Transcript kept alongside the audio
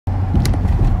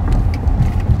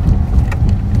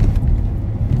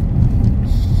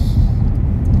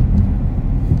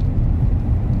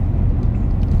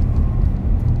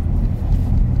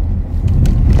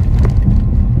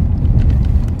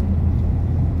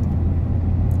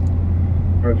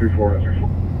534.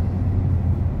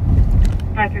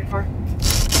 534.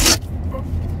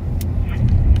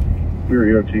 We're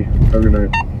EOT. Have a good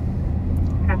night.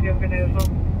 Copy, have a good night as well.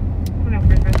 No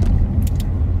further.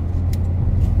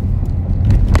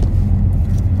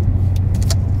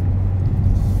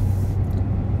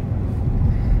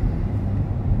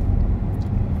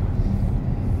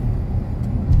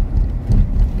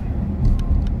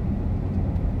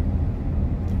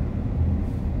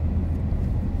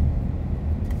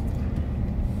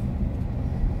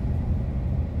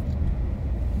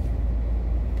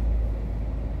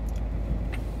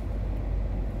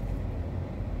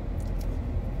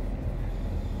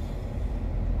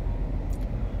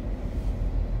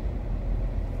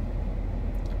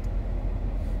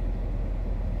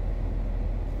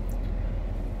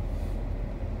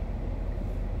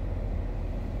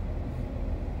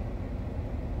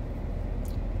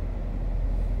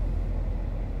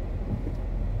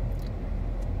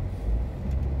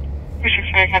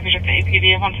 Sorry, copy just the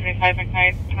APD 175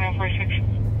 McKnight 2146.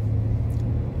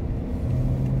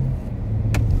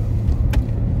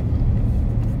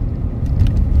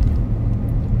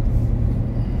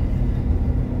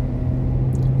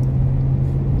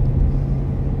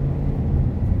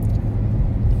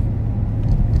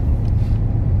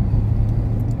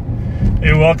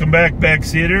 Hey, welcome back,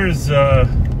 backseaters.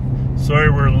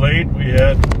 Sorry we're late. We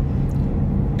had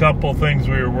a couple things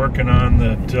we were working on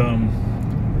that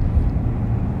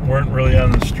weren't really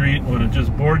on the street, would have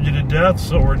just bored you to death,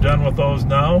 so we're done with those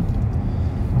now.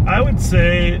 I would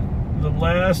say the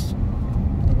last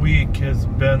week has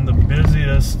been the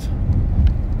busiest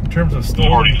in terms of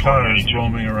stolen cars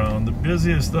roaming around, the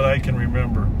busiest that I can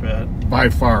remember, Pat. By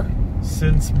far.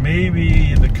 Since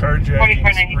maybe the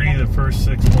carjacking spree the first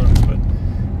 6 months, but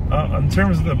in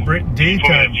terms of the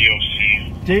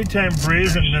daytime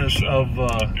brazenness of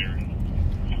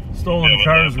stolen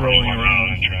cars rolling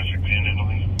around.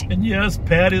 And yes,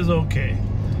 Pat is okay.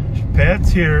 Pat's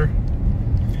here.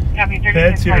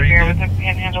 Pat's here. He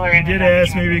did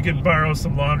ask me if he could borrow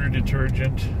some laundry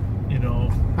detergent, you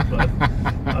know, but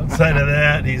outside of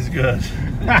that, he's good.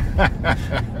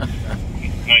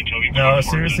 No,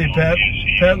 seriously,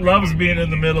 Pat loves being in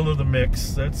the middle of the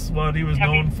mix. That's what he was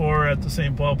known for at the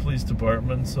St. Paul Police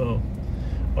Department, so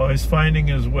always finding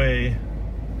his way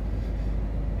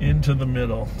into the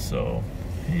middle. So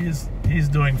he's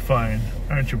doing fine,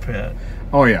 aren't you, Pat?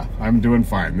 Oh yeah, I'm doing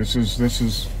fine. This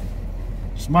is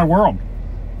my world.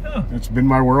 Yeah. It's been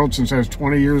my world since I was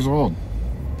 20 years old.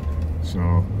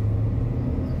 So,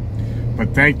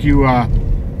 but thank you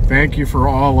for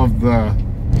all of the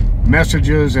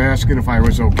messages asking if I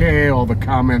was okay, all the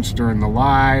comments during the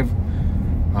live.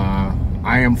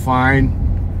 I am fine.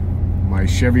 My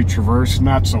Chevy Traverse,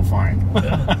 not so fine.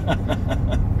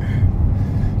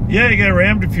 Yeah, you got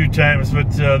rammed a few times,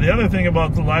 but the other thing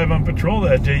about the live on patrol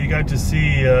that day, you got to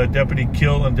see Deputy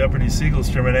Kill and Deputy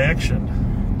Siegelstrom in action.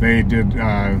 They did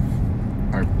a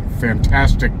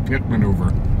fantastic pit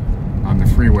maneuver on the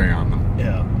freeway on them.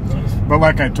 Yeah. But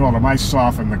like I told him, I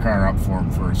softened the car up for him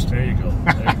first. There you go.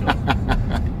 There you go.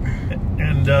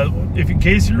 And if in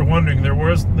case you're wondering,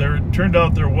 there turned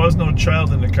out there was no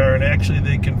child in the car, and actually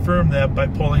they confirmed that by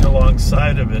pulling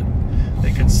alongside of it.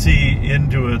 They could see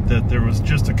into it that there was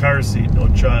just a car seat, no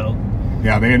child.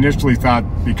 Yeah, they initially thought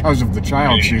because of the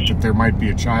child seat that there might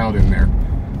be a child in there.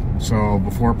 So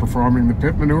before performing the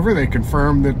pit maneuver, they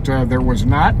confirmed that there was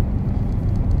not,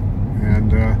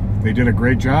 and they did a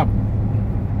great job.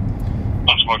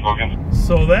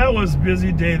 So that was a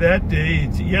busy day that day.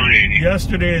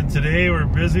 Yesterday and today were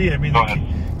busy. I mean, the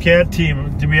CAT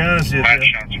team, to be honest with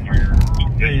you,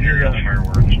 they did an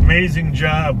amazing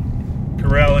job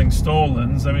corralling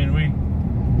stolens. I mean,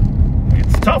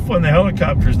 it's tough when the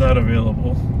helicopter's not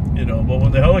available, you know, but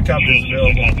when the helicopter's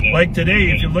available, like today,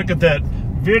 if you look at that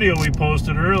video we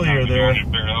posted earlier there,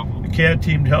 the CAT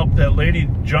team helped that lady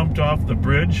jumped off the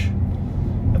bridge.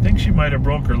 I think she might have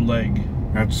broke her leg.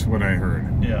 That's what I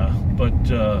heard. Yeah,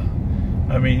 but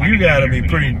I mean, you got to be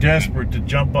pretty desperate to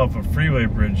jump off a freeway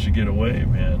bridge to get away,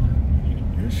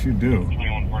 man. Yes, you do.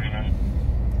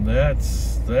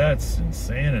 That's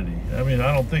insanity. I mean,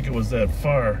 I don't think it was that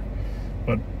far,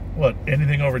 but what,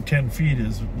 anything over 10 feet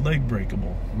is leg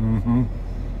breakable. Mm-hmm.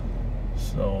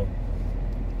 So,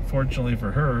 fortunately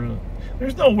for her,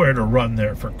 there's nowhere to run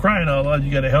there. For crying out loud,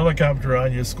 you got a helicopter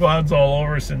on you, squads all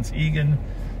over since Egan.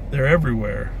 They're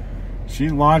everywhere. She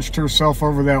launched herself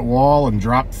over that wall and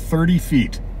dropped 30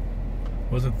 feet.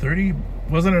 Was it 30?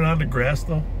 Wasn't it on the grass,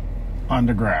 though? On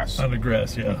the grass. On the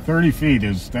grass, yeah. 30 feet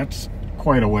that's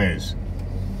quite a ways.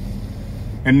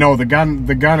 And no, the gun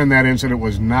in that incident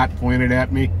was not pointed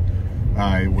at me.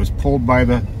 It was pulled by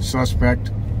the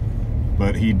suspect,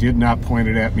 but he did not point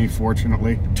it at me,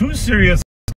 fortunately. 2 serious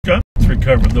guns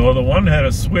recovered, though. The one had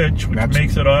a switch, which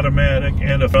makes it automatic,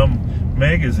 and a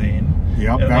magazine.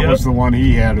 Yep, that was the one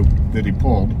he had that he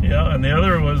pulled. Yeah, and the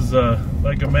other was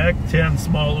like a MAC-10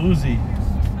 small Uzi.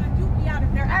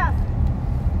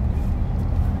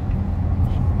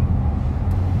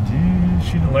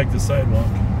 She didn't like the sidewalk.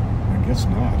 I guess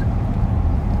not.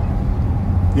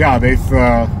 Yeah,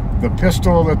 the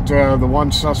pistol that the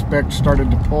one suspect started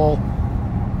to pull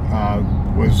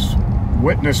was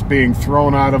witnessed being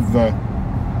thrown out of the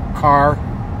car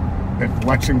at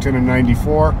Lexington and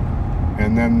 94,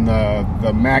 and then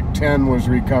the MAC-10 was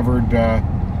recovered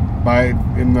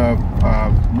in the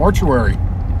mortuary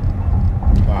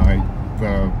by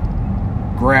the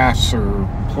grass or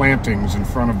plantings in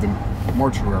front of the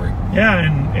mortuary. Yeah,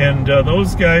 and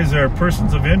those guys are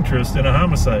persons of interest in a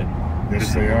homicide.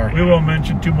 Yes, they are. We won't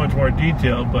mention too much more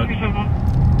detail, but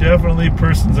definitely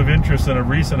persons of interest in a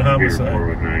recent homicide.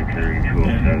 And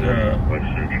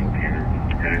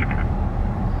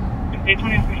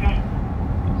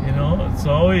you know, it's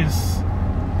always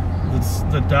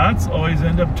the dots always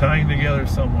end up tying together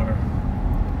somewhere.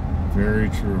 Very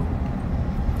true.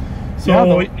 So yeah,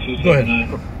 go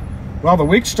ahead. Well, the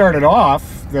week started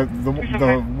off. The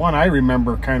one I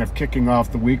remember kind of kicking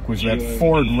off the week was that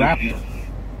Ford Raptor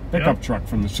pickup truck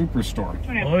from the Superstore.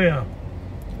 Oh yeah.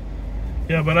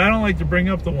 Yeah, but I don't like to bring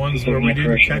up the ones where we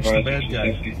didn't catch the bad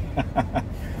guy.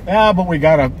 Yeah, but we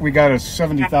got a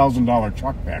 $70,000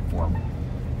 truck back for him.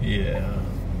 Yeah.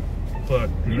 But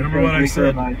remember what I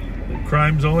said?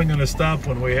 Crime's only going to stop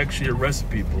when we actually arrest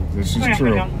people. This is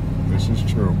true. This is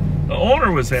true. The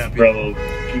owner was happy.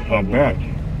 I bet.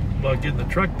 About getting the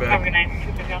truck back.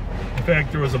 In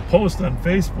fact, there was a post on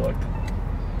Facebook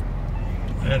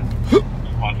and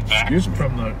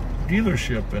from the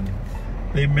dealership, and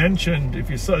they mentioned, if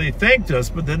you saw, they thanked us,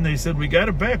 but then they said we got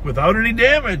it back without any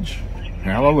damage.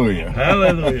 Hallelujah.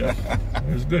 Hallelujah.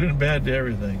 There's good and bad to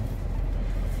everything.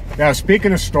 Yeah,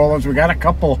 speaking of stolens, we got a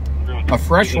couple of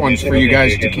fresh ones for you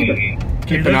guys to keep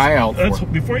an eye out for.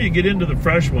 Before you get into the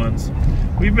fresh ones,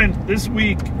 this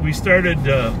week we started,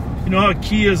 you know how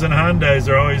Kias and Hondas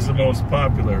are always the most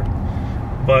popular,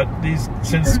 but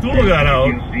since school got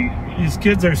out, these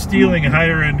kids are stealing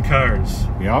higher end cars.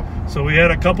 Yep. So we had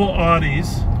a couple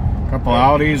Audis. A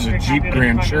Jeep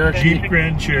Grand Cherokee. Jeep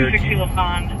Grand Cherokee.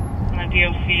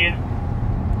 DOC.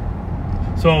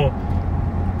 So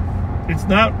it's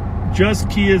not just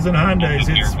Kias and Hondas,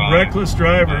 it's reckless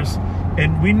drivers,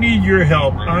 and we need your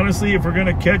help. Honestly, if we're going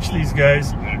to catch these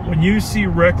guys, when you see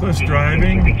reckless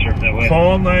driving,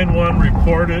 call 911,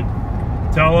 report it,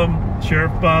 tell them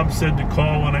Sheriff Bob said to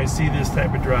call when I see this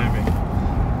type of driving.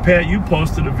 Pat, you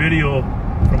posted a video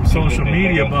from social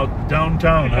media about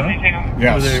downtown, huh?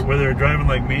 Yes. Where they're driving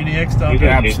like maniacs down there?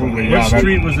 Absolutely. What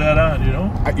street was that on, you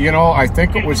know? You know, I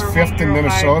think it was 5th in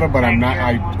Minnesota, but I'm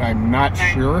not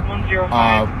sure.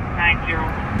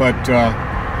 But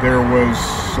there was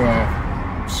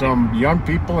some young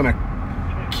people in a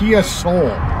Kia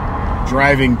Soul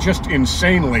driving just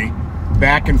insanely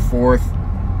back and forth,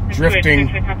 drifting,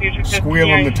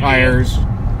 squealing the tires.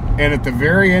 And at the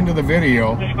very end of the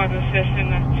video,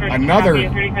 another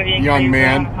young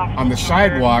man on the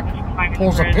sidewalk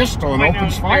pulls a pistol and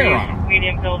opens fire on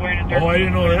him. Oh, I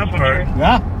didn't know that part.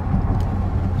 Yeah.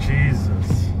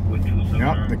 Jesus.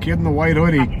 Yep, the kid in the white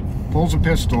hoodie pulls a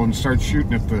pistol and starts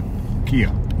shooting at the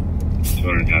Kia.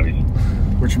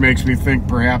 Which makes me think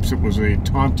perhaps it was a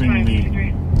taunting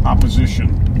the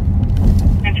opposition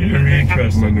Very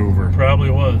interesting maneuver. Probably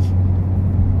was.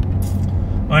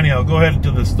 Anyhow, go ahead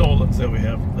to the stolens that we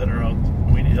have that are out.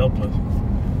 We need help with.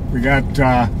 We got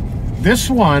this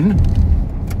one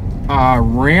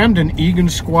rammed an Egan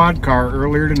squad car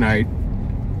earlier tonight.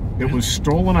 It was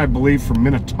stolen, I believe, from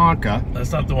Minnetonka.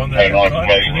 That's not the one that got caught.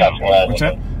 What's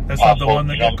that? That's not the one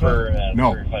that got caught.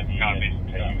 No.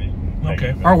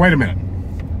 Okay. Oh, wait a minute.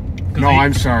 No,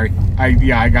 I'm sorry.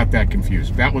 I got that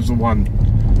confused. That was the one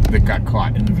that got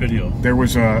caught in the video. There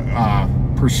was a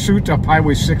pursuit up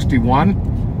Highway 61.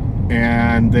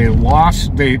 And they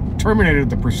terminated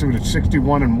the pursuit at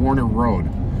 61 and Warner Road.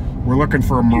 We're looking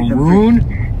for a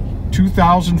maroon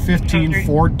 2015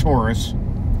 Ford Taurus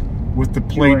with the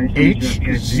plate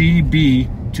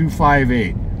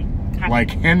HZB258, like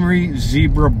Henry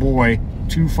Zebra Boy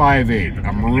 258,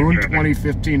 a maroon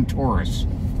 2015 Taurus.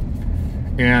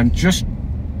 And just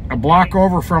a block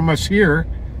over from us here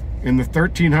in the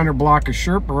 1300 block of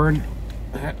Sherburne,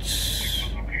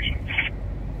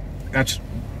 that's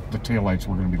the taillights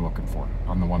we're going to be looking for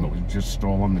on the one that was just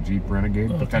stolen, the Jeep Renegade,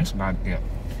 but that's not it.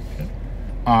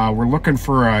 We're looking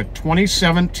for a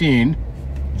 2017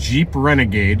 Jeep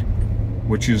Renegade,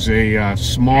 which is a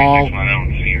small,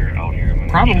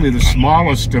 probably the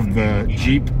smallest of the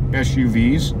Jeep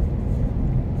SUVs.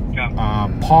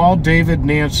 Paul David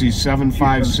Nancy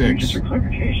 756,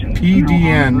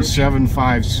 PDN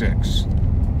 756.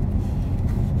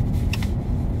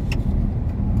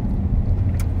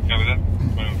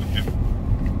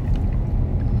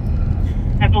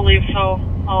 I believe so.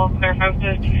 I'll clarify with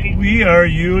the TC. We are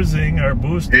using our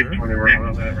booster.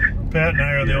 Pat and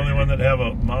I are the only one that have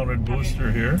a mounted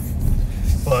booster here.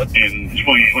 But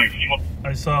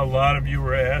I saw a lot of you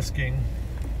were asking.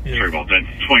 Sorry about that.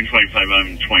 2025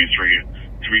 M23.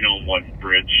 Do we know what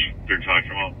bridge they're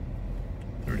talking about?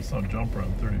 30-some jumper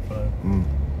on 35.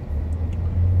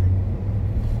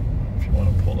 If you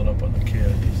want to pull it up on the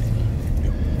CAD.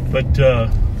 But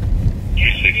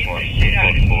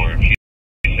 26144.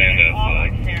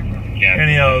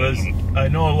 anyhow, I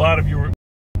know a lot of you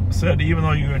said even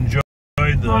though you enjoyed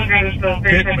the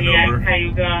pit maneuver,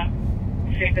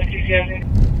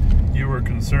 you were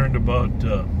concerned about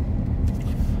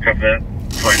Copy that.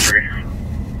 23.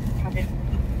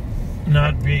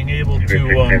 not being able to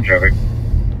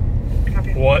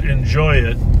enjoy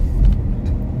it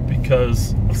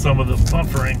because of some of the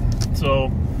buffering.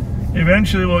 So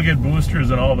eventually we'll get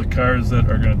boosters in all the cars that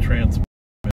are going to transmit.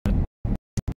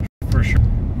 For sure.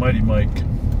 Mighty Mike.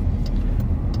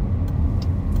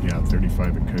 Yeah,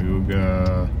 35 at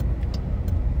Cayuga.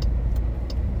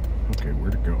 Okay,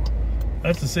 where'd it go?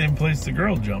 That's the same place the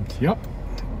girl jumped. Yep.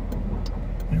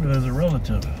 Maybe there's a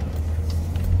relative.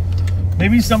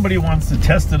 Maybe somebody wants to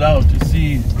test it out to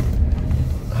see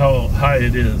how high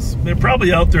it is. They're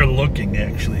probably out there looking,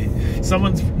 actually.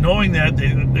 Someone's, knowing that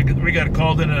we got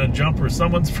called in on a jumper,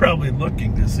 someone's probably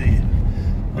looking to see.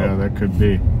 Yeah, that could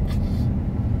be.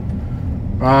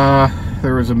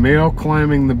 There was a male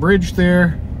climbing the bridge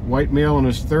there. White male in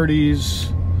his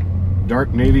 30s.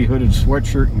 Dark navy hooded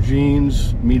sweatshirt and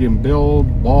jeans. Medium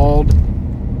build, bald.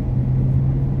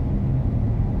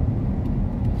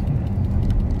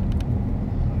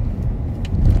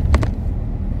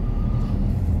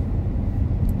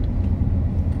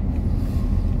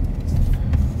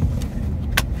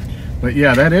 But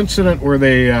yeah, that incident where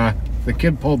the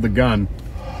kid pulled the gun,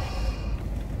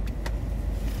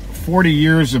 40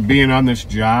 years of being on this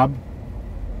job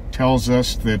tells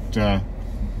us that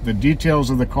the details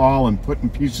of the call and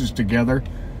putting pieces together,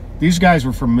 these guys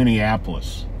were from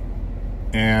Minneapolis.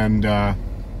 And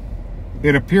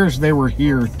it appears they were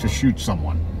here to shoot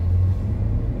someone.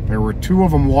 There were two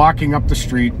of them walking up the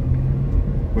street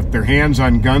with their hands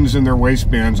on guns in their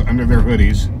waistbands under their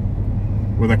hoodies,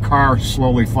 with a car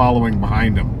slowly following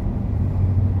behind them.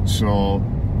 So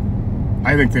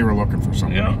I think they were looking for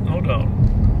somebody. Yeah, no doubt.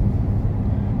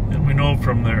 And we know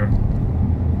from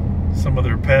some of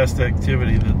their past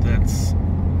activity that's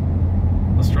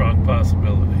a strong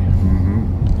possibility.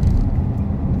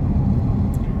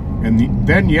 And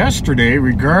then yesterday,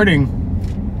 regarding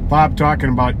Bob talking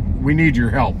about, we need your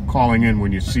help calling in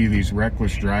when you see these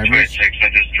reckless drivers. 26, I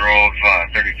just drove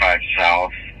 35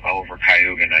 south over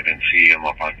Cayuga, and I didn't see him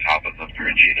up on top of the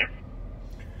bridge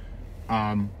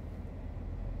either.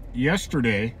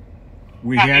 Yesterday,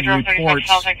 we had reports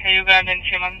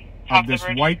of this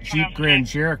white Jeep Grand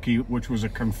Cherokee, which was a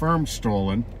confirmed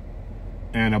stolen,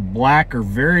 and a black or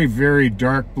very, very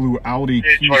dark blue Audi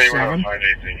Q7,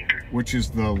 which is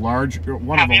the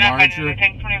one of the larger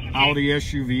Audi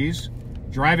SUVs,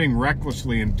 driving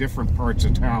recklessly in different parts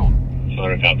of town.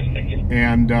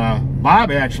 And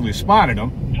Bob actually spotted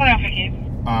them,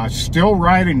 still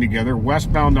riding together,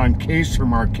 westbound on Case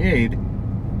from Arcade.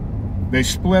 They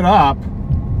split up,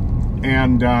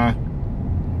 and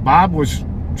Bob was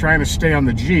trying to stay on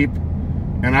the Jeep,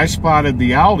 and I spotted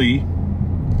the Audi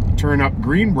turn up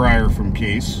Greenbrier from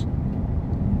Case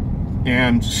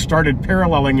and started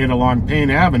paralleling it along Payne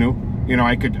Avenue. You know,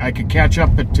 I could catch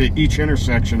up to each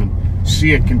intersection and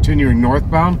see it continuing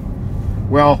northbound.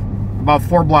 Well, about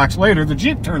 4 blocks later, the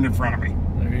Jeep turned in front of me.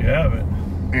 There you have it.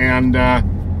 And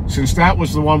since that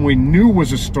was the one we knew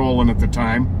was a stolen at the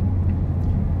time,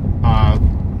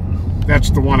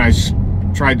 that's the one I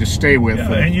tried to stay with.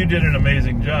 Yeah, and you did an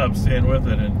amazing job staying with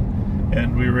it,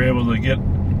 and we were able to get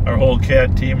our whole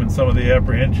CAT team and some of the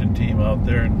apprehension team out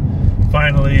there, and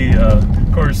finally, of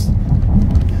course,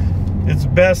 it's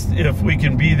best if we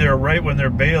can be there right when they're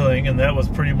bailing, and that was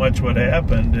pretty much what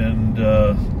happened. And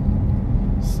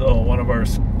so one of our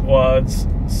squads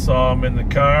saw them in the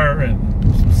car, and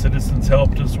some citizens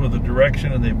helped us with the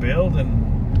direction, and they bailed,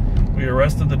 and we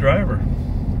arrested the driver.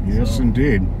 Yes, so,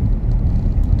 indeed.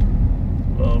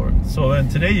 Well, so then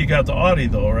today you got the Audi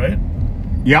though, right?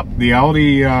 Yep, the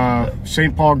Audi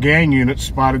St. Paul gang unit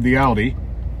spotted the Audi,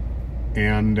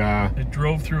 and it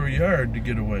drove through a yard to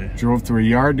get away. Drove through a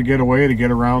yard to get away, to get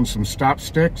around some stop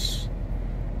sticks.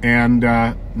 And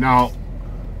now,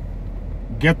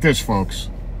 get this, folks.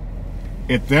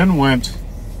 It then went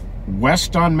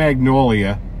west on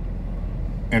Magnolia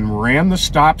and ran the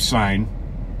stop sign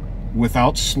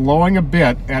without slowing a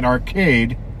bit at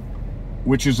Arcade,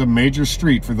 which is a major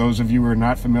street. For those of you who are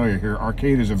not familiar here,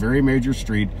 Arcade is a very major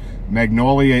street.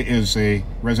 Magnolia is a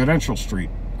residential street,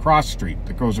 cross street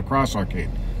that goes across Arcade.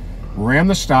 Ran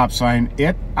the stop sign.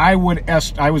 I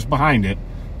was behind it.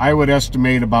 I would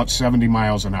estimate about 70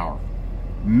 miles an hour.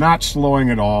 Not slowing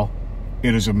at all.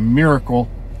 It is a miracle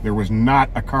there was not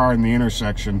a car in the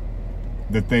intersection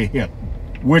that they hit,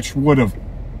 which would have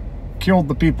killed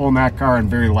the people in that car and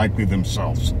very likely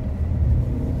themselves.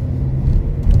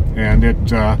 And it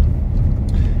yeah,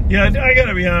 I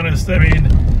gotta be honest, I mean,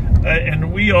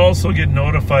 and we also get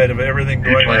notified of everything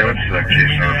going on in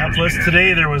Minneapolis.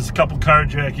 Today there was a couple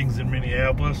carjackings in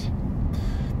Minneapolis.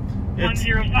 This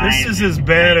is as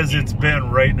bad as it's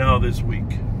been right now this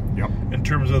week. Yep. In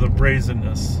terms of the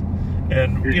brazenness.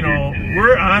 And, you know,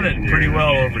 we're on it pretty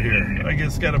well over here. I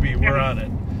guess gotta be, we're on it.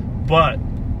 But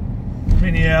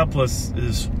Minneapolis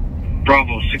is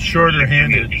shorter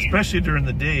handed, especially during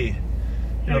the day.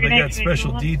 You know, they got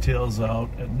special details out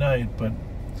at night, but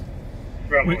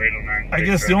I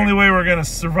guess the only way we're going to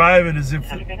survive it is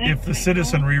if the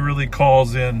citizenry really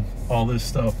calls in all this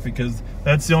stuff, because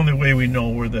that's the only way we know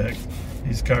where the heck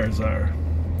these cars are.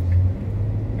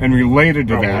 And related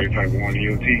to that,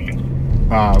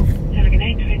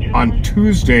 on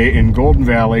Tuesday in Golden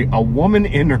Valley, a woman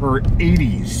in her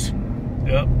 80s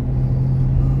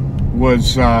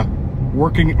was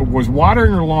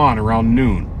watering her lawn around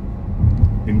noon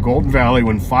in Golden Valley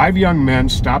when 5 young men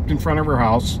stopped in front of her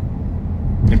house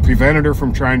and prevented her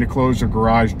from trying to close her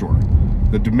garage door.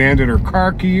 They demanded her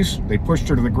car keys. They pushed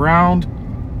her to the ground.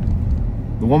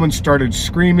 The woman started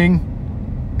screaming,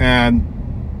 and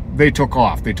they took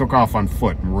off. They took off on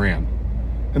foot and ran.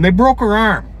 And they broke her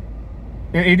arm.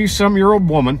 An 80-some-year-old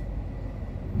woman.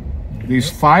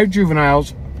 These 5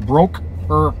 juveniles broke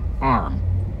her arm.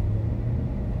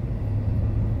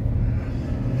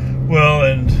 Well,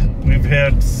 and we've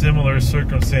had similar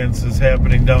circumstances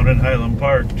happening down in Highland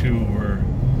Park, too, where,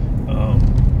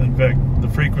 in fact, the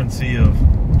frequency of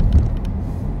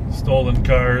stolen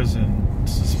cars and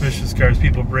suspicious cars,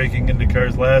 people breaking into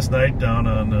cars last night down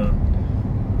on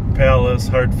Palace,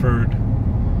 Hartford,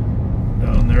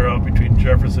 down there out between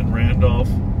Jefferson and Randolph.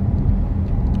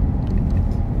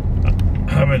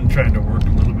 I've been trying to work a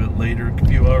little bit later, a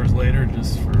few hours later,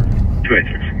 just for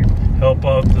help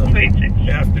out the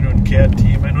afternoon cat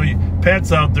team. I know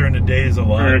Pat's out there in the days a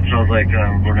lot. It sounds like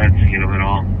we're not seeing them at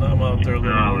all. I'm out there a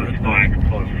little more. It's going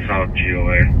close to South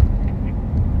GOA.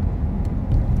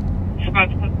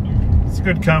 It's a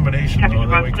good combination, though,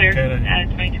 that we can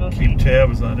kind of keep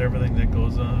tabs on everything that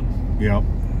goes on. Yep,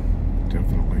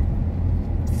 definitely.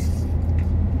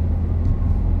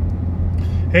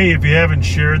 Hey, if you haven't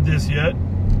shared this yet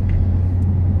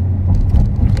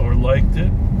or liked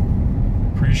it,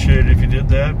 appreciate it if you did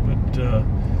that. But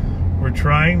we're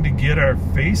trying to get our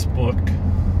Facebook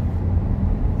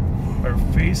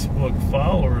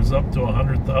followers up to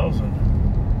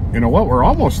 100,000. You know what? We're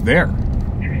almost there.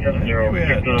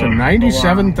 To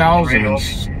 97,000.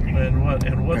 And what?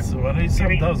 And what's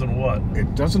 97,000? What?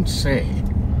 It doesn't say.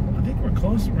 I think we're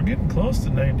close. We're getting close to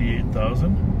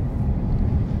 98,000.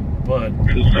 But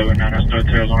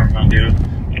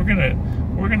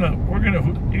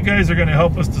you guys are gonna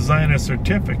help us design a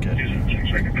certificate.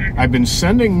 I've been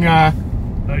sending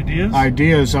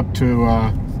ideas up to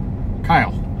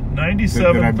Kyle.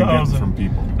 97,000 from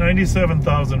people.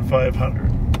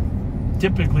 97,500.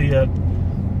 Typically at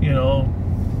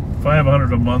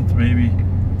 500 a month, maybe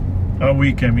a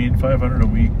week. I mean, 500 a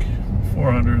week.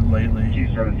 400 lately.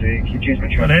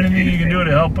 But anything you can do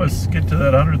to help us get to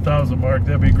that 100,000 mark,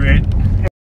 that'd be great.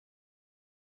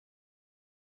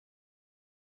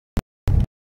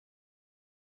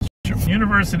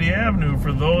 University Avenue,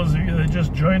 for those of you that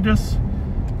just joined us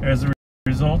as a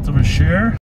result of a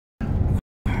share.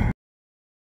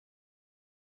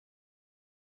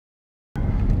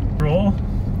 Patrol.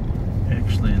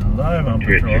 Actually, live on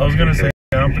patrol. I was going to say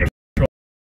on patrol.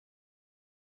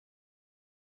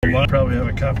 I probably have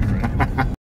a copyright.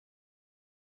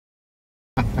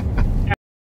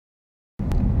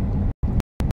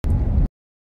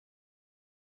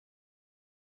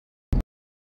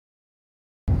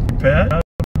 Pat, up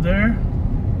there?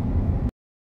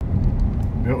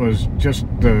 It was just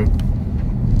the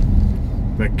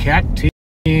cat team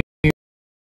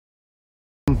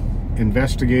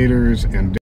investigators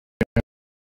and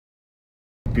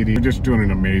deputies are just doing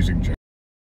an amazing job.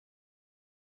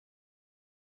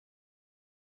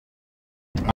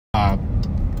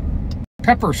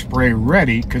 Pepper spray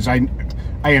ready, because I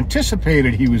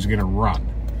anticipated he was going to run,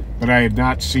 but I had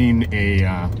not seen a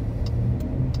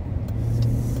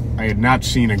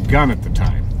gun at the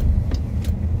time.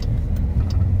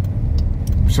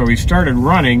 So he started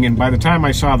running, and by the time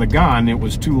I saw the gun, it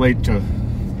was too late to,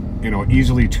 you know,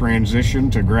 easily transition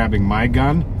to grabbing my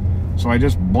gun. So I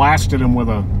just blasted him with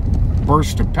a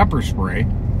burst of pepper spray.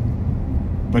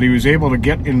 But he was able to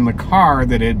get in the car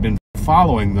that had been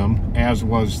following them, as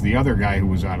was the other guy who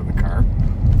was out of the car.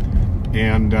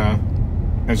 And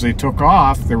as they took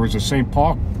off, there was a St.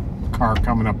 Paul car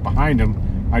coming up behind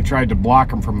him. I tried to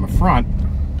block him from the front,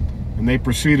 and they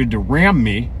proceeded to ram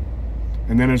me.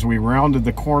 And then as we rounded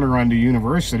the corner onto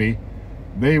University,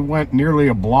 they went nearly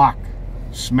a block,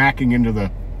 smacking into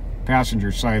the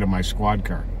passenger side of my squad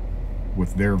car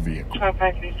with their vehicle.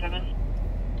 12537.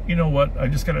 You know what? I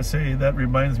just gotta say, that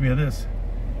reminds me of this.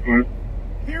 What?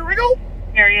 Here we go.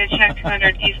 Area check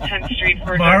 200 East 10th Street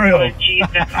for Mario. a Jeep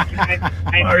that's occupied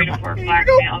by 3 to 4 black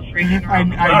males freaking I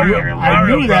around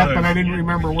knew that, Brothers. but I didn't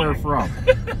remember where from.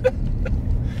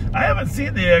 I haven't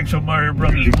seen the actual Mario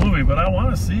Brothers movie, but I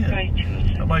want to see it.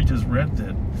 I might just rent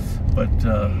it. But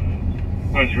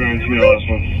That's right.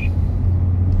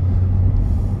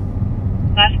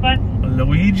 Last one?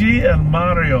 Luigi and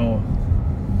Mario.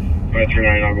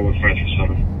 539, I'll go with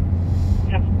 537.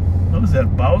 What was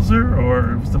that, Bowser,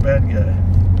 or was the bad guy?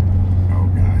 Oh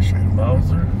gosh, I don't know.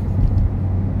 Bowser?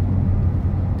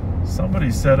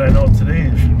 Somebody said, I know today,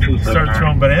 you should start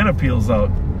throwing banana peels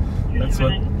out.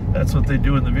 That's what they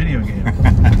do in the video game.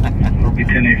 I'll be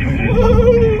 10-8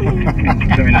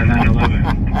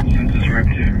 79-911. Census right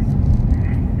here.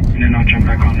 And then I'll jump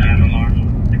back on that alarm.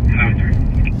 After.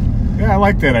 Yeah, I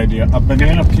like that idea. A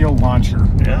banana peel launcher.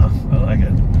 Yeah, I like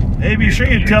it. Hey, be sure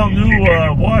you tell new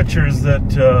watchers that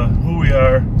who we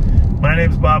are. My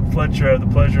name's Bob Fletcher. I have the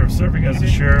pleasure of serving as the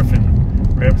sheriff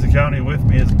in Ramsey County. With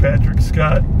me is Patrick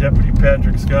Scott, Deputy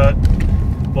Patrick Scott.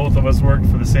 Both of us worked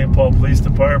for the St. Paul Police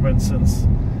Department since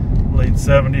late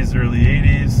 70s, early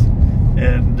 80s,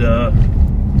 and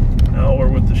now we're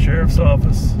with the Sheriff's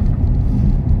Office.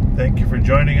 Thank you for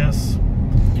joining us.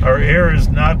 Our air is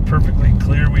not perfectly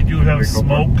clear. We do have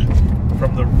smoke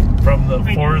from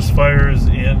the forest fires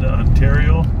in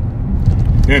Ontario.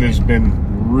 It has been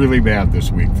really bad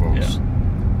this week, folks.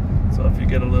 Yeah. So if you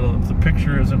get a little, if the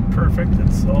picture isn't perfect,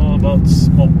 it's all about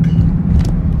smoke.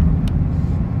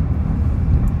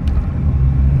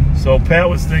 So Pat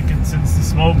was thinking, since the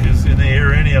smoke is in the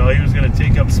air anyhow, he was going to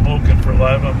take up smoking for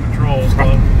Live on Patrol.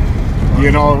 So, you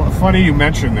know, funny you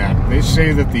mention that. They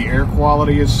say that the air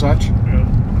quality is such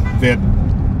that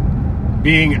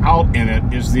being out in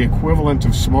it is the equivalent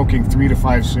of smoking 3 to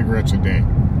 5 cigarettes a day.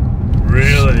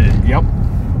 Really? Yep.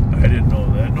 I didn't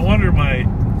know that. No wonder my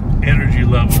energy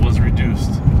level was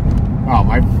reduced. Wow,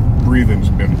 my breathing's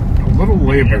been a little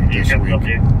labored this week.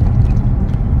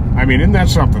 I mean, isn't that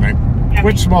something? I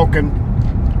quit smoking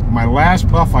my last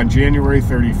puff on January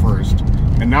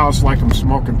 31st, and now it's like I'm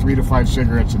smoking 3 to 5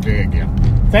 cigarettes a day again.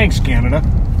 Thanks, Canada.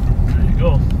 There you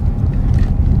go.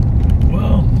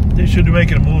 Well, they should be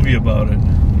making a movie about it.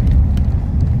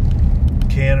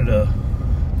 Canada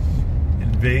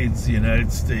invades the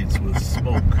United States with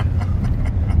smoke.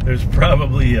 There's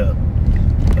probably a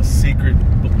secret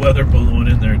weather balloon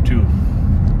in there too.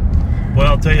 Well,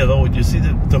 I'll tell you though, did you see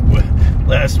the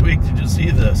last week? Did you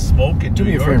see the smoke in Do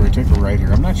New me a York? favor, take a right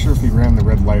here. I'm not sure if he ran the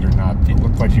red light or not. It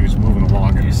looked like he was moving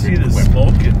along. Did you see the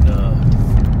smoke in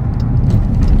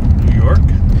New York?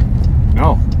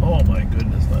 No. Oh my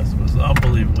goodness, that was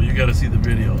unbelievable. You got to see the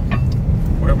video.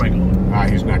 Where am I going? Ah,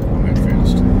 he's not going that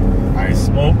fast. The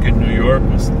smoke in New York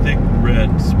was thick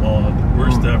red smog,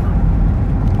 worst ever.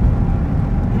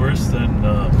 Worse than.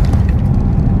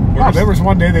 Wow, there was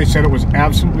one day they said it was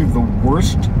absolutely the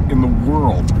worst in the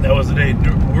world. That was a day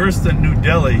worse than New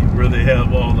Delhi, where they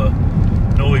have all the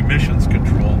no emissions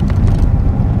control.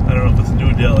 I don't know if it's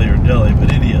New Delhi or Delhi,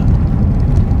 but India.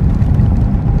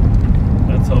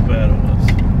 That's how bad it was.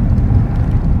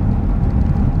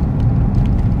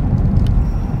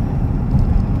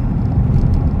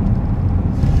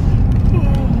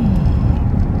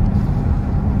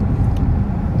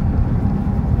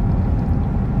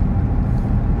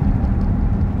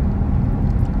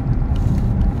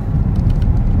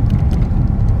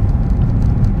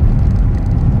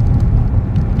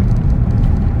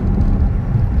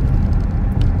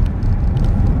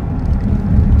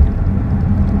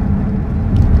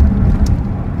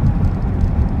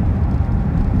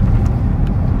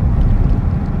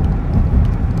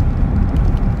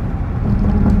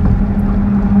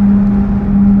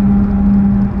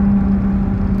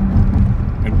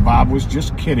 was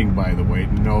just kidding, by the way.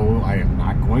 No, I am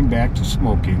not going back to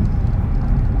smoking.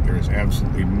 There is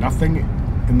absolutely nothing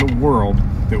in the world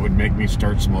that would make me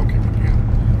start smoking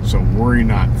again. So worry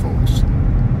not, folks.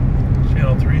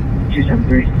 Channel 3?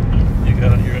 273. You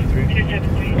got it? You're at 3?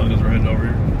 273. As long as we're heading over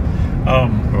here. Oh,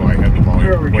 I had the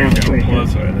volume way down. Well,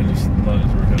 that's all right. As long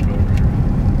as we're heading over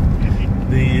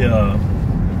here.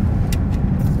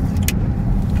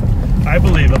 I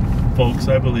believe him, folks.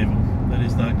 I believe him that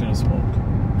he's not going to smoke.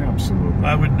 Absolutely.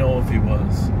 I would know if he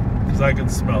was, because I can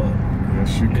smell it.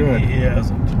 Yes, you could. He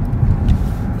hasn't.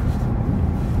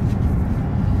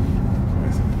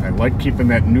 I like keeping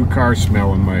that new car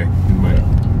smell in my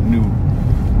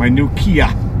new Kia.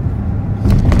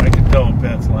 I can tell him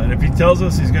Pat's lying. If he tells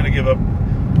us he's going to give up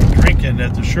drinking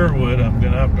at the Sherwood, I'm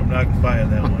not buying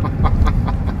that one.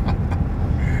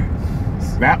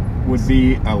 That would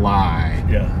be a lie.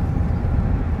 Yeah.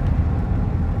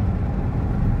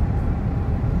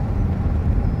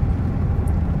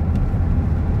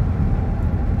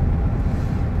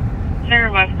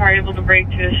 Sarah West car able to brake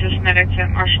to assist medics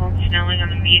at Marshall and Snelling on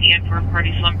the median where a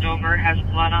party slumped over, has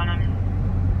blood on him.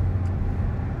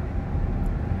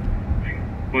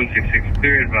 166,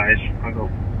 clear advised. I'll go.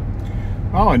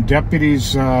 Oh, and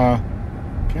deputies,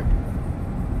 can't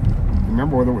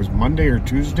remember whether it was Monday or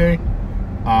Tuesday.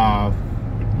 Last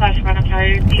run of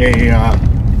fire.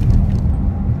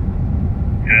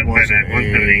 Was a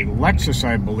Lexus,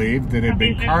 I believe, that had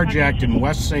been carjacked in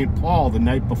West St. Paul the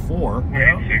night before.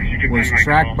 Yeah. Was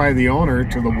tracked by the owner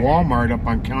to the Walmart up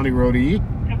on County Road E.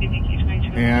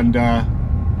 And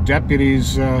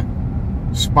deputies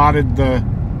spotted the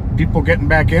people getting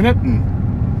back in it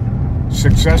and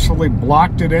successfully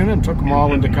blocked it in and took them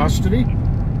all into custody.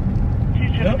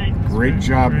 Yep. Great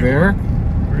job there.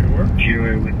 Great work.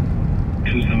 GOA with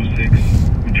 276.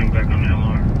 We jump back on the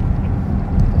LR.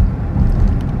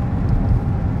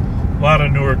 A lot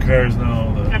of newer cars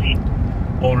now the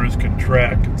owners can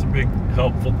track. It's a big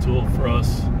helpful tool for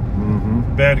us.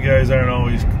 Mm-hmm. Bad guys aren't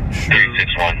always sure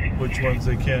 361. which ones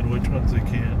they can, which ones they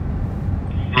can't.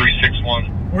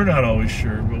 361. We're not always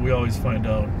sure, but we always find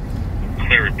out.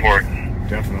 Clear report.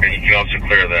 Definitely. And you can also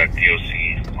clear that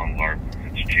DOC on LARP.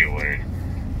 It's GOA.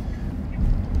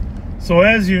 So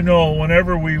as you know,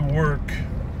 whenever we work,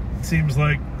 it seems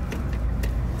like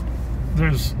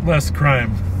there's less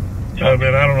crime. I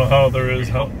mean, I don't know how there is,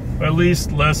 at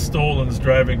least less stolens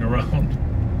driving around.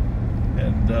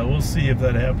 And we'll see if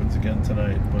that happens again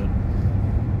tonight. But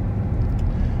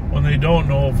when they don't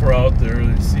know if we're out there,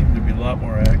 they seem to be a lot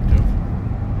more active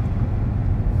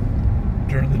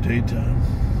during the daytime.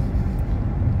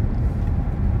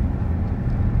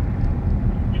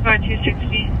 Squad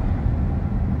 260.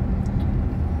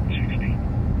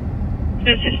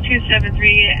 This is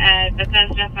 273 at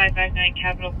Bethesda 559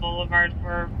 Capitol Boulevard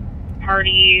for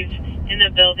parties in the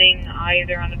building,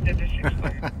 either on the 5th or 6th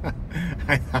floor.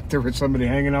 I thought there was somebody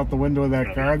hanging out the window of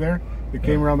that car there that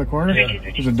came around the corner. Yeah.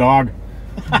 It was a dog.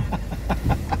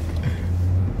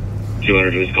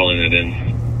 200 was calling it in.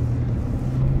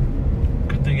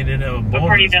 Good thing you didn't have a A bonus.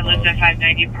 party that lives at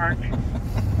 590 Park.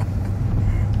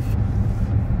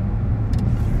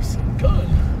 There's some gun.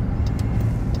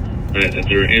 If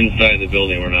they're inside the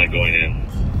building, we're not going in.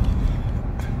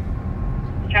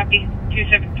 Copy.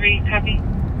 273, copy.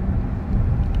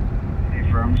 Hey,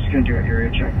 I'm just going to do an area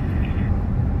check.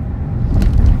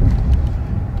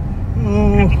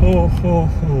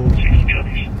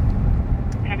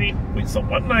 Copy. Wait, so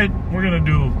one night we're going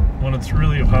to do, when it's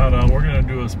really hot out, we're going to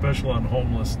do a special on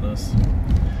homelessness.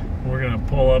 We're going to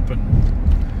pull up and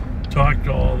talk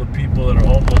to all the people that are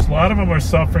homeless. A lot of them are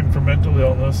suffering from mental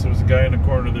illness. There's a guy in the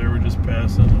corner there we're just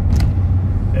passing.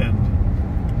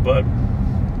 But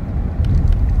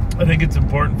I think it's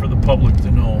important for the public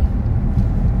to know,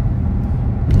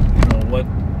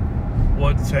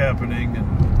 what's happening.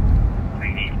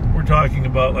 And we're talking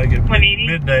about like at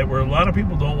midnight where a lot of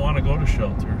people don't want to go to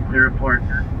shelter. The report.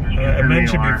 I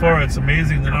mentioned before, it's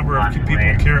amazing the number of people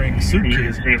carrying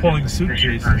suitcases, pulling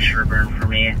suitcases. On Sherburne for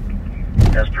me.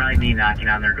 It was probably me knocking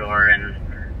on their door and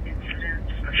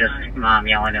just mom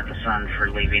yelling at the son for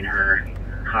leaving her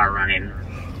car running.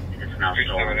 It's now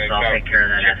stolen, so I'll take care of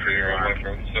that after you are.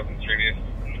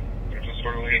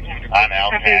 On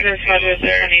L Copy, taxi, there's weather, there's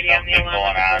 180 on the something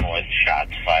going 11. on with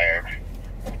shots fired.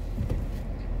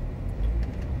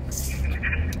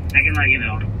 I can let you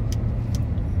know.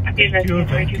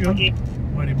 Thank you.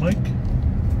 Mighty Mike.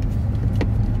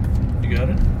 You got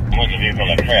it? What's the vehicle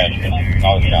that crashed?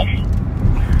 All the shots.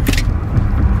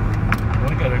 Well,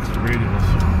 I got extra radios.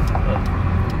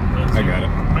 I got it.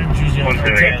 Mine's usually on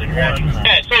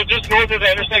Yeah, so just north of the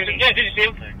intersection. Yeah, did you see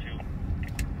him?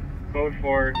 Code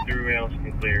 4 through rails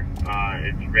and clear.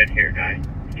 It's red hair guy.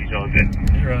 He's all good.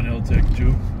 You're on LTEC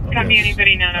 2. Copy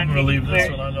anybody not I'm on going to leave this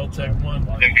clear. one on LTEC 1.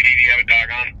 MPD, do you have a dog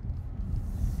on?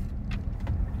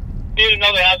 Need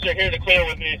another officer here to clear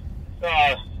with me.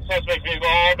 Suspect vehicle,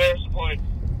 all bears deployed.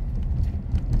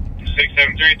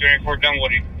 673, 384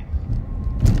 Dunwoody.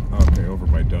 Okay, over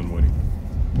by Dunwoody.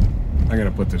 I'm going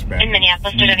to put this back. In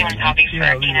Minneapolis, did anyone copy for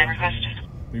Yeah, a canine request?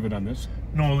 Leave it on this?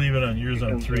 No, leave it on yours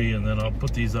on 3, and then I'll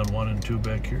put these on 1 and 2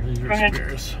 back here. These are Go ahead.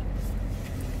 spares.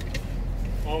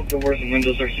 All doors and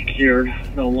windows are secured.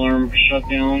 The alarm shut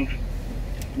down.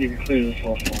 You can clear this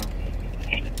whole floor.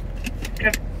 I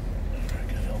got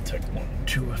LTEC 1 and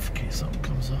 2 if in case something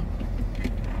comes up.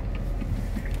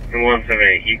 And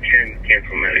 178, you can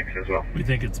cancel medics as well. We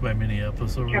think it's by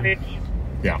Minneapolis over there. Copy.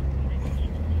 Yeah.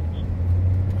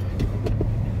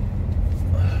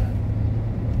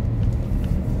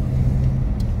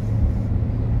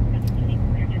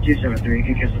 Two 273, you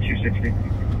can cancel 260.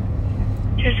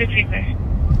 260 clear.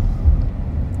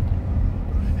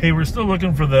 Hey, we're still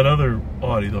looking for that other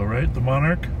Audi though, right? The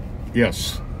Monarch?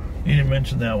 Yes. You didn't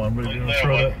mention that one, but you're going to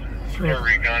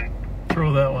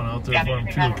throw that one out there for him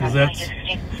too, because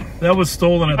that was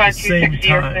stolen at the same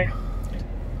time.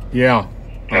 Yeah.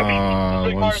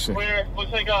 Three One cars sec. clear.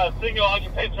 Looks like a single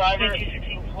occupant driver.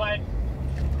 Fled.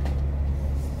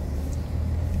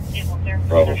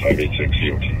 Bravo 586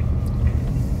 COT.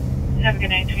 Have a good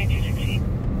night, 2260.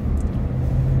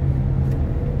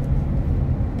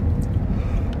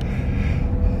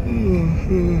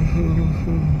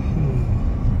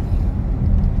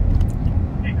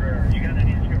 Hey, Greer, you got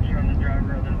any description on the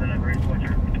driver other than a gray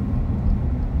Fletcher?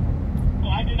 Well,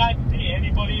 I did not see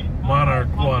anybody. Monarch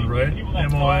 1, right?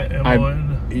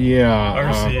 M-O-N?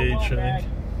 Yeah. RCH, I think.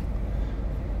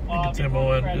 I think it's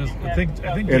M-O-N. I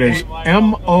think It is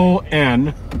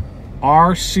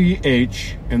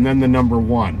MONRCH and then the number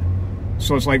 1.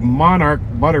 So it's like Monarch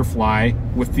Butterfly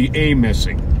with the A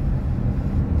missing.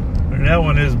 And that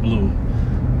one is blue,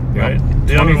 right? Yep.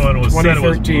 The other one was said it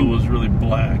was 2013 blue, was really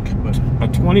black, but A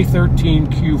 2013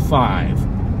 Q5,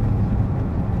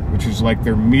 which is like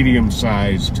their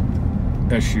medium-sized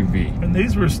SUV. and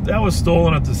that was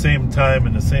stolen at the same time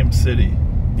in the same city,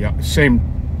 Yeah, same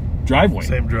driveway.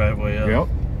 same driveway. Yeah. Yep.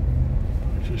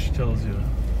 Which just tells you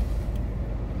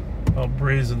how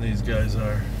brazen these guys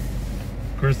are.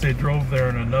 Of course, they drove there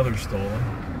in another stolen.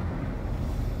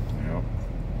 Yep.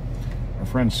 Our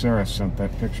friend Sarah sent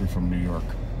that picture from New York.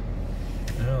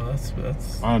 Yeah, that's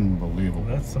Unbelievable.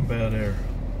 that's some bad air.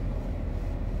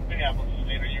 Minneapolis is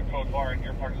either your code bar and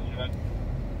your park is that.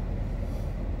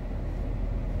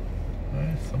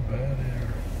 That's some bad air.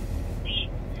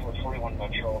 441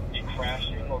 Metro. The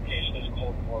crashing location is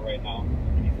code 4 right now.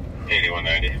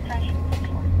 8190.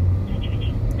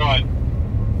 Go ahead.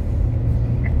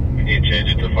 We need to change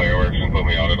it to fireworks and put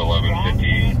me out at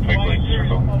 1150 Pike Lake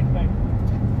Circle.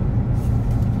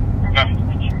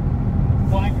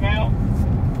 Black male.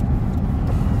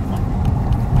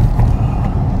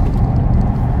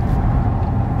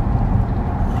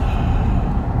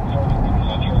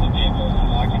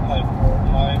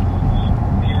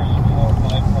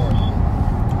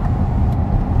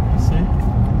 See?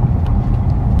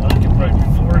 Occupied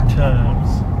 4 times.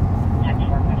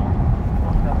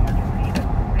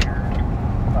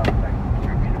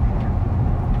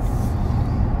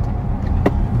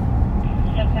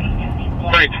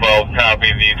 Pretty 12, copy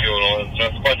the juvenile.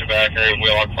 Just a bunch of back area,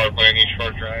 Wheelock Parkway and East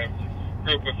Shore Drive.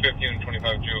 Group of 15 and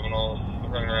 25 juveniles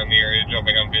running around the area,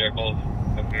 jumping on vehicles.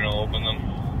 Have to open them.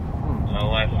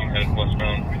 Last team headed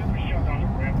westbound.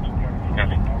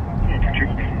 Copy.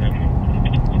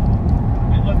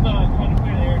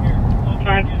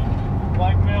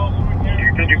 Black males over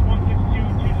here. 162,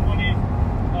 220,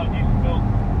 decent build.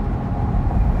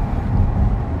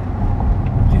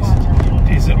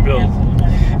 Decent build.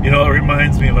 You know, it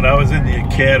reminds me when I was in the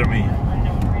academy.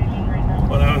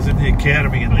 And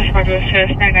they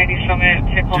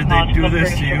did they do this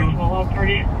to you?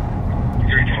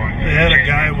 They had a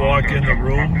guy walk in the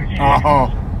room,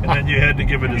 Oh. and then you had to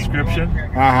give a description.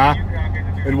 Uh-huh.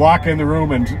 They'd walk in the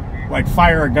room and like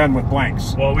fire a gun with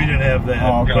blanks. Well, we didn't have that,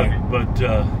 Oh, okay. but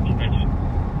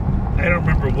I don't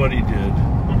remember what he did.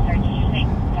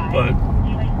 But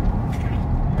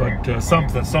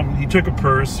something. He took a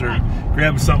purse or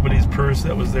grabbed somebody's purse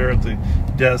that was there at the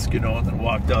desk, and then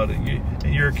walked out. In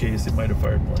your case, they might have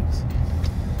fired blanks.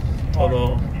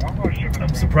 Although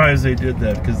I'm surprised they did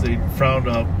that because they frowned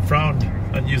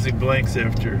on using blanks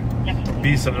after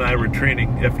Beeson and I were training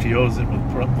FTOs in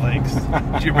with blanks.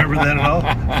 Do you remember that at all?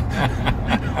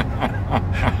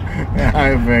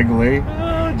 Yeah, vaguely.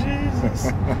 Oh, Jesus. Jesus.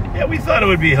 Yeah, we thought it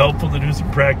would be helpful to do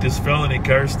some practice felony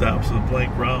car stops with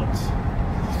blank rounds.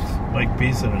 Mike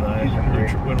Beeson and I,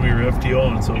 when we were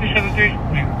FTO, and so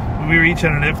we were each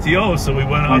on an FTO, so we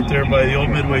went out there by the old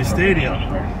Midway Stadium,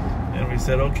 and we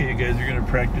said, okay, you guys are going to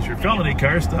practice your felony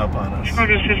car stop on us.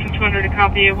 Road Assistant 200 to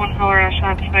copy, 1 Colorado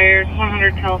shots fired,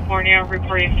 100 California,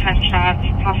 reporting 10 shots,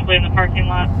 possibly in the parking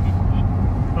lot.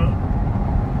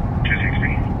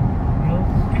 260.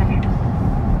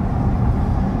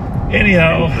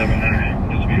 Anyhow,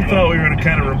 we thought we were in a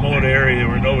kind of remote area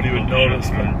where nobody would notice,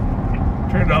 but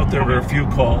turned out there were a few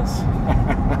calls.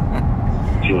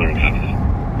 We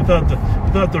thought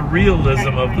the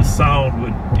realism of the sound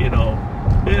would, you know,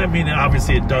 I mean,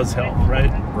 obviously it does help,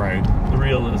 right? Right. The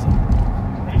realism.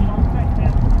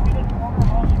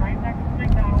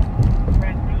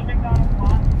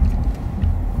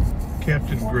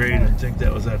 Captain Gray didn't think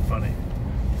that was that funny.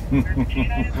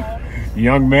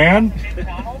 Young man.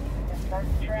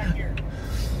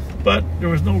 But there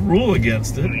was no rule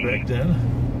against it back then.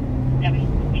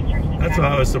 That's why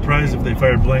I was surprised if they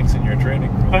fired blanks in your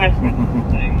training room.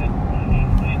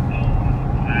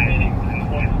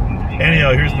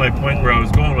 Anyhow, here's my point where I was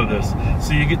going with this.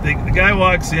 So you get the guy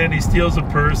walks in, he steals a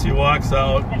purse, he walks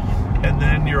out, and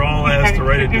then you're all asked to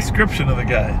write a description of the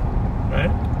guy, right?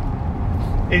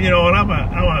 And you know, and I'm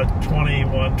a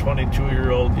 21,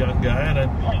 22-year-old young guy, and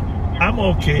I'm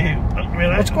okay. I mean,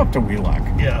 let's go up to Wheelock.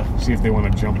 Yeah. See if they want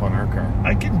to jump on our car.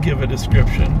 I can give a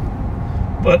description,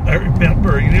 but I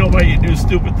remember, you know why you do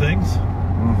stupid things?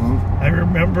 Mm-hmm. I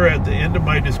remember at the end of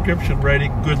my description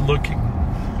writing "good looking."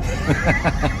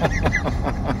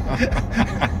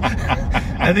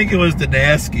 I think it was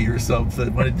Danaski or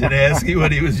something. Danaski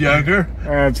when he was younger.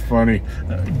 That's funny.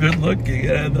 Good looking,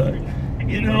 and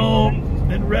you know,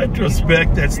 in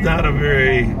retrospect, that's not a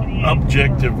very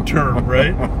objective term,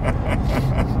 right?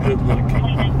 Good looking.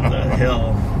 What the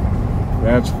hell?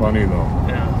 That's funny though.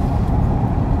 Yeah.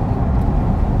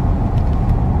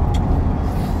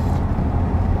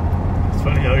 It's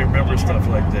funny how you remember stuff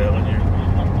like that when you're.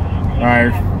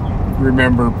 I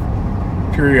remember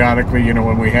periodically, you know,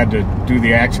 when we had to do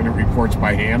the accident reports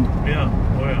by hand. Yeah.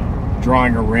 Oh yeah.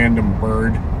 Drawing a random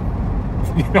bird,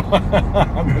 you know,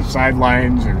 on the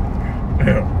sidelines, or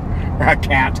a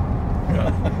cat.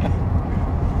 Yeah.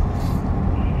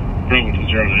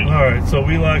 All right, so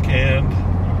Wheelock and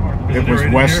it was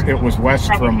west. It was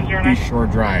west from East Shore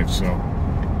Drive, so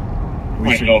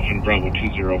myself and Bravo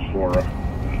 204.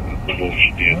 The whole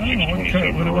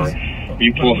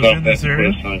you pulled up that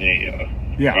area? On a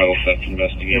vital theft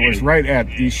investigation. It was right at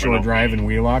East Shore Drive in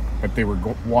Wheelock, but they were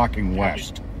walking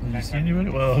west. Did you see anybody?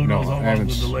 Well, who knows how long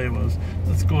the delay was.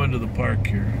 Let's go into the park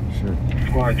here. Sure.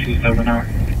 Squad 270.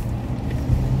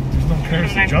 There's no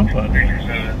cars to jump on here.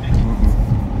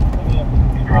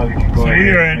 So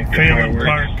we are in Phelan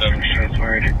Park.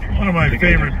 One of my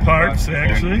favorite parks,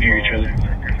 actually.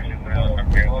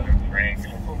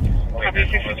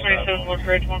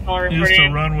 Used to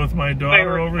run with my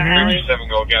daughter over here.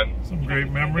 Some great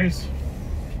memories.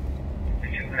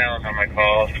 On my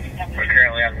call. We're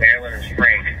currently on Maryland and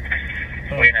Spring.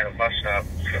 Waiting at a bus stop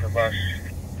for the bus.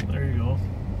 There you go.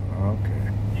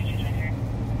 Okay.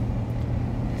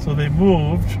 So they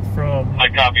moved from. I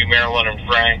copy Maryland and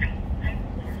Frank.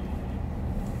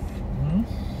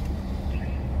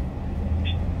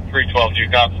 312, do you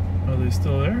copy? Are they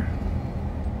still there?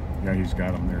 Yeah, he's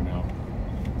got them there now.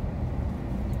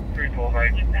 312, I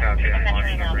copy.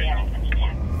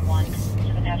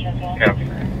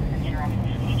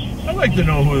 I'd like to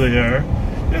know who they are.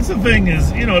 That's the thing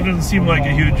is, you know, it doesn't seem like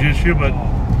a huge issue, but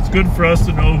it's good for us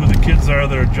to know who the kids are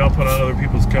that are jumping on other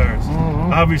people's cars.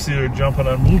 Mm-hmm. Obviously, they're jumping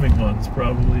on moving ones,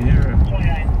 probably here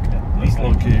at this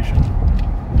location.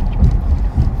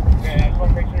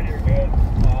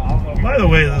 By the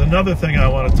way, there's another thing I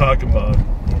want to talk about,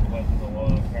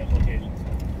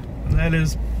 and that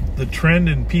is the trend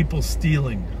in people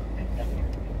stealing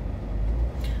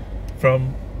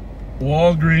from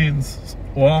Walgreens,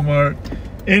 Walmart,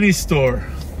 any store.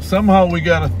 Somehow we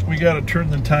gotta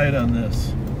turn the tide on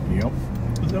this. Yep.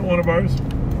 Is that one of ours?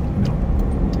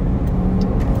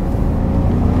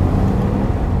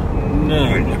 No.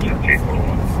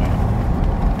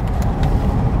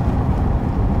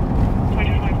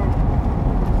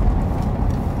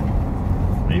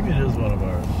 Maybe it is one of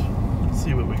ours. Let's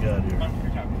see what we got here.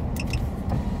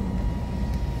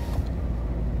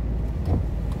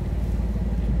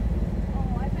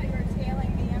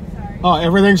 Oh,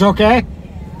 everything's okay?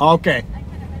 Okay.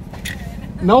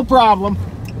 No problem.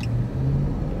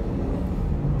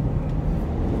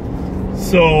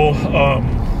 So,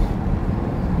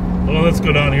 well, let's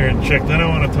go down here and check. Then I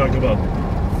want to talk about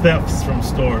thefts from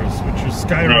stores, which are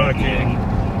skyrocketing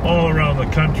all around the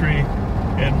country,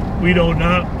 and we do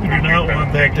not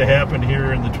want that to happen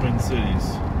here in the Twin Cities.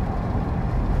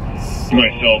 So,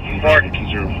 myself and Martin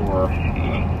 204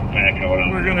 back out on.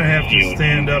 We're gonna have to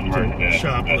stand up to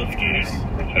shoplifters.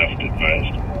 Theft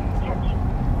advised.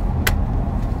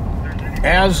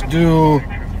 As do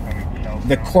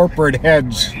the corporate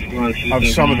heads of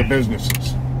some of the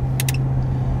businesses.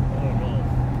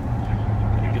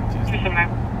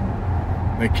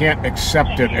 They can't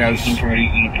accept it as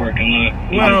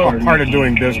part of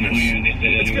doing business.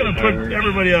 It's going to put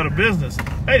everybody out of business.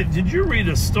 Hey, did you read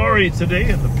a story today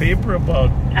in the paper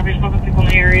about have you spoken to people in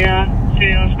the area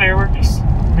shooting those fireworks?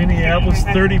 Minneapolis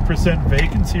 30%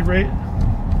 vacancy rate?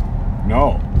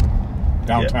 No.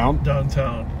 Downtown? Yeah,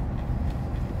 downtown.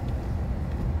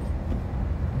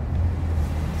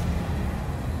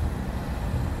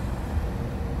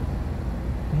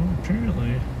 Well,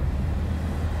 apparently.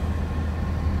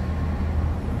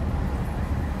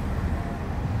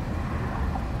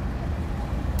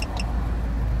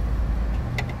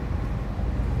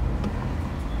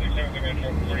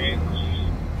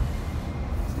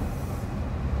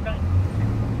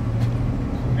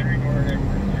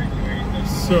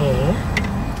 So,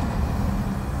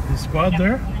 is squad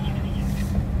there?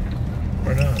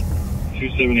 Or not?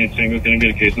 278 Tango, can I get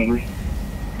a case number? Is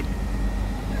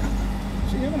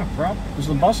he having a problem? Is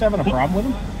the bus having a problem with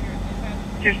him?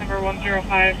 Case number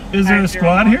 105. Is there a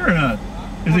squad here or not?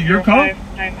 Is it your call?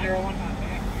 901.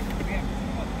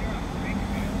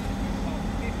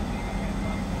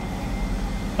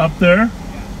 Up there?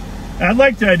 I'd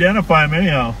like to identify him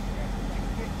anyhow.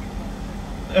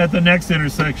 At the next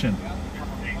intersection.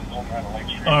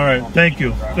 All right, thank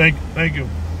you. Thank you.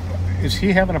 Is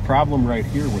he having a problem right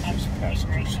here with his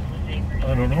passengers?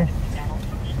 I don't know.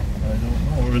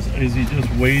 Or is he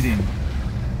just waiting?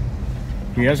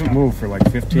 He hasn't moved for like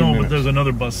 15 minutes. No, but there's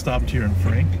another bus stopped here in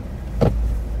Frank.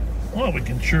 Well, we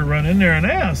can sure run in there and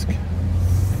ask.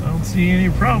 I don't see any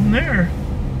problem there.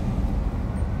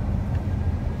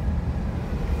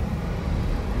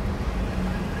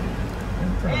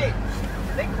 Hey,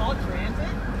 did they call transit?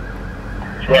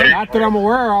 Not that I'm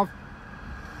aware of.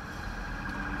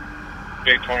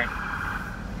 Big 20. Yeah,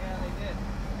 they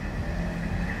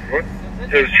did. What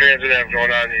does transit have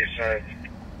going on the east side?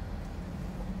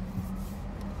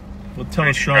 Well, tell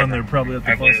us, Sean, they're probably at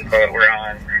the I believe buses. we're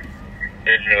on.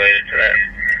 It's related to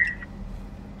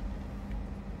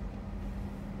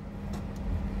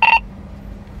that.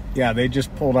 Yeah, they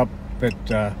just pulled up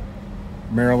at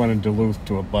Maryland and Duluth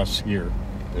to a bus here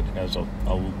that has a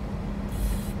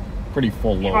pretty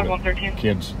full load of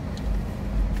kids.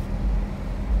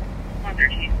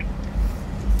 113.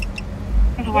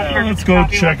 Well, let's go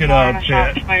check it out,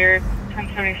 Pat. Shots fired.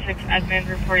 1076 Edmund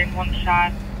reporting one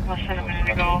shot less than a minute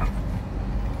ago.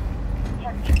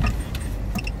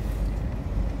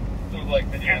 So like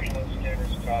the ambulance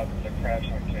cameras caught the crash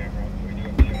on camera. We do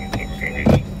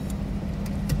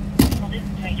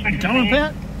a You coming,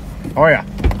 Pat? Oh, yeah.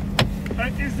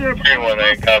 Is there a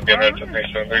 318 copy on that to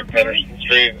 373 Patterson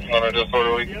Street on a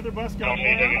disorderly. The other bus got Don't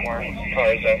need any more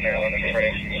cars out there on the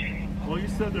train. Well, you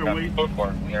said they're waiting. Look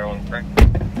for Maryland, Frank.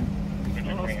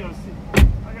 Well, let's go see.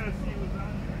 I gotta see who's on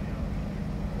there.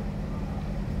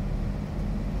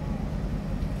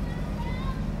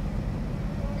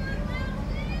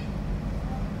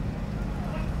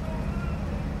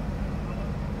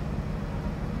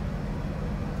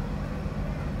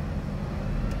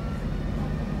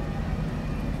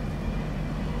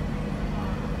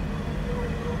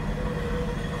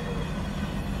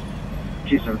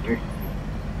 Two 273.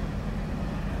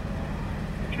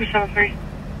 273.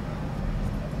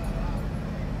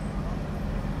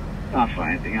 Not find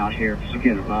anything out here. So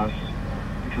get a bus.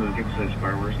 Because the people says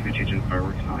fireworks. Can I change the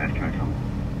fireworks? I'll ask, can I come?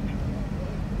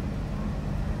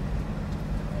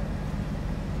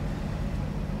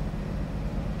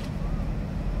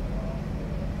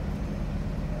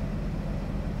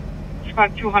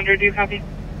 Squad 200, do you copy?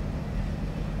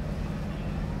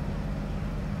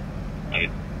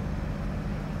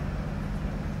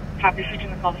 Copy, switching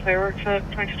the call to fireworks at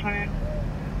 2220.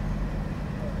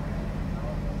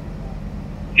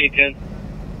 810.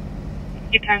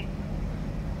 810.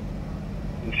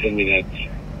 Send me that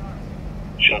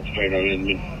shots fired on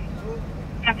Edmund.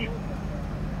 Copy.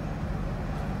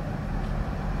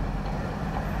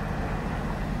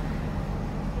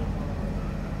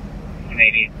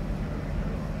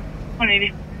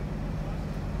 $180.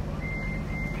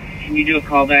 Can you do a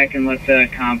call back and let the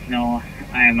comp know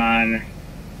I'm on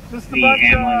Just the about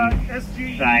Hamlin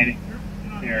SG side?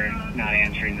 They're not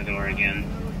answering the door again.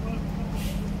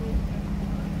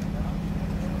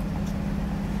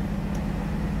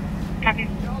 Copy. I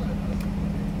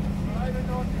didn't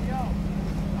know what to yell.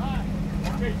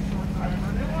 Okay, short timer.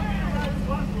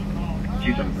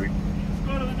 273. Let's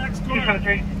go to the next corner.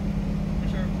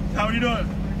 273. How are you doing?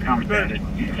 Combat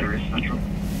service central.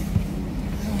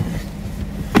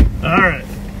 All right.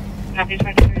 Copy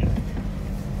 23.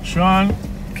 Sean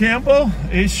Campbell,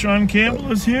 Ace Sean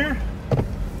Campbell is here.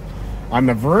 On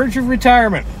the verge of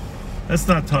retirement. Let's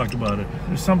not talk about it.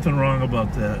 There's something wrong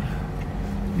about that.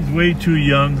 He's way too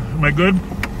young. Am I good?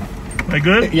 Am I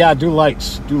good? Yeah, do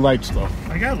lights. Do lights, though.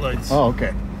 I got lights. Oh,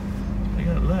 okay. I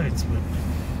got lights, but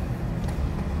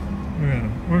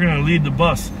we're gonna lead the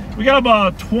bus. We got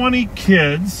about 20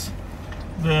 kids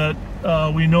that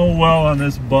we know well on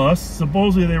this bus.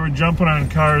 Supposedly they were jumping on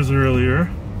cars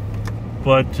earlier,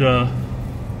 but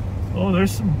oh,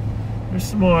 there's some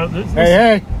more.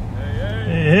 Hey.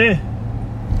 Hey.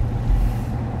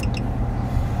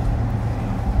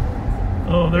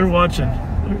 Oh, they're watching.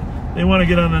 They want to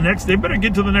get on the next. They better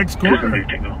get to the next corner.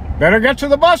 Better get to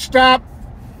the bus stop.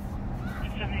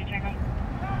 70 Tango.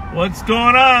 What's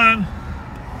going on?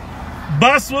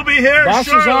 Bus will be here Bus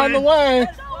shortly. is on the way.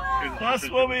 Bus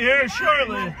will be here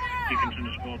shortly.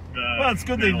 Well, it's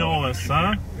good they know us,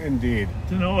 huh? Indeed.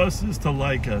 To know us is to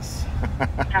like us.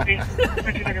 Copy.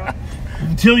 2231.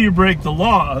 Until you break the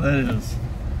law, that is.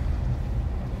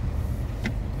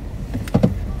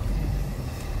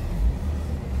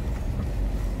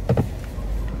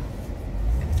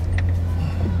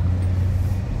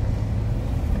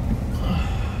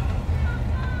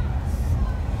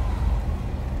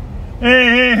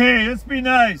 Hey, let's be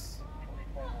nice.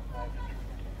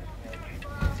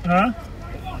 Huh?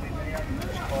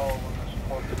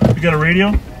 You got a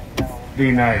radio?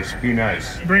 Be nice. Be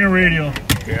nice. Bring a radio.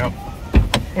 Yep.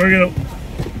 We're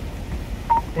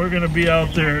gonna be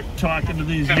out there talking to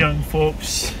these young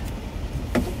folks.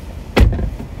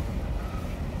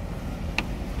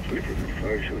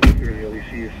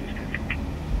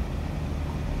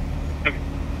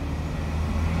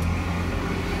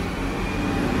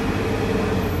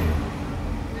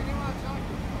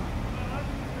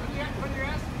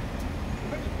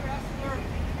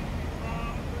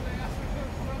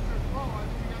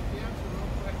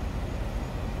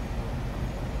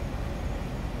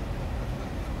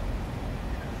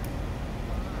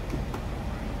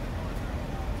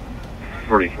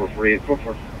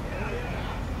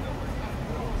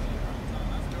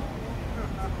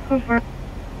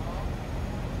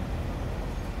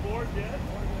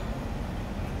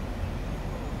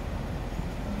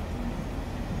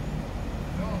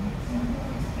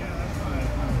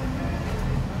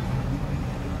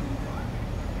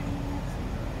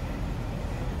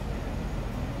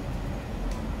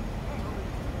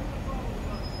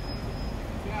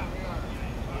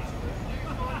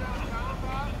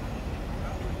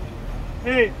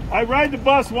 Hey, I ride the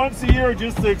bus once a year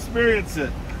just to experience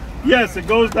it. Yes, it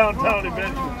goes downtown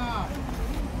eventually.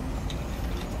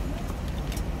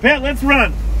 Pat, let's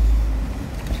run.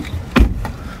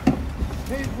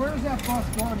 Hey, where's that bus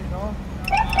going, you know?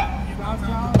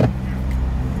 Downtown?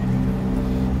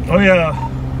 Oh, yeah.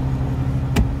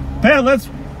 Pat,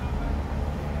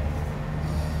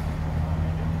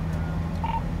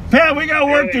 Pat, we got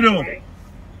work to do.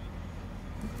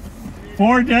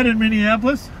 4 dead in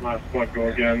Minneapolis? Last one, go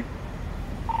again.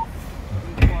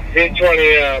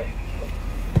 820,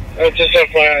 just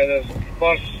FYI, this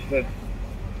bus that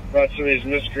brought some of these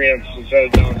miscreants is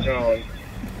headed downtown.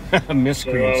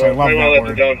 Miscreants, So, I love we that want to let word.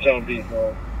 the downtown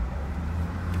people.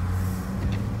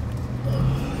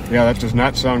 Yeah, that does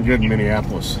not sound good in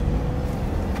Minneapolis.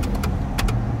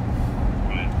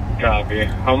 Copy.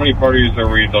 How many parties are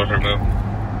we talking about?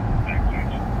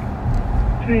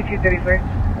 2234.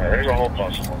 There's a whole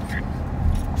bunch of them.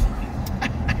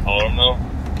 All of them, though?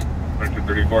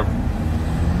 2234.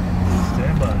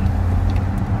 Stand by.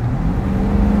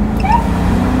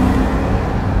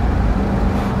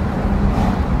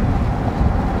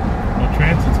 Well,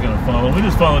 transit's going to follow. We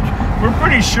just followed. We're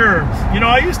pretty sure. You know,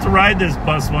 I used to ride this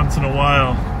bus once in a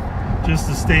while just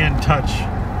to stay in touch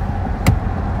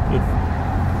with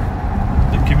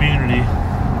the community.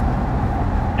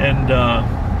 And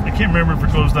I can't remember if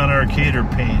it goes down Arcade or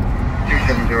Payne.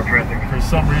 270 present. For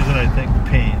some reason, I think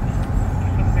Payne.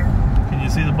 Can you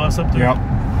see the bus up there? Yep.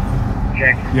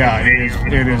 Jackson. Yeah, it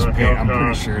is paid. I'm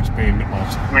pretty sure it's paid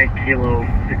also. Mike Kilo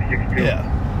 662. Yeah.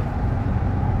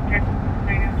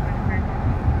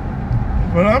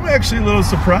 But I'm actually a little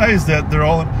surprised that they're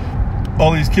all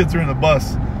these kids are in the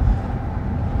bus.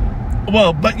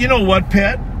 Well, but you know what,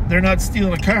 Pat? They're not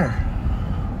stealing a car.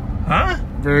 Huh?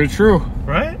 Very true.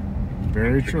 Right?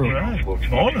 Very true. Right.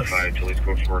 Bonus.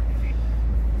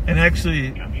 And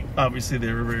actually, obviously,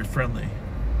 they were very friendly.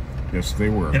 Yes, they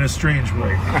were. In a strange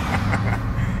way.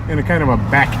 In a kind of a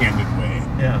backhanded way.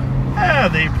 Yeah.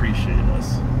 They appreciate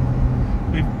us.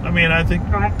 I mean, I think,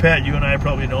 Pat, you and I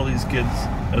probably know these kids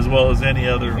as well as any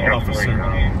other officer,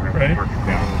 right? Yeah.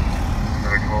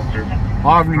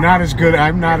 I'm not as good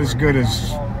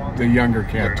as the younger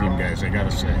CAT team guys, I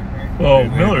gotta say. Well,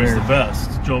 Miller's the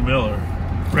best. Joe Miller.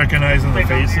 Recognizing the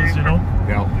faces, you know?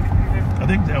 Yeah. I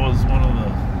think that was one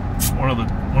of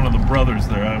the brothers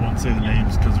there. I won't say the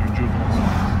names because they're juveniles.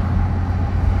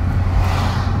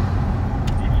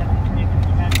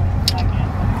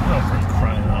 Oh, for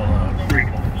crying out loud.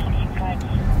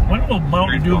 When will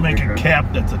Mountain Dew make a cap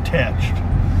that's attached?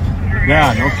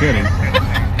 Yeah, no kidding.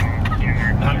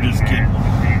 I'm just kidding.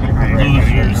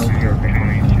 Losers.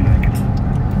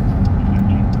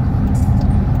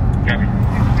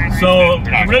 So,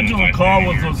 the original call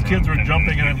was those kids were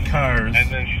jumping on cars. And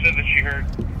then she said that she heard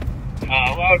a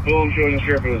loud boom. She wasn't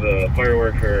sure if it was a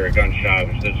firework or a gunshot.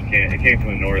 But she said it came from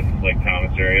the north, Lake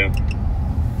Thomas area.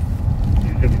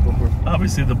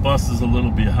 Obviously, the bus is a little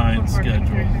behind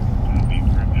schedule.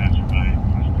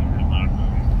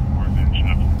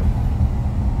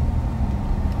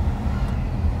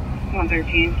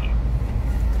 113.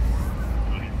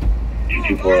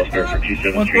 224 Oscar for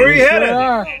 273. Where are you headed?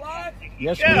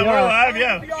 Yes, Yeah, we we're are. live,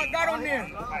 yeah. We all got on there.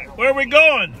 Where are we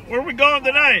going? Where are we going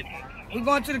tonight? We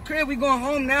going to the crib. We going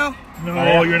home now.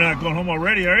 No, you're not going home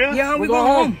already, are you? Yeah, we going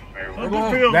home. Oh,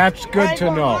 good for you. That's good to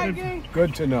know.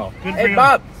 Good to know. Good for Hey, you.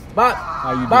 Bob.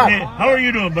 How you Bob. Hey, doing? how are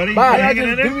you doing, buddy? Bob, You I hanging in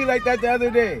just there? do me like that the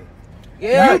other day.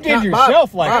 You did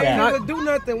yourself like Bob, that. I never do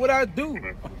nothing. What I do?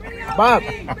 Bob.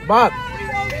 Hey,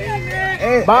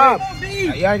 Bob.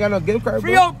 You ain't got no gift card,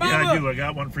 bro? Yeah, I do. I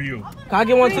got one for you. Can I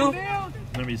get one too?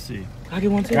 Let me see. Can I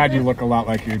get one too? God, you look a lot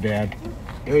like your dad.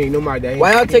 You ain't know my dad.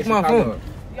 Why y'all take my phone?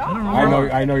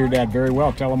 I know your dad very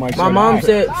well. Tell him I said My mom hi.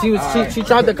 said she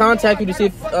tried to contact you to see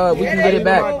if we can get it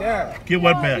back. Get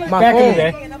what back? My Back phone. in the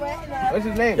day, What's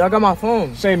his name? Y'all got my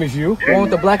phone. same as you. The one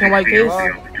with the black and white case.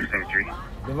 273.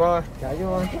 Devon, can I get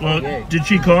one? Well, did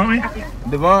she call me?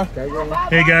 Devon, can I get one?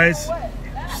 Hey, guys.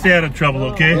 Stay out of trouble,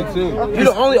 okay? You're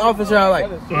the only officer I like.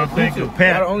 Well, thank you. You're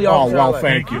Pat. the only Oh, officer I well, like.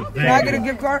 thank Thank you. Can I Thank get a you.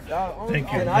 gift card?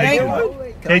 Thank you. Thank Thank you. you.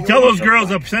 Hey, tell those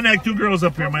girls up. Send that 2 girls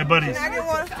up here, my buddies. Can I get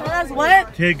one? What?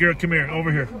 Hey, girl, come here.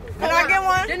 Over here. Can I get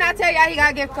one? Didn't I tell y'all he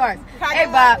got gift cards? Hey,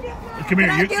 Bob. Come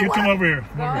here. I You get come one? over here.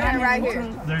 Come over here. Right here.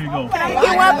 There you go.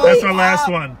 Get one, That's our last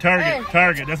one.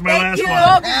 Target. That's my last one.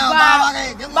 Bob.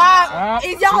 Bob,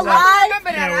 is y'all live?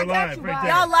 Yeah, we're live right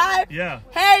there. Y'all live? Yeah.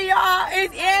 Hey, y'all,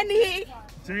 it's Andy.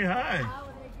 Say hi.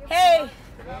 Hey.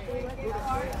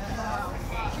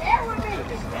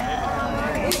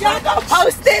 Is y'all gonna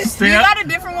post this? Stay up. a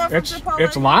different one It's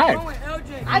live.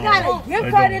 I got a gift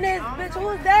card in this, bitch. Who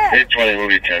is that? It's 20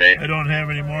 movie 10 I don't have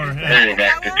any more. Go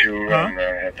back to 2 Huh? on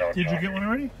heads out. Did you get one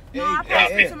already? No, I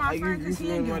posted it to my friend because he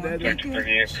didn't get one. Back to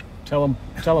 38. Tell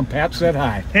him Pat said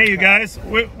hi. Hey, you guys.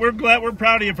 We're glad. We're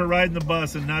proud of you for riding the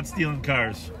bus and not stealing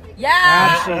cars. Yeah.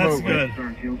 That's Absolutely. good.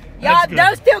 Y'all, That's good.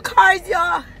 don't steal cars,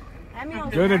 y'all.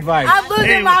 Good advice. I'm losing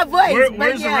Hey, my voice. where's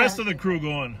but the yeah. rest of the crew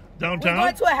going? We're Downtown?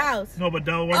 going to a house. No, but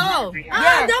down one. Oh,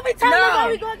 Yeah. don't be telling me No. where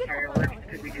we going to get the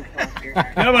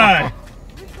Goodbye.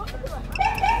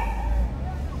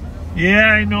 Yeah,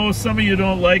 I know some of you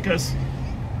don't like us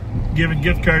giving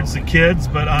gift cards to kids,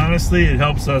 but honestly, it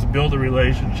helps us build a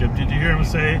relationship. Did you hear him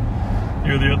say,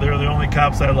 they're the only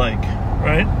cops I like,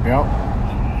 right? Yep.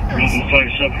 Reason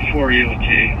 57 for you,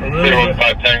 okay. A little bit,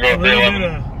 5 Tango,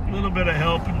 a little bit of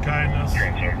help and kindness. You're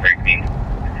in some break me.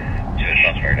 Yeah,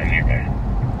 shots fired on nearby.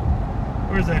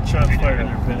 Where's that shot fired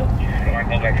there, Pat? Go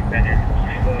back to Fletcher.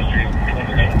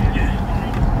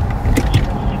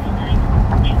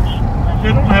 They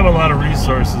don't have a lot of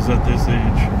resources at this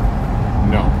age.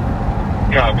 No.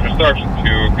 Yeah, Sergeant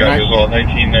 2 got as well,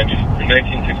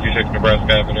 1966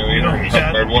 Nebraska Avenue. You know,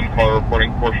 Pat- Fired 1 car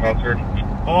reporting 4 shots heard.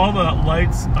 All the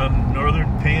lights on Northern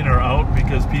Payne are out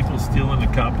because people stealing the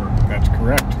copper. That's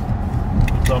correct.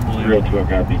 It's unbelievable. 2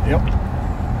 copy. Yep.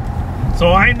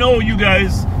 So I know you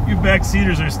guys, you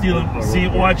backseaters are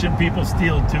watching people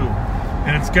steal too.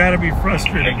 And it's got to be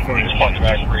frustrating for you. Respond to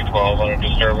back 312 on a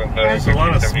disturbance. There's a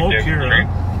lot of smoke here, huh?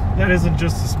 That isn't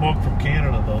just the smoke from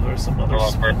Canada, though. There's some other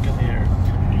smoke in the air.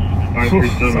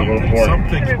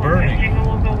 Something's burning.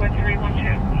 We'll go with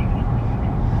 312.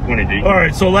 20D. All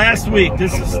right, so last week,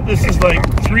 this is like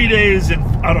 3 days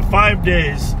out of 5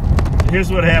 days.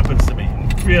 Here's what happens to me.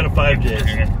 3 out of 5 days.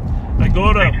 I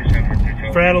go to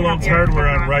Fratalone's Hardware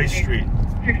on Rice Street.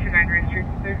 69 Rice Street,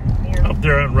 sir. Up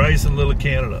there on Rice in Little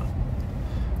Canada.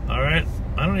 All right,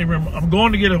 I don't even remember. I'm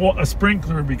going to get a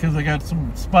sprinkler because I got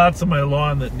some spots on my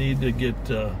lawn that need to get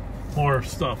more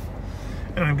stuff.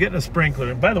 And I'm getting a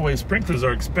sprinkler. And by the way, sprinklers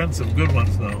are expensive, good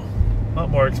ones now. A lot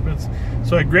more expensive.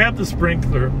 So I grabbed the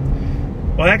sprinkler.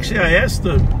 Well, actually, I asked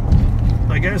the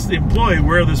employee,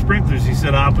 where are the sprinklers? He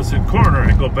said, opposite corner.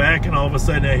 I go back, and all of a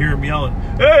sudden I hear him yelling,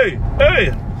 hey,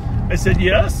 hey. I said,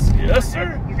 yes,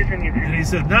 sir. And he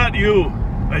said, not you.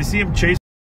 I see him chasing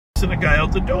a guy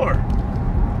out the door.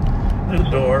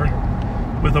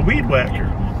 With a weed whacker.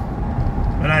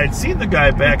 And I had seen the guy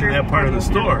back in that part of the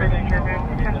store.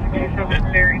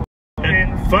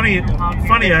 And funny,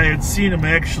 I had seen him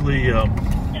actually, I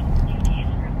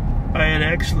had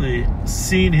actually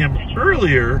seen him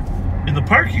earlier in the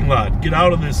parking lot get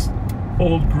out of this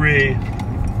old gray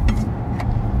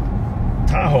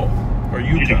Tahoe or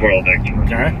Yukon.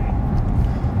 Okay.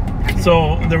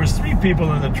 So there was 3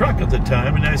 people in the truck at the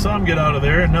time, and I saw him get out of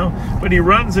there. And now, but he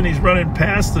runs and he's running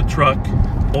past the truck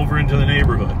over into the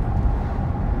neighborhood.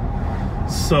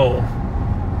 So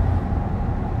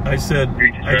I said,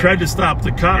 I tried to stop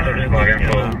the car, and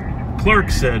the clerk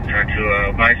said, Talked to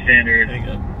a bystander,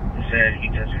 said he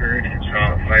just heard and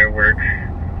saw a firework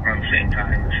around the same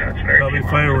time. The shots fired. Probably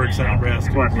fireworks in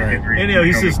Nebraska. Right. Anyhow,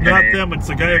 he says, not them, it's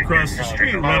the guy across the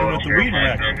street running with the weed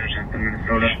whacker.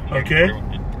 Okay?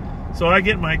 So I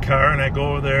get in my car and I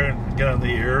go over there and get on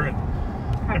the air, and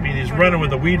I mean, he's running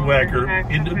with a weed whacker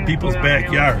into people's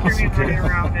backyards. Okay?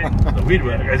 The weed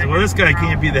whacker. I said, well, this guy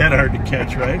can't be that hard to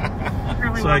catch, right?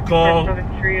 So I call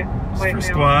for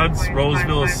squads,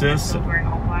 Roseville assists, and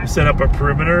we set up a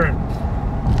perimeter, and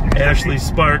Ashley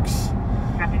Sparks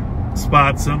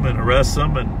spots him and arrests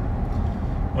him, and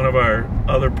one of our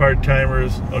other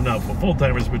part-timers, oh no,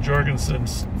 full-timers, but Jorgensen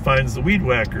finds the weed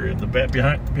whacker in the back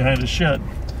behind the shed.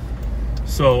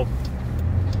 So,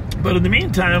 but in the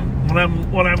meantime,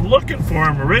 when I'm looking for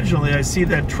him originally, I see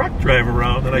that truck drive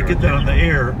around, and I get that on the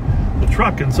air, the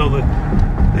truck, and so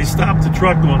they stopped the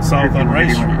truck going south on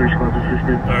Rice Street.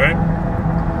 All right.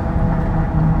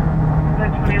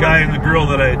 The guy and the girl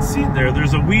that I had seen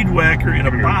there's a weed whacker in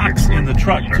a box in the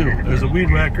truck too. There's a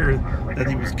weed whacker that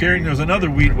he was carrying. There's another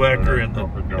weed whacker in the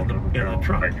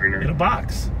truck in a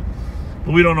box.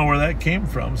 But we don't know where that came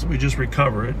from, so we just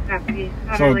recover it.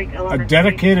 So a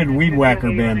dedicated weed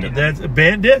whacker bandit. That's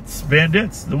bandits.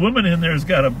 The woman in there's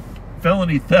got a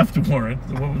felony theft warrant.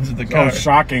 The woman's in the car. Oh,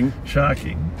 shocking.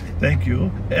 Shocking. Thank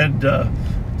you. And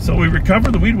so we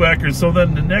recover the weed whacker. So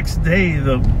then the next day,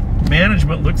 the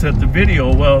management looks at the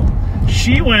video. Well,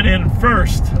 she went in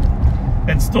first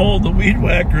and stole the weed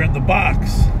whacker in the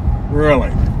box.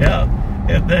 Really? Yeah.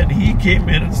 And then he came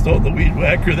in and stole the weed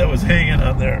whacker that was hanging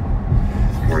on there.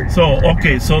 So,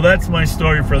 okay, so that's my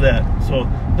story for that. So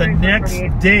the next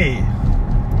day,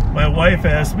 my wife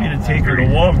asked me to take her to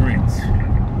Walgreens.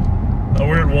 Now,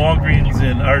 we're at Walgreens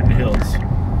in Arden Hills.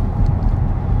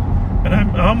 And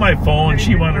I'm on my phone.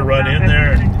 She wanted to run in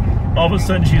there, and all of a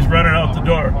sudden she's running out the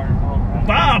door.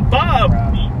 Bob!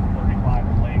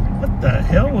 What the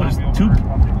hell was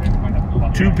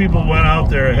two people went out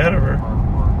there ahead of her.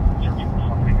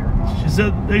 She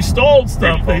said, they stole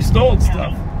stuff.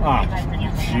 Ah,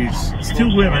 jeez. It's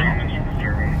 2 women.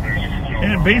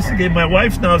 And basically, my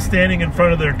wife's now standing in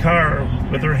front of their car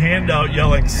with her hand out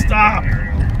yelling, stop!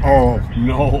 Oh,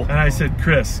 no. And I said,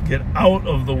 Chris, get out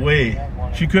of the way.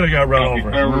 She could have got run over.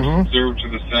 To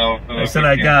the south, I said,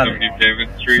 I got it.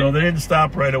 So they didn't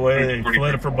stop right away. They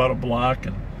fled for about a block.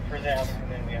 And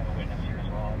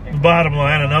the bottom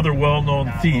line, another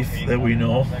well-known thief that we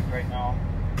know,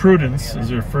 Prudence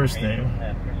is her first name.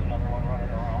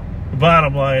 The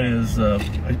bottom line is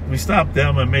we stopped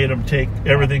them and made them take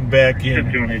everything back in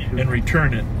and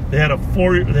return it. They had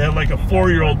like a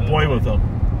 4-year-old boy with them,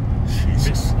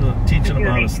 teaching them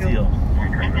how to steal.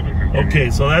 Okay,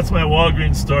 so that's my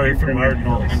Walgreens story from Arden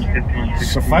Hills.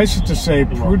 Suffice it to say,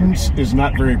 Prudence is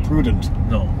not very prudent.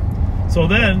 No. So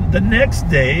then the next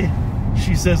day,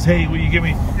 she says, "Hey, will you give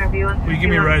me a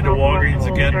ride to Walgreens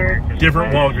again?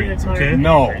 Different Walgreens, okay?"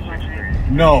 No.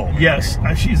 Yes.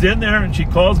 She's in there and she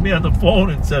calls me on the phone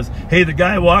and says, "Hey, the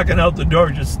guy walking out the door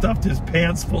just stuffed his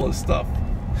pants full of stuff."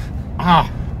 Ah.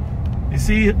 You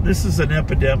see, this is an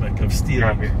epidemic of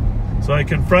stealing. So I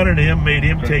confronted him, made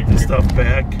him take the stuff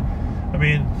back. I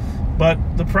mean, but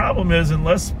the problem is,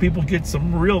 unless people get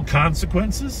some real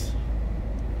consequences,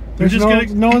 there's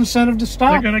no incentive to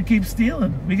stop. They're going to keep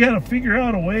stealing. We got to figure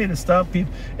out a way to stop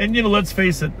people. And, let's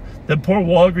face it, the poor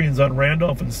Walgreens on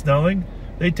Randolph and Snelling,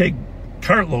 they take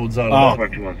cartloads out of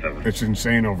that. It's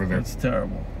insane over there. It's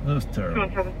terrible. It's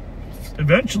terrible.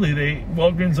 Eventually,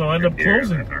 Walgreens will end up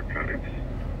closing.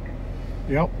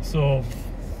 Yep. So,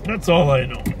 That's all I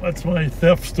know. That's my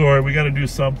theft story. We got to do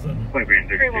something.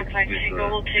 315 Tango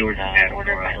will take the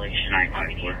order violation.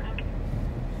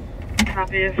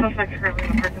 Copy. The suspect currently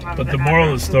in the parking lot. But the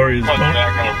moral of the story is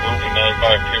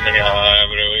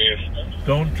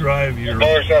don't drive your...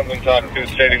 Caller sounds been talked to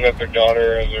stating that their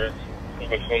daughter is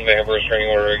with whom they have a restraining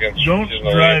order against. Don't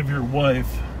drive your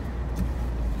wife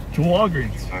to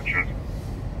Walgreens.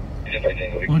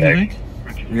 What do you think?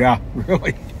 Yeah,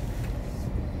 really.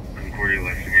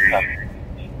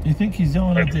 You think he's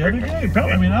yelling at the other guy?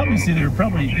 Probably, I mean, obviously they were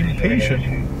probably impatient,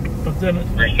 but then...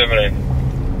 378.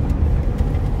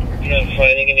 I'm not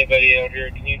finding anybody out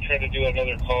here. Can you try to do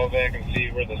another call back and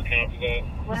see where this count is at?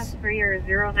 Last 3 or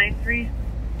 093?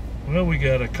 Well, we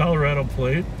got a Colorado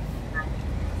plate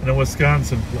and a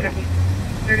Wisconsin plate.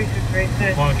 36 right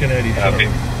there. Honking at each other.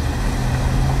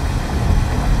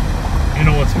 You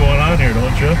know what's going on here,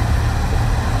 don't you?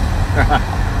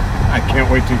 I can't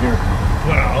wait to hear.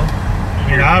 Well,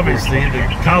 I mean, obviously the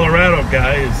Colorado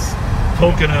guy is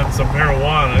poking on some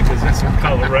marijuana because he's from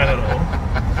Colorado.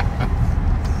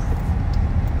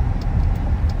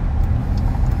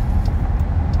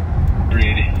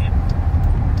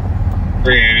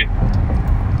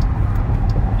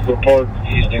 Report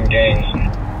Houston gangs.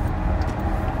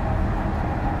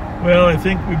 Well, I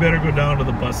think we better go down to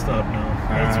the bus stop now.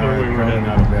 That's where we were headed.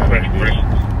 Not a bad idea.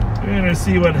 We're gonna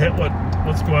see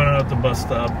what's going on at the bus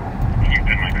stop. You've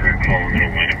been my correct call. I'm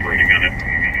gonna wind up waiting on it. I'm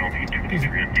gonna help you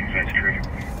 23 on Kingside Street.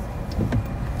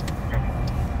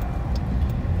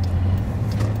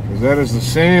 Because that is the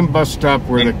same bus stop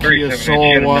where the Kia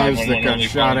Soul was that got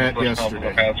shot at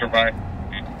yesterday.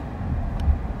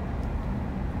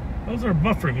 Those are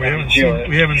buffering.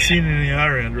 We haven't seen any on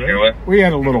our end, right? We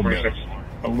had a little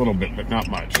bit, but not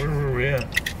much. Where were we at?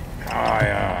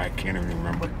 I can't even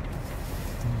remember.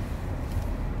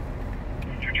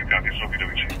 22 copies,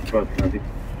 OPWG.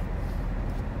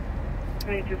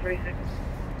 2246.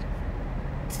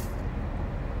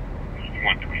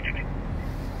 122.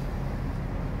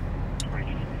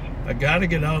 I gotta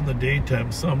get out in the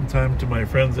daytime sometime to my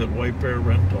friends at White Bear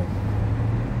Rental.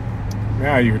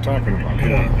 Yeah, you were talking about that.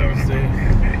 Yeah,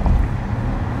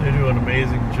 they do an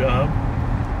amazing job.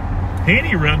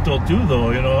 Haney Rental too,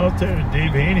 though. You know, I'll tell you,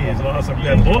 Dave Haney is an awesome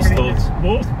guy. Both of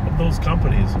those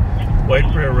companies,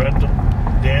 White Bear Rental,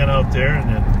 Dan out there, and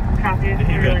then Dave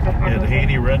at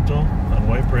Haney Rental on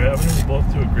White Bear Avenue. They both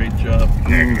do a great job.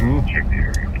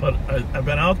 Mm-hmm. But I've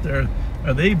been out there.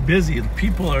 Are they busy? The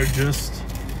people are just.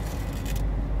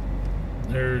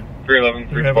 They're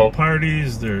having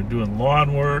parties. They're doing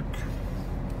lawn work.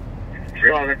 I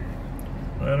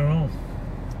don't know.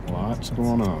 Lots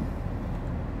going on.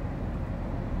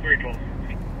 312.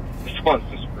 The squad's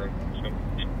disapproved. So.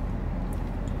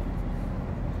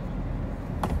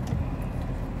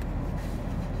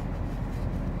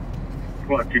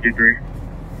 Squad 223.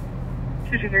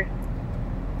 223.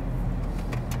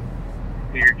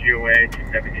 Clear GOA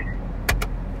 270.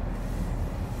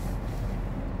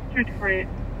 248.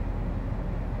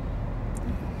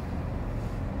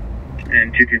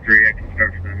 And 223, I can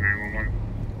start for the 911.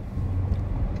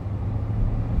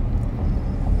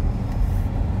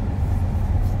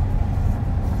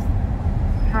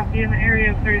 Copy in the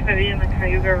area of 35E in the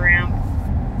Cayuga ramp.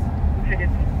 Looks like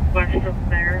it's west of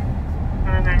there.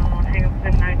 911 hang up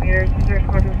within 9 meters. Is there a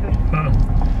squad to assist?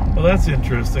 Well, that's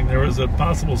interesting. There was a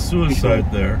possible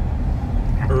suicide there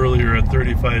earlier at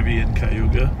 35E in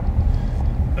Cayuga.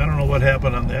 I don't know what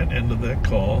happened on that end of that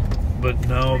call, but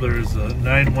now there's a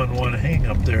 911 hang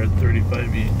up there at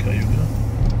 35E in Cayuga.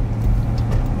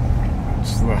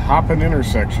 It's the hopping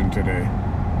intersection today.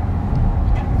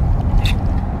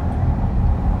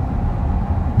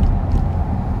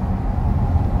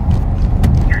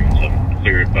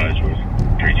 Clear advised with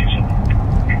 327.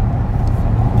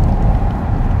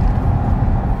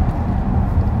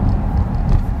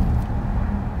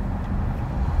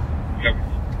 Yep.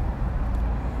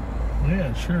 Yeah,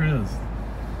 it sure is.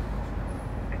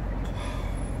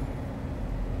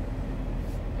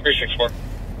 364.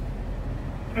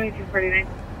 2249.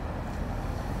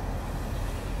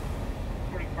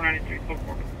 4493.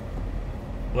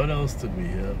 What else did we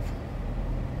have?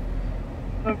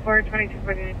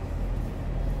 2249.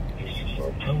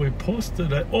 We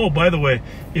posted it. Oh, by the way,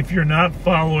 if you're not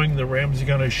following the Ramsey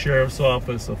County Sheriff's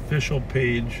Office official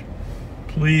page,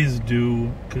 please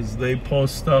do, because they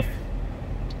post stuff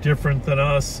different than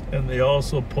us, and they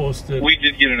also posted. We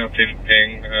did get an updated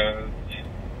ping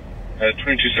at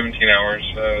 2217 hours.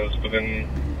 It was within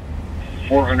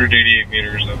 488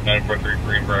 meters of 943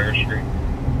 Greenbrier Street.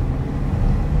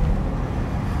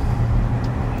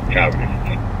 Copy.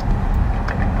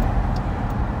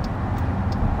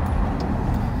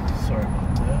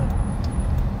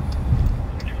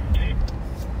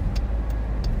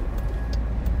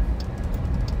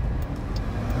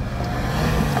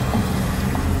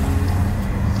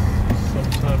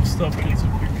 stuff gets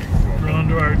drawn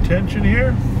to our attention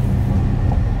here.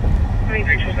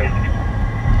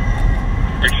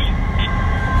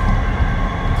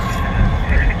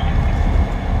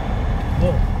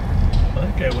 Whoa,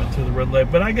 that guy went through the red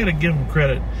light, but I got to give him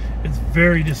credit. It's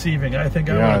very deceiving. I think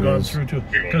I would have gone through too,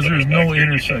 because there's no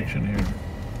intersection here.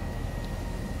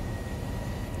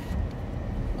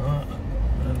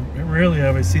 And rarely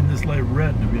have I seen this light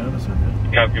red, to be honest with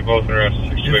you. Copy both arrests.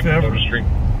 If ever.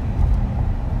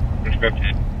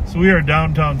 So we are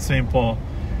downtown St. Paul.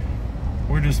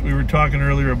 We were talking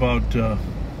earlier about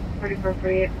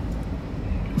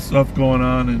stuff going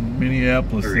on in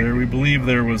Minneapolis there. We believe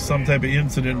there was some type of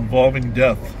incident involving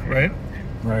death, right?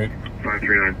 Right.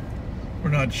 539. We're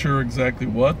not sure exactly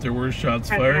what. There were shots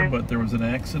fired, but there was an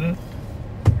accident.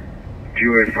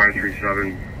 GOA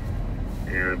 537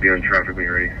 and be on traffic when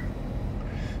you're ready.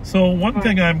 So one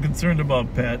thing I'm concerned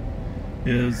about, Pat,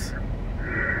 is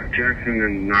Jackson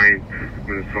and 9th,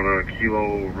 Minnesota,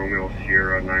 Kilo Romeo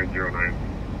Sierra 909.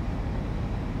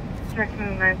 Jackson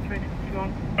and 9th,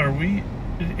 361. are we,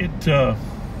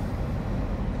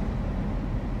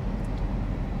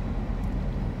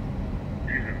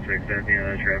 Exactly on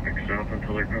that traffic stop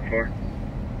until they're come for.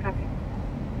 Copy.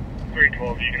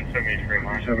 312, you can send me straight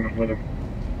line. 7 with them.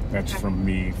 That's from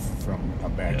me, from a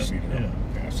backseat.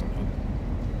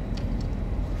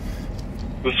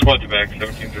 The squad to back,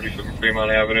 1737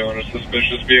 Fremont Avenue on a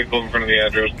suspicious vehicle in front of the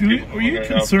address. Are you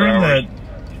concerned that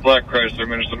Black Chrysler,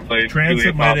 Minnesota plate,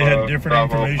 Transit might have had different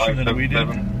Bravo, information than we did?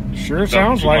 Sure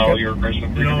sounds like it. You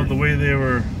know, the way they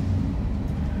were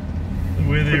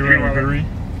in a hurry.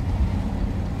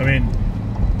 I mean,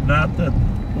 not that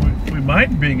we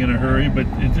mind being in a hurry, but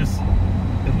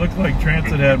it looked like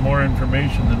Transit had more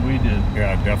information than we did.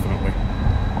 Yeah, definitely.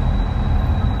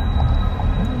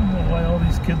 I don't know why all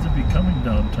these kids would be coming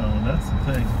downtown. That's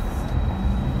the thing.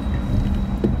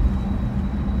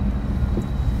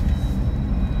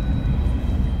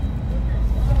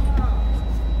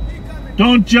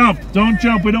 Don't jump. Don't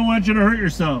jump. We don't want you to hurt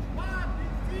yourself.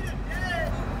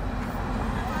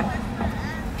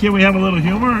 Can we have a little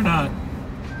humor or not?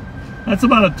 That's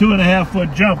about a 2.5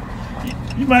 foot jump.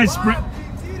 You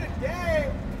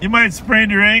might sprain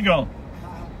your ankle.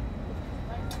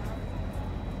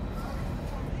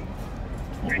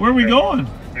 Where are we going?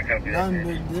 I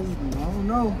don't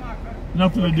know.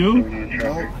 Nothing to do?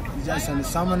 No, it's just a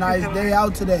summer nice day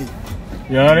out today.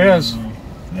 Yeah, it is.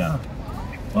 Yeah.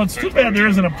 Well, it's too bad there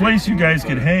isn't a place you guys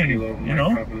could hang, you know?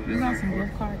 You got some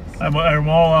gift cards. I'm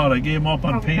all out. I gave them up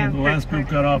on pain. The last group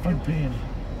got off on pain.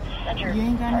 You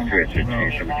ain't got none?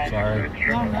 Sorry.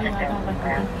 Y'all know y'all got like a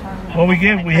gift card. Well,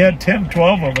 we had 10,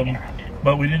 12 of them,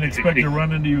 but we didn't expect to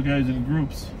run into you guys in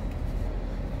groups.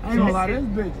 I ain't gonna lie, this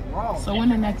bitch raw. So when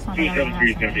the next time y'all gonna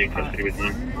have some gift cards?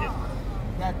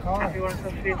 That car.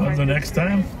 When's the next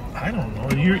time? I don't know.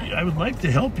 I would like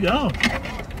to help you out.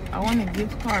 I want a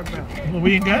gift card, bro. Well,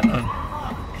 we ain't got none.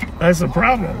 That's the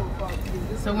problem.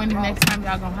 So when the next time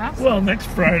y'all gonna have some? Well, next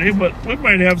Friday, but we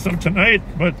might have some tonight,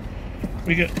 but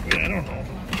I don't know.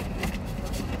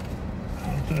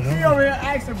 What the He hell? over here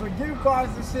asking for gift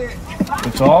cards and shit.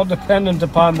 It's all dependent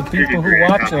upon the people who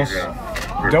watch us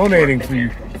donating for you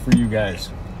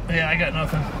guys. Yeah, I got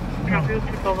nothing.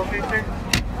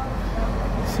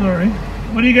 Sorry.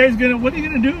 What are you gonna do? We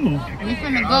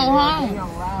finna go home.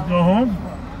 Go home?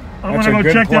 I'm That's gonna a go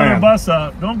good check the plan. other bus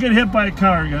out. Don't get hit by a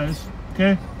car, guys.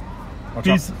 Okay?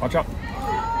 Peace. Watch out.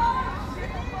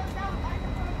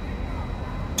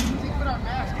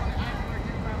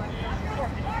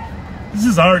 This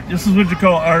is art. This is what you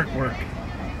call artwork.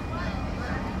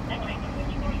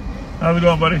 How's it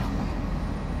going, buddy?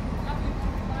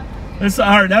 This is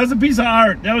art. That was a piece of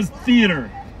art. That was theater.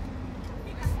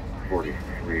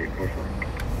 43, 44.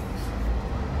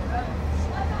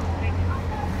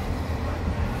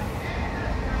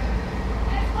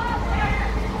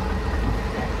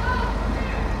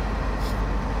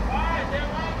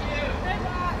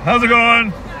 How's it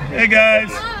going? Hey, guys.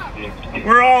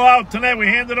 We're all out tonight. We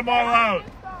handed them all out.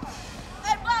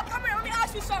 Hey, Bob, come here. Let me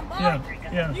ask you something, Bob.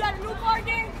 Yeah. You got a new car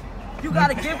again? You got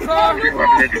a gift card?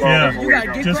 Yeah. You got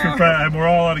a gift Just for card? Friday. We're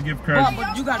all out of gift cards. Bob,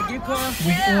 but you got a gift card?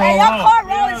 We're Hey, all your out. car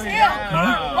raw as hell.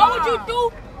 Huh? What would you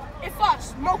do if I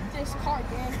smoked this car,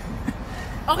 man?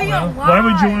 Oh, he Well, alive. why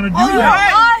would you want to do Oh,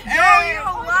 that? Hey, you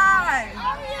alive.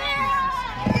 Oh,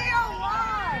 yeah. He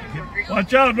alive.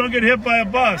 Watch out. Don't get hit by a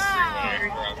bus.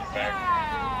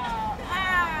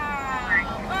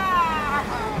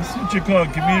 This is what you call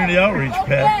community outreach,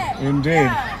 Pat. Indeed. Hey,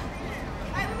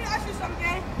 let me ask you something,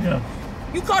 man. Yeah.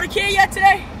 You called a kid yet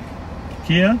today?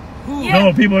 Kia? Yeah.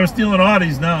 No, people are stealing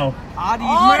Audis now. Audis,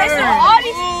 Oh, they still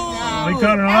Audis?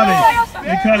 caught an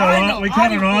Audi. We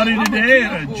caught an Audi today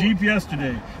and a Jeep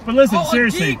yesterday. But listen,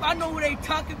 seriously. Jeep, I know what they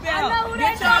talking about.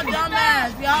 Get y'all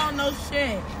dumbass. Y'all don't know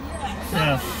shit.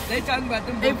 Yeah. They talking about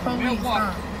them. They police.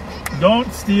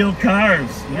 Don't steal cars.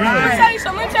 Really. Let me tell you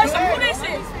something. Who this is?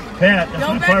 Pat. That's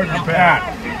my partner, Pat.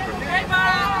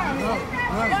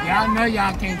 Y'all know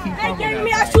y'all can't keep up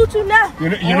with I shoot you now.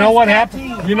 You know what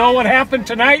happened? You know what happened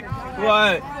tonight?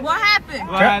 What? What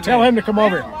happened? Tell him to come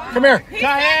over. Come here.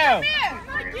 Kyle.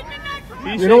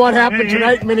 You know what happened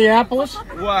tonight in Minneapolis?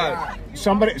 What?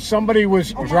 Somebody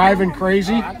was driving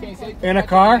crazy in a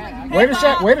car. Wait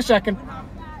a second.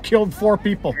 Killed 4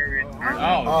 people.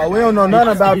 Oh, we don't know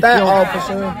nothing about that,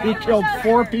 officer. He killed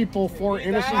 4 people, 4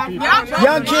 innocent people.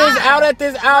 Young kids out at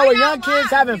this hour. Young kids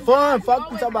having fun.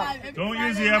 Fuck you talking about. Don't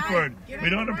use the F word. We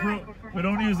don't approve. We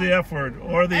don't use the F word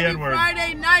or the N word.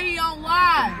 Friday night he on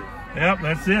live. Yep,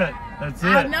 that's it. That's it.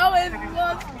 I know it's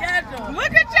little schedule.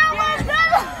 Look at y'all little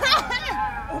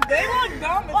They look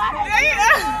dumb as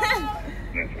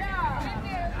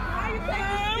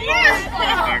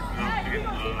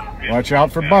Watch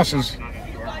out for buses.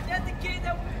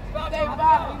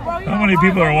 How many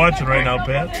people are watching right now,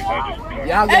 Pat?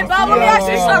 Hey, Bob, let me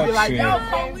ask you something.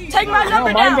 Take my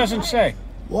number down. Mine doesn't say.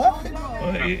 What?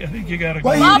 Well, I think you gotta go.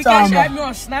 What Yeah, you talking about? Me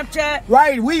on Snapchat.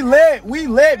 Right, we lit,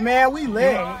 man, we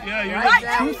lit. you're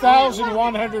Right.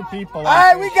 2,100 people. All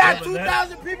right, we got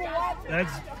 2,000 people watching.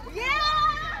 That's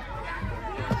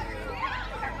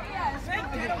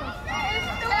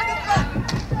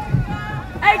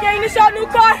Hey, gang, this your new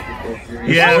car?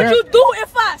 yeah. What would you do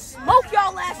if I smoke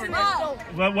y'all ass in this store?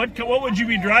 Well, what would you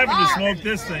be driving to smoke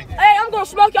this thing? Hey, I'm gonna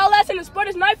smoke y'all ass in the sport.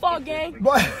 It's nightfall, gang.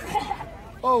 But,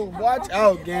 oh, watch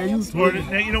out, gang.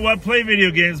 You know what? Play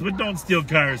video games, but don't steal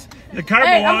cars. The car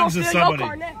Hey, I'm belongs gonna to steal your somebody.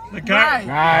 car next. The car.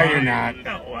 Nah, you're not.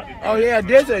 Oh yeah,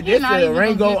 this a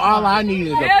Rango. All I need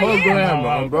is a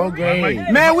program, bro.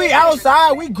 Game. Man, we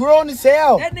outside. We grown as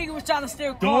hell. That nigga was trying to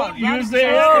steal cars. Don't use the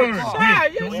N word.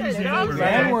 Don't use the N The word.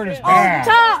 N-word is On bad.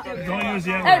 top. Don't use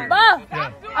the N Hey, word. Bob,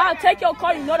 Yeah. I'll take your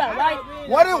car. You know that, right?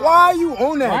 Why are you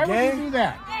on that, Why would you gang? do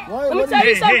that? Let me tell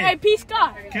you something. Hey, P.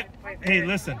 Scott. Hey,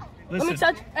 listen. Let me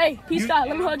touch. Hey, P. Scott.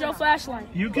 Let me hold your flashlight.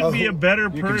 You can be a better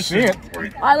You person. can see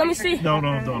it. All right, let me see. No,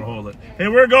 don't hold it. Hey,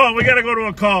 we're going. We got to go to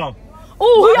a call.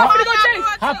 Ooh, we off to go chase.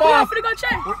 Hop We off. off to go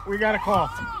chase. We got a call.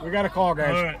 We got a call,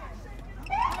 guys. All right.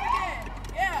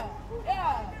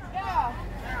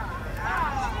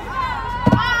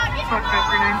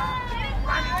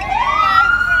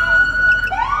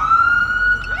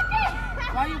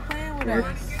 Why you playing with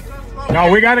us?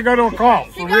 No, we got to go to a call.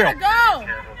 For real. Gotta go.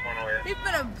 He's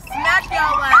gonna smack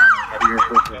y'all ass.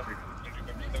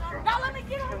 Now let me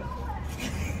get him.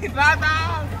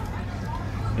 Bye-bye.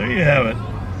 There you have it.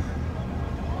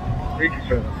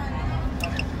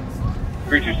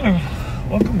 327.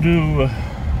 Welcome to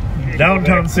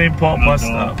downtown St. Paul bus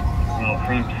stop.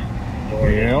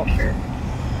 Yeah.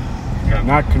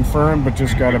 Not confirmed, but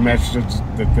just got a message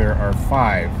that there are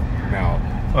 5 now.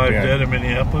 5 dead in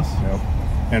Minneapolis. Yep.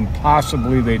 And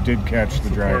possibly they did catch the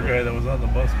Poor driver. guy that was on the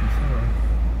bus before.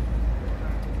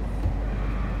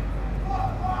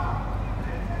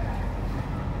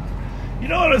 You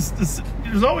know,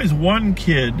 there's always one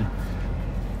kid,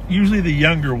 usually the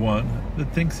younger one,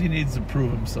 that thinks he needs to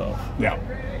prove himself. Yeah.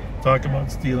 Talk about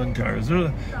stealing cars.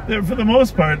 They're, for the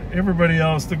most part, everybody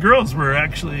else, the girls were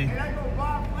actually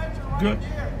good.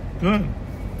 Good.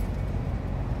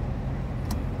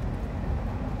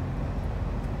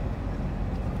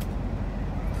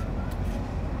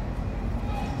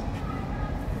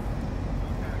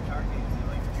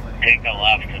 Take a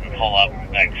left and pull up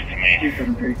next to me.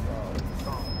 273.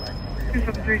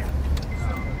 273.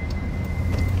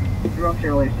 You're off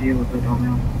your LAC with the don't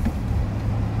know.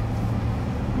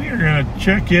 We are going to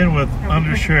check in with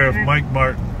Under Sheriff Mike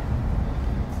Martin.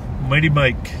 Mighty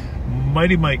Mike.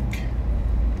 Mighty Mike.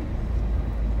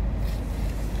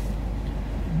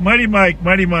 Mighty Mike.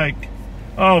 Mighty Mike.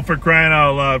 Oh, for crying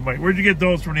out loud, Mike. Where'd you get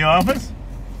those, from the office?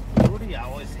 Rudy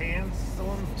always hands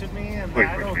them to me, and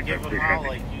I don't give them out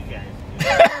like you guys do.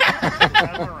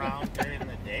 I'm around during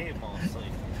the day mostly.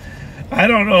 I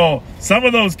don't know. Some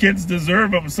of those kids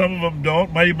deserve them. Some of them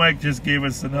don't. Mighty Mike just gave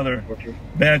us another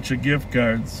batch of gift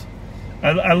cards.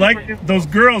 I like those.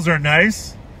 Girls are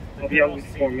nice, but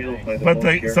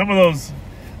some of those,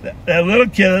 that little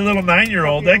kid, that little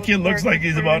 9-year-old, that kid looks like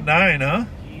he's about 9, huh?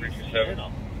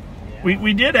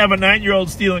 We did have a 9-year-old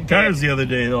stealing cars the other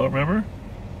day, though. Remember?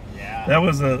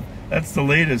 Yeah. That's the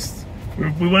latest.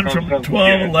 We went from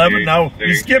 12, 11. Now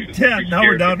we skipped 10. Now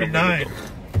we're down to 9.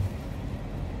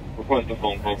 Request a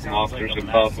phone call from officers if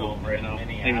possible right now.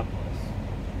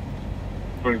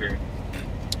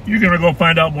 You're gonna go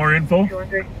find out more info? I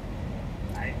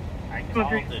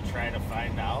called to try to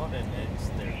find out, and it's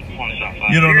their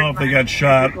You don't know if they got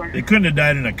shot. They couldn't have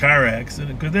died in a car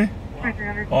accident, could they?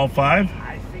 All 5?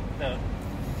 I think the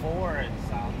 4, it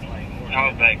sounds like.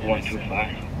 How back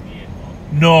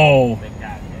 125? No. They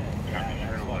got hit.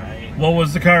 Yeah, that's what I. Well,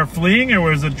 was the car fleeing or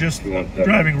was it just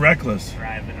driving reckless?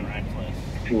 Driving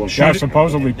reckless. Yeah,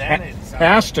 supposedly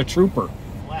passed a trooper.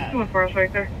 Flat.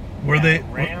 Right there. Were Yeah, they? it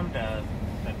rammed the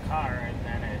car, and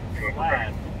then it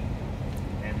fled.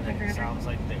 And then it sounds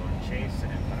like they were chasing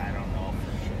it, but I don't know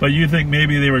for sure. But you think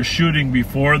maybe they were shooting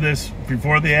before the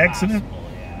accident?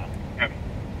 Possible, yeah.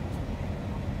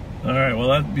 All right. Well,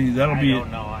 that'll be I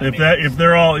don't know. I mean, if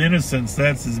they're all innocents,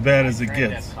 that's as bad as it tried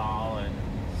gets. to call, and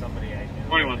somebody I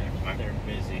knew, they're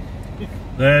busy.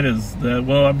 That is that.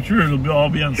 Well, I'm sure it'll all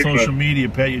be on social media.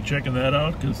 Pat, you checking that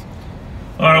out? Because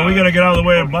all right, we got to get out of the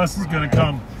way. A bus is going to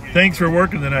come. Thanks for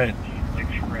working tonight.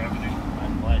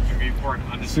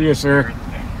 See you, sir.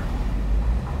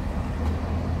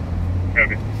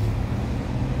 Okay.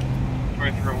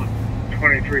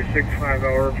 2365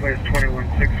 hour, place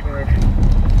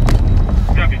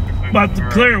 2165. But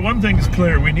clear, one thing's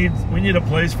clear. We need a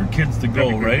place for kids to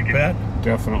go, right, Pat?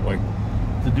 Definitely.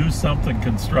 To do something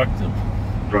constructive.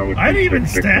 I'd even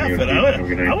staff it.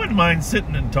 I wouldn't mind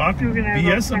sitting and talking,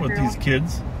 BSing with these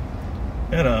kids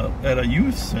at a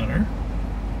youth center.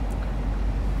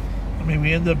 I mean,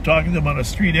 we end up talking to them on a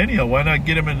street anyhow. Why not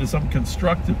get them into some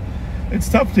constructive? It's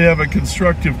tough to have a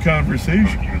constructive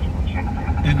conversation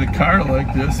in a car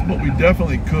like this, but we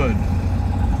definitely could.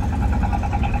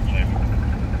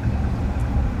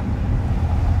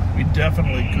 We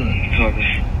definitely could.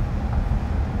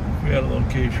 If we had a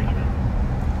location.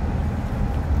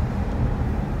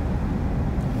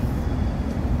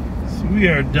 So we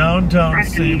are downtown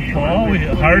St. Paul.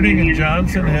 Harding and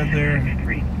Johnson had their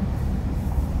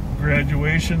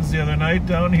graduations the other night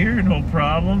down here. No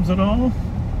problems at all.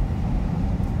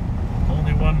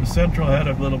 Only one Central had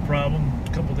a little problem a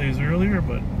couple days earlier,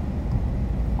 but.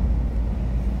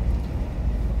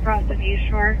 Crossing East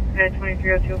Shore at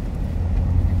 2302.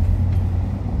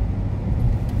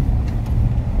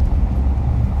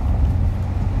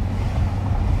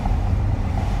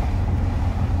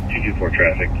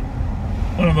 Traffic.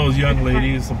 One of those young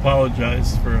ladies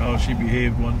apologized for how she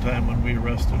behaved one time when we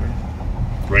arrested her.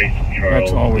 Right, Charles.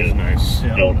 That's always nice.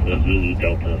 Yeah. Delta, Zulu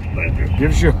Delta, 5.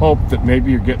 Gives you hope that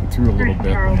maybe you're getting through a little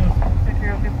bit.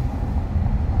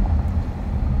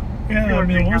 Yeah, I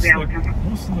mean,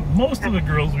 most of the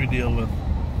girls we deal with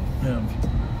have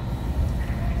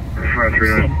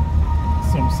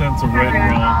some sense of right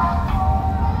and wrong.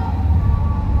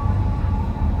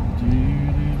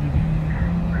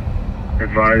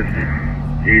 Advised,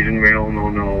 Asian male,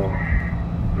 no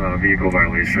vehicle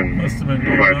violation. Must have been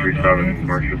going on 537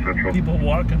 Marshall Central. People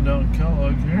walking down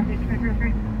Kellogg here.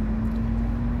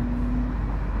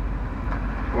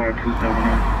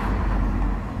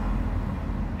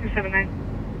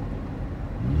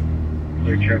 279.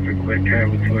 Clear traffic, quick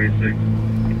travel 26.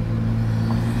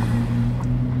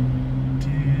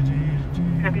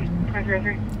 Copy.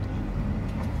 503.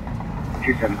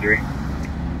 273.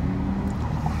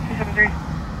 273.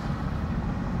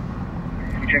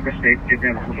 Check the state, get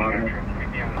down to the bottom.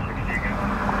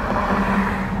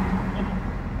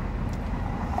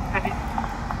 Copy.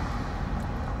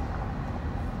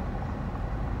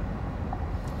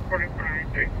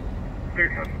 4493. Clear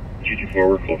copy. 224,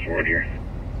 we're full forward here.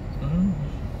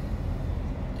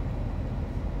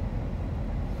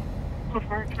 Full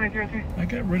forward, 2303. I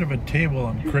got rid of a table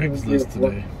on Craigslist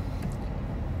today.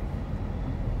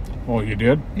 Oh, you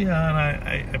did? Yeah, and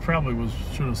I probably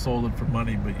should have sold it for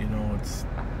money, but you know,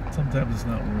 sometimes it's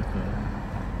not worth it.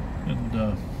 And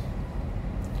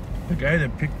the guy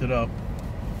that picked it up,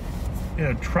 he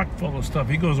had a truck full of stuff.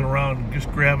 He goes around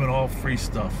just grabbing all free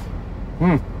stuff.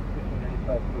 And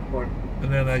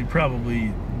then I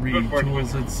probably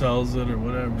retools it, sells it, or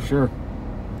whatever. Sure.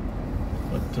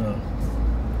 But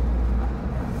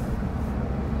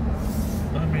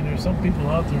I mean, there's some people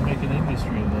out there making an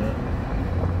industry of that.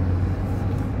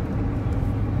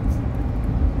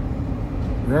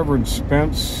 Reverend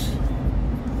Spence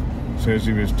says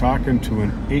he was talking to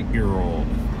an 8-year-old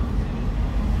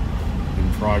in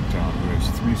Frogtown who has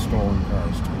 3 stolen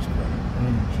cars to his credit.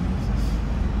 Oh,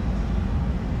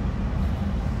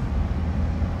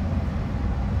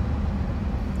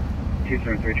 Jesus.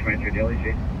 $273, 23 Delhi,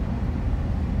 see?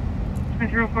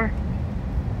 2304.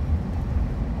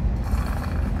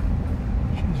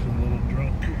 She's a little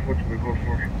drunk.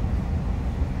 244.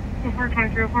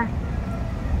 2304.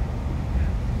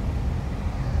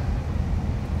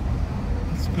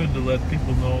 It's good to let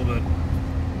people know that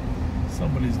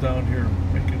Somebody's down here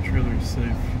making sure they're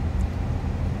safe.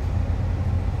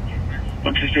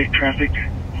 168 traffic.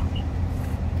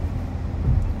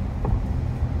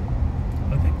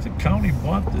 I think the county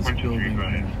bought this building.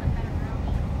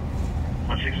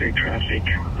 168 traffic.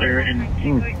 Clear in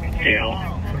Dale.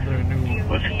 For their new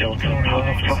With Delta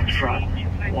Foxtrot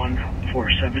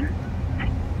 147.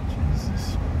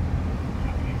 Jesus.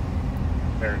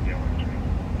 There we go.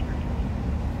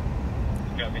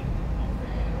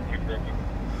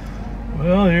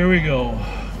 Well, here we go.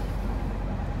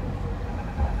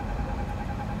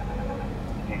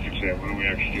 168, what do we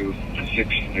actually do?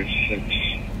 656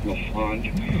 LaFont.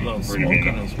 There's a lot of smoke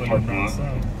on this window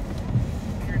outside.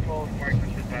 312, Mike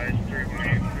was advised,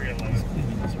 318, 311. Let's clean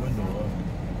this window up.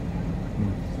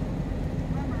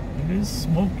 It is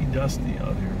smoky, dusty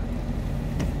out here.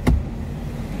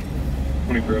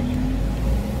 20 Griff.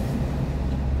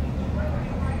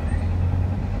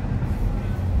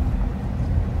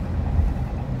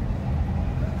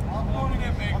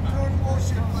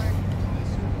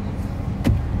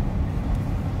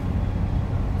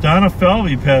 Donna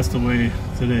Felvey passed away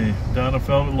today. Donna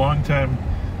Felvey, longtime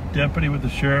deputy with the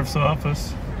sheriff's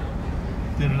office.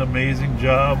 Did an amazing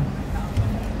job.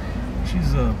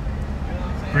 She's a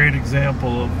great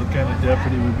example of the kind of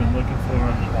deputy we've been looking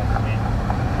for.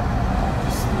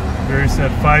 Just very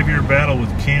sad 5-year battle with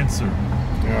cancer.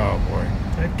 Oh boy.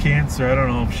 That cancer, I don't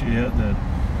know if she had that,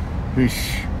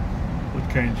 Eesh. what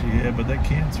kind she had, but that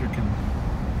cancer can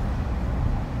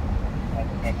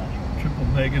triple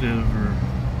negative or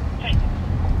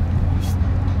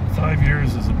 5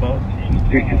 years is about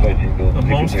the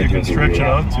most you can stretch it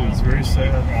out to. It's very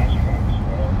sad.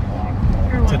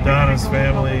 To Donna's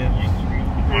family, and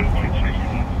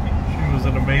she was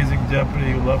an amazing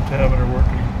deputy. We loved having her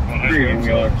working.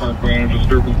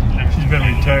 She's been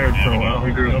retired for a while.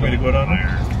 You want me to go down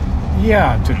there?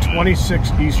 Yeah, to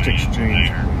 26 East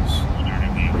Exchange, please.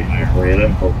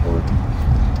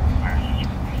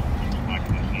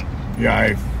 Yeah,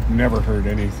 I've never heard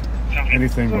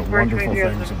anything but wonderful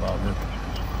things about her.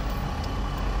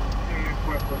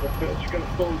 She's got a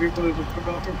stolen vehicle that just took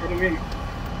off in front of me.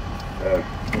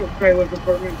 Skylar's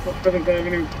apartment, 7th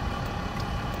Avenue.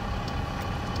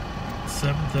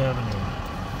 7th Avenue.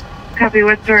 Copy,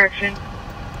 what direction?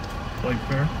 White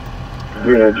Bear.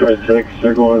 3926,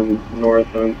 they're going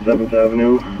north on 7th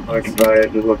Avenue.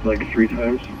 Occupied, it looked like 3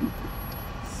 times.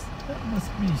 That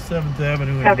must be 7th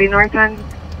Avenue. Copy, north on?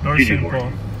 North St.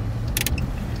 Paul.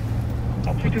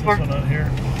 I'll put this one on here.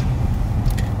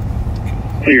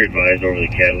 Clear advised over the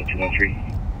Cadillac 213.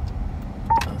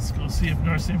 Let's go see if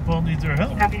North St. Paul needs our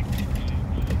help. Copy.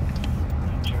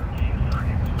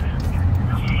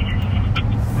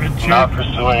 Red chip. Not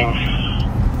pursuing,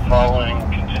 following,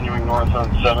 continuing north on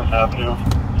 7th Avenue.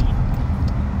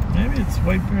 Maybe it's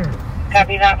White Bear.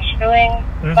 Copy, not pursuing.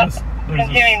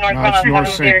 Continuing northbound on North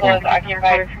 7th St. Paul. is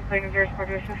occupied.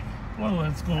 Well,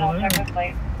 let's go there.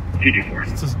 224.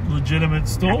 It's a legitimate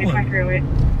stolen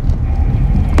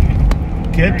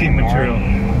candy material.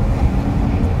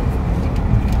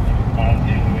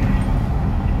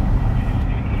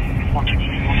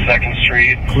 Second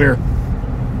Street. Clear.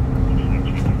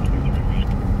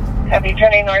 Copy,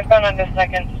 turning northbound onto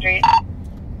 2nd Street.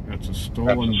 That's a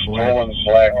stolen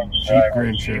black Jeep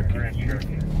Grand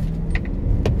Cherokee.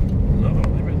 No,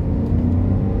 leave it.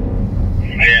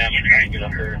 Yeah, I'm trying to get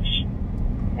up here. It's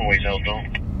always out though.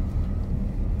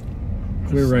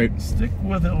 Clear right. Stick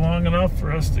with it long enough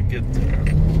for us to get there.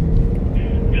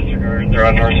 Disregard. They're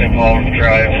on North St. Paul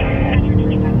Drive.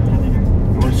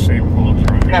 North St. Paul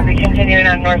Drive. Copy, continuing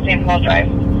on North St. Paul Drive.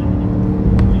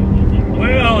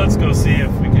 Well, let's go see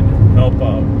if we can help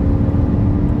out.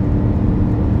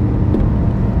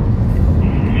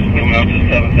 Moving up to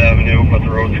 7th Avenue, but the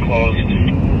road's closed.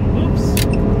 Oops.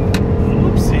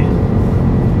 Oopsie.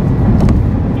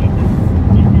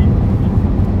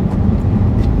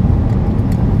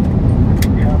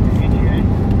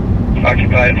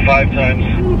 Occupied 5 times.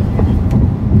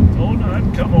 Oh, no,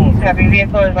 come over. Copy,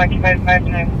 vehicle is occupied 5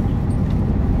 times.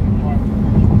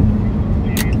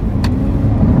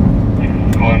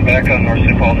 Going back on North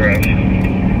St. Paul Drive.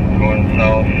 Going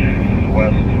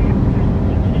southwest.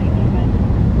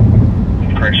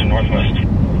 Correction, northwest.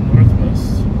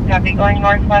 Northwest. Copy, going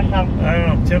northwest on I don't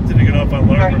know, I'm tempted to get off on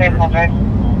North St. Paul Larpenteur. Drive.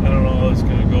 I don't know how it's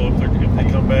going to go if they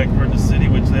come back toward the city,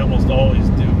 which they almost always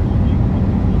do.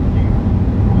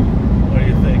 What do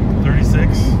you think?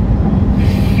 36?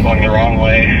 Going the wrong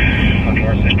way on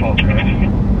North St. Paul Drive.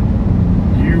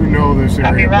 You know this Copy,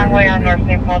 area wrong better way than on me. North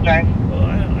St. Paul Drive. Well,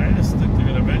 I just think they're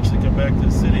going to eventually come back to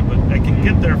the city, but I can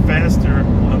get there faster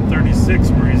on 36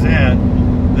 where he's at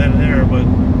than there, but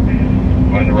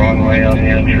Going the wrong way on the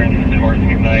entrance towards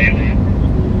McKnight.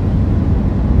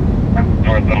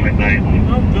 Northbound McKnight.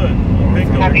 Oh, good.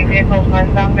 Copy vehicles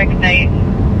northbound McKnight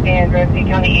and Ramsey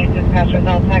County East Dispatch with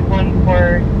LTAC 1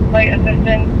 for flight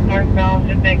assistance northbound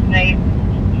to McKnight.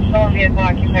 Stolen vehicle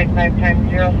occupied 5 times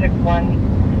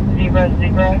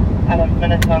 06100 out of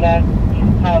Minnesota.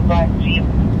 Black Jeep.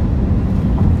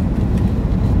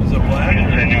 Is it black?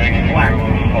 Continuing Black.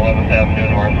 11th Avenue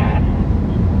North.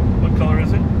 What color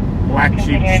is it? Black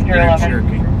Jeep Grand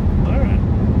Cherokee. All right.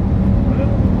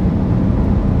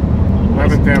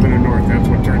 11th Avenue North, that's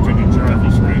what turns into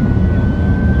Jarvis Street.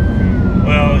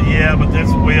 Well, yeah, but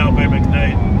that's way out by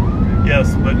McKnight.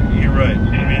 Yes, but you're right.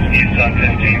 I mean, East on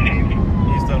 15th.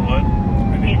 East on what?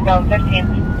 Eastbound 15th.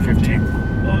 15th.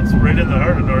 Oh, it's right in the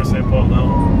heart of North St. Paul now.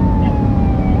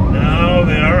 Now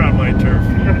they are on my turf.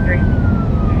 73.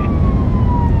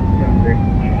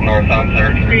 North on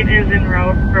 3rd. Street is en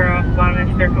route for Bonus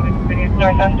Circle.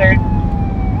 North on 3rd.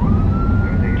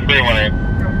 318.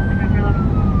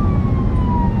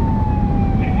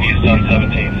 East on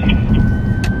 17th.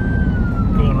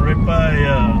 Going right by,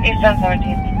 East on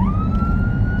 17th.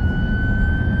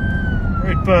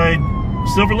 right by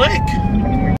Silver Lake.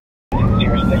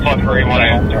 Fletcher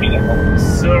 318.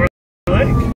 Silver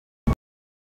Lake.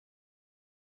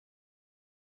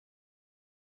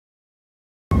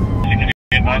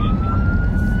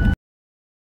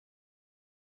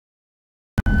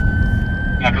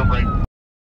 After break.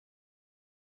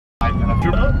 5 minutes.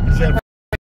 Is that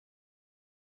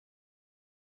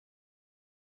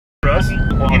Russ?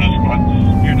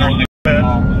 You're nursing bed.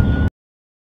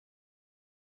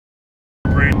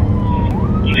 Brain.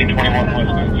 21 West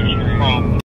Windsor Street.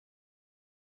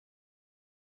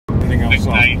 Anything else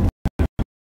off?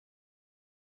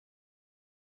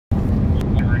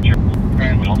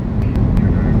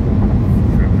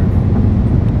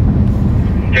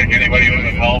 Take anybody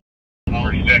with help.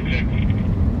 Number 6.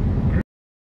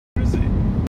 Where is he?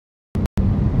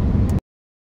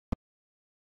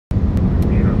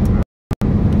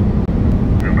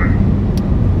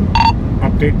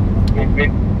 Update.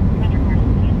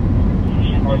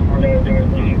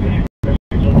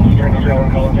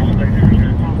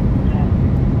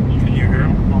 Can you hear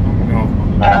him? No.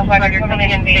 You're coming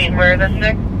in St. Where the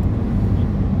 6th?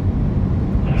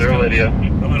 They're Lydia.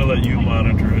 I'm going to let you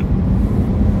monitor it.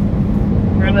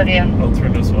 We're Lydia. I'll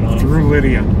turn this one off. Through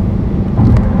Lydia.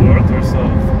 North or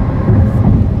south?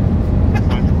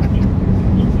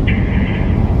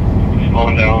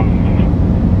 Slowing down.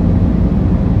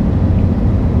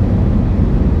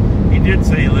 He did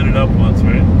say he lit it up once,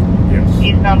 right? Yes.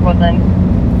 Eastbound Woodland.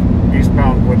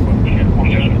 Eastbound Woodland.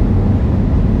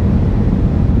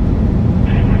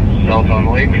 South on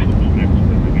Lake.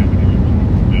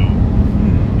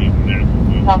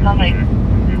 South on Lake.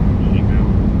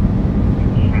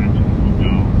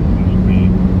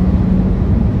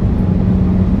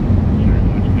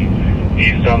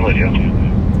 East on Lydia.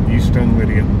 East on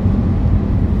Lydia.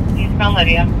 Eastbound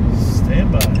Lydia.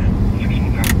 Stand by.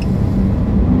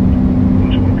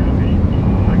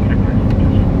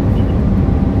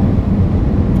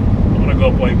 I'm going to go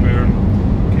up White Bear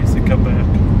in case they come back.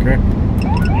 Okay.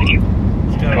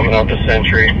 It's gotta Coming be- out to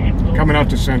Century. Coming out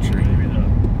to Century. Maybe not.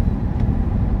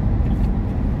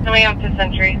 Coming up to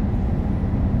Century.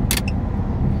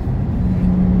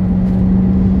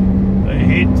 I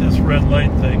hate this red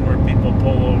light thing where people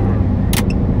pull over.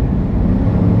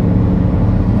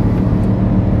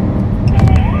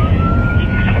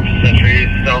 Up to Century.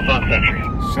 South on Century.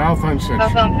 South on Century.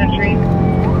 South on Century.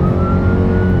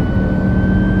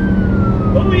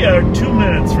 Oh, we are 2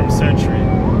 minutes from Century.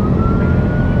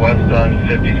 West on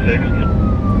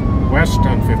 56th. West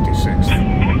on 56th.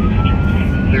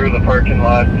 Through the parking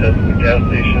lot to the gas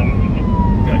station.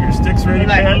 Got your sticks ready, Is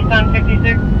that Pat? East on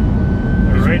 56?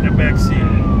 They're right in the back seat.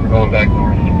 We're going back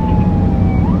north.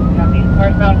 Copy.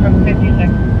 Northbound from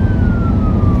 56.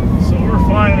 So we're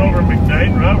flying over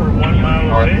McKnight, right? We're 1 mile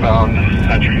away. Northbound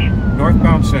Century.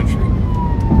 Northbound Century. We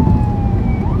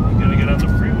gotta get on the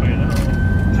freeway now.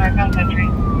 Northbound Century.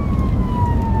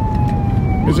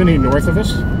 Isn't he north of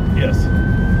us? Yes,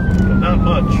 but not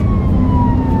much.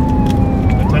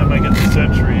 By the time I get to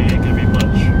Century, it ain't gonna be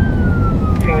much.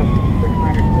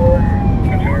 694,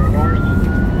 continuing north.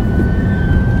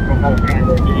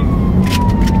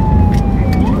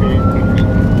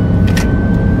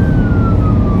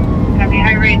 Copy.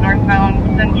 High rate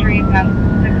northbound Century past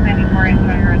 694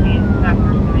 Empire Road East. Not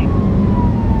pursuing.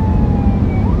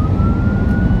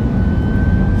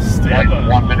 Stand by.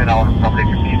 1 minute out of something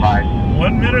 55.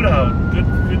 1 minute out.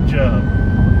 Good job.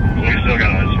 We still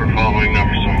got us. We're following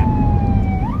number 7.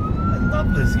 I love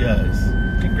these guys.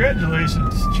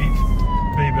 Congratulations, Chief.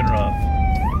 Babenroth.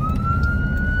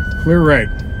 Clear right.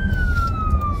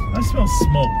 I smell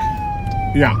smoke.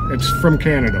 Yeah, it's from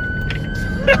Canada.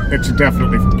 It's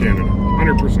definitely from Canada.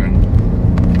 100%.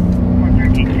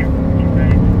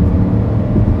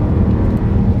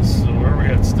 So where are we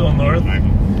at? Still north?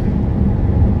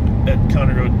 At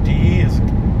County Road D is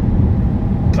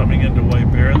coming into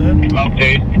White Bear then?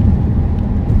 Update.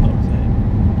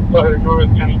 North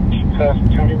past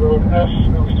County Road S,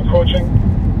 at least approaching.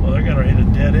 Well, they're gonna hit a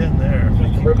dead end there. If they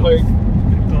keep Ripley.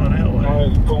 going that way.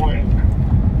 Is going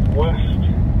west.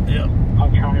 Yep. On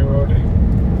County Road.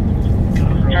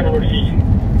 County Road E.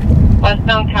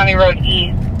 Westbound County Road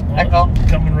E. Echo.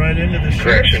 Coming right into the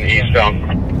Correction, eastbound.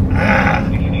 Ah!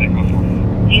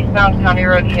 Eastbound County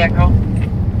Road E. Echo.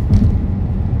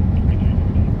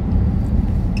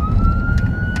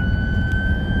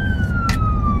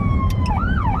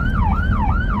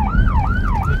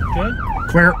 Good?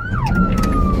 Clear.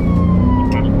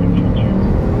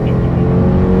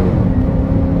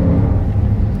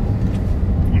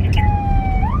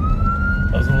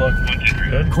 Doesn't look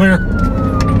good. Clear.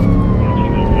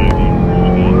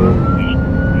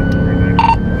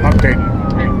 Update.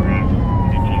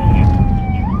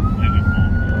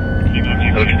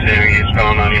 Still continuing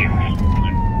eastbound on E.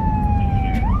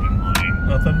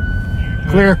 Nothing?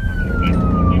 Clear.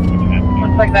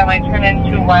 Looks like that might turn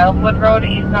into Wildwood Road,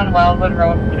 eastbound Wildwood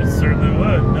Road. It certainly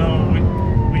would. No,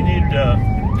 we need,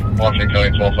 Washington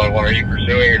County 1251. Are you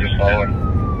pursuing or just following?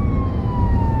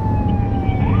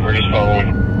 We're just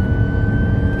following.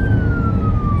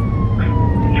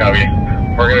 Copy.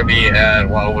 We're going to be at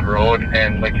Wildwood Road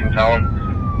and Lincoln Town.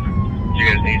 Do you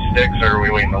guys need sticks or are we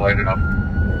waiting to light it up?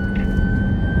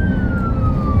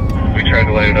 We tried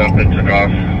to light it up and took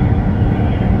off.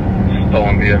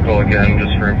 Stolen vehicle again,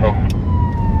 just for info.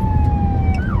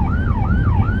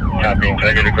 Copy. Can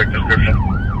I get a quick description?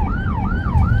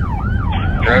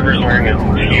 Driver's wearing a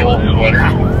teal sweater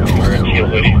or a teal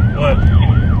hoodie. what?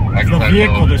 The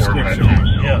vehicle description.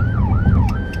 Yeah.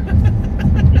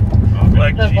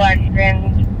 Black The black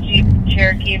Grand Jeep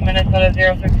Cherokee, Minnesota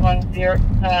 0610,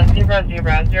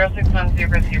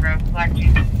 06100, black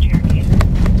Jeep Cherokee.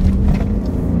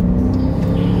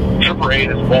 Trooper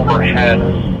 8 is overhead.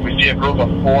 We see a group of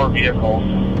 4 vehicles.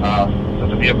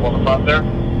 There's a vehicle in the front there. I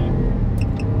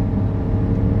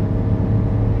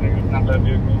think it's not that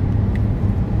vehicle.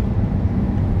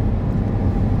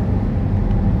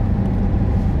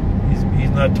 He's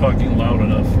not talking loud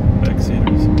enough,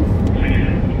 backseaters. I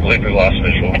believe we lost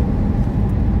visual.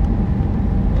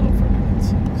 Oh, for God's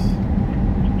sakes.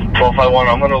 1251,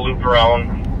 I'm going to loop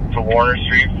around to Warner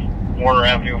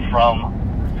Avenue from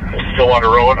Stillwater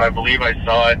Road. I believe I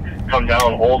saw it come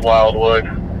down Old Wildwood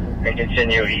and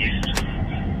continue east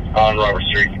on Robert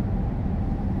Street.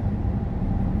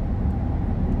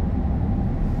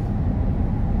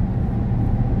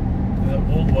 That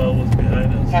Old Wildwood's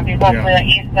behind us. Copy, hopefully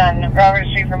east on Robert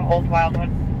Street from Old Wildwood.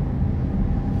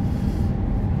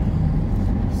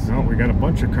 No, we got a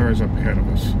bunch of cars up ahead of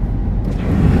us.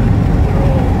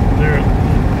 They're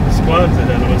squads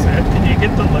ahead of us. Can you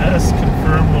get the last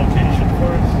confirmed location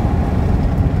for us?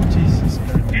 Jesus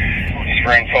Christ.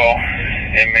 Springfall,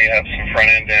 it may have some front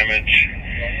end damage.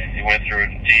 It went through a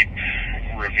deep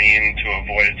ravine to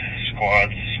avoid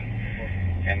squads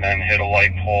and then hit a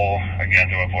light pole again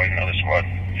to avoid another squad.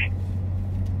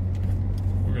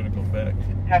 We're going to go back.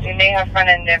 Copy, may have front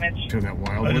end damage. To that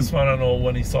Wildwood. I just want to know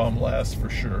when he saw him last for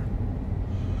sure.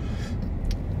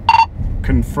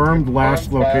 Confirmed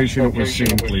last location it was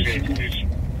seen, please.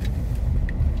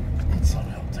 That's on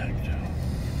help tag, Joe.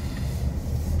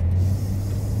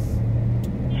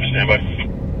 Stand by.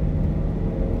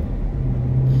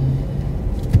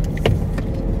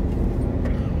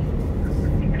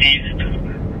 East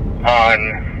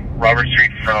on Robert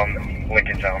Street from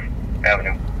Lincoln Town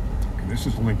Avenue. This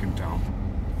is Lincoln Town.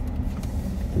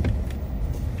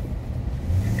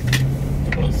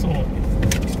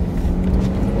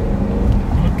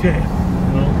 Okay.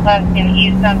 Well, Last in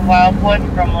east on Wildwood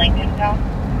from Lincoln Town.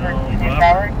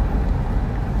 Robert.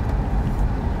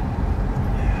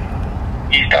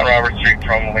 East on Robert Street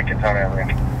from Lincoln Town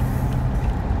Avenue.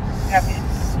 Copy.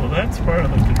 so that's part of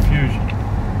the confusion.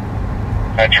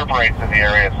 Trooper 8's in the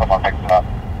area, someone fix it up.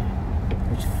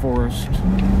 It's Forest.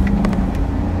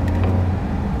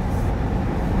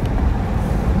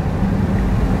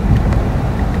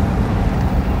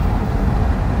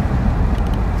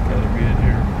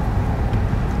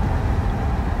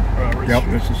 Yep,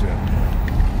 this is it.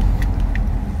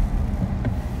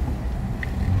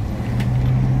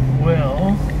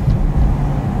 Well,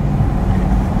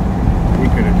 we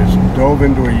could have just dove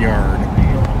into a yard.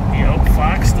 He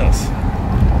outfoxed us.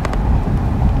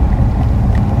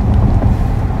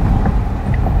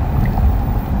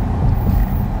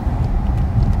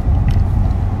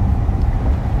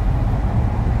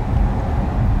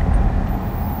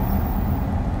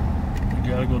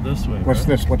 What's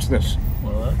this? What's this?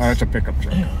 Well, that's a pickup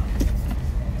truck. Yeah.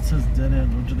 It says dead end.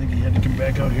 Don't you think he had to come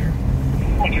back out here?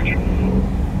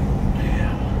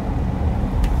 Yeah.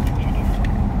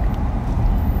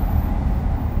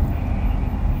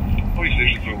 Police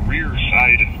station, the rear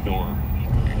side of the door.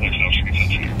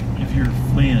 If you're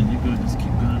fleeing, you go just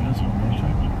keep going this one,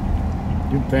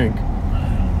 don't you? You'd think.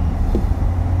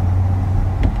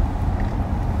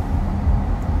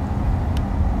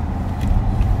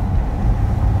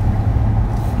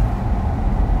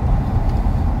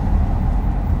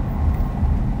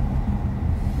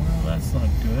 Well, that's not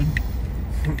good.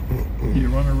 Do you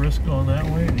run a risk going that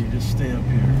way, or do you just stay up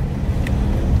here?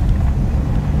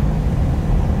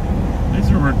 These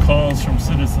are calls from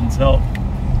Citizens Help.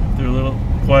 If they're a little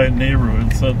quiet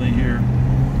neighborhood, suddenly here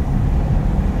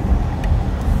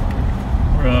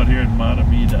we're out here in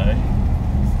Matamidi.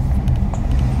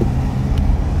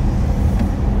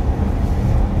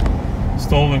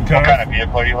 Stolen car. What kind of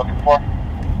vehicle are you looking for?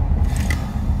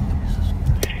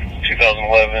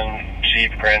 2011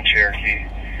 Jeep Grand Cherokee,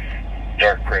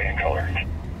 dark gray in color.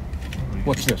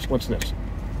 What's this? What's this?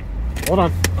 Hold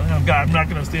on. Oh God, I'm not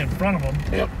going to stay in front of them.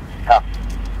 Yep. Huh.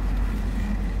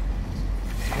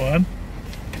 Squad?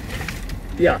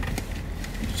 Yeah.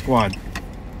 Squad.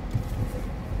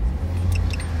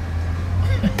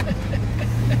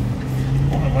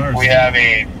 We have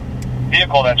a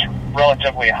vehicle that's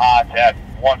relatively hot at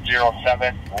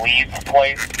 107 Leeds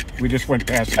Place. We just went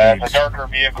past It's a darker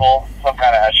vehicle, some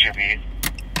kind of SUV.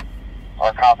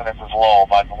 Our confidence is low,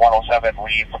 but 107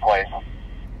 Leeds Place.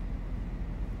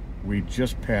 We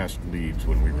just passed Leeds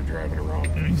when we were driving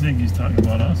around. Do you think he's talking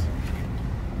about us?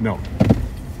 No.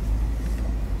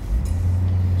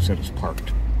 Said it's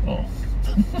parked. Oh.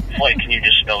 Wait, can you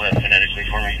just spell that phonetically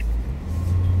for me?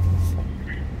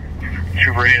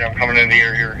 Trooper 8, I'm coming in the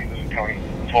air here. This is County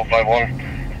 1251.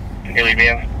 Can you leave me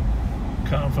in?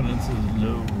 Confidence is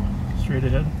low. Straight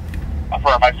ahead.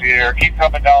 Affirm, I see you there. Keep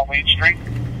coming down Leeds Street.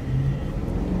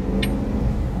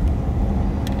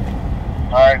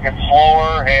 Alright, get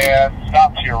slower and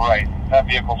stop to your right. That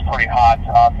vehicle's pretty hot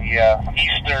on the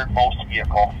easternmost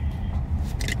vehicle.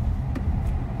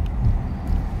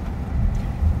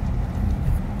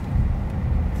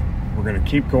 We're going to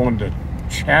keep going to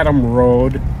Chatham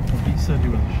Road. He said he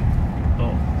was.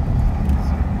 Oh.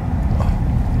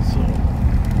 So.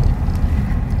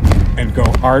 And go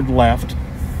hard left.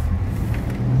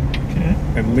 Okay.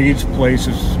 And Leeds Place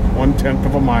is 1/10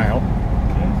 of a mile.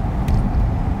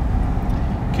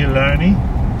 Okay. Killarney.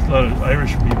 There's a lot of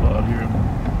Irish people out here.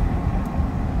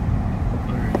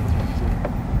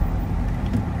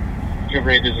 Trooper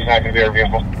 8, this is not going to be our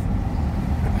vehicle.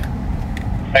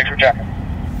 Thanks for checking.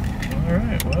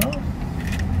 Alright, well.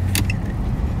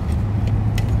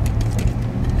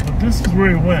 But this is where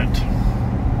he went.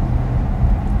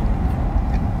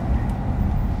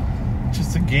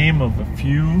 Just a game of a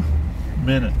few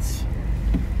minutes.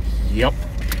 Yep.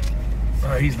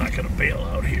 He's not going to bail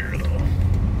out here, though.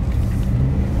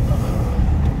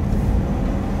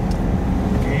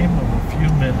 Game of a few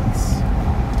minutes.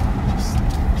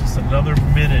 Just another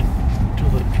minute till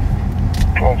the...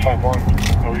 1251.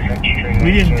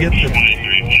 We didn't get the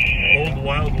old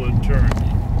Wildwood turn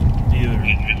either.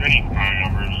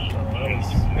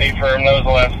 Hey, firm, that was the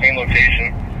last main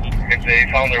location. If they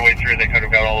found their way through, they could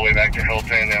have got all the way back to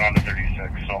Hilton and onto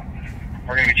 36. So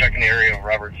we're going to be checking the area of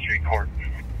Robert Street Court.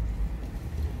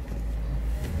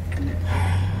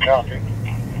 Copy.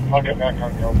 I'll get back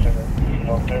on Hilton and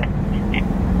out there.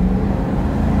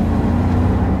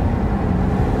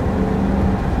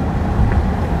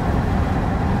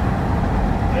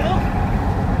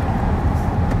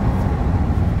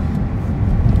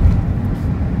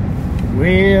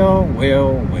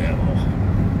 Well.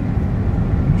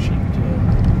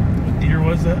 What year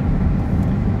was that?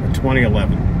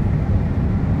 2011.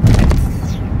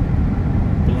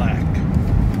 Black.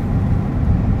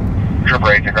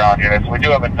 Trooper 8 to ground units. We do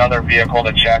have another vehicle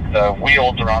to check. The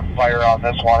wheels are on fire on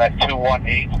this one at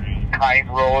 218 Kind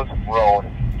Rose Road.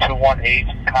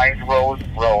 218 Kind Rose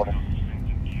Road.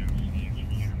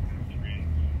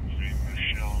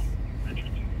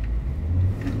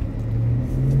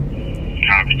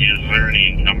 Copy. Is there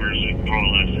any numbers we can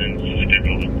call us and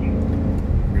schedule it?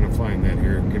 I'm going to find that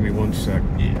here. Give me 1 sec.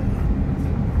 Yeah.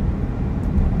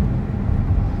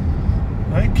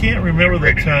 I can't remember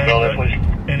the time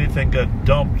that anything got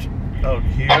dumped out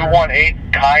here.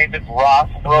 218 Kind Ross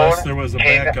Road. Unless there was a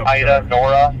King, backup Ida, car.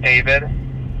 Nora, David,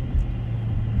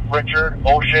 Richard,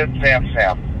 Ocean, Sam.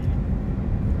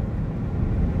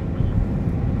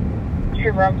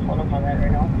 Trooper, I'm pulling up on that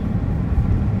right now.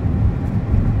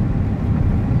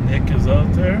 Nick is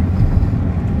out there.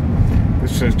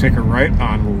 This says take a right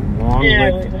on Long Yeah,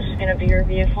 Lake. this is going to be your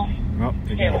vehicle. Oh,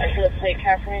 they Yeah, got I it. feel the plate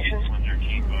confirmation.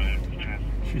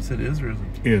 She said is or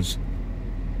isn't? Is.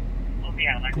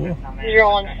 Cool.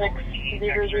 016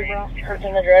 Zebra Zebra, parked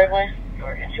in the driveway.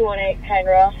 218 Kind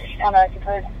Ross,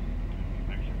 unoccupied.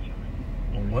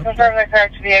 Well, what Confirm the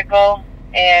parked vehicle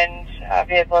and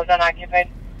vehicle is unoccupied.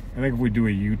 I think if we do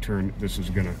a U-turn, this is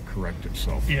going to correct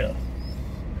itself. Yeah.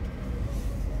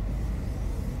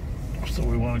 So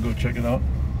we want to go check it out?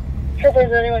 Sure, if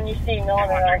there's anyone you see milling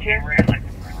around here.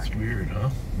 It's weird, huh?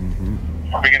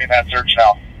 Mm-hmm. We're beginning that search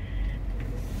now.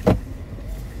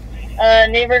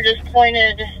 Neighbor just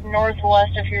pointed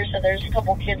northwest of here, so there's a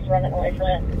couple kids running away from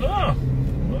it. Oh,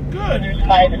 well, good. There's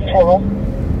 5 in total.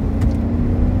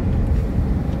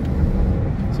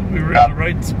 So we were in the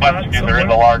right spot There somewhere? is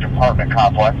a large apartment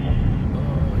complex. Oh,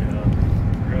 yeah.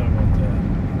 Forgot about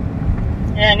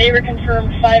that. Yeah, neighbor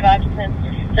confirmed 5 occupants.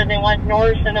 Said they went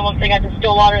north, and then once they got to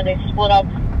Stillwater, they split up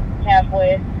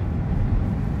halfway.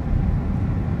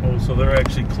 Oh, so they're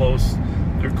actually close.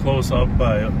 They're close up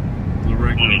by the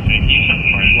regular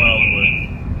Wildwood.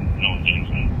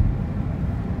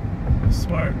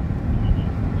 Smart.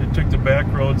 They took the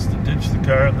back roads to ditch the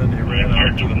car, and then they ran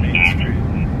out to the main street.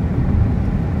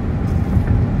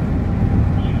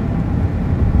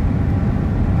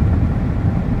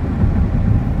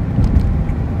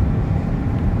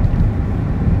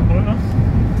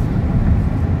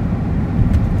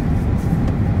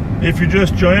 If you're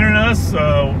just joining us,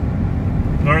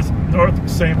 North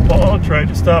St. Paul tried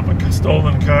to stop a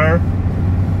stolen car.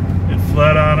 It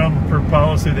fled on them. Per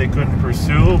policy, they couldn't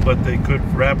pursue, but they could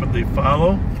rapidly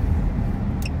follow.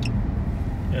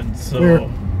 And so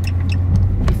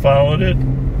we followed it.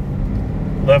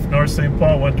 Left North St.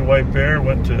 Paul, went to White Bear,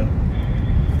 went to...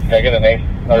 Can I get a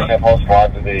name? North St. Paul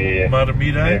squad to the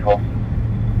vehicle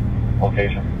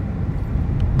location.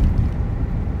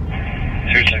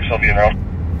 26 will be in road.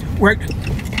 Where?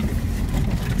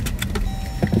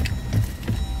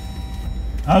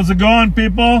 How's it going,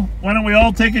 people? Why don't we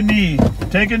all take a knee?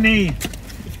 Take a knee.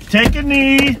 Take a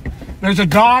knee. There's a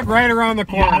dog right around the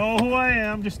corner. You know who I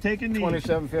am. Just take a knee.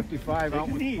 2755 out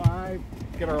with 5.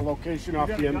 Get our location off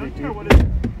the NVT. What is it?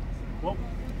 Well,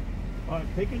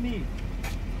 take a knee.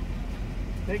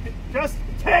 Take it. Just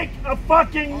take a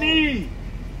fucking knee.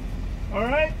 All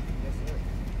right? Yes, sir.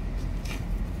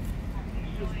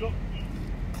 Just go.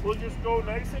 We'll just go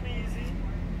nice and easy.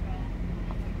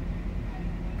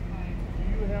 Do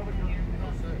you have a gun? No,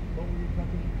 sir. What were you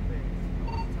tucking in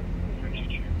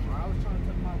your I was trying to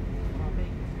tuck my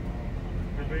vape.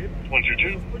 Your vape?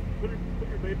 122. Put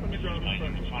your vape on the ground in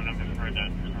front of you. Phone number for that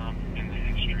in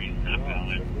the street, not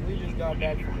valid. We just got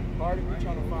back from the party. We're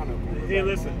trying to find a Uber. Hey,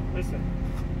 listen.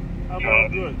 I'm all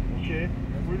good, okay?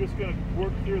 We're just going to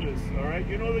work through this, all right?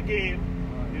 You know the game.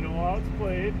 You know how it's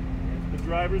played. The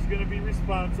driver's going to be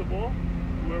responsible,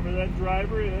 whoever that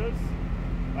driver is.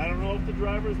 I don't know if the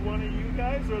driver is one of you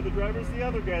guys or the driver's the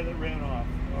other guy that ran off,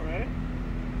 all right?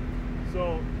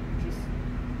 So, just...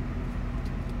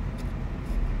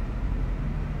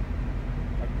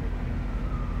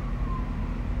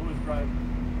 Who was driving?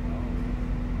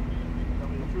 Tell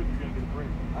me the truth, you're going to get a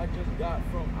break. I just got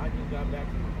back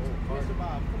from the old party. Mr.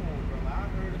 Bob, come on, brother. I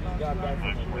heard about Got you. back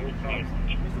from the old party.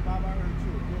 Mr. Bob, I heard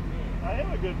you a good man. I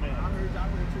am a good man. I heard you.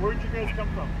 Where'd you guys come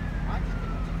from? I just came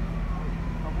to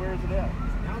From where is it at?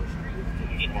 down the street.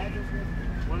 It's the address.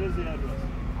 What is the address?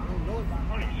 I don't know if I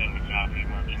When it's in the copy,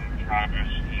 marking progress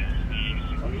is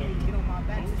You need to get on my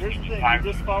back. Here's the thing,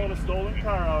 we just followed a stolen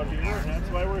car out here, and that's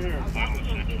why we're here.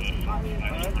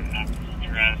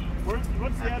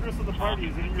 What's the address of the party?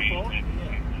 Is it in your phone?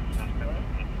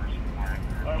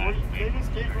 Alright, they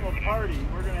just came from a party.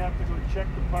 We're gonna have to go check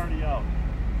the party out.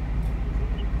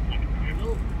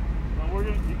 Well,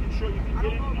 you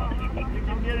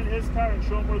can get in his car and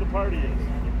show him where the party is.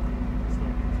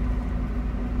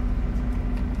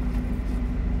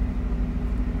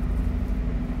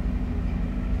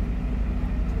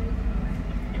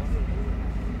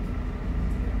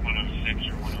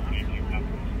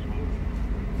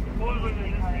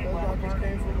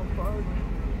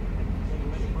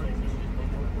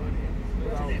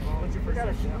 But you forgot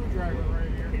a screwdriver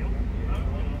right here.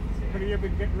 Could you have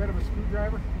been getting rid of a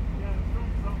screwdriver?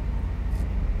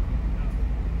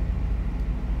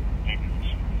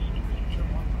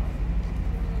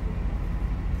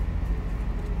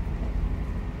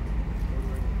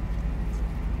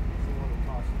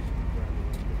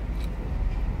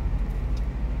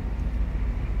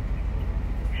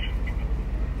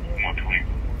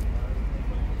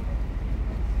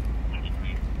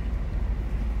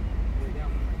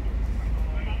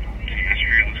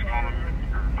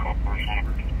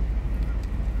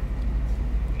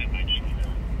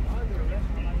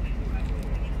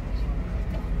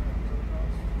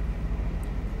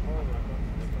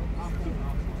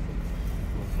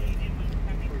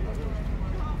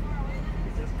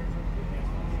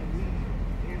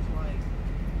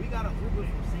 got an Uber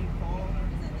from St. Paul.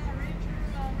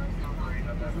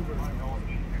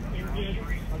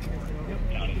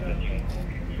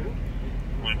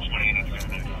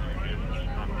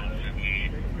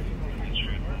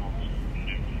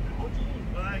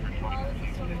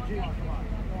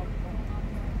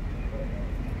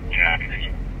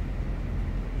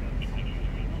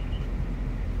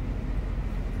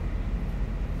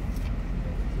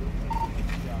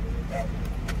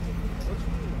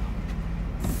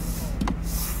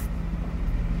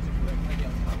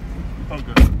 Oh,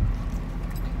 good.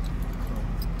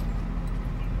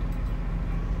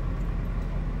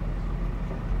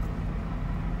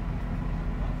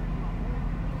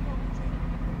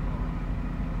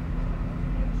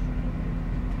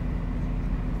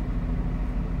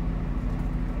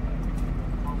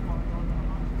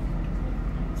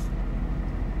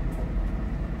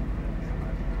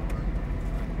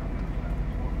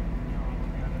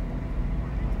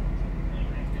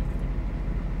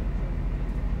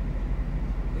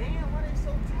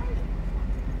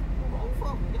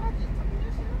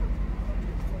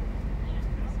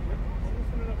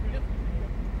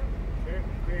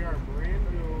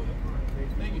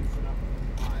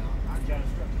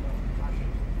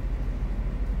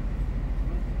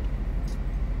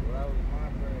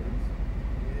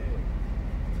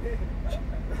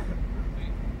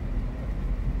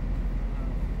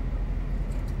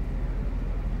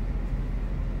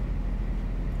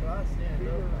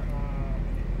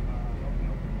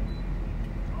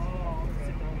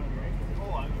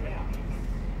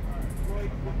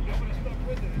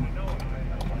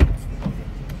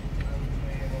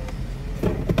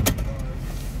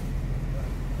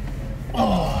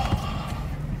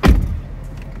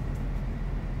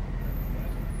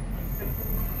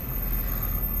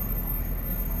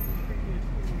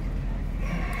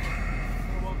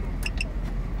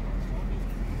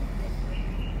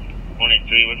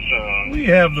 We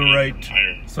have the right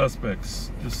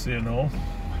suspects, just so you know.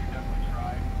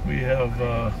 We have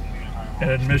an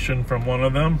admission from one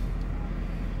of them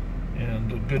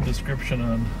and a good description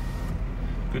on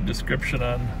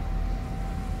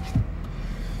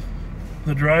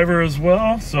the driver as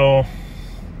well, so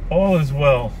all is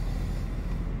well.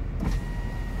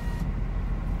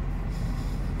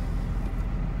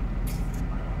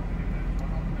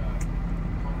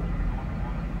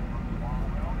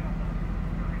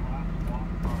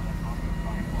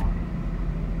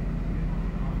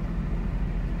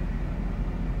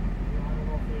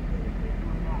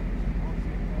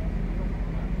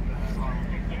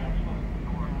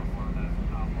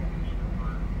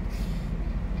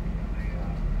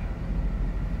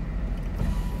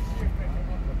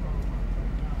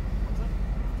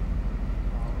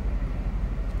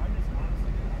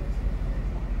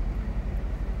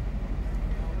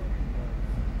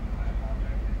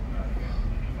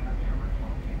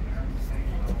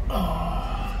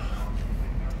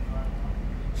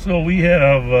 So we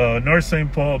have North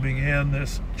St. Paul began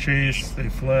this chase. They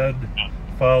fled,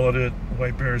 followed it.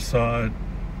 White Bears saw it.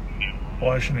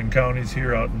 Washington County's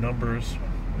here out in numbers,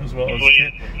 as well as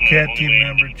CAT team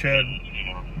member Chad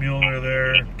Mueller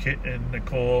there, Kit and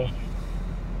Nicole.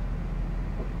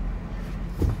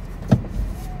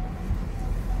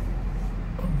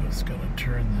 I'm just going to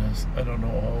turn this. I don't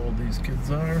know how old these kids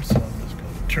are, so I'm just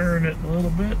going to turn it a little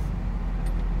bit.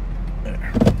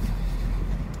 There.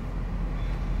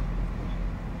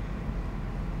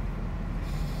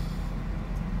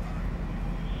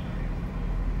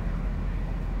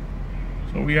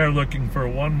 So we are looking for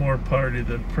one more party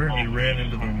that apparently ran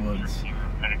into the woods.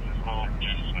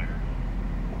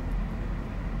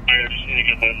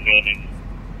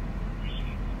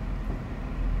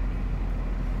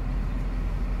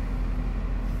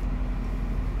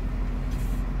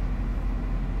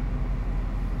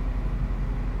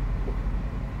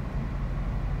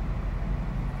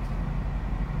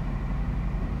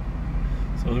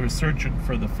 So they're searching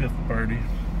for the fifth party.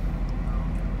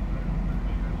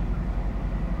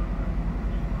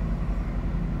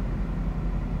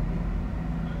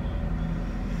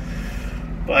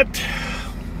 But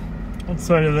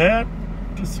outside of that,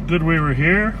 just good we were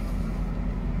here.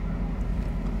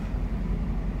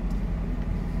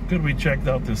 Good we checked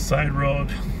out this side road.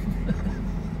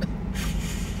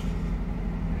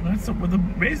 The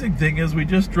amazing thing is we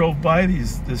just drove by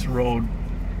this road.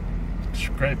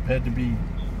 Stripe had to be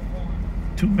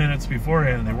 2 minutes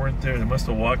beforehand. They weren't there. They must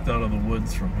have walked out of the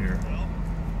woods from here.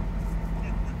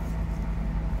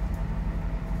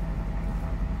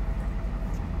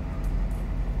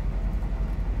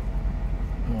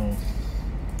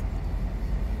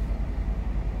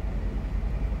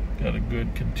 Got a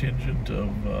good contingent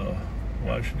of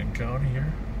Washington County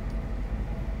here.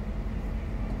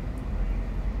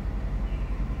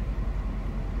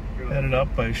 Headed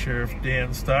up by Sheriff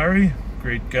Dan Starry,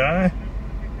 great guy.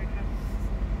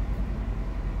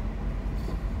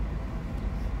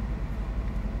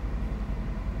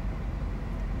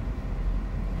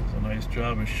 Does a nice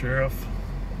job as sheriff.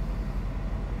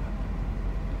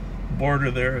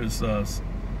 Border there is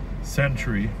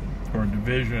Sentry or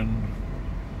Division,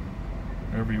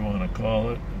 whatever you want to call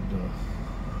it.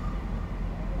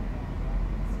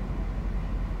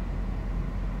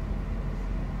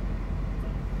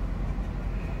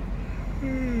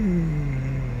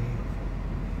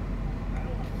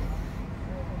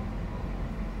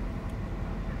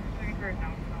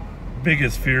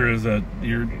 Biggest fear is that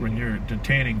when you're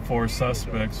detaining 4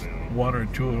 suspects, 1 or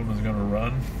 2 of them is going to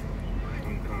run.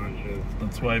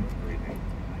 That's why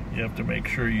you have to make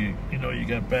sure you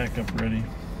got backup ready.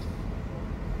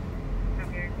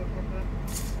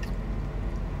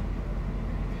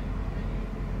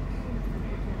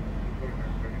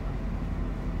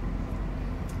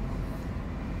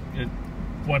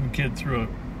 One kid threw a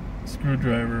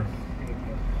screwdriver.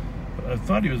 I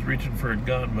thought he was reaching for a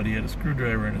gun, but he had a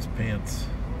screwdriver in his pants.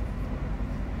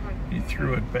 He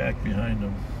threw it back behind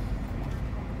him.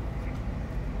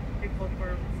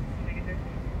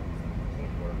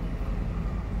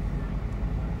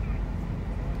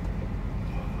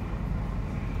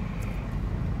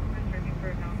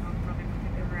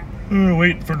 We're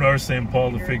waiting for North St.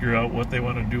 Paul to figure out what they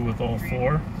want to do with all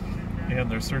 4, and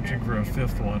they're searching for a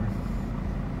 5th one.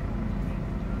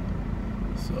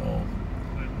 So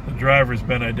the driver's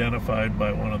been identified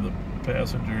by one of the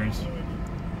passengers,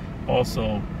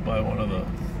 also by one of the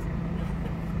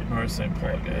North St.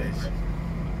 Paul guys.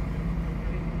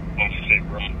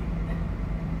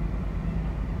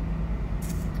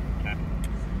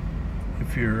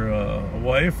 If you're a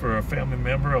wife or a family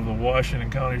member of the Washington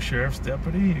County Sheriff's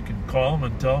deputy, you can call them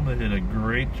and tell them they did a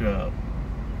great job.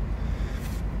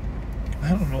 I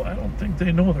don't know, I don't think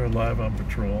they know they're live on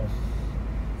patrol.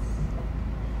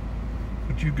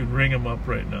 But you could ring them up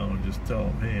right now and just tell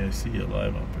them, hey, I see you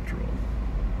live on patrol.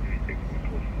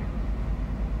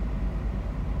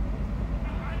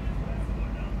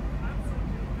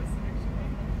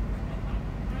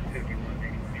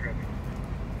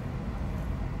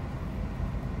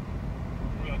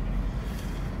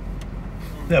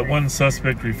 That one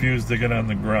suspect refused to get on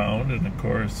the ground, and of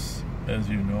course, as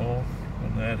you know,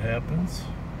 when that happens,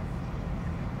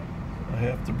 I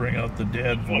have to bring out the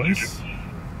dad voice.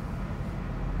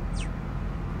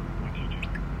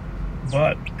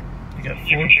 But you got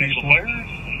 4 people.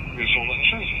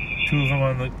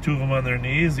 2 of them on their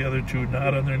knees, the other 2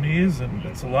 not on their knees, and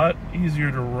it's a lot easier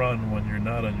to run when you're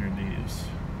not on your knees.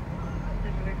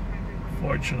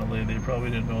 Fortunately, they probably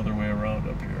didn't know their way around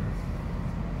up here.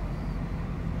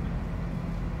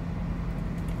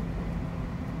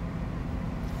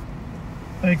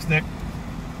 Thanks, Nick.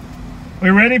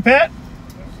 We ready, Pat?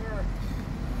 Yes, sir.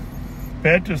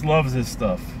 Pat just loves this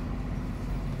stuff.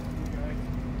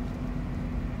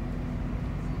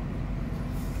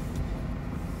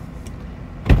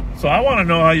 So I want to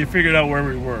know how you figured out where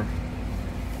we were.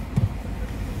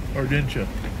 Or didn't you?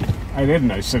 I didn't.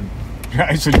 I said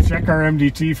check our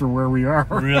MDT for where we are.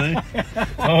 Really?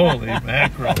 Holy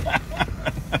mackerel.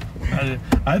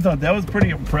 I thought that was pretty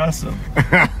impressive.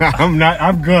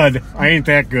 I'm good. I ain't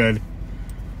that good.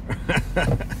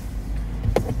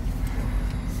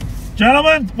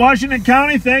 Gentlemen, Washington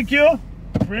County, thank you.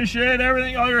 Appreciate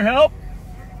everything, all your help.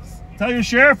 Tell your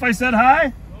sheriff I said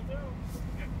hi.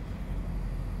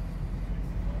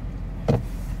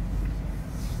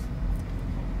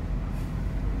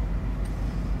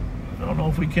 I don't know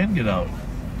if we can get out.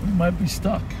 We might be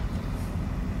stuck.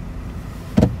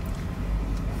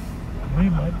 We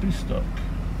might be stuck.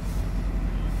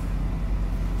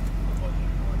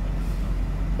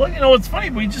 Well, you know, it's funny.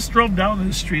 We just drove down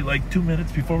this street like 2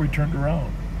 minutes before we turned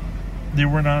around. They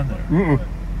weren't on there. Mm-mm.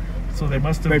 So they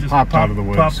must have just popped out of the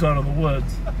woods. Popped out of the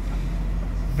woods.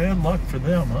 Bad luck for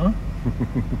them, huh?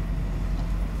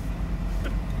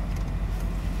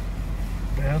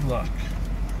 Bad luck.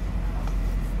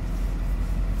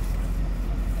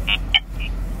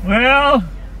 Well,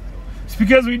 it's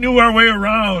because we knew our way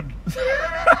around.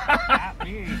 Not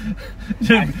me.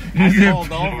 I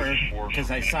pulled over because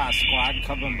I saw a squad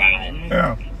coming behind me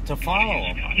to follow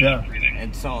them. Yeah.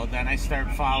 And so then I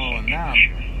start following them,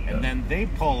 and then they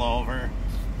pull over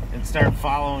and start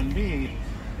following me.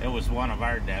 It was one of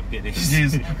our deputies.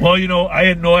 Jeez. Well, you know, I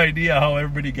had no idea how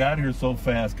everybody got here so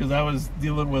fast because I was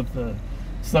dealing with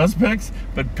suspects,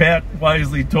 but Pat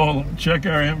wisely told him, check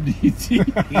our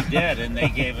MDT. He did, and they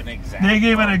gave an exact. They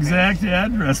gave an exact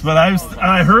address, but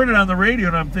I heard it on the radio,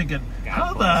 and I'm thinking,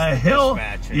 how the hell?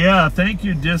 Yeah, thank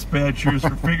you, dispatchers,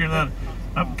 for figuring that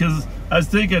out. Because I was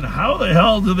thinking, how the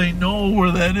hell do they know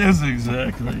where that is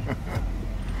exactly?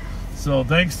 So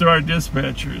thanks to our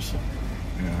dispatchers.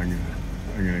 Yeah, I'm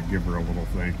gonna give her a little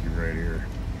thank you right here.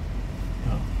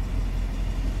 Oh.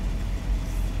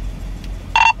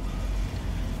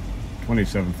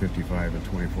 2755 and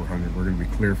 2400. We're going to be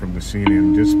clear from the scene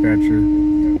and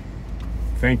dispatcher.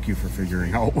 Thank you for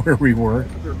figuring out where we were.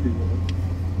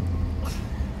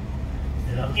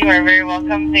 Yeah. You are very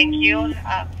welcome. Thank you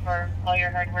for all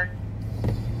your hard work.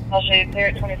 I'll show you clear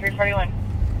at 2341.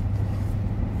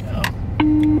 Yeah.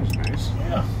 That's nice.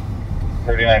 Yeah.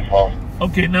 3912.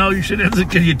 Okay, now you should answer.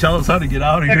 Can you tell us how to get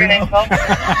out of here now?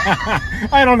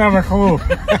 I don't have a clue.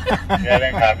 Yeah, I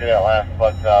didn't copy that last,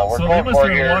 but we're so going they must for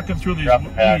have here. been walking through these Drop the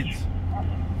patch. weeds.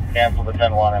 Cancel the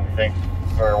 10-1, and thanks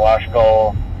for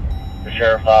Washco, the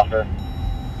sheriff's office,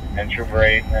 and Trooper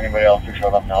 8, and anybody else who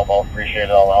showed up to help out. Appreciate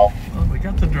all the help. Well, we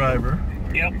got the driver.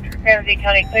 Yep. Ramsey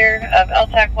County clear of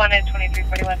LTAC 1 at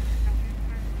 2341.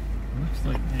 Looks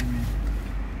like maybe.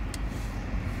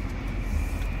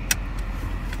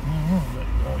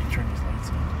 Oh, he turned his lights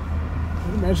on. I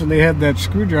imagine they had that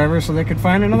screwdriver so they could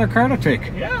find another car to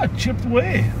take. Yeah, chip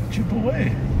away. Chip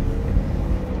away.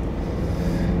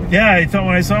 Yeah, I thought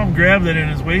when I saw him grab that in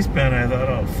his waistband, I thought,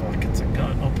 oh, fuck, it's a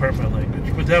gun. Oh, pardon my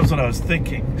language. But that was what I was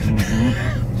thinking. Mm-hmm.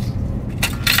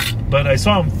 But I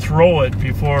saw him throw it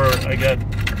before I got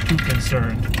too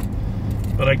concerned.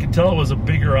 But I could tell it was a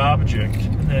bigger object.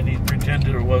 And then he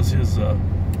pretended it was his...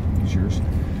 It's yours.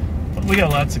 We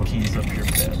got lots of keys up here,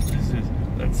 Pat.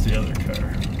 That's the other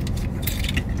car.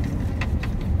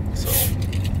 So,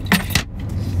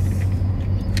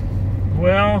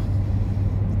 well,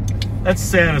 that's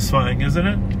satisfying, isn't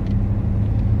it?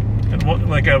 And what,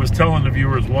 like I was telling the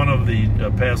viewers, one of the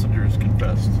passengers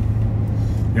confessed.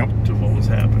 Yep. To what was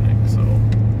happening. So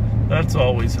that's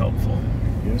always helpful.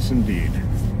 Yes, indeed.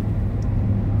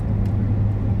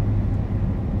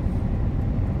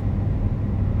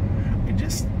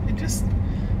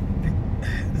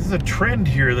 There's a trend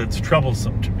here that's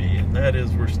troublesome to me, and that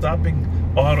is we're stopping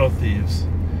auto thieves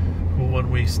who,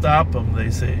 when we stop them, they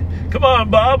say, come on,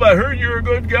 Bob, I heard you're a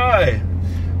good guy.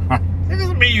 That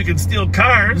doesn't mean you can steal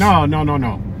cars. No.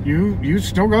 You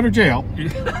still go to jail.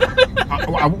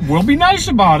 We'll be nice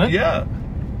about it. Yeah.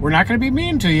 We're not going to be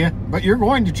mean to you, but you're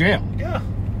going to jail. Yeah.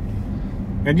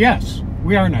 And yes,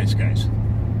 we are nice guys.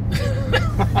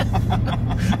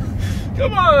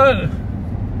 Come on.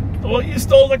 Well, you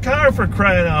stole the car, for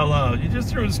crying out loud. You just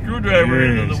threw a screwdriver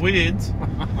into the weeds.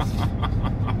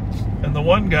 And the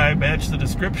one guy matched the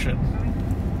description.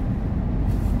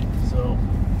 So,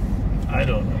 I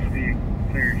don't know.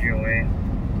 Clear GOA.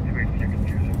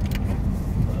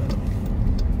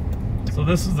 So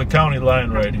this is the county line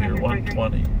right here,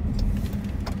 120.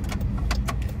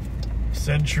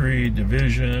 Century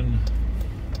Division.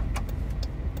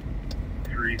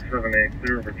 378,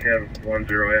 clear for cab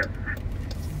 10F.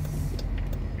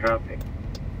 Copy.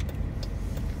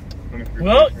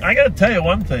 Well, I got to tell you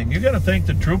one thing. You got to thank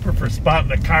the trooper for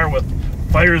spotting a car with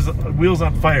wheels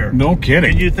on fire. No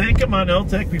kidding. Can you thank him on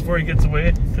LTEC before he gets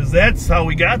away? Because that's how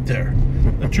we got there.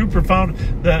 The trooper found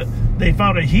that they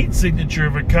found a heat signature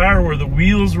of a car where the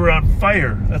wheels were on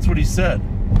fire. That's what he said.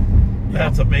 Yep.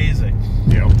 That's amazing.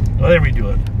 Yeah. Well, there we do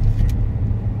it.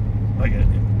 Like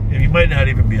he might not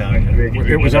even be on it.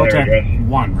 It was LTEC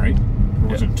 1, right? Or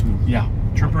was it 2? Yeah.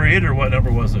 Trooper 8 or what number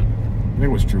was it? I think it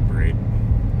was Trooper 8.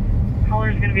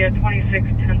 Caller's going to be at 26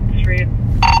 10th Street.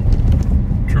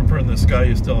 Trooper in the sky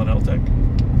is still on LTEC.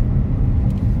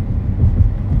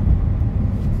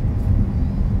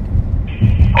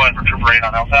 Going for Trooper 8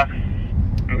 on LTAC.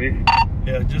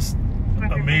 Yeah, just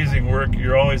amazing work.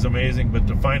 You're always amazing, but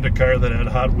to find a car that had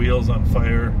Hot Wheels on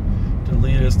fire, to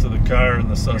lead us to the car and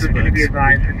the suspects,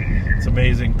 it's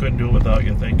amazing. Couldn't do it without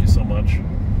you. Thank you so much.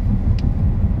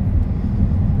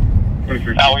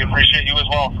 Now we appreciate you as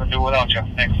well for doing without you.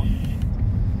 Thanks.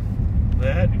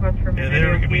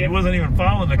 He wasn't even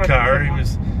following the car.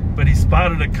 But he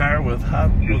spotted a car with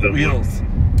wheels.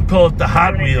 We call it the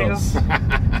Hot Wheels.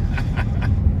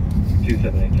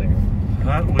 278 second.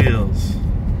 Hot Wheels.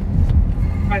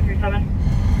 537.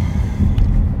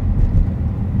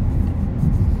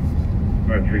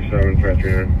 537,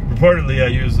 539. Reportedly, I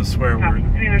used a swear word.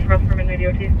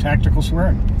 Tactical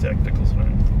swearing. Tactical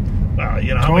swearing. Wow,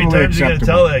 you know how Totally many times you got to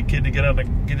acceptable. tell that kid to get on the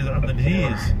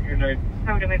knees?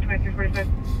 How would I make 2345?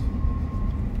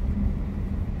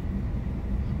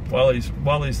 While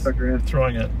he's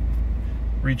throwing it.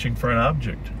 reaching for an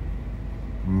object.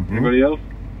 Mm-hmm. Anybody else?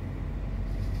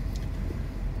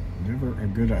 Never a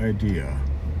good idea.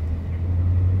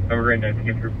 Have a great night. Thank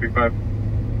you for 35.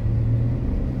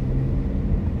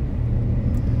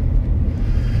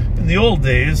 In the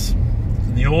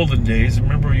olden days,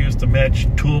 remember we used to match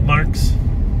tool marks?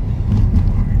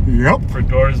 Yep. For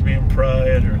doors being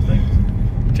pried or things.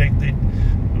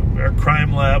 Our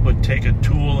crime lab would take a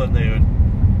tool and they would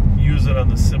use it on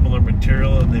the similar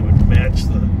material and they would match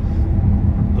the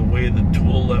way the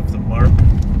tool left the mark.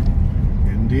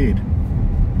 Indeed.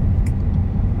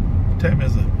 What time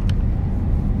is it?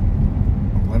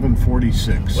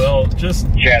 11:46. Well, just...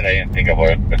 Chad, I didn't think about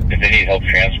it, but if they need help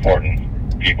transporting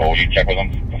people, will you check with them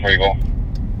before you go?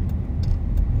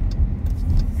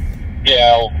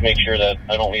 Yeah, I'll make sure that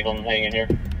I don't leave them hanging here.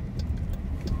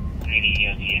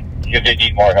 If they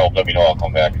need more help, let me know. I'll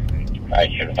come back. I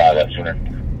should have thought of that sooner.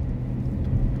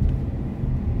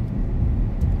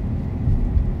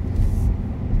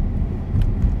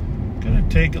 Gonna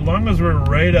take, as long as we're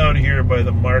right out here by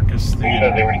the Marcus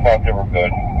Theater. They said they thought they were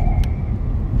good.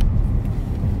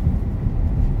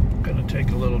 Gonna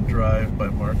take a little drive by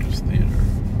Marcus Theater.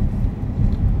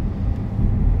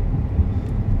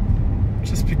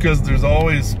 Just because there's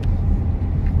always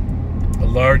a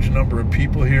large number of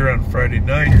people here on Friday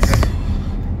nights.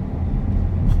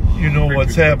 You know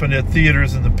what's happened at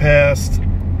theaters in the past. Show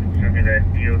me that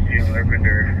DOC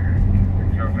Carpenter.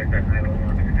 It sounds like that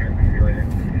 911 related.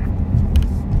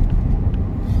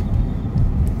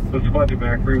 The squad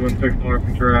back 316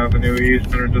 Carpenter Avenue East,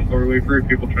 under disorderly 3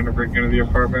 people trying to break into the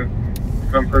apartment.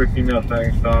 Comfort a female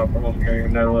saying stop. I'm also getting a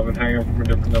 911 hang up from a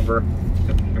different number.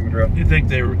 You think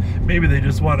maybe they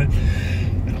just wanted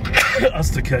us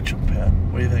to catch them, Pat?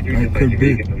 What do you think? That could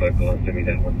be.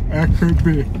 That could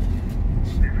be.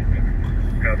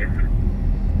 Copy.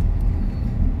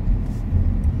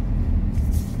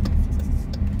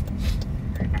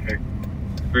 Okay.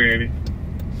 380.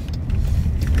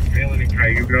 Mailing in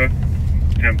Cayuga.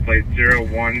 Template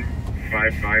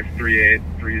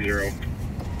 01553830.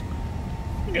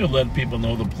 I'm gonna let people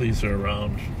know the police are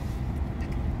around.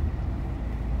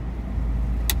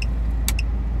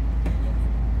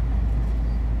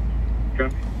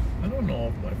 Okay. I don't know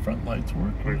if my front lights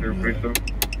work. Fletcher, please so.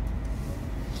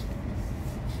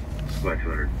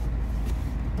 Fletcher.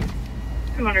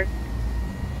 200.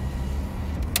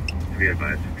 Be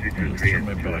advised. 223 turn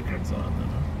my back lights on then,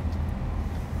 huh?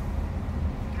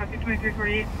 Copy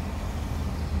 2348.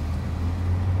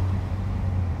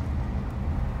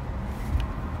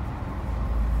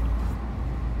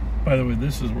 By the way,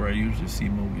 this is where I usually see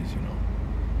movies, you know.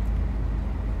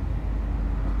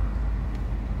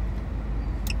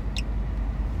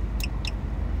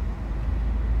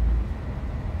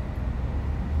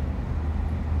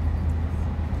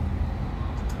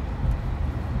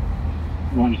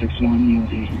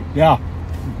 Yeah.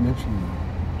 You mentioned that.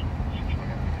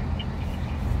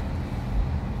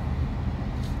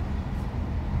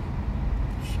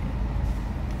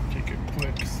 Take a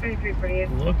quick 2348.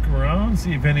 look around,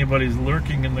 see if anybody's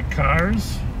lurking in the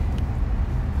cars.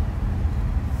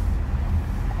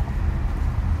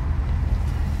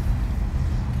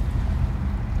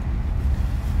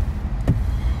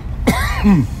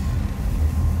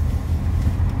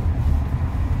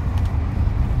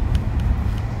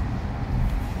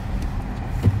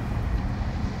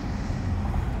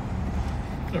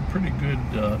 They're pretty good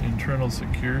internal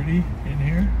security in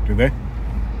here. Do they?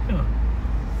 Yeah.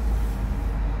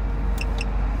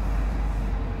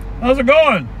 How's it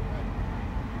going?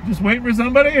 Just waiting for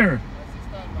somebody or?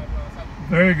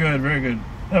 Very good, very good.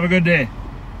 Have a good day.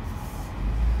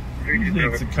 Usually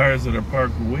it's the cars that are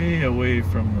parked way away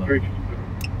from the...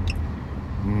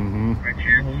 Mm-hmm. By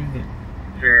chance,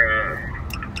 is there a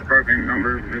apartment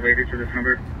number related to this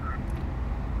number?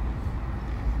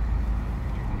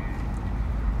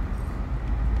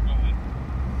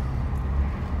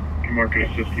 Market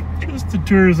assistant. Just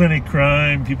deters any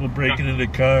crime, people breaking into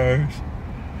cars.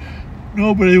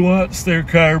 Nobody wants their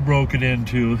car broken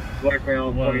into Black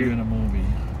male while you're in a movie.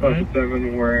 Right?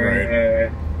 7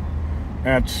 wearing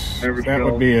that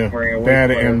would be a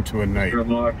bad end to a night.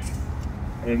 An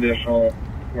additional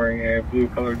wearing a blue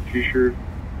colored t-shirt.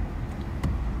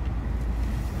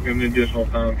 An additional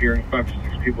found here, and 5 to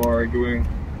 6 people are arguing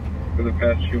for the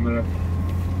past few minutes.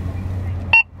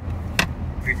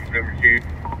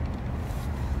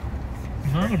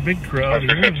 Not a big crowd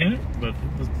here, isn't it? But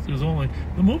there's only...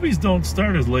 The movies don't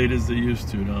start as late as they used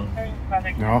to now.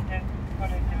 No.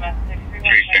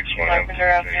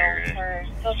 We're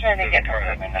still trying to get the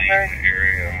equipment number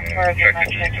for the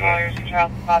domestic callers who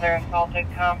child father assaulted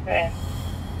comp and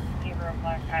fever of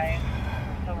black eyes.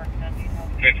 We're still working on details.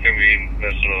 It's going to be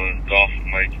Minnesota Golf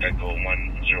Mike Echo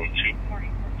 102.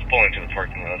 It's pulling to the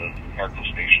parking lot of Marco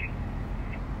Station.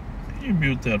 Can you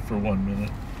mute that for 1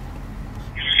 minute?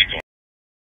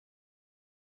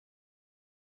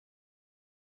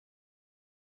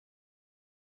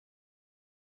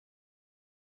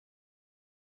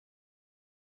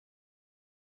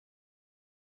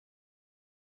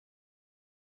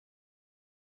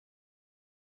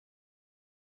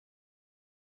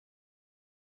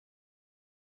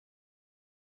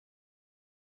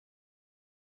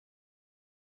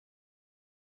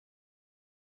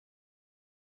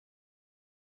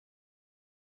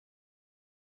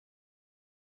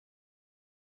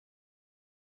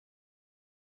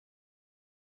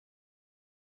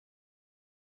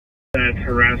 That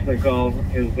harassment call,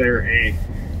 is there a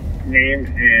name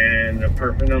and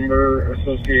apartment number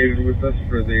associated with this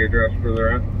for the address where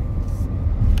they're at?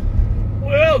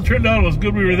 Well, it turned out it was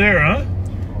good we were there, huh?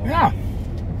 Yeah.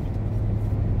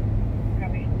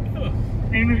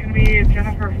 Name is going to be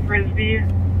Jennifer Frisbee,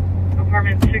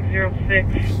 apartment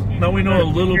 606. Now we know a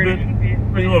little bit.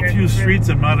 We know a few streets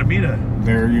in Matamita.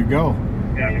 There you go.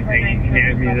 Yeah,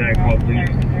 hand me that call, please.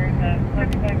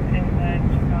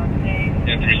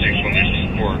 Yeah, 361, there's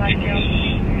 4 people in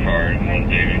this car and one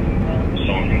baby.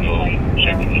 Someone can go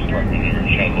check in this apartment or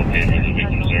try to locate where the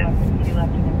victims are.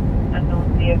 Unknown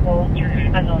vehicle,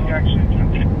 unknown direction.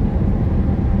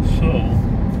 So,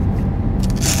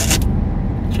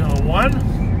 channel 1.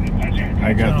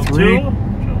 I got channel 3. 2,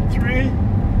 channel 3.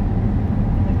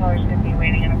 The caller's going to be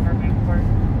waiting in apartment 4.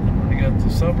 I got the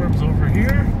suburbs over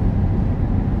here.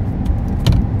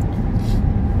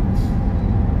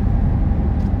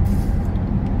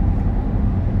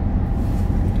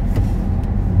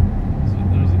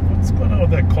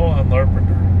 That call on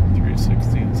Larpenter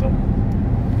 316 something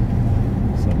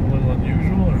a little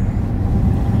unusual, or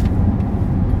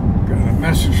got a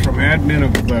message from admin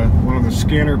of one of the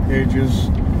scanner pages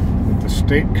that the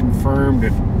state confirmed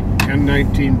at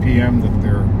 10:19 p.m. that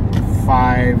there are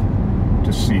 5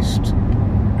 deceased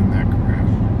in that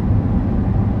crash.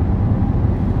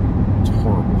 It's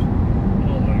horrible.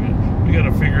 Oh my God, we got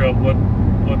to figure out what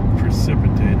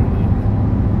precipitated it.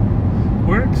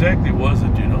 Where exactly was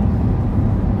it? Do you know?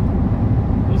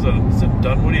 Is it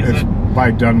Dunwoody? It's by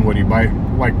Dunwoody, by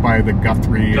the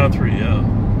Guthrie. Guthrie, yeah.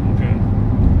 Okay.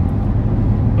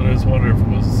 But I just wonder if it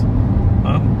was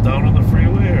down on the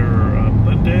freeway or on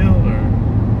Lindale or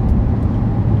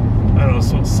I don't know.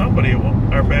 So somebody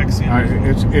our backseat.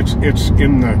 It's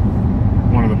in the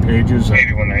one of the pages.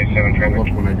 8197 traffic. Look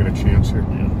when I get a chance here.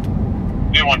 Yeah.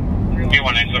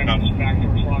 D197 comes.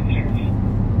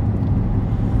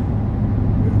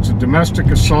 It's a domestic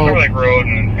assault. Silver Lake Road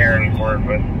and Heron Court,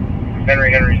 but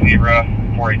Henry Zebra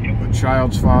 482. The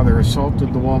child's father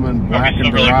assaulted the woman, blackened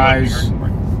her eyes.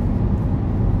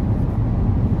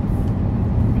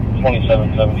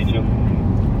 2772.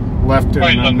 Left in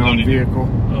an unknown vehicle.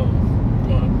 Oh,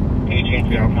 go on. Any change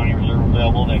to County Reserve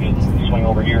available? They can swing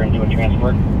over here and do a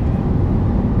transport.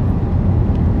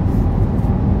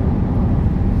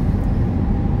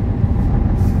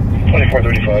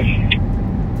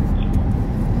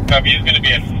 He's going to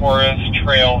be at Forest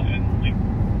Trail in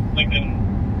Lincoln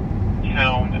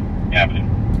Town Avenue.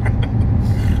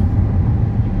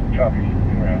 Copy.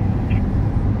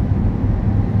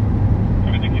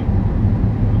 Thank you.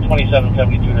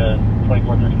 2772 to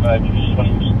 2435. You just want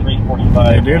to use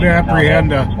 345. They did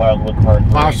apprehend a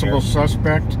possible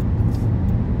suspect.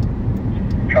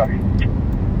 Copy.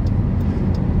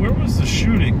 Where was the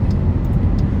shooting?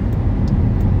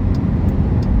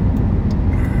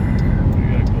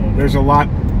 There's a lot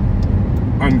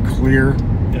unclear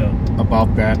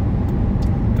about that.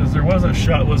 Because there was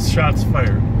shots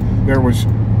fired. There was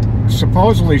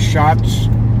supposedly shots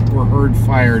were heard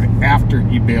fired after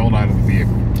he bailed out of the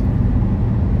vehicle.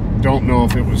 Don't know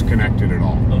if it was connected at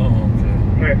all. Oh,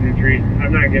 okay. 523.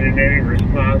 I'm not getting any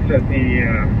response at the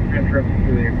entrance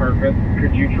to the apartment.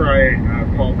 Could you try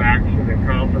call back to the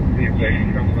conference and see if they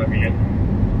can come let me in?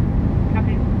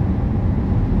 Copy.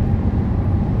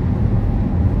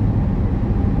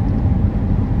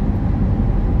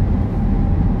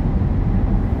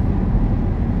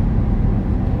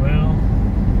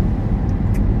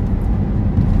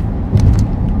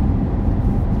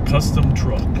 Custom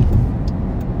truck.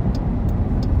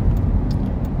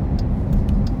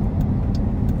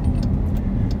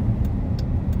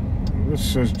 This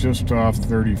says just off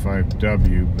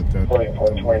 35W, but that's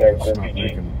not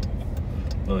making.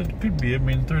 Well, it could be. I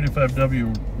mean,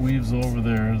 35W weaves over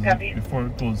there before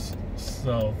it goes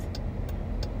south.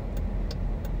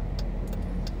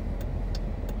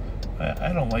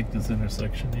 I don't like this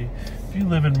intersection. If you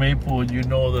live in Maplewood, you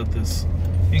know that this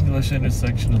English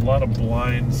intersection is a lot of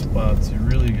blind spots. You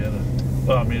really gotta,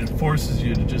 well, I mean, it forces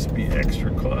you to just be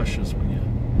extra cautious when you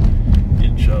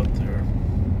inch out there.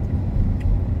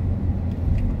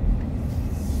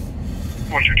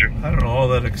 I don't know, all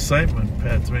that excitement,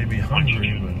 Pat's made me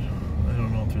hungry, but I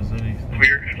don't know if there's anything.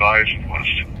 Clear, advise, west.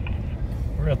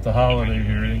 We're at the Holiday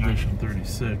here at English and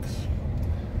 36.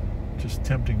 Just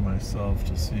tempting myself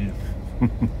to see if...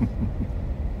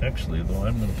 Actually, though,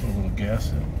 I'm going to put a little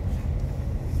gas in.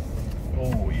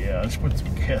 Oh, yeah, let's put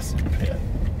some gas in, Pat.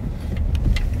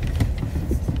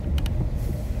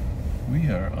 We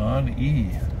are on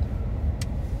E.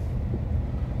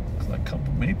 Looks like a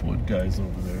couple Maplewood guys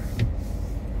over there.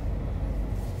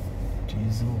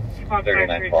 Diesel.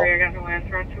 3912. I got no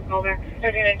answer on 2 callbacks.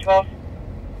 3912.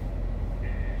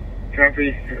 Copy.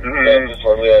 Unable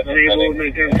to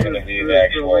make the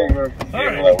actual vehicle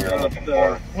that we were looking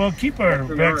for. Well, keep our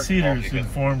backseaters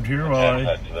informed here while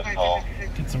I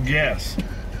get some gas.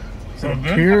 So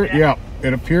good? Yeah,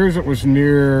 it appears it was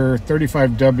near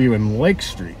 35W and Lake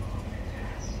Street.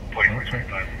 Okay.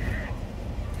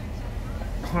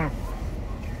 Huh.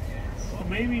 Well,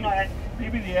 maybe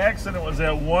the accident was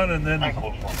at 1 and then the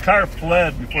car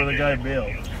fled before the guy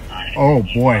bailed. Oh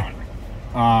boy.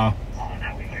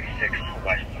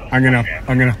 I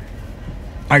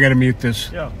gotta mute this.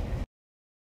 Yeah.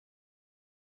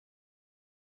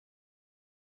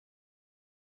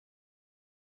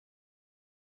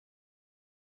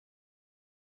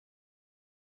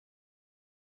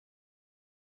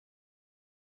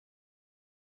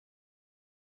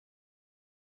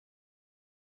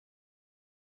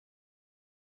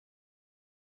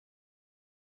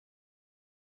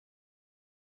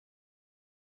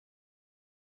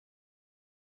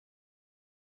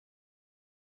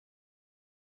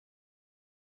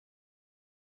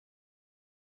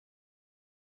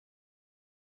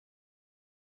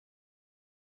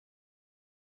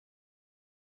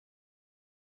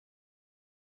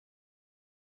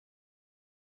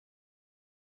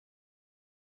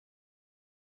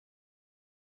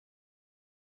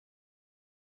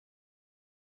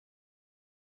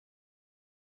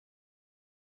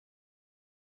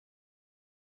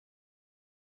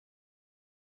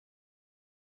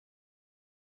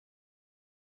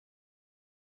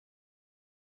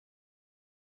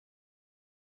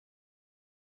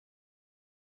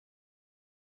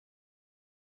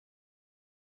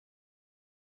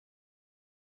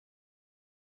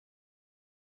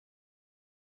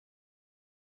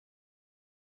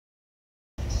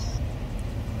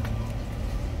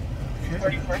 I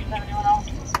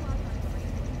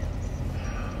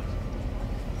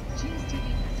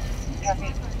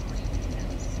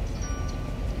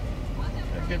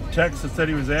get a text that said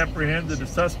he was apprehended. The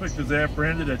suspect was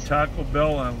apprehended at Taco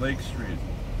Bell on Lake Street.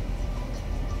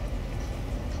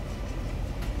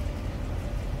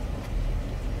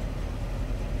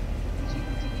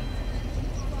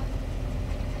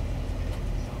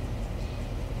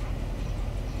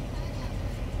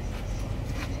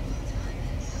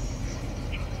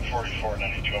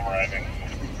 I'm arriving.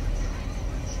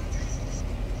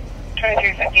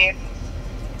 2358.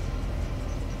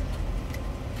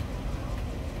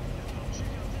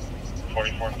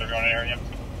 They're going area.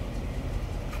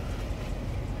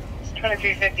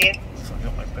 2358. So I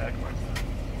got my back right there.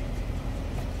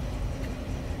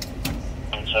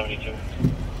 172.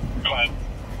 Go ahead.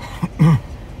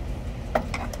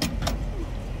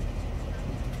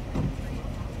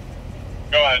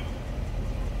 Go ahead.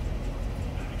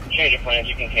 Change of plans,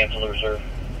 you can cancel the reserve.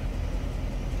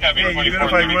 Yeah, hey, you gonna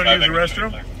find you want to use the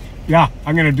restroom? Yeah,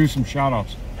 I'm gonna do some shout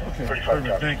outs. Okay,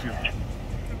 perfect, thank you.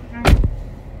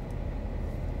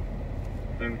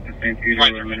 St.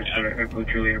 Peter, Minnesota, Echo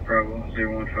Juliet Bravo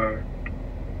 015.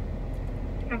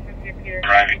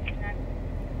 Driving.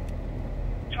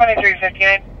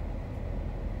 2358.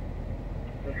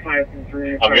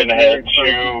 I'm getting ahead to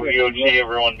EOG.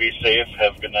 Everyone be safe.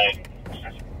 Have a good night.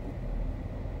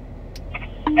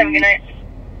 Have a good night.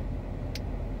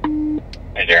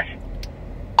 Hey there.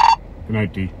 Good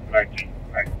night, D. Good night, D.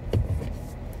 Bye.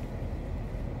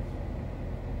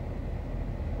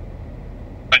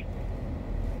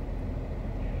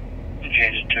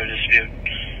 Change it to a dispute.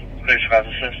 Please cause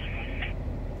assist.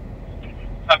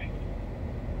 Copy.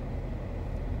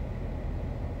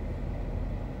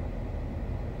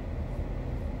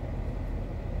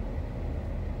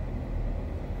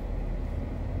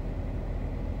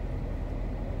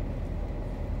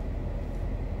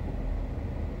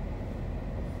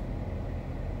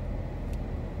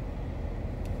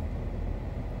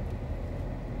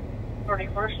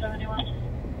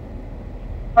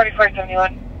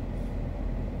 4471.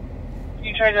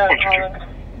 You tried to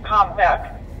call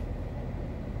back.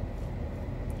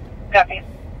 Copy.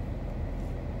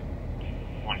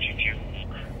 122.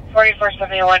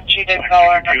 4471, she did call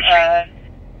on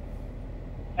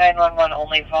 911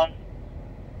 only phone.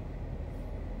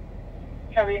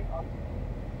 Copy.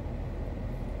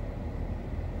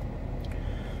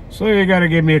 So you got to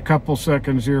give me a couple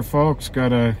seconds here, folks. Got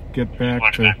to get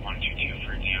back to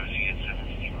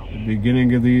the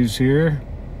beginning of these here.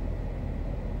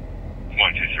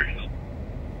 123.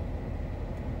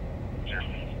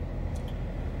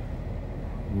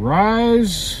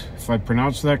 Rise, if I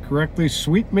pronounce that correctly,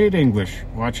 Sweet Mate English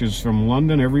watches from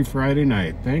London every Friday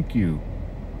night. Thank you.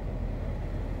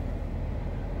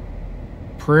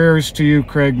 Prayers to you,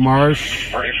 Craig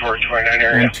Marsh,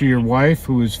 and to your wife,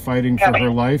 who is fighting for her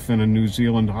life in a New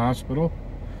Zealand hospital.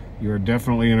 You are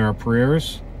definitely in our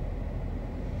prayers.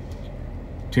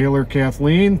 Taylor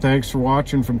Kathleen, thanks for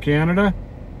watching from Canada.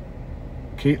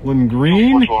 Caitlin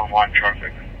Green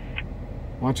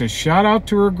wants a shout out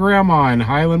to her grandma in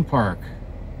Highland Park.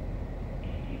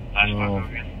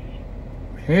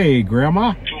 Hey,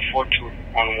 Grandma.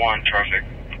 24211 traffic.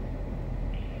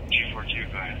 242,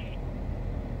 guys.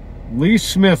 Lee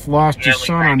Smith lost his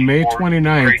son on May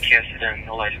 29th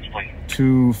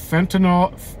to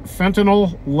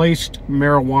fentanyl-laced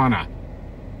marijuana.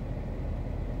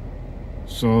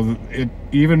 So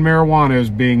even marijuana is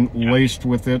being laced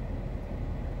with it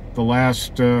the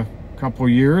last couple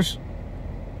years.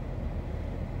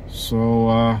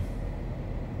 So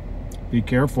be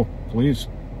careful, please.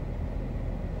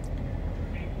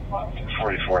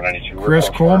 4492. Chris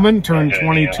Coleman turned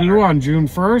 22 on June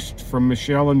 1st from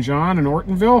Michelle and John in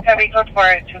Ortonville. Heavy code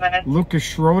for 2 minutes. Lucas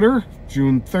Schroeder,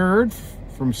 June 3rd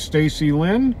from Stacy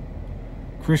Lynn.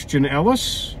 Christian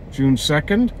Ellis, June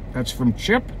 2nd. That's from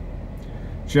Chip.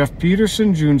 Jeff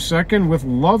Peterson, June 2nd, with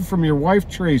love from your wife,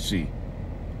 Tracy.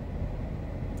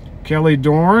 Kelly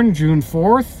Dorn, June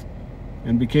 4th,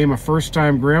 and became a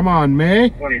first-time grandma on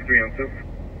May. 23 on 2.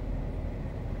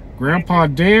 Grandpa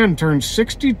Dan turned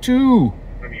 62.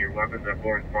 Some of your weapons at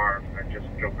Lawrence Farm. I just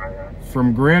drove by that.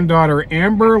 From granddaughter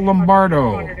Amber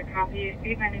Lombardo. Wanted to copy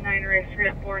 899 Race Street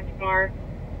at Lawrence Bar.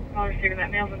 Caller stating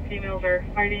that males and females are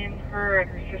fighting. Her and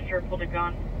her sister pulled a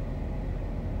gun.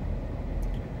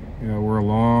 Yeah, we're a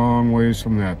long ways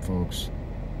from that, folks.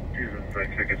 Jesus,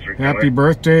 Happy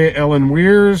birthday, Ellen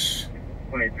Weirs.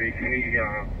 23, can we figure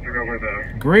out where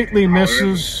the Greatly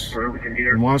misses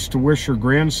and wants to wish her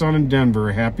grandson in Denver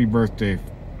a happy birthday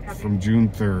from June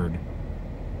 3rd.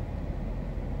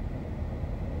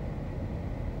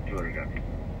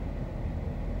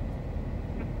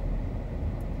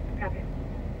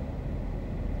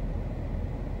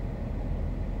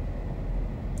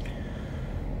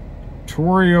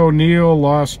 Tori O'Neill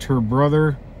lost her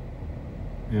brother,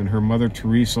 and her mother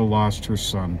Teresa lost her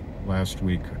son last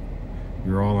week.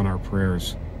 You're all in our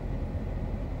prayers.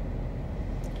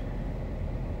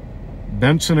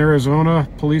 Benson, Arizona,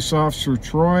 police officer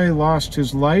Troy lost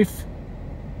his life.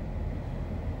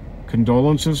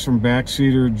 Condolences from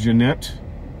backseater Jeanette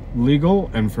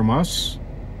Legal and from us.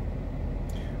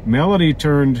 Melody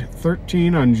turned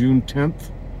 13 on June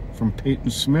 10th from Peyton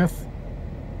Smith.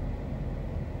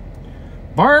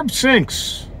 Barb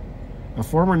Sinks, a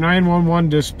former 911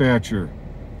 dispatcher.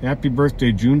 Happy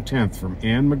birthday, June 10th, from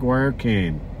Ann McGuire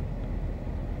Kane.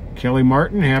 Kelly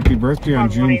Martin, happy birthday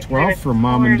on June 12th from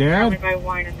Mom and Dad.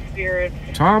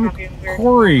 Tom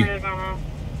Corey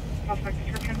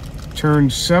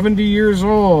turned 70 years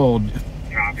old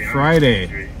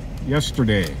Friday,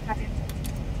 yesterday.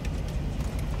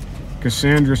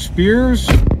 Cassandra Spears,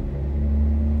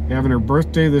 having her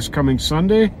birthday this coming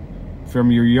Sunday, from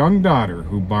your young daughter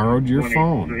who borrowed your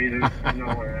phone.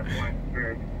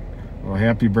 Well,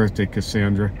 happy birthday,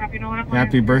 Cassandra.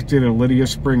 Happy birthday to Lydia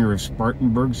Springer of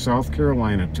Spartanburg, South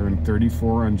Carolina, turned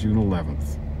 34 on June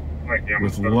 11th.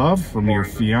 With love from your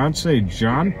fiance,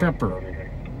 John Pepper.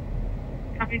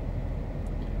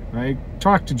 I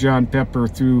talk to John Pepper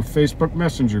through Facebook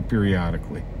Messenger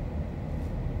periodically.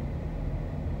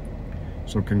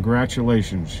 So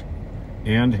congratulations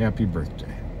and happy birthday.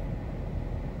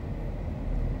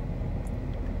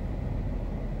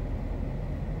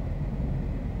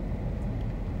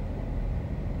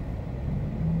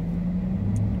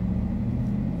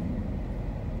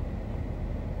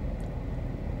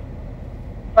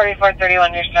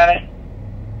 $44.31, your status.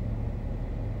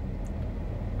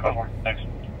 Go for it. Thanks.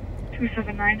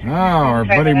 279. Our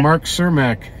buddy Mark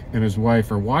Cermak and his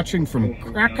wife are watching from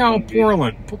Krakow,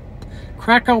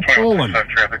 Poland.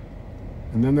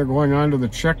 And then they're going on to the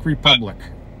Czech Republic.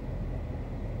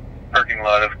 Parking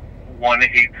lot of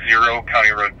 180 County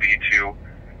Road B2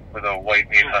 with a white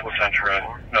Nissan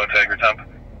Sentra, no tag or temp.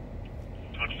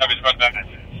 Copy, spot back.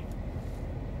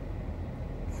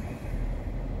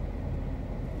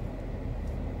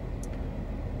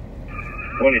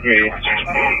 23.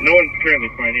 No one's currently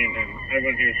fighting, and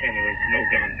everyone here is saying there was no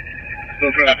gun.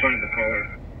 Still trying to find the caller.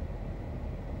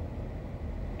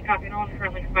 Copy, no one's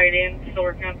currently fighting. Still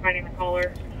working on finding the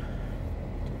caller.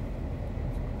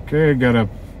 Okay,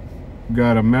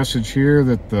 got a message here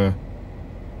that the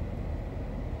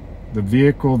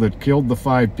vehicle that killed the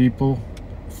 5 people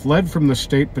fled from the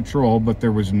state patrol, but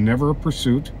there was never a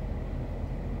pursuit.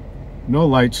 No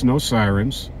lights, no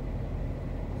sirens.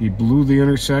 He blew the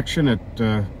intersection at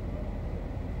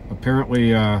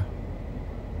apparently at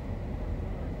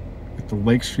the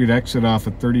Lake Street exit off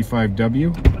at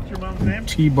 35W. What's your mom's name?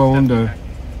 T-boned a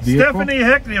vehicle. Stephanie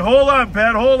Heckney. Hold on,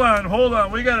 Pat. Hold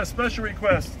on. We got a special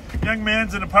request. Young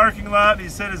man's in the parking lot. He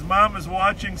said his mom is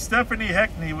watching. Stephanie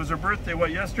Heckney. Was her birthday, what,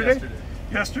 yesterday?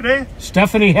 Yesterday?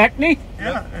 Stephanie Heckney?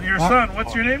 Yeah, and your son,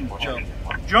 what's your name? Joe.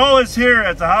 Joel is here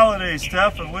at the holiday,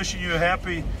 Steph, and wishing you a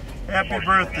happy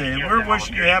birthday. And we're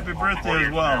wishing you a happy birthday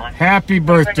as well. Happy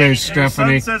birthday,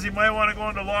 Stephanie. Your son says he might want to go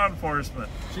into law enforcement.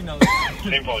 She knows.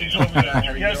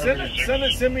 Yeah,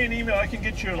 send me an email. I can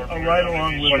get you a ride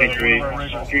along with 23.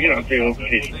 Can you get an update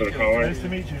location for the caller? Nice to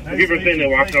meet you. Nice people are saying they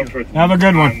walked up for have a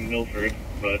good one. Milford,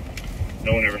 but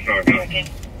no one ever saw a gun.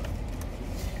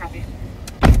 Copy.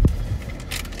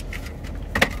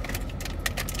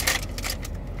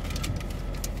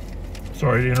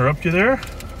 Sorry to interrupt you there.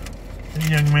 The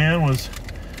young man was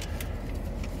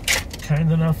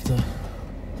kind enough to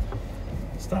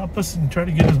stop us and try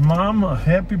to get his mom a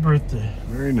happy birthday.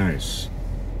 Very nice.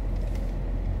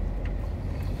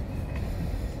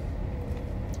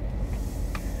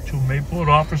 Two Maplewood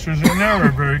officers in there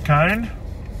are very kind.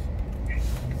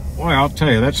 Boy, I'll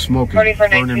tell you, that smoke is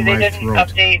 4492, burning they my didn't throat.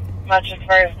 update much as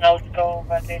far as notes go,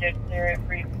 but they did clear it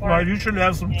for you. Well, you should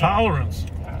have some tolerance.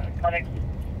 Medics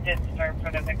did start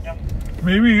for the victim.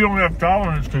 Maybe you don't have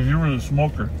tolerance because you were the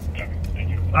smoker.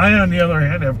 I, on the other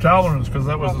hand, have tolerance because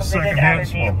that was the second hand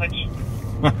smoke.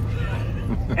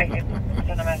 I can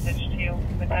send a message to you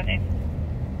with that name.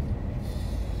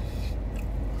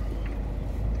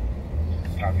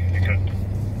 Copy, you good.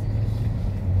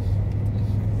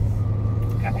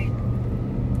 Copy.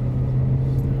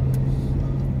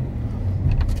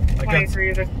 I got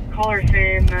 23, the caller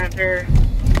saying that they're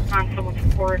on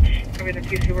someone's porch. Maybe the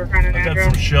PC work on an some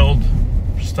address. shelled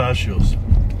pistachios.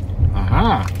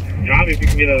 Aha. John, if you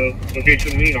can get a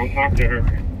location meet, I'll talk to her.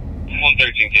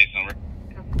 113 case number.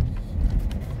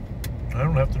 I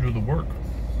don't have to do the work.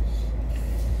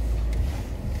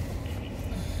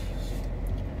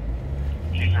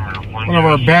 One of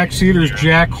our backseaters,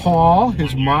 Jack Hall,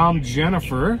 his mom,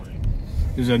 Jennifer,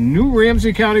 is a new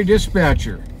Ramsey County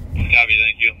dispatcher. Copy,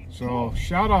 thank you. So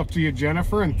shout out to you,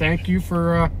 Jennifer, and thank you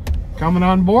for coming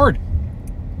on board.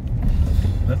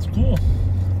 That's cool.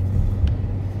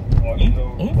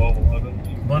 Washington,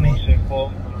 1211. Money. St.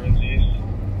 Paul, Ramsey.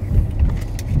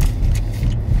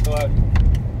 Go ahead.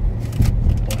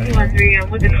 213,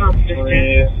 with the comp system.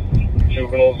 3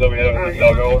 juveniles that we have in the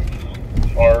dugout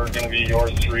are going to be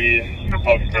yours 3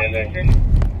 outstanding.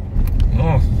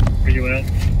 Oh. Where you at?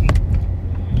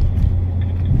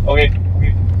 Okay.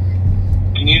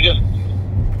 Can you just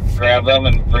grab them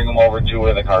and bring them over to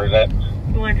where the car is at?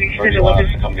 Or do you want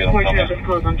us to come get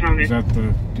them? Is that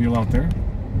the deal out there?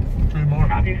 3 more.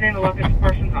 You're saying the locust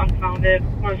person's unfounded.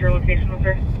 What is your location with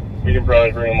her? We can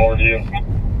probably bring them over to you.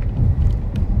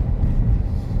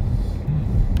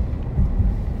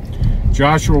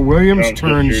 Joshua Williams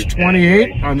turns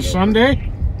 28 on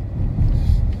Sunday.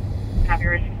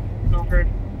 Copyright, Milford.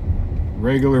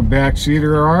 Regular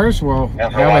backseater of ours. Well,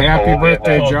 have a happy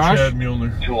birthday, Josh. Chad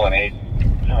Mueller.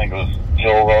 218. I think it was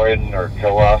Kilroy or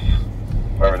Kilross,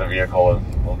 wherever the vehicle is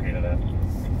located at.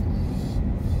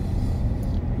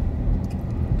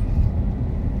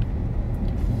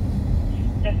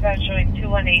 Dispatch showing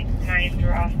 218 9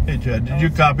 draw. Hey, Chad, did you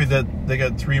copy that they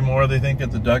got 3 more, they think,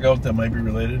 at the dugout that might be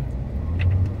related?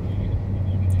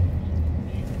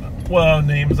 Well,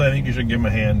 names I think you should give them a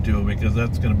hand to because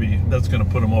that's gonna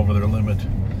put them over their limit,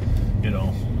 you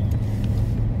know.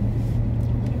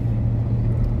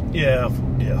 Yeah,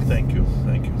 thank you. All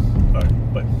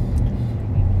right, bye.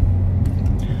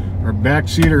 Our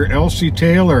backseater, Elsie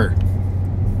Taylor,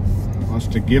 wants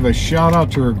to give a shout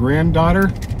out to her granddaughter,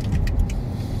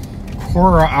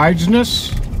 Cora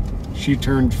Eidsness. She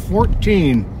turned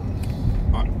 14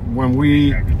 when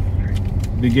we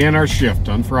began our shift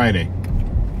on Friday.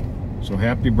 So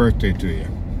happy birthday to you.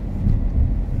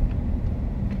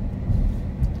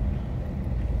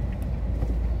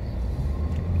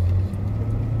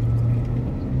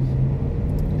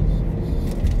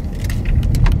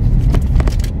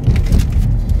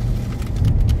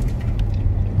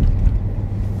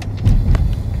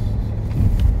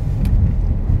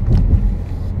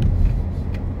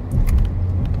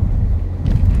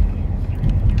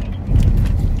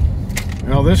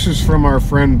 this is from our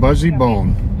friend Buzzy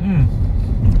Bone.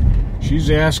 She's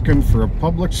asking for a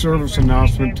public service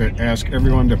announcement to ask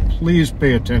everyone to please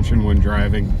pay attention when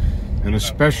driving, and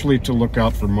especially to look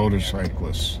out for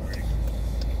motorcyclists.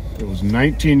 It was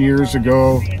 19 years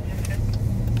ago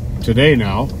today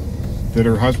now that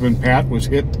her husband Pat was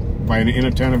hit by an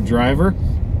inattentive driver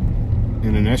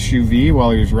in an SUV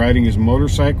while he was riding his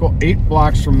motorcycle 8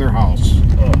 blocks from their house.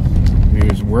 He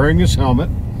was wearing his helmet.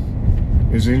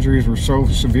 His injuries were so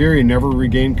severe he never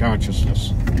regained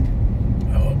consciousness.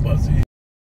 Oh, Buzzy.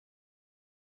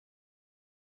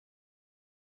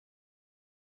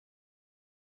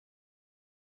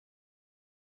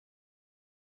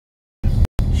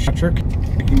 Fletcher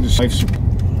taking his life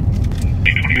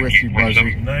with you,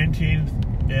 Buzzy.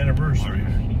 19th anniversary.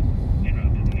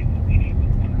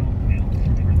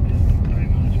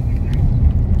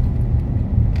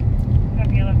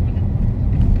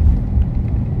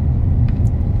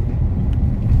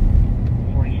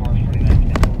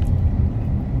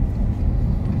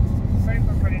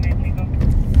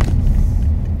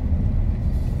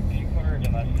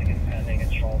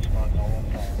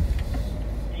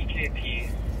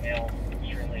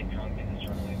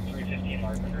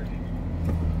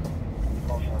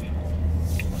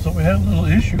 So we had a little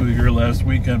issue here last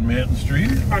week on Manton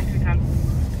Street.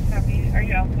 Are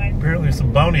you outside? Apparently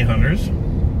some bounty hunters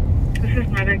This is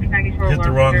Medic 94 hit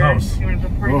the wrong house.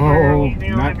 Oh,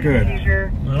 not good.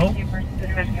 No?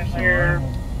 Your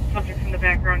subject in the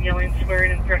background yelling,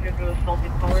 swearing, and threatening with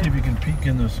assaulting caller. See if you can peek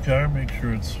in this car, make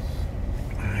sure it's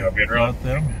not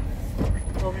them.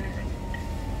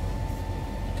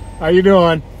 How you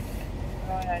doing?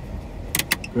 Go ahead.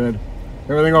 Good.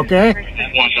 Everything okay?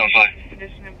 175.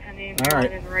 Condition impending. All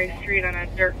right. In Rice Street on a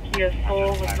dirt Kia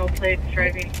Soul with no plates,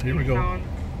 driving. Here we go.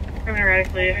 Coming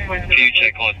erratically. Can you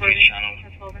check all the police channel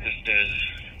if there's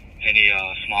any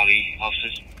Somali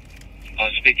officers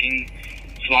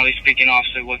Somali speaking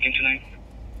officer working tonight?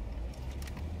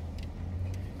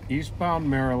 Eastbound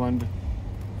Maryland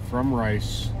from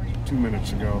Rice 2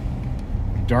 minutes ago.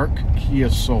 Dark Kia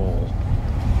Soul.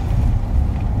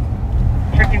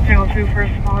 Checking channel 2 for a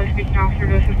Somali speaking officer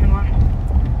to assist in left.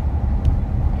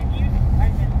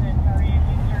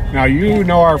 Now you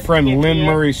know our friend Lynn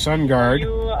Murray Sungard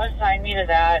You assigned me to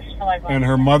that. and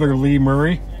her mother Lee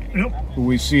Murray, Yep. who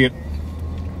we see at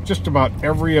just about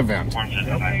every event.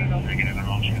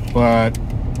 But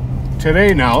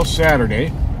today now,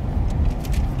 Saturday,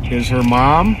 is her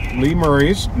mom, Lee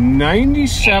Murray's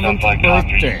 97th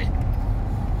birthday.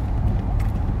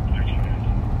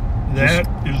 That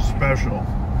is special.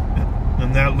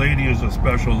 And that lady is a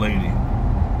special lady.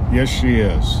 Yes, she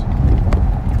is.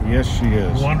 Yes, she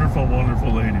is. Wonderful,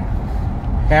 wonderful lady.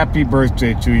 Happy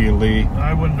birthday to you, Lee.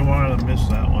 I wouldn't want to miss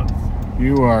that one.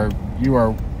 You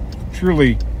are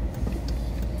truly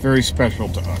very special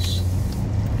to us.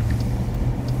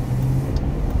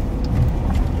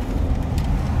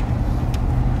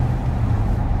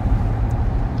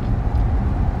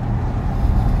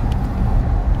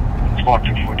 Squad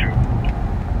 242.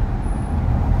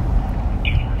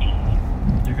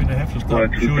 You're going to have to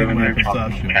stop chewing my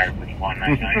pistachio.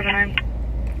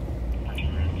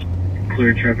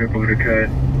 Clear traffic over the cut.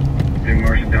 Then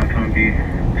Marshall downtown B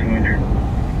 200.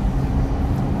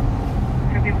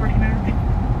 Could be 40 minutes.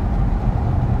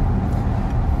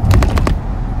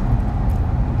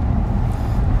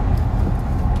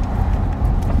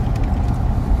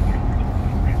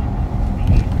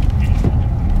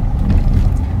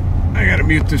 I gotta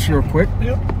mute this real quick.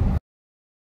 Yep.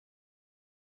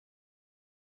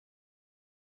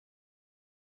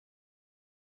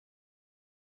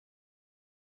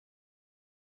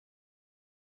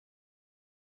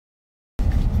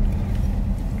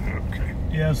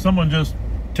 Yeah, someone just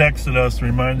texted us,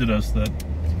 reminded us that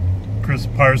Chris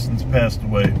Parsons passed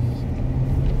away.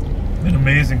 An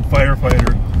amazing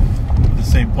firefighter with the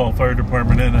St. Paul Fire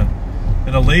Department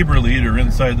and a labor leader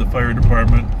inside the fire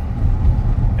department.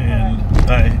 And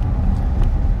I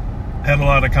had a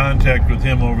lot of contact with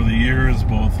him over the years,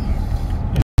 both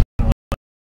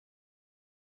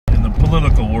in the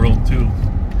political world too.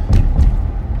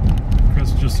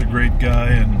 Chris is just a great guy,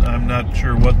 and I'm not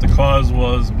sure what the cause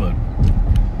was, but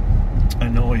I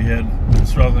know he had been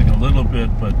struggling a little bit,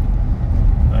 but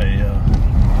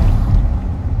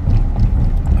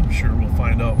I'm sure we'll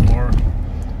find out more.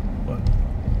 But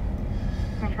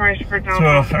so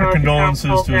our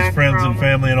condolences to his friends and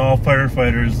family and all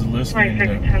firefighters listening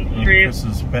to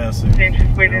Chris's passing.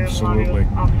 Absolutely.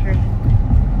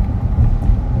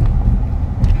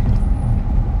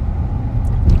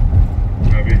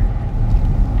 Copy.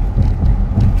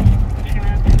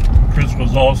 Chris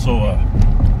was also a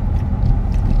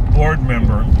board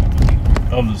member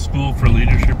of the School for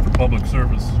Leadership for Public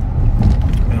Service,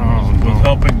 and was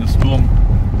helping the school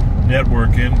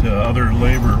network into other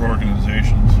labor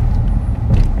organizations.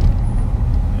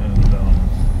 And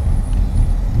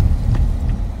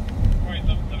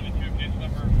 2772 case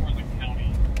number for the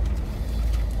county.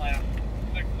 Class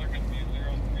 6 circuit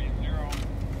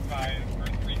 0305 or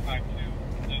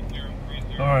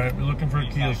 352 030. all right, we're looking for a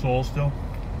Kia Soul still.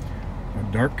 A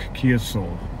dark Kia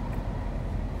Soul.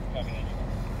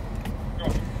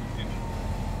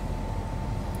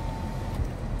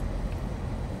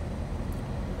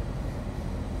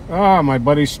 My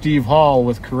buddy Steve Hall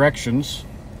with corrections.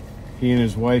 He and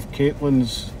his wife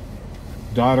Caitlin's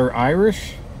daughter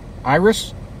Iris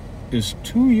is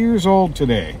 2 years old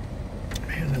today.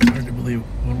 Man, that's hard to believe.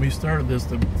 When we started this,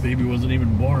 the baby wasn't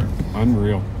even born.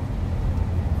 Unreal.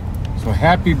 So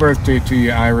happy birthday to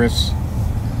you, Iris.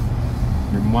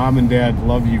 Your mom and dad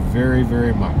love you very,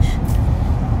 very much.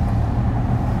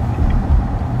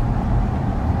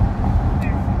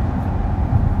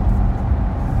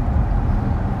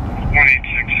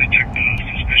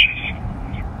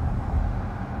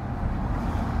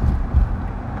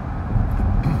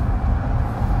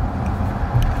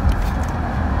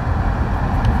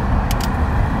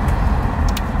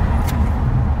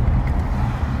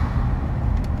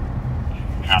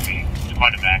 Copy.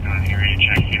 Quite a back on area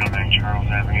check 809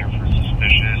 Charles Avenue for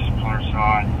suspicious car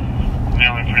saw.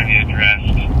 Mail in front of the address.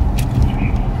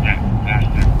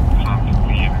 Asked the comp to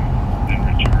leave and then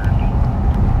returned.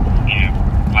 Yeah,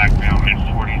 black male,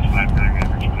 mid-40s, flat 9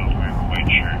 average build, wearing a white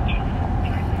shirt.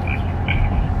 Drank the plastic bag.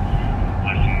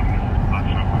 Last name, on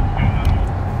front one.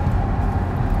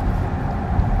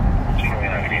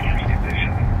 Dangerous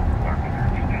condition.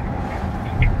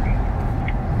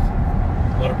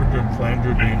 Labrador and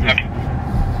Flander danger.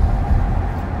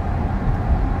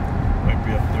 Might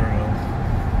be up there now.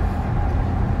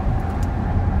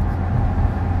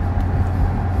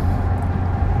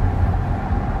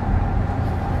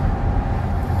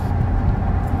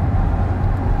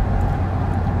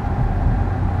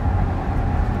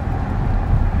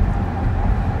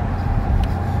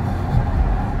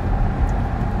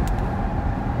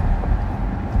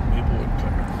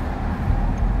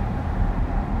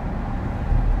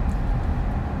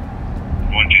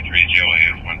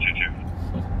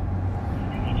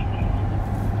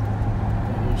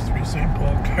 St.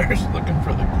 Paul cars looking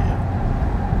for the kid.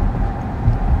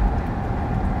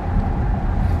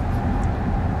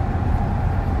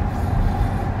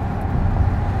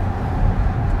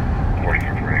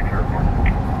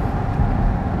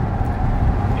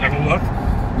 Have a look?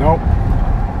 Nope.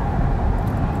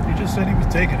 He just said he was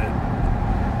taking it.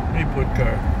 He put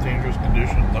car, dangerous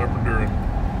condition, Labrador and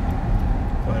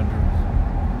Flander.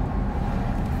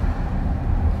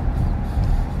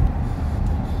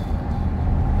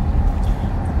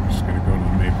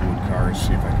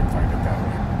 See if I can find it that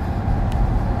way.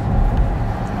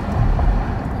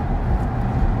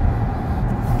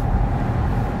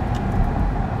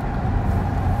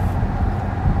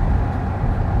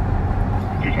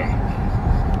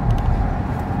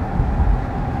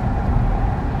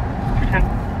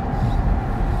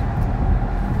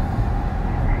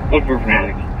 Look for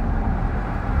panic.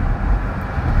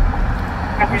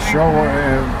 I show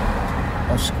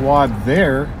a squad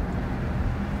there,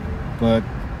 but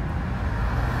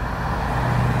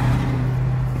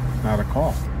not a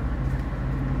call.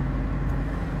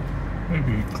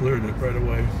 Maybe he cleared it right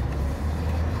away.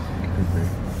 Could be.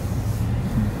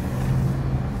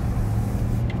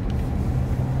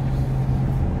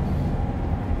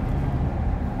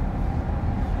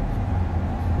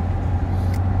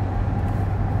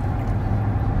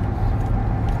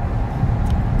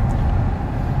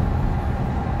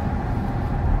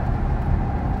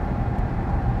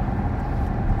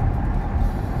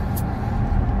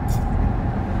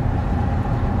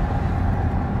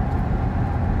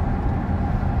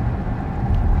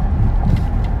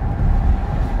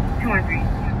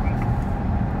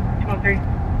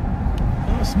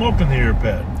 Smoke in the air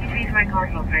pad. My car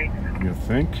smells great. You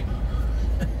think?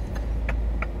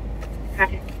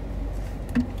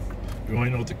 You only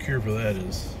know what the cure for that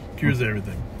is. Cures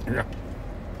everything. Yeah.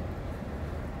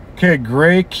 Okay,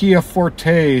 gray Kia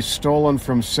Forte stolen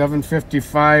from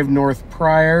 755 North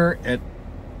Pryor at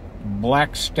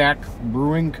Black Stack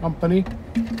Brewing Company.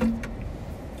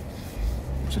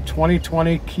 It's a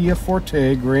 2020 Kia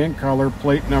Forte, gray in color,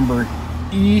 plate number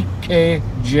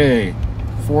EKJ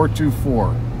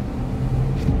 424.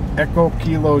 Echo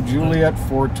Kilo Juliet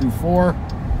 424.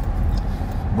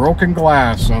 Broken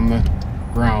glass on the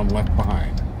ground left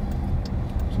behind.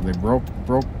 So they broke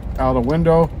out a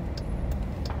window,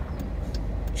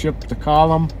 chipped the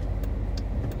column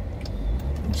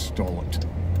and stole it.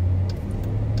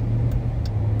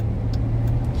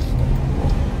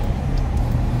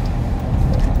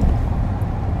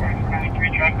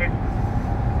 Traffic.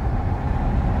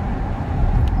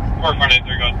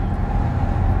 483 goes.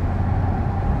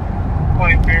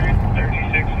 White Bear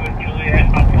 36 with Juliet,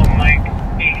 Alpha Mike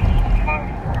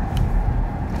 854.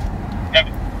 Yep.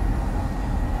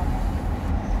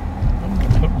 I'm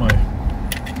gonna put my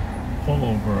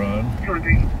pullover on.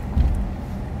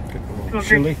 Get a little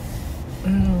chilly. A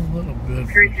little bit.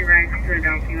 Tracy Rice,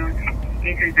 Philadelphia.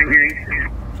 Just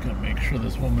Gotta make sure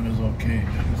this woman is okay.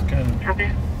 She's kind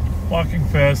of walking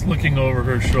fast, looking over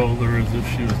her shoulder as if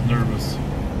she was nervous.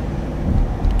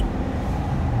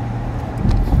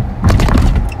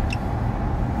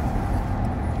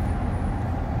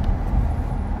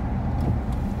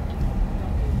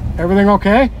 Everything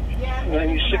okay? Yeah.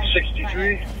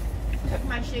 9663. Took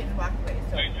my shit and walked away,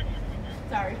 so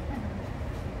sorry.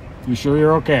 You sure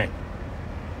you're okay?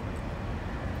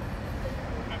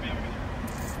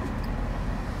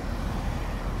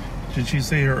 Did she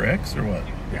say her ex or what?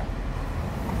 Yeah.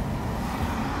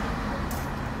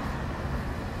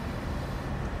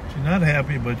 She's not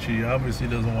happy, but she obviously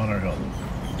doesn't want our help.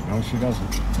 No, she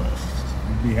doesn't.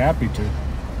 We'd be happy to.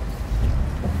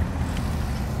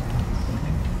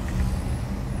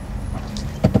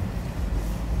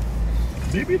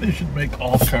 Maybe they should make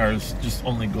all cars just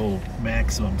only go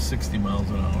maximum 60 miles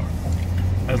an hour.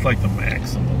 That's like the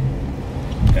maximum.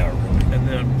 Yeah, really. And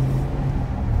then,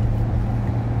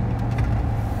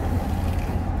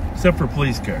 except for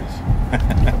police cars.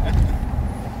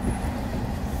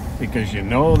 Because you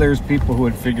know there's people who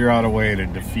would figure out a way to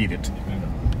defeat it.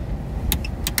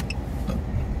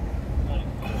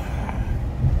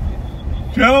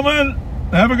 Gentlemen,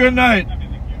 have a good night.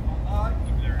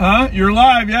 Huh? You're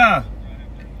live, yeah.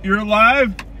 You're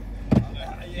alive?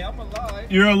 Yeah, I'm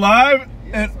alive. You're alive?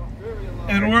 Yes, I'm very alive.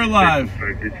 And we're live.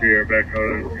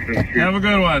 Have a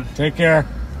good one. Take care.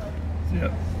 See ya.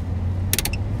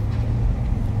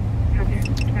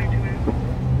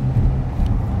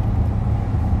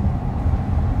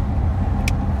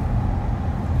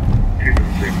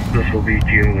 This will be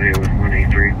GOA with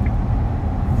 183.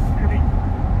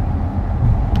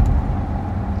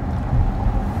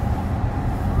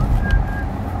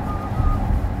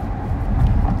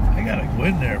 I gotta go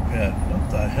in there, Pat. What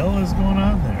the hell is going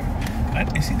on there?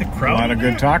 I see the crowd. A lot of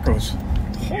good tacos.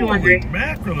 Holy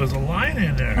mackerel, there's a line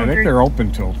in there. I think they're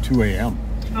open till 2 a.m.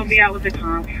 I'll be out with the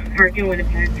comp. Parking with a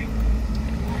pen.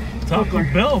 Taco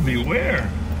Bell, beware.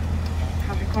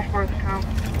 I'll be close for the comp.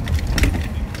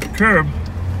 Curb.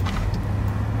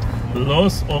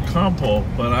 Los Ocampo,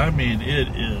 but I mean, it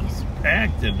is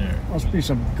packed in there. Must be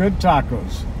some good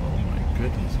tacos. Oh my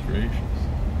goodness gracious.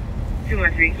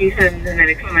 213. You said the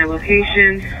medics on my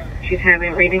location. She's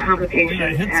having breathing complications. Did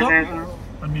I hit something?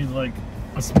 I mean, like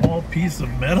a small piece of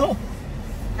metal?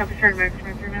 Have a certain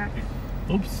maximum through that.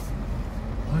 Oops.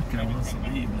 That guy wants to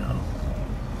leave now.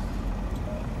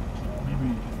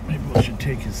 Maybe we should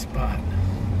take his spot.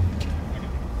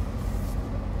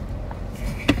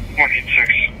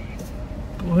 186.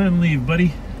 Go ahead and leave,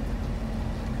 buddy.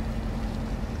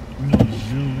 We'll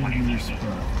zoom into your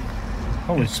spot.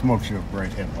 Holy smokes, you have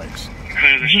bright headlights.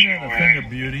 Isn't that a thing of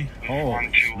beauty?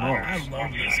 Holy smokes. I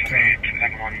love this car.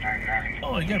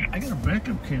 Oh, I got a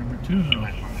backup camera too now.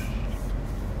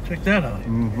 Check that out.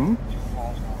 Mm-hmm.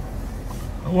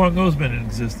 How long those been in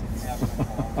existence?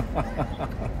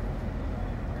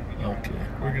 Okay,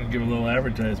 we're gonna give a little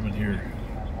advertisement here.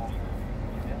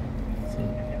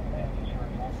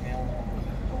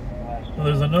 Well,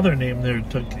 there's another name there,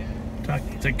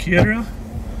 Taqueria?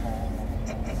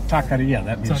 Taqueria,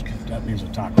 that means a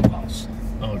taco house.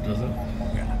 Oh, does it?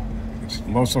 Yeah. It's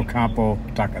Los Ocampo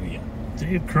Taqueria.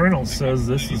 Dave Colonel says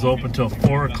this is open till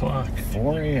 4 o'clock.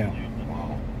 4 a.m.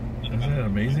 Wow. Isn't that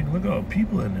amazing? Look at all the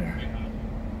people in there.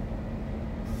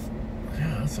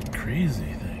 Yeah, that's a crazy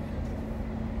thing.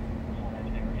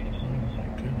 Oh my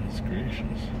goodness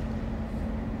gracious.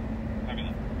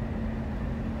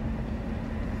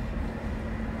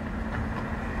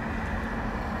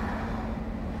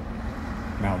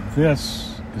 Now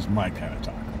this is my kind of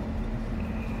taco.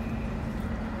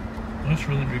 Must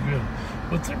really be good.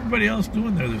 What's everybody else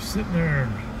doing there? They're sitting there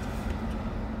and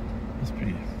must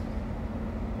be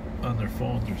on their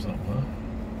phones or something,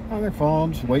 huh? On their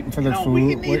phones, waiting for their food.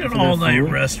 We need an all-night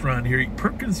restaurant here.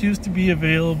 Perkins used to be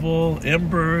available.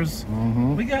 Embers.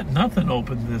 Mm-hmm. We got nothing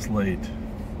open this late.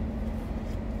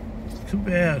 Too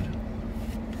bad.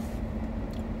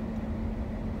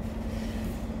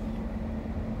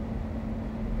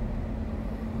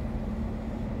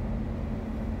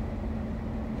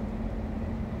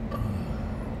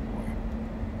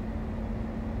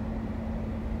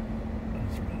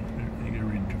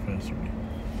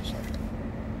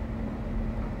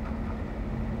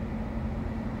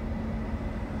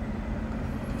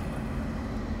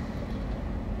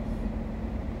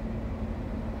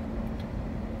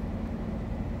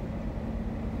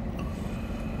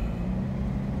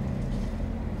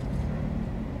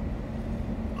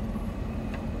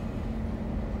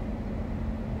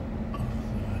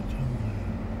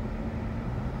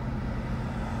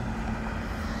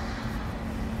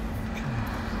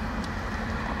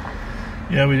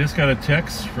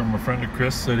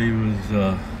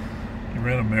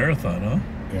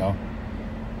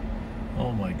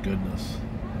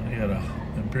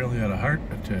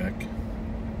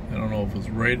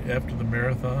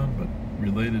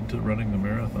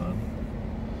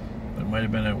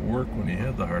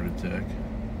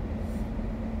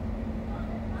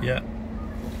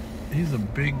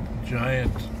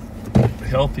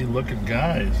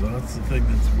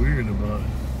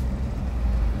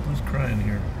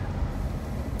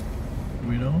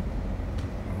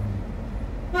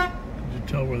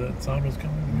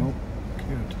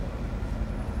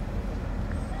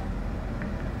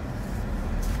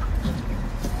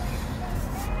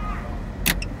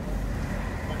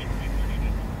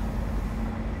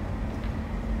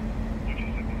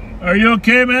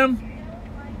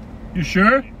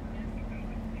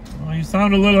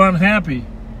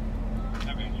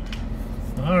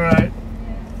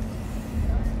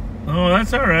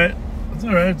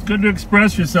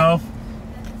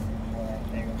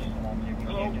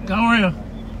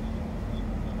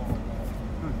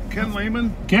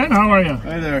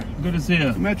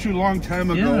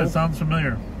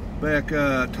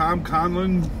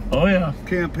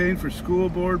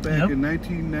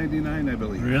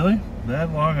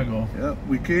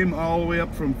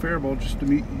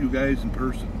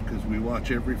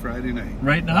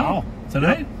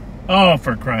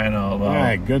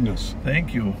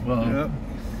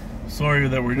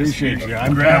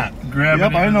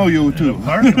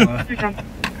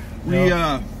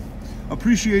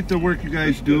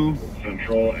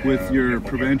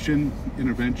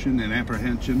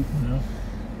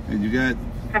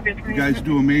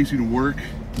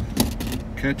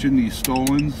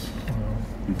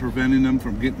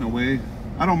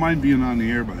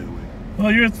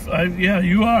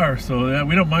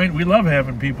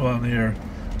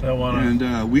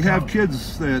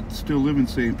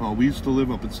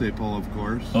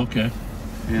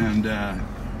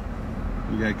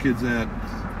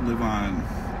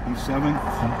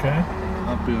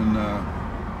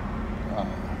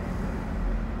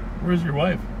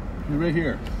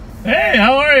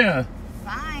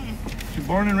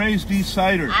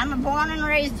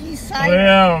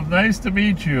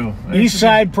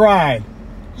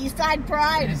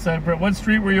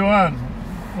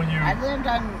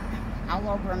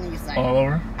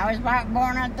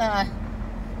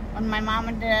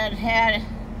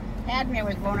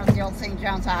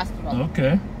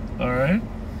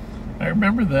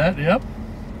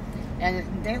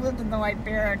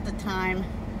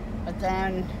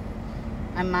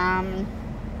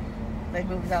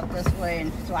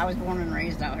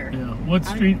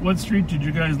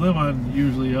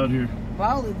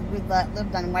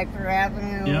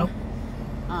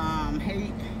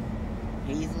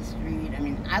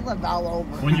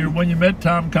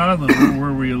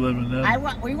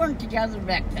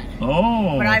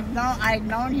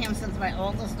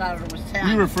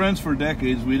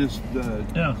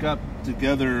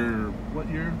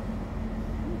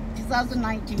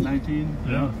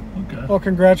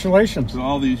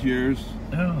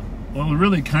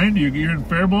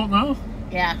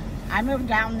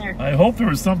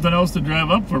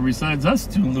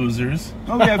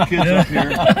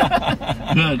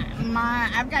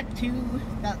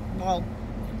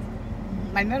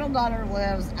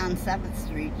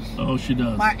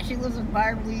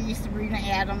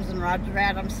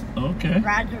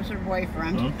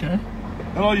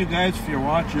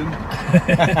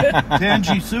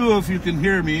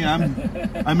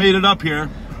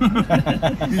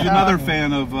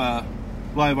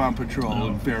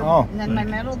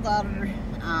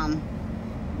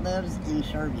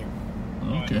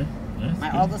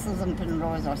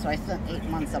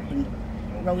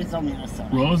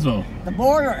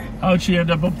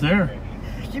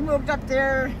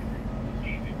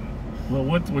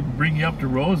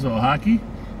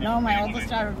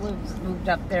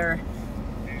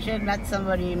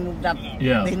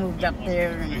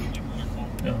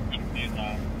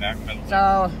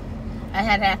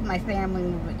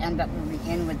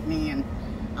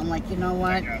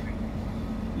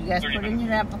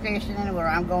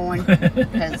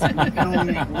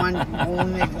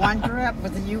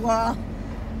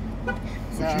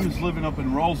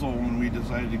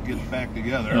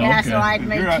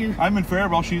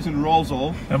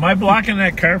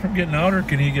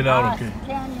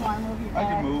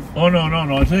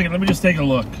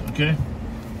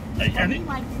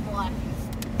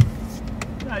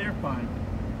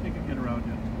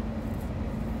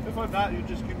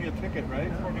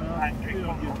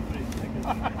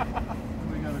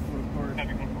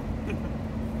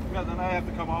 Yeah, then I have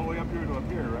to come all the way up here to up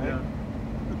here, right? Yeah.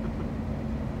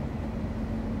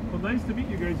 Well, nice to meet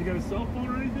you guys. You got a cell phone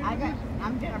or anything?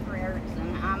 I'm Jennifer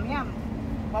Erickson. Yeah.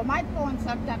 Well, my phone's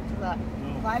hooked up to the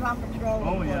Live on Patrol.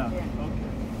 Oh, yeah. Okay.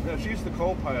 Yeah, she's the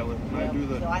co-pilot, and I do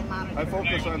the. So I monitor. I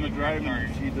focus on the driving,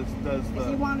 and she just does the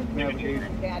he wanted navigation. to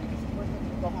bad because he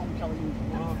wasn't go home till he was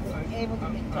able to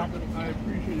get in touch with I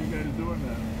appreciate you guys doing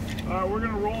that. We're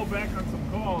gonna roll back on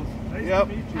some calls. Nice Yep. to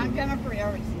meet you. I'm Jennifer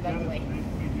Erickson, by the way. Nice to meet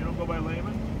you. You don't go by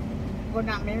Lehman? We're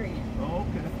not married. Oh,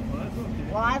 okay. Well, that's okay.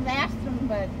 Well, I've asked him,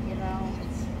 but you know,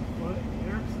 it's. Well,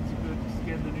 Erickson's a good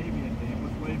Scandinavian name.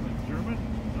 What's Lehman? German?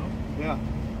 No? Yeah.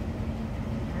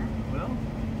 Well,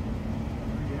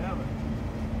 there you have it.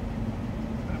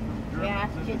 Germans Yeah,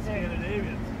 and the kids are.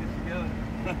 Scandinavians get together.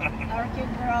 Our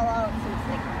kids are all out since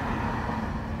like.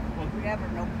 We never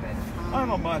know better. I don't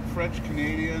know much. French,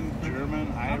 Canadian, German,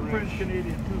 Irish. I'm French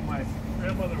Canadian too. My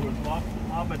grandmother was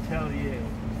La Battelier.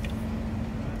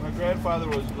 My grandfather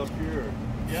was Lapierre.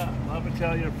 Yeah, La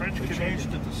Battelier, French They Canadian.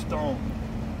 changed it to Stone.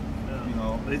 Yeah. You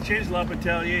know. They changed La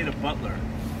Battelier to Butler.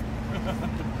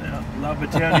 Yeah, La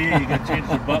Battelier, you got changed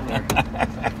to Butler.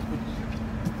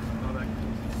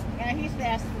 Yeah, he's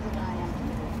faster than I am.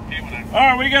 All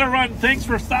right, we got to run. Thanks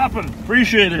for stopping.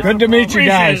 Appreciate it. Good to meet you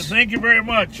guys. Thank you very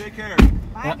much. Take care.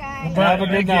 Bye, guys. Have a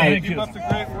good night. Keep up the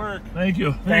great work. Thank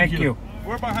you. Thank you.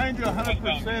 We're behind you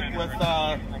 100% with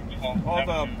all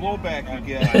the blowback you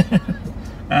get.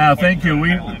 Thank you.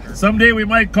 Someday we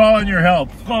might call on your help.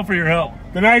 Call for your help.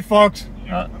 Good night, folks.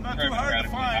 I'm not too hard to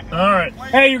find. All right.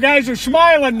 Hey, you guys are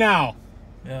smiling now.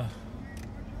 Yeah.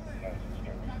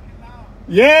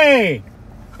 Yay.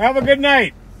 Have a good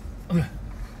night.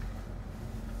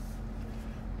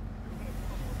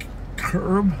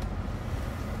 Curb?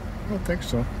 I don't think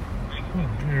so. Oh,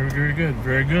 very good.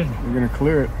 Very good. We're going to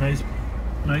clear it. Nice.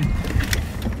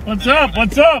 What's up?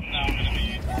 What's up?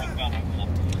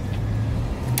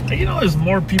 You know, there's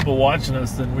more people watching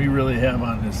us than we really have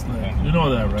on this thing. You know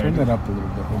that, right? Turn that up a little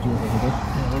bit, would you, over there?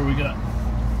 Yeah, what do we got? I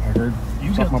heard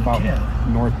You something got the about cat.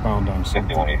 northbound on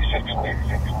something.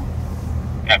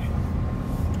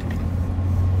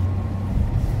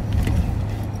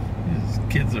 These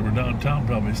kids that were downtown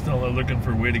probably still are looking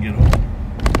for a way to get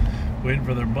home. Waiting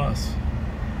for their bus.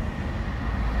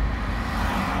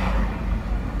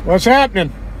 What's happening?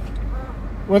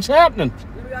 What's happening?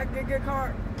 We got a good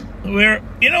card.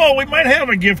 We might have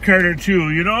a gift card or two,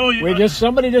 you know.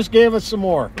 Somebody just gave us some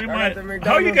more. We might.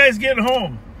 How are you guys getting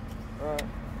home? We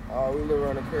live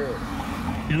on the curb.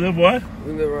 You live what?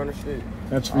 We live on the street.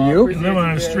 That's for you? You live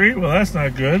on the street? Well, that's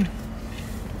not good.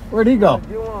 Where'd he go?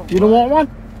 You don't want one?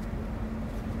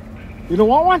 You don't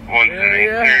want one?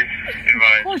 Yeah.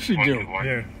 Of course you do.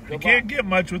 Here. You can't get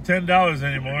much with $10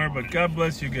 anymore, but God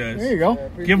bless you guys. There you go.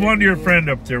 Give one to your friend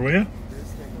up there, will you?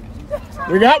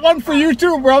 We got one for you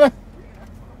too, brother.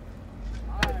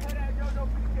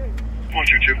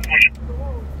 122.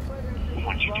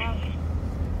 122.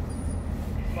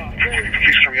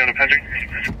 Please come on a pending.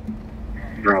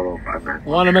 Bravo 5.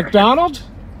 Want a McDonald's?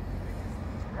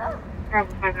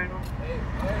 Bravo 5.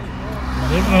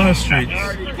 Living on the streets.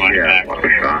 Yeah, what a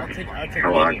shot.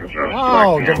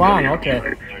 Oh, Devon, okay.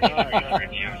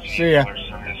 See ya.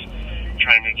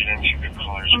 Trying to get into good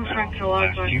callers.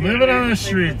 Living on the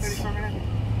streets.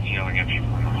 Yelling at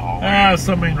people in the hallway.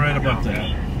 Something right about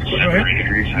that.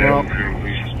 Right? Well,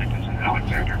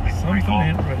 Something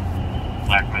ain't right.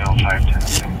 Blackmail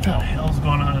 510. What the hell's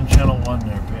going on in Channel 1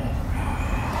 there, Ben?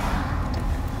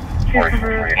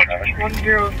 Number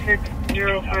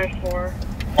 106054.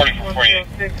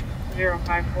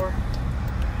 106054.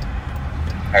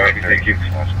 Highway 32,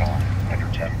 let's go on.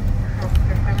 110.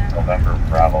 November,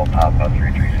 Bravo, Papa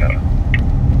 337.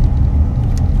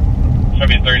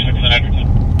 36 and Edgerton.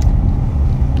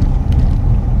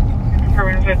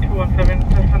 Department is at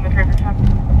 217, just on the traffic stop.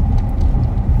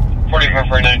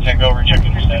 4449 Tango, over, check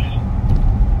your status.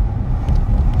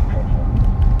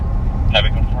 Have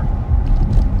it go for it.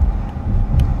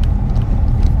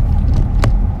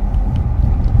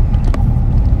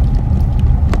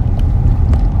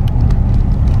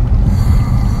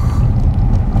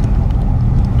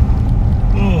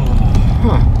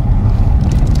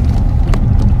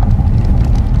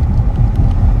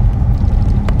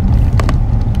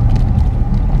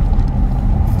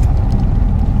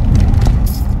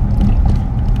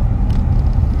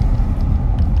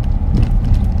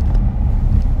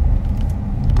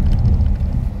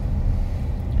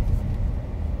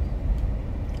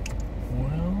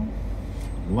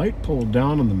 Light pulled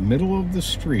down in the middle of the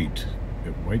street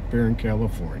at White Bear in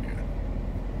California.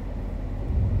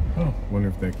 Oh. Wonder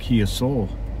if that Kia Soul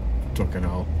took it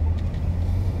out.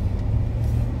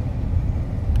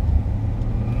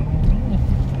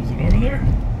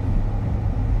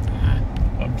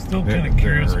 still kind of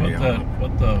curious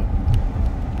what the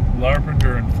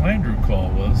Larpenter and Flandreau call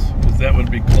was, because that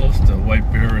would be close to White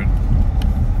Bear and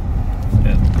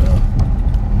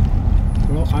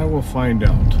well, I will find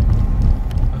out.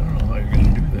 I don't know how you're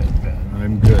going to do that, Pat.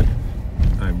 I'm good.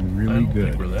 I'm really I don't good.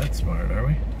 think we're that smart, are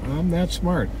we? I'm that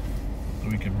smart. So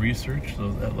we can research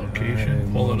that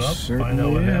location, pull it up, find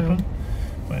out what happened,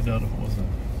 find out if it was a...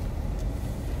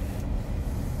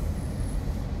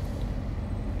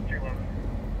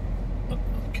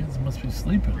 Kids must be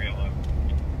sleeping.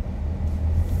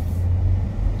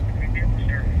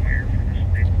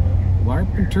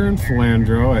 Larpenter and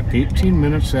Flandreau at 18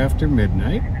 minutes after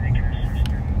midnight.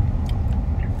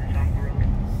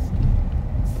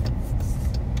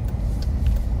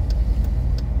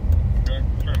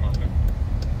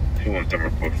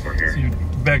 See,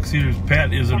 Beck Cedars,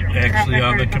 Pat isn't actually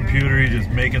on the computer, he's just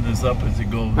making this up as he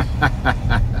goes.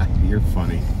 You're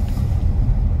funny.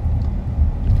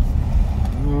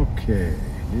 Okay,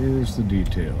 here's the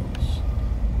details.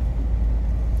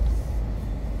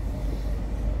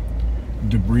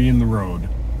 Debris in the road.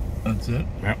 That's it?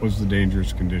 That was the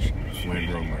dangerous condition.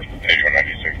 Flandreau and Larpenter. Page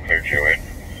 196, clear QA.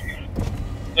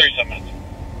 37 minutes.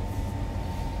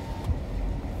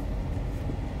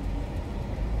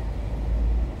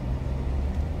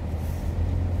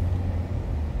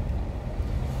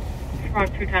 Rock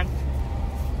 210.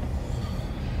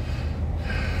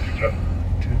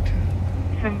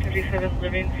 757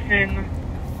 Livingston.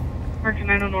 Mark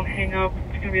 911 hang up.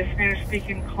 It's going to be a Spanish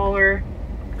speaking caller.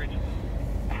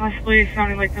 Possibly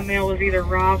sounding like the male was either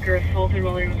robbed or assaulted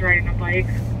while he was riding a bike.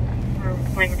 Or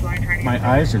language line trying to My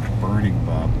eyes are burning,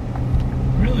 Bob.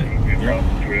 Really? Yeah.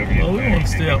 Well, we won't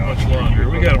stay out much longer.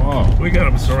 We got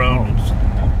them surrounded.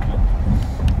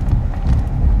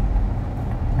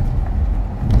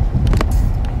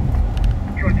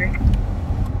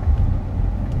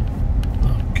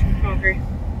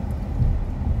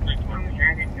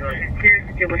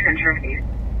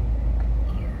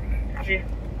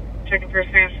 Checking for a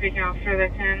Spanish speaking officer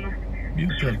that can.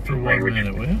 Mute that for 1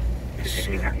 minute, will you?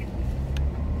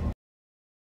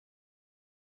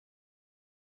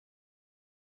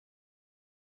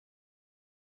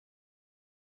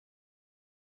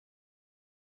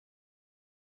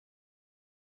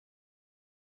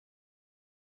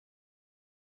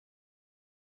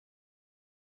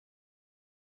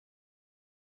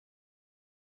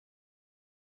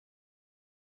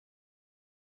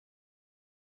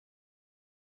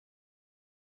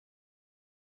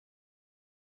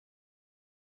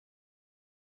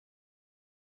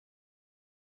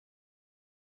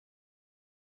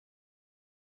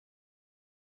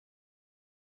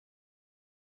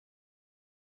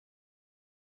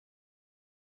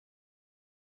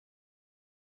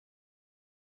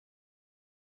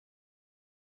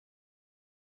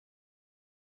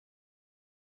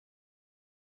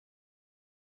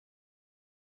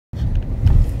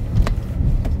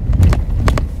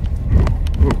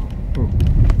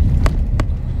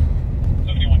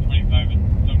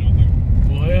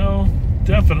 Well,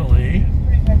 definitely.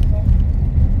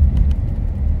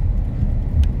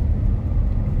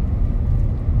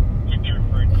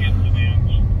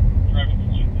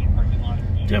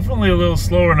 Definitely a little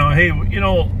slower now. Hey, you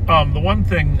know, the one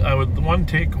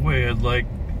takeaway I'd like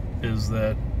is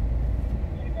that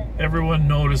everyone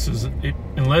notices it,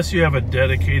 unless you have a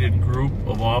dedicated group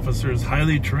of officers,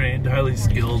 highly trained, highly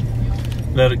skilled,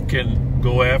 that it can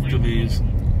go after these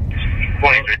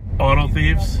auto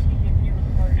thieves.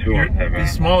 The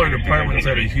smaller departments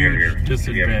had a huge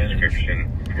disadvantage.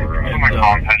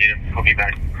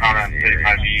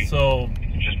 So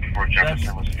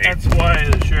that's why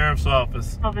the sheriff's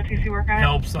office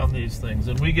helps on these things,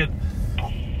 and we get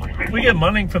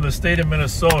money from the state of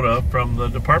Minnesota from the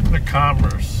Department of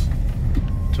Commerce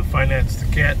to finance the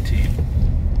CAT team,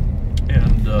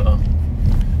 and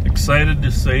excited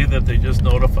to say that they just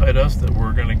notified us that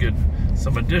we're going to get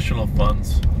some additional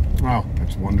funds. Wow,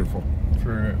 that's wonderful.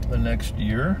 For the next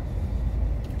year.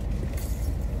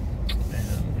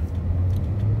 And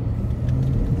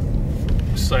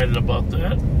excited about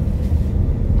that.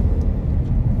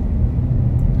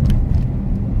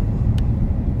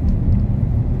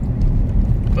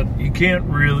 But you can't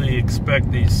really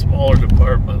expect these smaller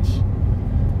departments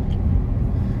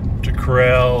to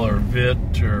corral or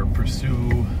VIT or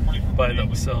pursue by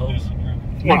themselves.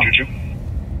 Wow.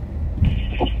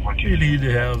 You need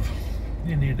to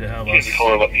have us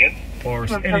or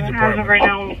any department. As of right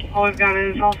now, all we've got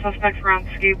is all suspects were on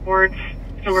skateboards.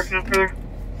 Still working up further.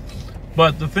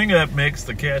 But the thing that makes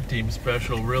the CAT team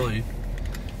special, really,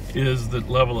 is the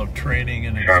level of training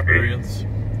and experience.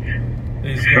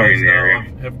 These guys now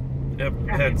have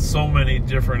had so many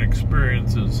different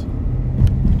experiences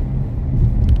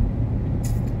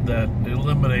that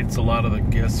eliminates a lot of the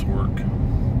guesswork.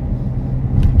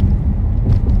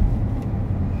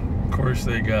 Of course,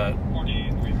 they got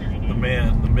the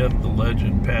man, the myth, the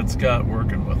legend, Pat Scott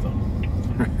working with them.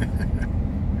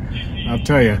 I'll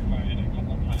tell you,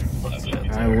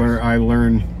 I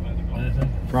learn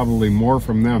probably more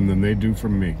from them than they do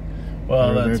from me.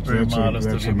 Well, that's very modest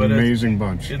that's of you, an but amazing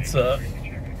bunch. It's a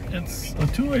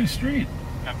two-way street.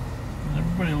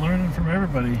 Everybody learning from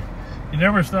everybody. You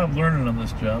never stop learning on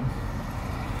this job,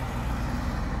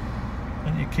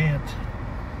 and you can't.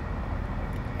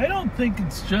 I don't think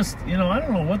it's just, I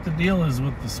don't know what the deal is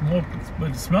with the smoke,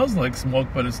 but it smells like smoke,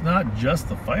 but it's not just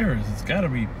the fires. It's got to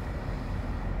be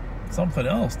something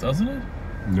else, doesn't it?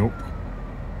 Nope.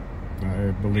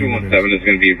 I believe 217 is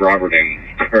going to be Robert and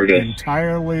Curtis.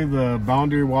 Entirely the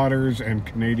Boundary Waters and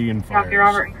Canadian fires. Copy,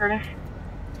 Robert and Curtis.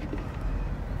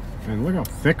 And look how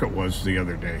thick it was the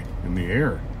other day in the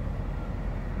air.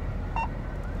 I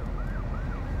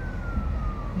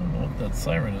don't know what that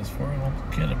siren is for. I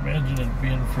can't imagine it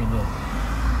being for the...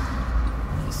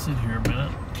 I'll sit here a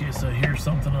minute in case I hear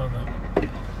something on the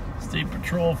State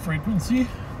Patrol frequency.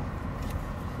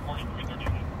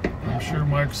 I'm sure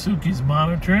Mark Suki's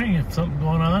monitoring. If something's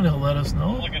going on, he'll let us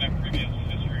know. Looking at previous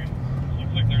history,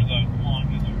 looks like there's a long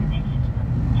history of about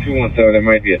 6 217, there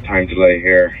might be a time delay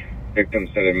here. Victim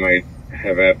said it might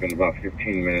have happened about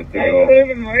 15 minutes ago.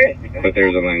 But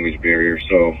there's a language barrier,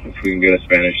 so if we can get a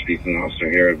Spanish-speaking officer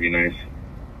here, it'd be nice.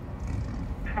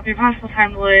 Copy, possible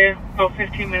time delay about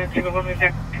 15 minutes ago when we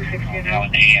got 216 now.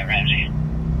 Ramsey.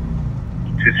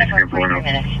 264 now.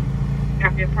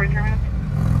 Copy, 43 minutes.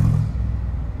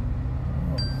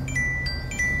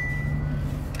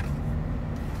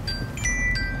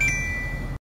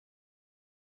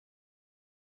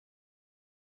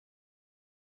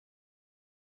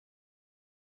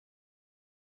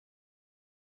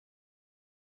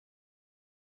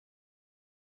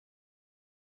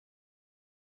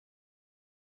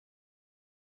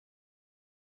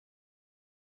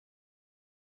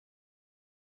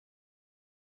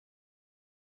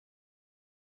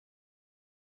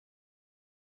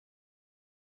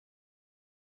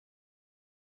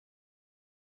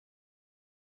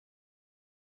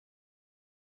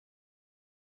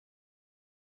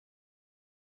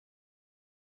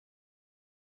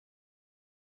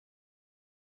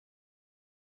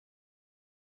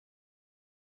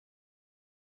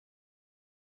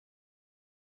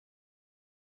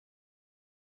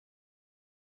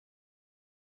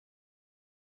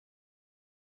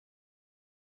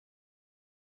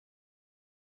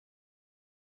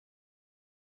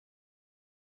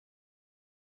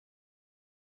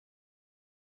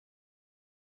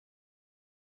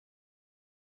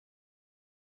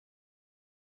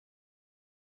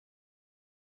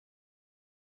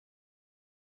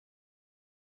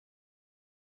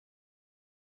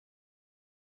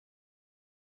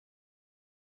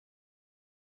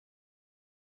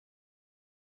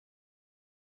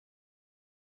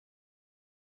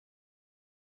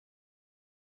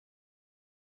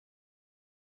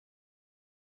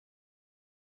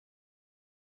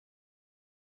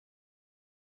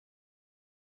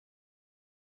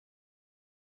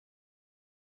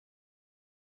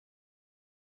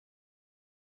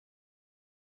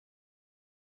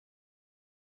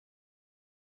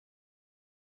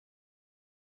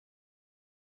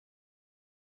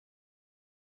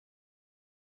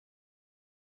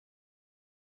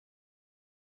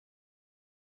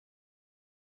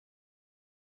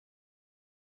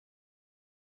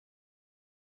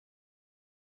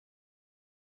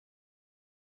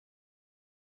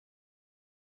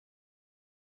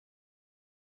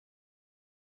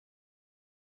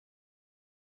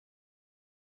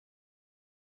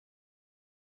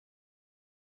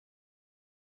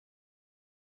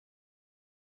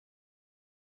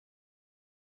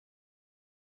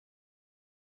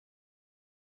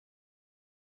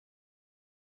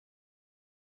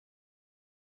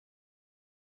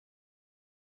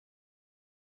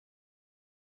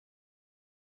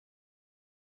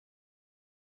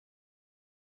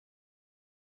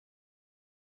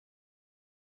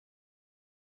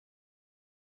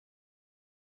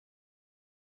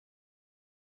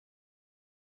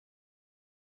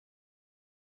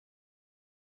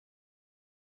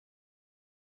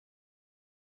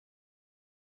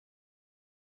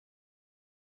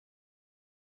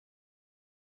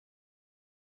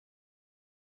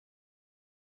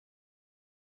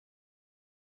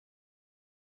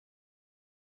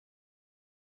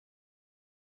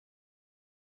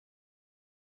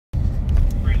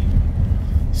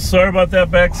 sorry about that,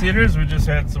 backseaters. We just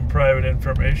had some private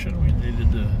information we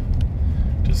needed to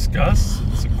discuss.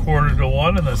 It's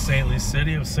 1:45 in the saintly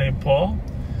city of St. Paul.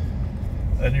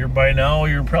 And by now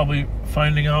you're probably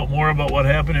finding out more about what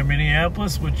happened in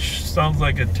Minneapolis, which sounds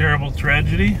like a terrible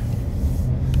tragedy.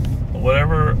 But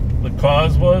whatever the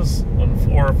cause was, when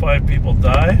 4 or 5 people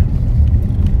die.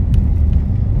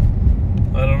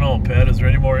 I don't know, Pat, is there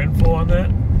any more info on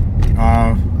that?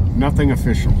 Nothing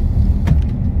official.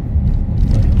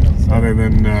 Other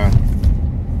than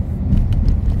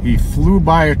he flew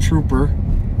by a trooper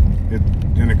at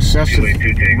an excessive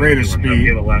rate of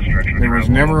speed. There was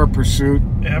never a pursuit.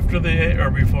 After the or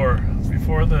before?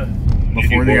 Before the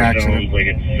accident.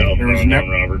 There was never.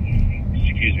 Robert.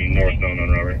 Excuse me, northbound on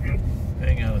Robert.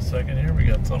 Hang on a second here. We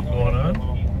got something going on.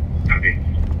 Copy.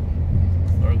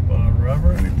 Northbound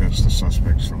Robert. I think that's the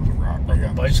suspects from the robbery.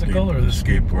 On the bicycle or the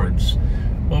skateboards?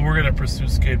 Well, we're gonna pursue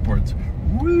skateboards.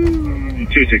 Woo!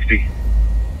 260.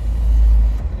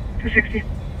 260.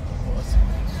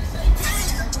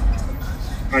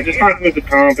 I just talked with the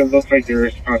comp. It looks like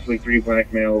there's possibly 3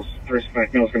 black males. First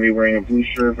black male's going to be wearing a blue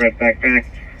shirt, red backpack.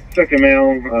 Second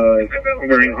male is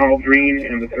wearing all green,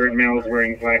 and the third male is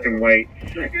wearing black and white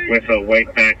with a white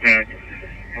backpack.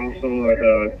 Also,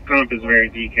 the comp is very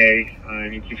DK,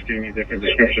 and he keeps giving me different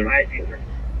descriptions.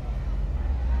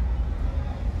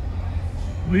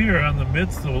 We are in the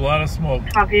midst of a lot of smoke.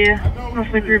 Copy.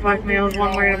 Mostly 3 black males,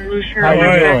 1 wearing a blue shirt. How you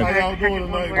doing?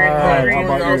 How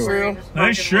about you?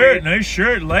 Nice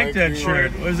shirt. Like that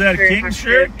shirt. Was that a King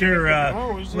shirt or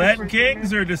Latin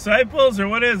Kings or Disciples or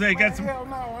what is it? Got some.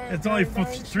 It's only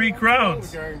 3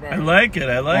 crowns. I like it.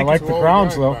 I like the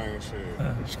crowns though.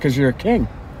 It's because you're a king.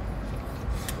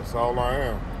 That's all I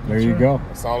am. There you go.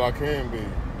 That's all I can be.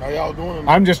 How y'all doing?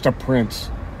 I'm just a prince.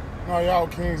 No, y'all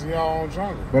kings in y'all own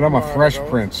jungle. But I'm a fresh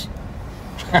prince.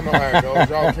 I know how it goes.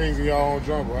 Y'all kings in y'all own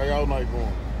jungle. How y'all night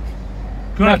going?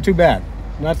 Good. Not too bad.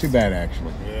 Not too bad,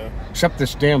 actually. Yeah. Except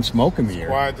this damn smoke in the air.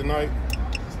 Quiet tonight?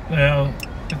 Well,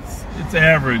 it's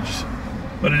average.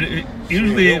 But it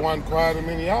usually... It wasn't quiet in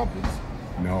Minneapolis.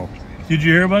 No. Did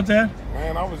you hear about that?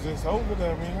 Man, I was just over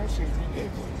there, man. That shit's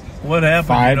ridiculous. What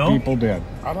happened, 5 people dead.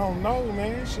 I don't know,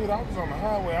 man. Shit, I was on the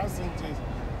highway. I seen just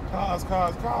cars.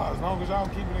 As long as y'all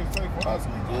keeping it safe for us,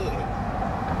 we good.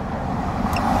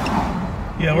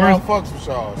 Yeah,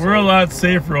 we're a lot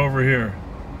safer over here.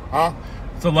 Huh?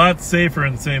 It's a lot safer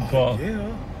in St. Paul.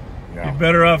 Yeah. You're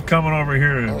better off coming over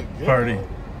here to party.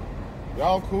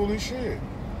 Y'all cool as shit.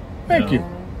 Thank you.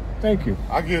 Thank you.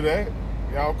 I get that.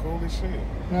 Y'all cool as shit.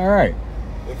 All right.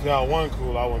 If y'all weren't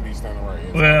cool, I wouldn't be standing right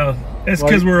here. Well, it's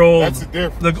because we're old. That's the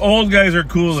difference. The old guys are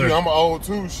cooler. See, I'm old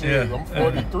too, shit. Yeah. I'm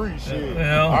 43, shit.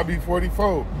 Well, I'll be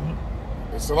 44.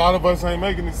 It's a lot of us ain't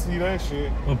making it see that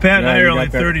shit. Well, Pat and I are only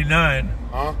 39.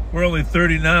 Huh? We're only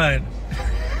 39.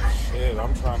 Shit,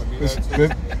 I'm trying to be that too.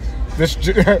 This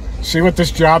see what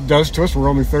this job does to us? We're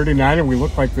only 39 and we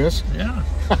look like this? Yeah.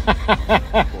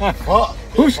 Fuck.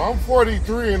 If I'm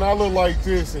 43 and I look like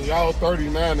this and y'all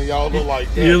 39 and y'all look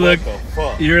like that, what the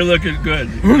fuck? You're looking good.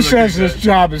 Who says this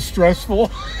job is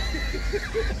stressful?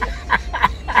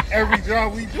 Every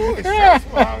job we do is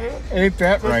stressful out here. Ain't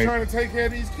that right? Trying to take care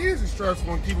of these kids is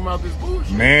stressful and keep them out this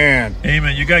bullshit. Man. Hey,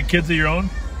 man, you got kids of your own?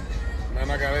 Man,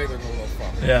 I got 8 of them little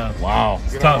fuckers. Yeah. Wow.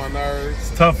 It's Get tough. on my nerves.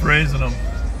 It's tough raising them.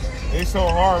 It's so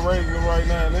hard raising them right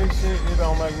now, and this shit, it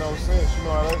don't make no sense. You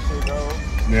know how that shit goes.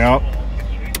 Yep.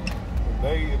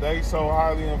 They so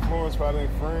highly influenced by their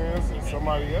friends and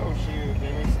somebody else shit,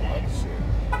 then it's some other shit.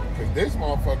 Cause this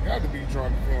motherfucker got to be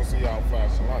drunk if he don't see y'all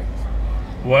flashing lights.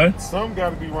 What? Something got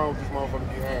to be wrong with this motherfucker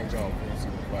behind y'all if he don't see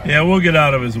the flash. Yeah, we'll get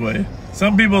out of his way.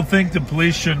 Some people think the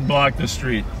police shouldn't block the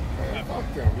street. Man,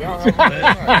 fuck them. Y'all have a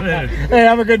good night. Hey,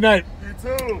 have a good night. You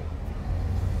too.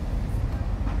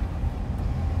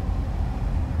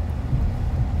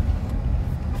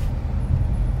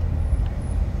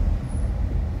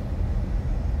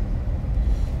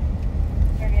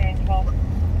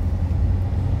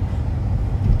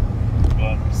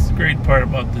 The great part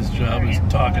about this job is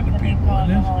talking to people,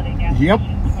 isn't it? Yep.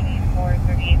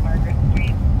 2438 Margaret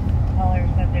Street. Caller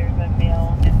said there's a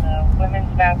male in the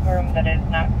women's bathroom that is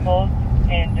not closed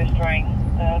and destroying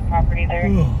the property there.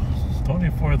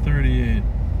 2438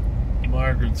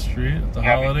 Margaret Street at the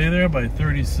Holiday there by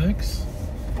 36.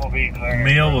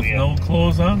 Male with no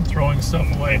clothes on, throwing stuff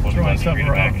away, throwing stuff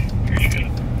around.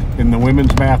 In the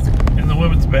women's bathroom. In the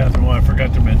women's bathroom. Oh, I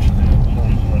forgot to mention that.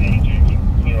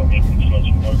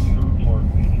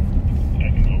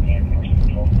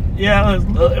 Yeah,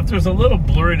 if there's a little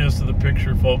blurriness to the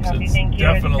picture, folks, it's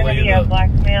definitely the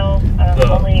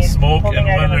smoke. And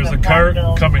when there's a car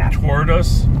coming toward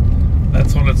us,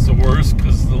 That's when it's the worst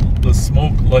because the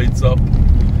smoke lights up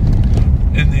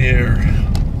in the air.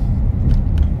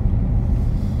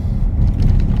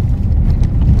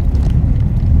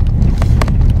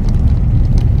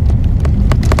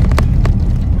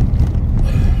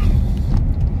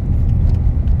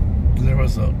 There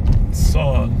was a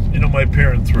song, you know, my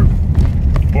parents were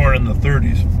born in the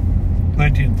 30s,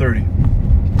 1930.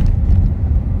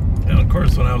 And of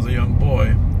course, when I was a young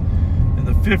boy, in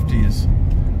the 50s,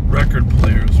 record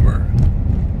players were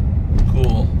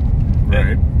cool.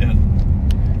 Right.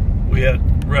 And we had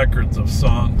records of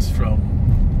songs from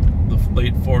the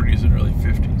late 40s and early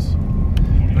 50s.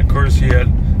 And of course, you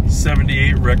had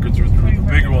 78 records were the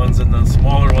bigger ones, and the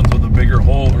smaller ones with a bigger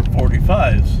hole were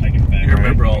 45s. You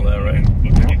remember all that, right?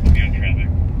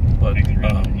 But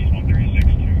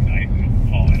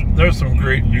there's some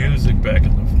great music back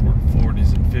in the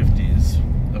 40s and 50s,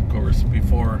 of course,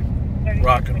 before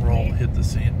rock and roll hit the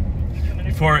scene.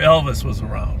 Before Elvis was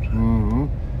around. Mm-hmm.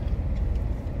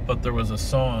 But there was a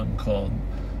song called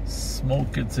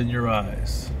Smoke Gets in Your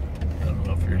Eyes. I don't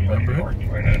know if you remember it.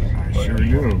 I sure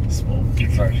do. Smoke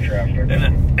gets in your eyes.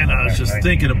 And I was just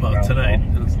thinking about tonight,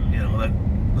 you know, that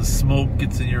the smoke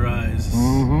gets in your eyes.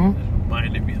 Mm-hmm. It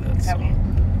reminded me of that song.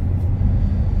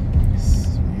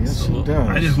 Yes, So, it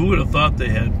does. who would have thought they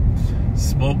had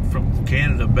smoke from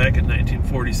Canada back in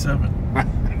 1947?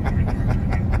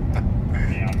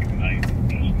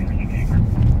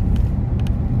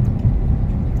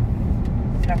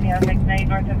 Copy on McKnight,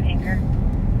 north of Anchor.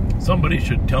 Somebody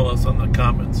should tell us on the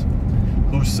comments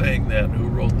who sang that, who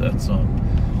wrote that song.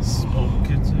 Smoke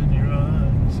gets in your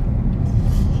eyes.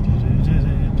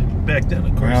 Back then,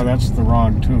 of course. Well, that's the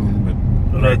wrong tune, but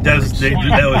that was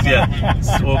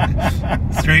Smoke,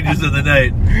 Strangers in the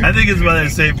Night. I think it's by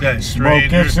that same guy. Smoke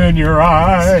gets in your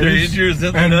eyes. Strangers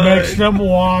in the and night. makes them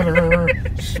water.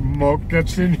 Smoke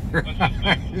gets in your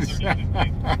eyes.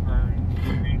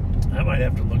 I might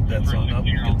have to look that song up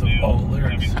and get all the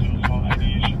lyrics.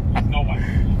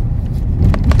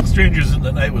 Strangers in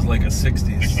the Night was like a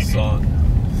 60s song.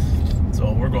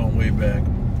 So we're going way back.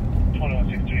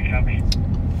 2163, copy.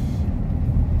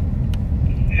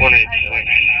 187.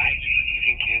 You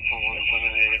can cancel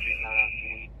 178 if he's not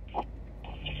asking.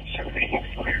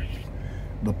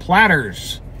 The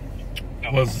Platters.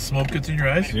 Was the Smoke Gets in Your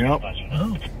Eyes? Yep.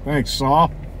 Oh. Thanks,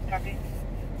 Saul.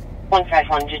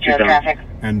 151, did you have traffic?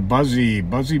 And Buzzy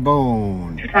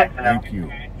Bone. Thank you.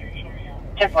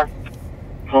 10-4.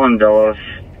 Pulling Delos.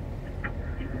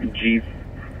 Jeep.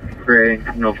 Gray.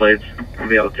 No plates. I'll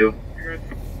be out too.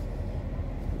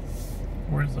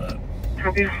 Where's that?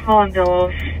 Copy Holland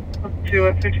Delos. Up to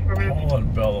at 54 minutes.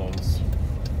 Holland Bellows.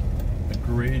 A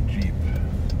gray Jeep.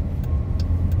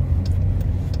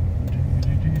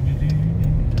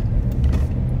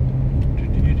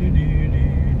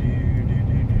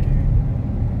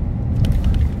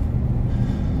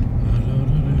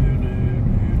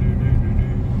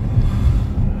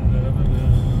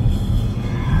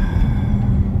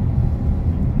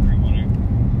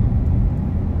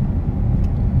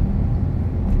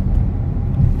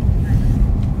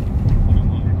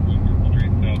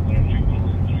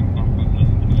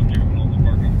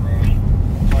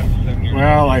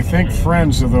 Well, I think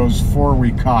friends of those four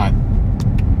we caught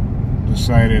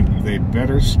decided they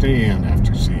better stay in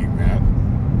after seeing that.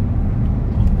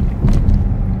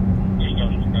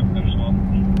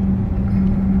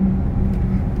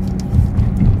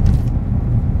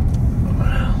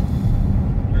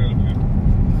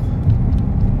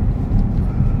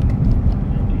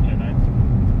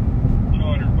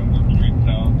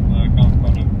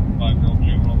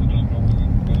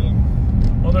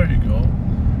 Well, there you go.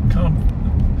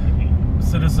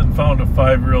 Citizen found a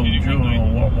 5-year-old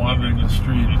juvenile wandering the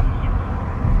street.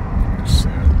 It's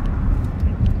sad.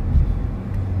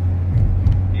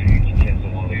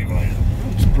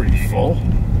 It's pretty full.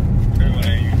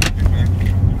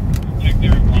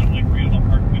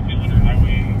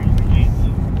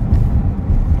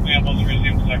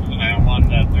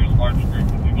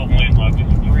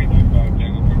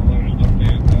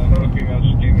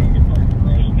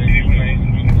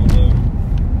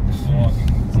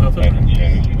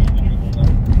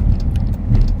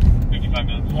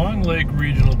 Long Lake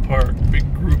Regional Park,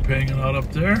 big group hanging out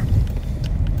up there.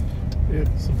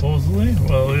 Supposedly,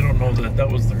 well, they don't know that.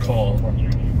 That was the call.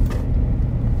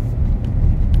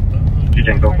 You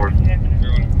didn't go for it.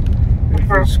 It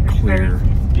was clear.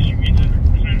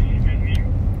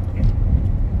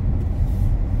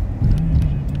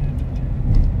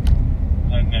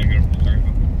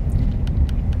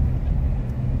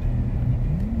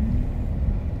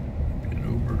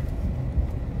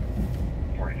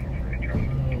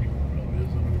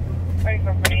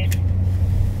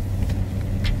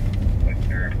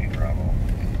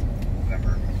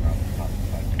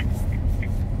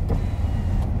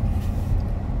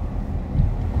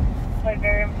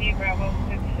 Whiskey Bravo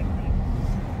 669.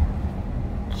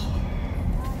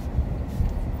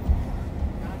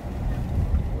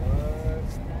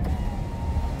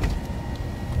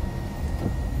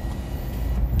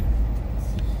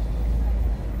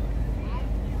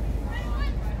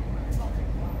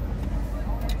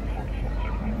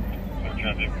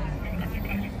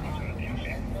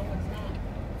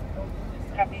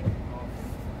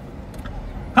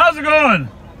 How's it going?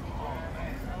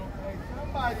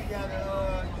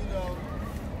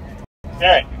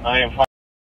 Okay, I am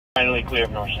finally clear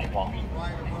of North St. Paul.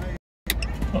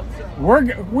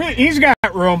 He's got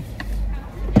room.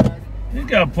 He's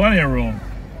got plenty of room.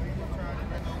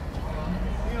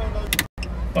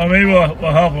 Oh, maybe we'll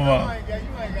help him out.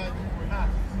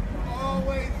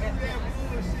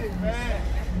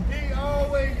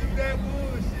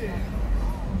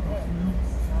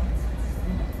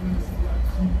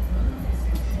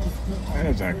 That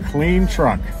is a clean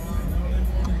truck.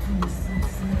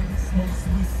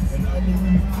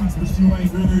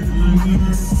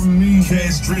 Me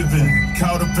cash driven,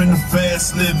 caught up in the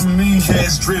fast living. Me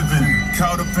cash driven,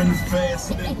 caught up in the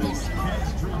fast living.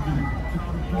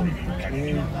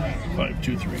 5,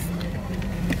 2, 3.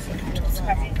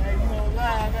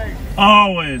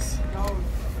 Always.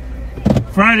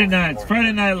 Friday nights,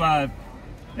 Friday Night Live.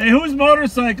 Hey, whose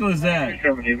motorcycle is that? We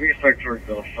can towards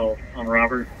the south on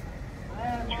Robert.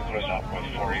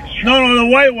 No, the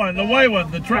white one, the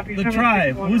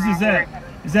Tribe. Whose is that?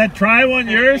 Is that Tri one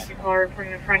yours? Caller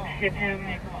from the front hit him,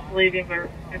 leaving but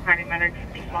finding medics.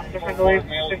 Just lost their friend to leave.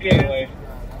 58.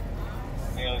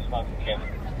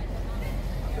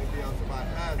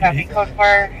 Copy code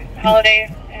for holiday.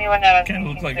 Anyone that Kind of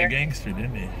looked like a gangster,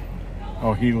 didn't he?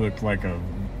 Oh, he looked like a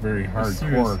very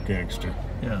hardcore gangster.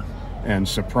 Yeah. And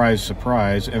surprise,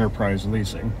 surprise, Enterprise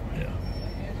Leasing.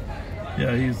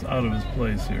 Yeah, he's out of his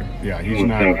place here. Yeah, he's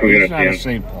not a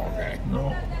St. Paul guy.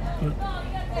 No.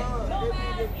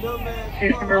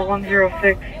 Case number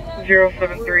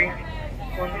 106073.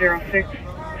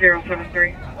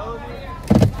 106073.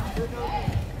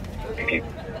 Thank you.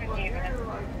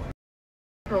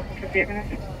 58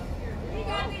 minutes.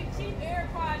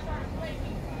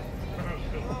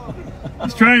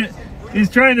 He's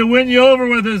trying to win you over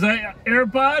with his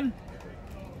AirPod?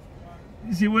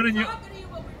 Is he winning you?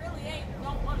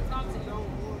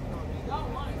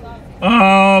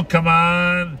 Oh, come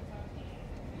on.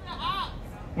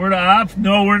 We're the ops?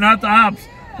 No, we're not the ops.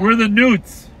 We're the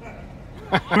newts.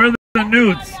 We're the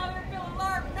newts.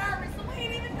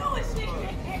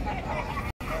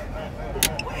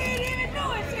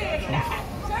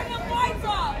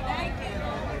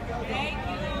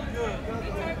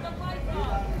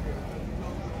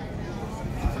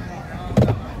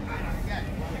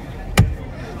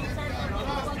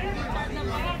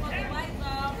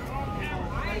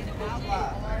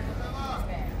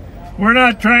 We're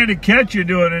not trying to catch you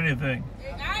doing anything.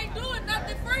 I ain't doing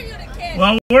nothing for you to catch.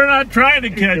 Well, we're not trying to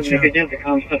catch you.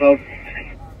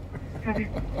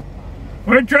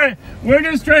 We're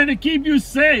just trying to keep you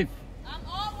safe. I'm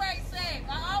always safe.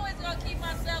 I always gonna keep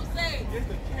myself safe. You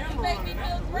make me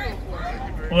feel great.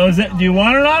 Well, do you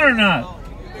want it on or not?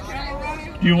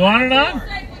 Do you want it on?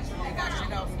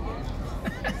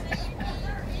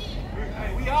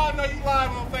 We all know you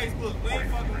live on Facebook. We ain't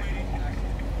fucking with you.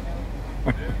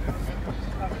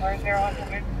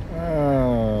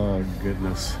 Oh,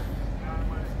 goodness.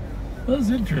 That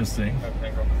was interesting.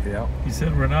 Yeah. He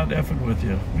said, we're not effing with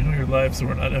you. We know you're live, so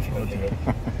we're not effing with you.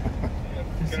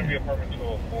 It's going to be apartment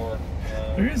 204.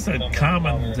 There is a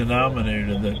common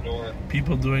denominator that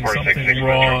people doing something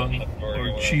wrong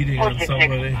or cheating on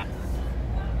somebody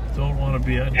don't want to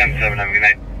be on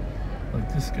camera.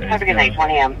 Like this guy. Have a good night,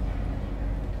 20 a.m.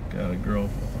 Got a girl.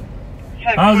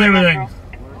 How's everything?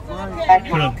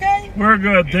 Good. We're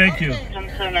good, thank you. So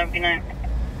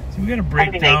we got to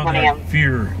break down that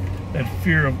fear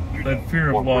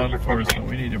of law enforcement.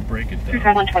 We need to break it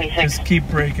down. Just keep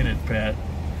breaking it, Pat.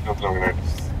 Have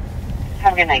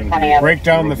a good night, 20 a.m. Break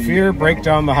down the fear, break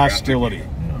down the hostility.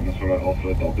 Minnesota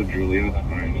Alpha Delta Juliet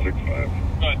 965.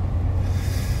 Good.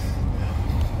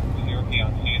 Was European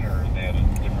on scene or they had a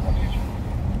different location?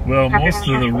 Well, most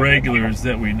of the regulars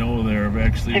that we know there have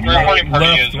actually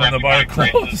left when the bar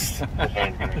closed.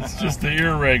 It's just the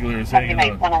irregulars hanging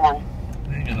out.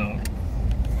 Hanging out.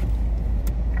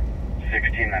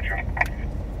 16 Metro.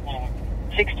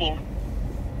 16.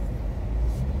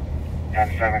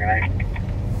 10-7, good night.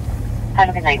 Have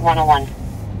a good night, 101.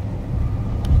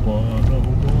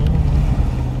 101.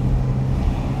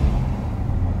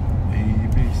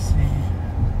 ABC.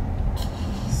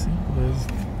 Simple as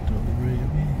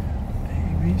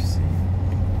ABC.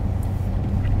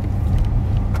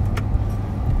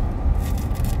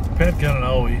 got an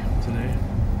owie today.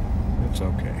 It's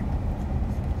okay.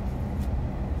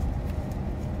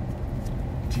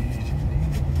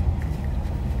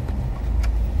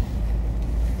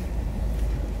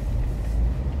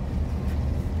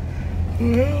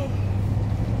 Well,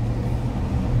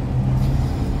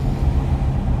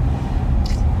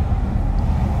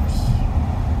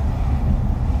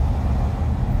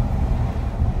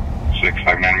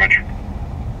 Metro.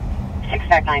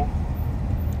 659.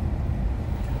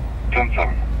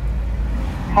 10-7.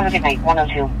 Have a good night.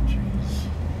 102.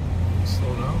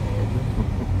 slow down a little bit.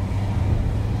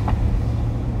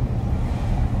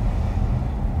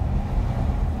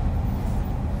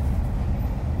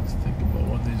 Let's think about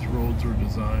when these roads were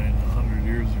designed 100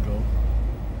 years ago.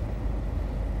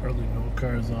 Hardly no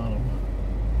cars on them.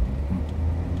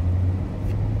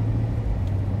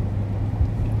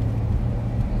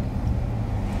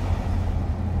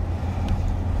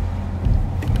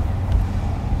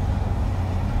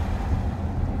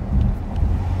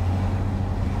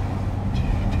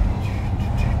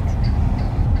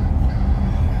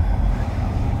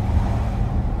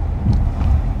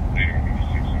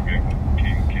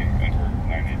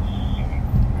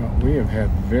 We have had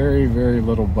very, very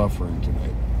little buffering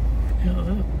tonight. Yeah,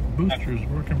 that booster's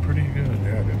working pretty good.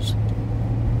 Yeah, it is.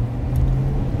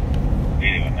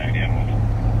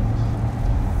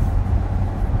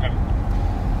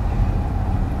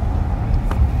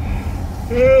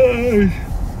 8190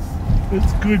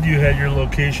 It's good you had your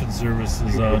location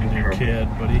services on your CAD,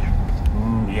 buddy.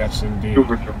 Yes, indeed. I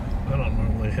don't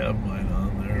normally have mine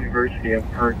on there. University of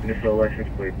Park, Missile license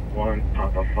plate 1,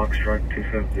 Papa Foxtrot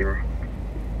 270.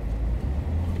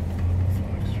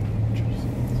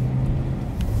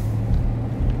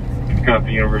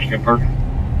 Copy, University of Park.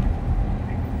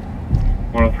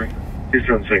 103.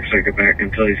 276, I get back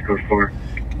until East Coast 4.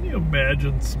 Can you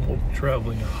imagine smoke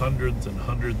traveling hundreds and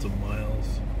hundreds of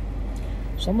miles?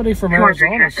 Somebody from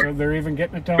Arizona said they're even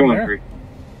getting it down there.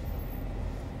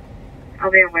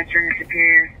 I'll be on Western and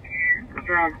Superior.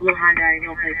 From Blue Hyundai,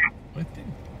 no place.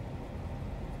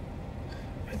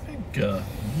 I think Blue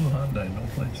Hyundai, no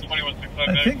place. I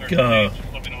think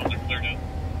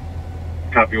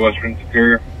Copy, Western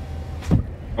Superior.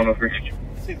 103. I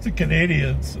think the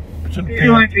Canadians should pay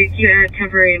 213, you add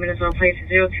temporary Minnesota place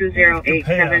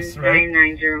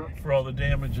 020879990. for all the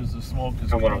damages the smoke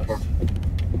has caused.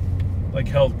 Like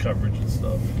health coverage and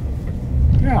stuff.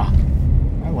 Yeah,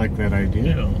 I like that idea.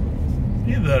 You know,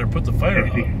 either that or put the fire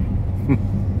out.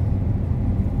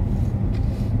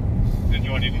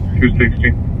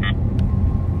 260.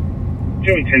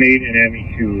 Joey 10-8 and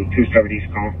MEQ 270's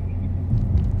call.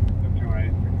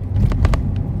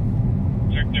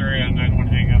 Check the area 91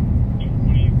 hang up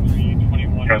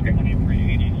 2321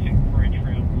 2386 for a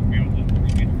trail beyond the 3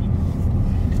 meters.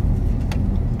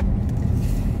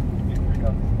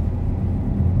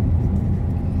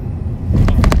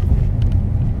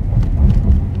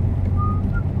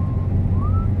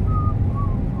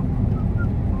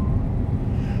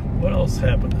 What else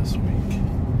happened this week?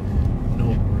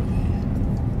 Noteworthy.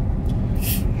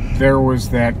 There was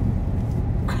that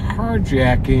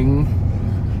carjacking.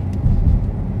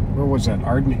 Where was that?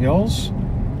 Arden Hills?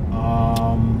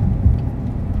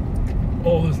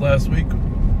 Oh, this last week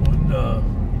when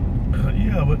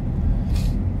yeah, but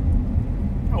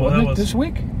wasn't it this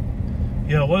week?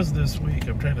 Yeah, it was this week.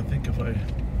 I'm trying to think if I.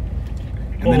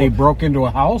 And then he broke into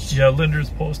a house? Yeah, Linder's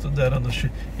posted that on the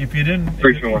if you didn't,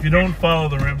 if you don't follow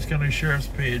the Ramsey County Sheriff's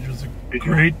page, there's a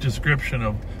great description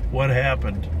of what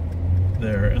happened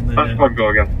there. And then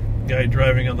guy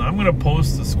driving on the. I'm going to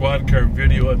post the squad car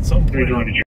video at some point of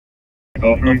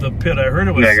the pit. I heard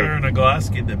it was Sarah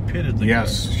Nagloski that pitted the car.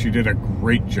 She did a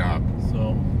great job.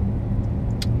 So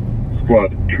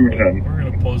Squad 210. We're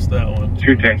going to post that one.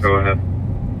 210, go ahead.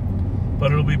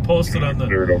 But it'll be posted on the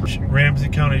Ramsey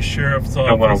County Sheriff's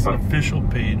Office official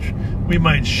page. We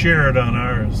might share it on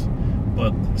ours,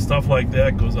 but stuff like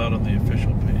that goes out on the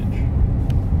official page.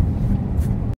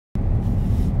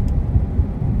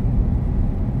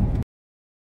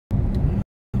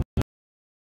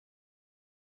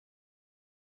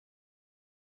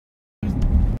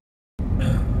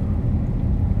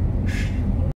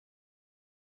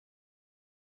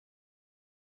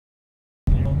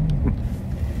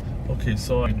 Okay,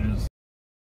 so I just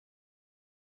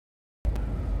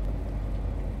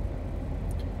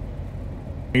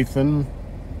Nathan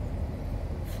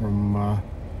from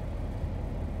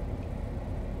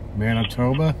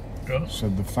Manitoba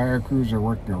said the fire crews are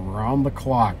working around the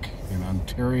clock in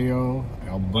Ontario,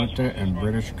 Alberta, and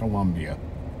British Columbia,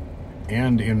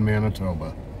 and in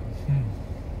Manitoba.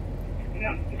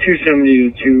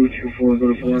 270 to 24,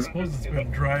 go to 4. I suppose it's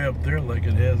been dry up there like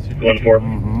it has. 1-4.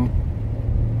 Mm-hmm.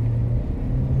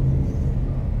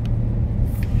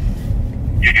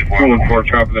 1-4,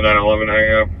 chop of the 911,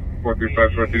 hang up.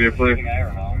 435 North Idiot Place.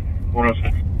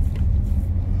 106.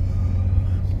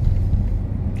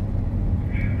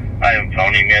 I am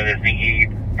phoning you. I think he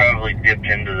probably dipped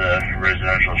into the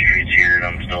residential streets here, and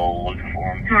I'm still looking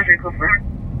for him. 44,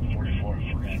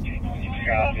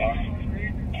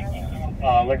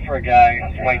 look for a guy,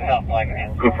 white top, black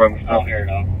man. Go from the stop. Here it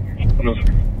up.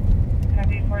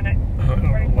 Copy for next. I don't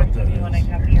know what that is.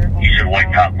 You said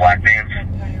white top, black pants?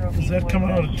 Is that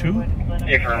coming out of 2?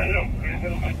 Different.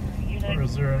 Or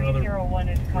is there another?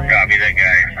 Copy that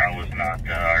guy. I was not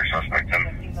our suspect. Oh,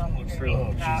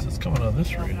 jeez, it's coming out of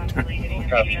this radio.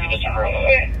 Copy.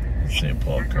 St.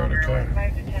 Paul car to car.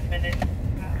 5 to 10 minutes.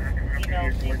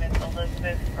 Email statement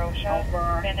Elizabeth Rocha,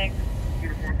 Phoenix,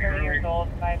 30 years old,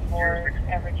 5'4",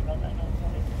 average build at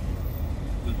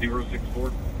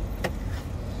 064.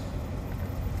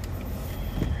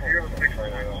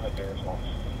 069, I'll head there as well.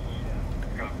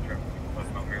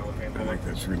 I think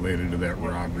that's related to that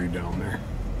robbery down there.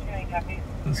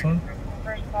 This one?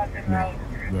 First class en No,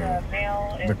 route.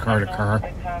 Male is the car to car.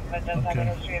 but does have a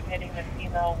history of hitting the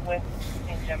female with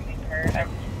and jumping her. I'm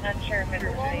not sure if it's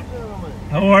the same.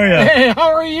 How are you? Hey,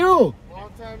 how are you?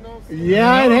 Long time no see.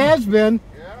 Yeah, it has been.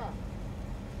 Yeah.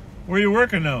 Where are you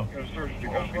working now?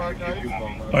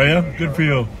 Oh yeah? Good for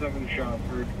you. 7 shots.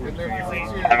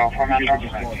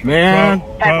 Man,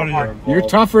 Proud of you. you're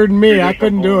tougher than me. I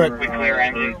couldn't do it.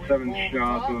 7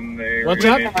 shots when they. What's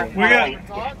up?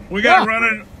 We got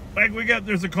running. Like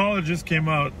there's a call that just came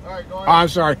out. Oh, I'm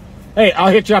sorry. Hey,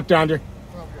 I'll hit you up down there.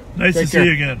 Nice Take to care. see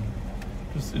you again.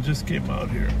 It just came out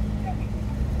here.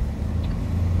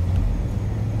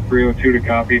 302 to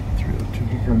copy.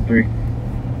 302. From 3.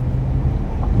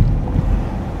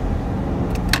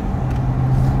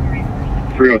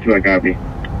 I copy.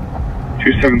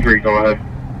 273, go ahead.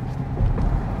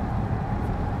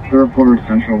 Reporter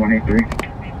Central 183.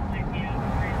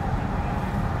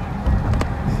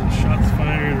 Is it shots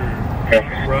fired or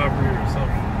robbery or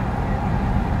something?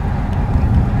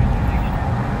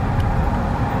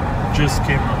 Just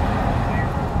came out.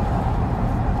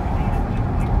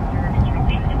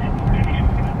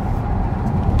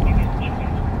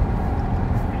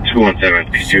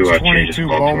 $622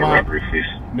 Beaumont. Robbery, please.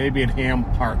 Maybe at Ham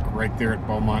Park, right there at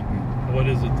Beaumont. And What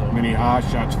is it though? Minnehaha,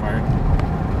 shots fired.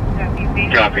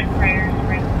 Copy.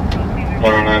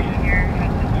 109.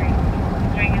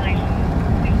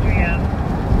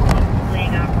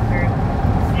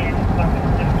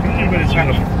 Everybody's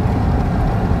trying to.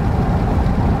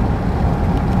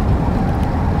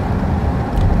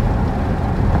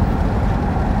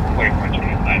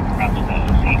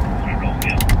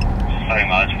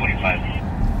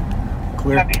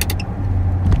 Clear.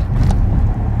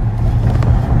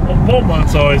 Well,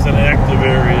 Beaumont's always an active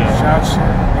area.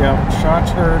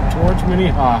 Shots heard towards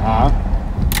Minnehaha.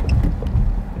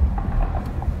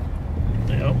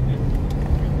 Yep.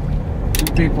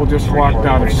 2 people just walked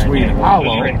out of Sweet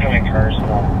Hollow. Incoming cars.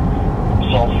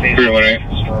 Salt face.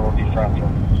 318. Store will be front.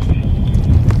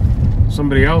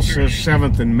 Somebody else says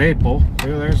 7th and Maple.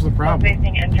 There's the problem.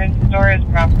 Facing entrance door is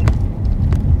property.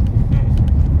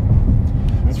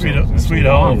 Sweet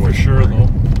Hollow for sure though.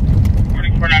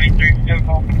 4493,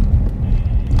 info.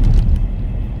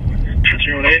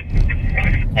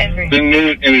 218. Then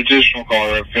an additional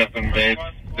caller at 5th and Bates,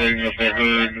 stating that they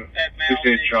heard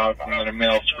 6-8 shots and then a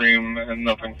male scream and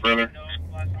nothing further.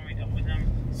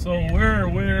 So where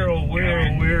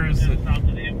is it?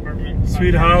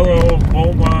 Sweet Hollow,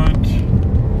 Beaumont,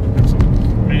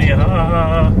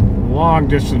 Minnehaha. Long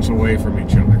distance away from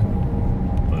each other.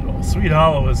 But Sweet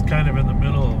Hollow is kind of in the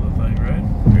middle of the thing, right?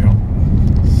 Yeah.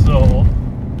 So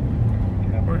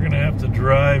we're gonna have to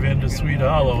drive into Sweet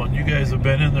Hollow, and you guys have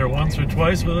been in there once or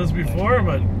twice with us before,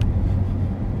 but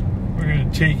we're gonna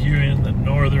take you in the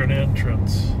northern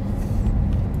entrance.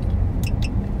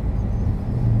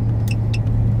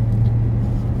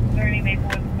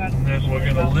 And then we're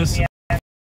gonna listen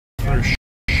for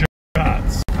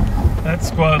shots. That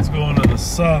squad's going to the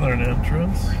southern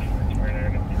entrance.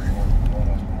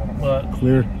 But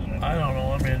Clear. I don't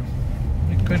know, I mean,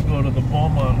 we could go to the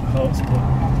Beaumont house, but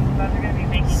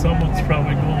someone's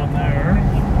probably going there.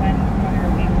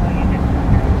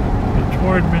 But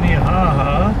toward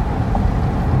Minnehaha,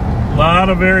 a lot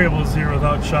of variables here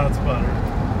without shot spotter.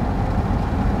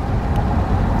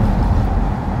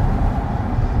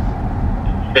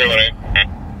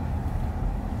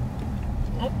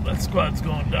 Oh, that squad's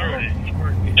going down.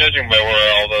 Judging by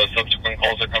where all the subsequent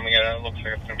calls are coming in, it looks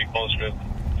like it's going to be closer to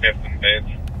 5th and Bates.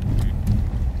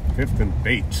 5th and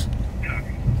Bates.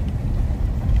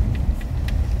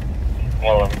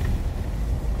 Well,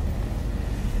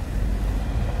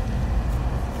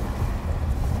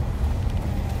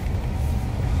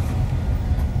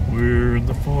 we're in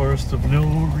the forest of no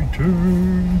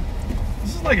return.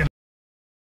 This is like an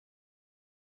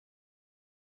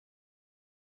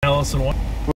Alice in Wonderland.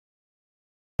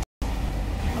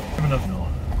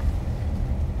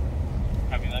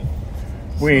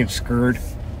 We ain't scared.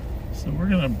 So we're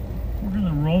gonna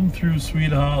roam through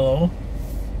Sweet Hollow.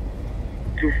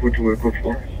 242 Echo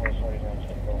 4.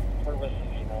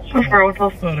 I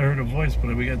thought I heard a voice,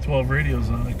 but we got 12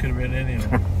 radios on. It could have been any of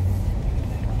them.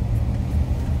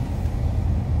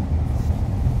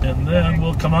 And then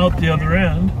we'll come out the other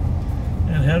end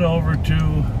and head over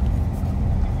to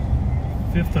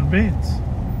 5th and Bates.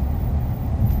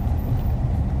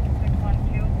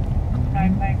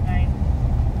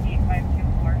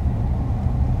 612-559-8524.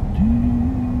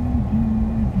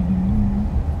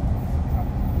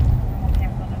 We'll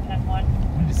cancel the 10-1.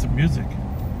 We need some music.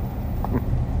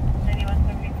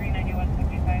 9173,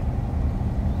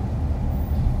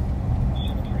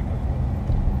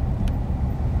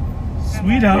 9175.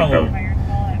 Sweet Hollow.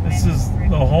 This is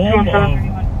the home of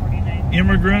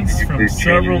immigrants from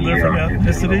several different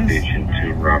ethnicities.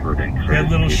 They had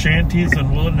little shanties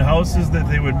and wooden houses that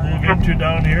they would move into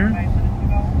down here.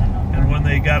 And when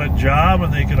they got a job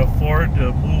and they could afford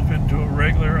to move into a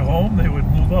regular home, they would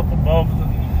move up above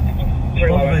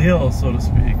the hill, so to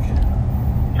speak.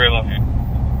 Very lucky.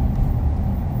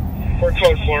 We're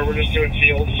code 4, we're just doing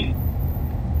fields.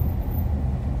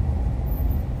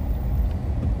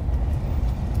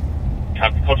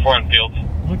 Copy, code 4 on fields.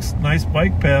 Looks nice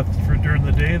bike path for during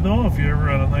the day, though. If you're ever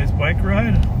on a nice bike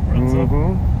ride, runs up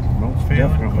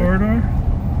Phelan corridor.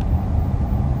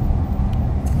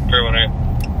 Very well, right.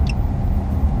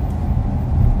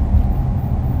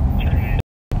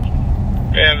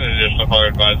 And an additional caller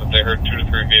advised that they heard 2 to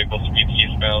 3 vehicles speed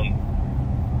eastbound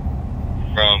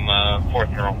from 4th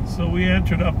and Earl. So we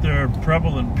entered up there,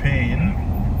 Preble and Payne.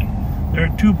 There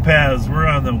are 2 paths. We're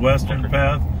on the western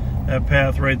path. That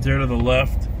path right there to the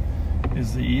left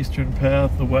is the eastern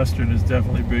path. The western is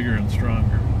definitely bigger and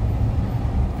stronger.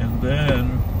 And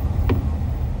then,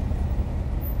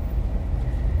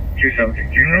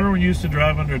 remember when you used to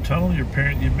drive under a tunnel? You'd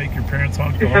make your parents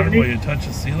honk the horn while you touch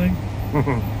the ceiling.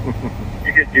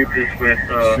 You could do this with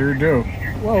sure do.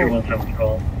 217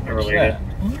 call related.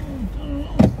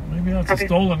 Maybe that's a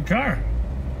stolen car.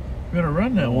 You better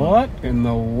run that one. What in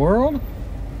the world?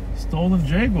 Stolen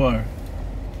Jaguar.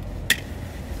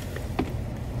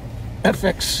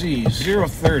 FXC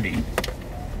 030.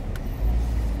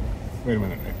 Wait a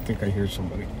minute, I think I hear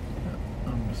somebody.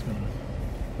 I'm just gonna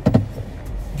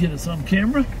get us on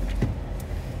camera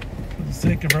for the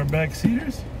sake of our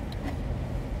backseaters.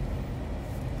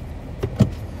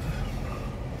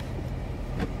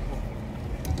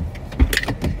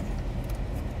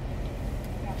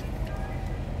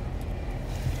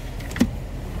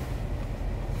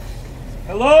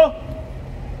 Hello?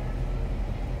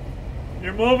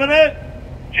 You're moving it?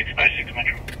 6x6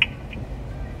 Metro.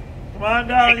 Come on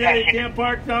down. Yeah, you can't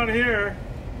park down here.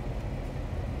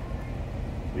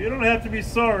 You don't have to be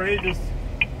sorry. Just.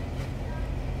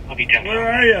 I'll be down.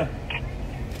 Where are you?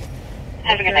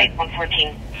 Have a good night,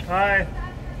 114. Hi.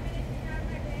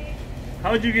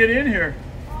 How'd you get in here?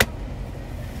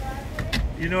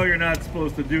 You know you're not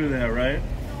supposed to do that, right?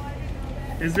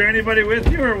 Is there anybody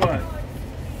with you or what?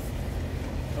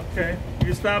 Okay.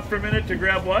 You stopped for a minute to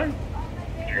grab what?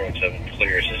 017,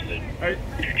 clear assisted.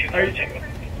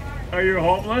 Are you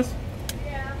homeless?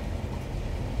 Yeah.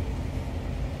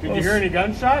 Did you hear any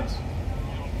gunshots?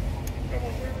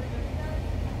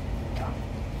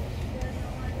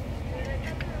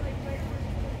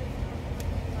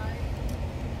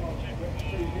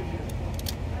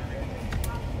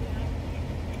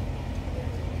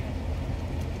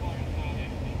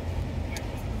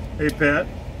 Hey, Pat.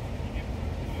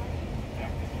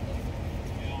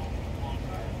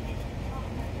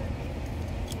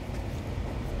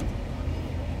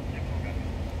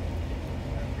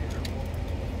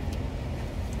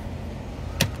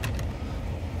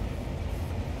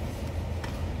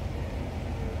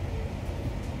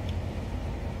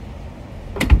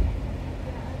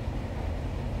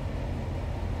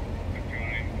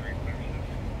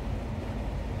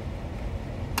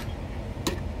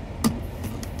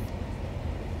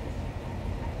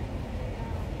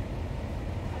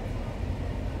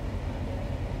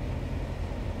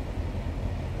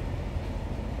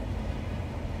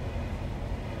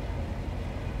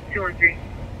 Georgie.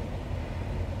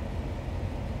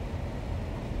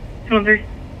 213.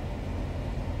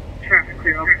 Traffic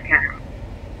clear. 116.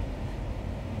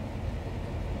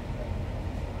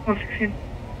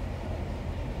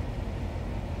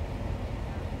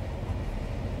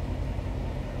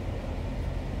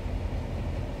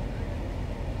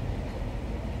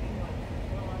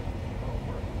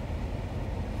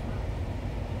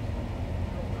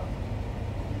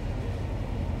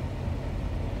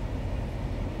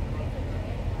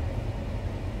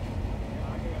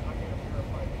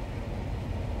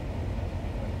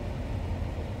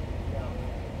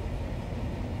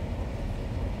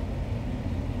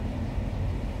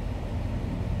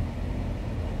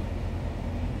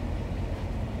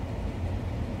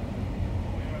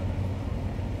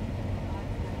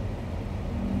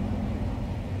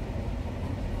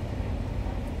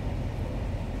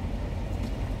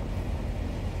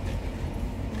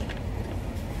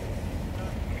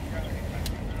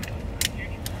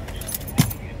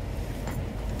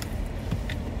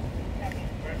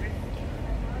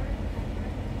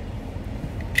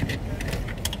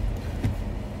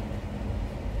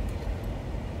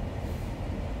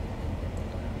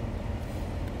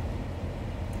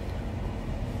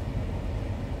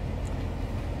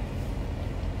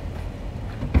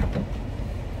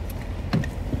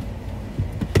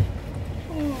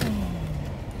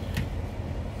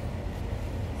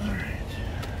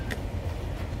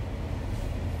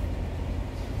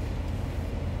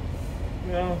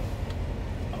 Well,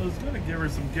 I was going to give her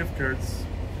some gift cards,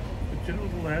 but you know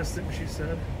the last thing she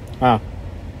said? Huh?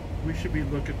 We should be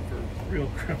looking for real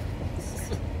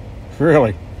criminals.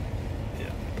 Really?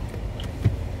 Yeah.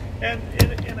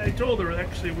 And I told her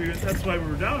actually that's why we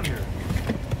were down here,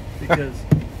 because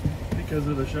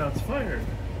of the shots fired.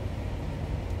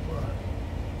 But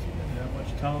she didn't have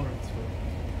much tolerance for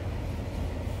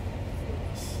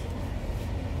this.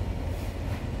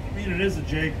 I mean, it is a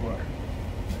Jaguar.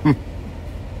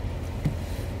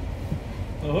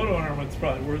 The hood ornament's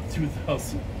probably worth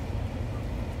 $2,000.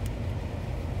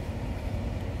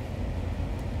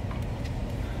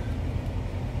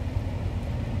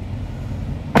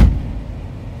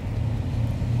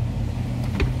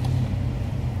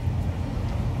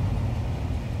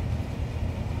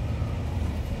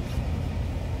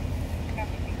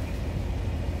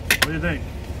 What do you think?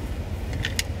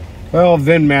 Well,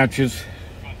 VIN matches,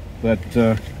 but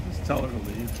just tell her to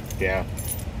leave. Yeah.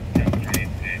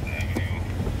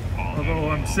 Although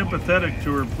I'm sympathetic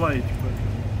to her plight, but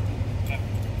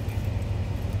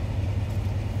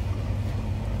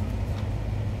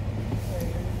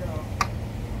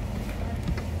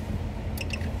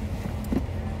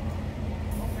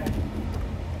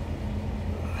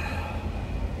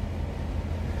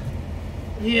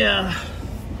yeah.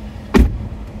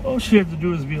 All she had to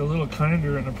do is be a little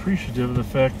kinder and appreciative of the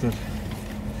fact that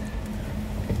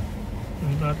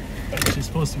there's not actually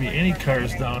supposed to be any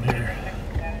cars down here.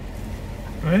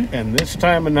 Right? And this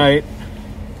time of night,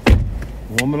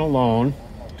 woman alone,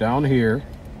 down here,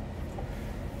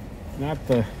 not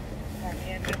the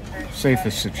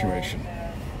safest situation.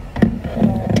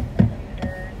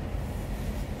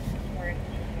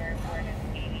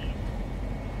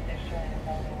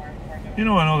 You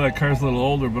know, I know that car's a little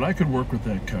older, but I could work with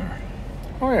that car.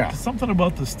 Oh, yeah. There's something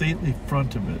about the stately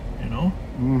front of it, you know?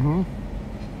 Mm-hmm.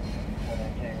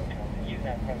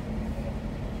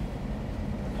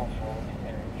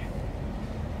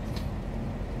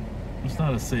 It's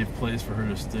not a safe place for her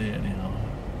to stay anyhow.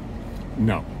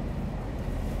 No.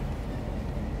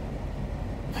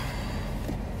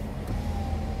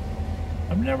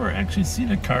 I've never actually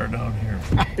seen a car down here.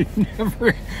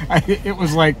 It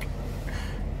was like...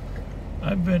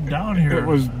 I've been down here. It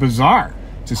was bizarre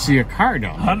to see a car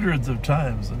down here. Hundreds of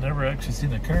times. I've never actually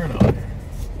seen a car down here.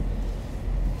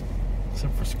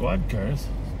 Except for squad cars,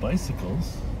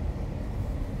 bicycles.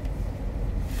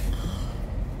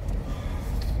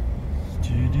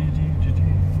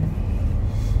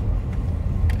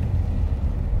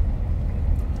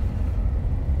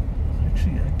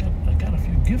 Actually, I got a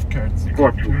few gift cards.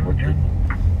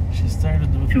 She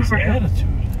started with this attitude.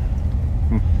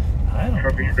 I don't know.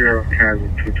 Copy 0,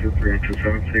 Chasm 223 and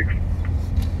 276.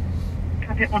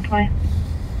 Copy 120.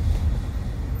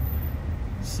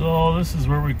 So this is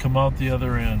where we come out the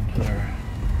other end there.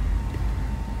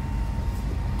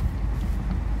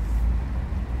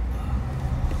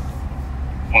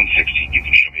 You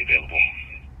can show me available.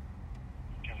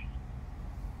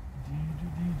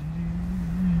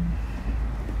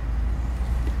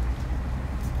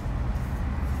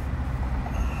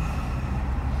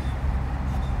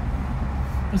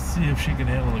 Let's see if she can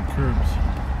handle the curbs.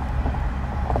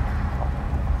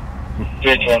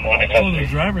 Oh, the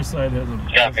driver's side has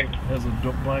a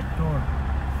black door.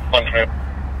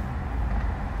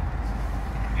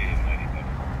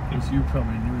 Because you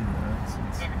probably knew that.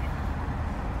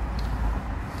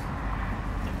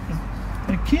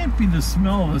 It can't be the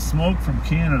smell of the smoke from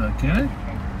Canada, can it?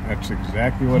 That's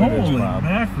exactly what it is, Holy Bob.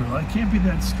 mackerel, it can't be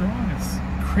that strong. It's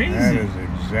crazy. That is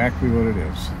exactly what it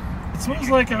is. It smells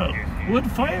like a wood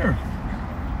fire.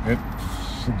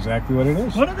 It's exactly what it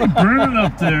is. What are they burning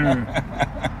up there?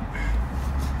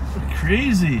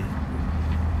 Crazy.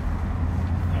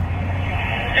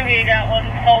 So we got one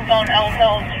southbound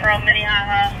L-Hills from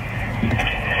Minnehaha.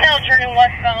 Now turning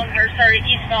westbound, or sorry,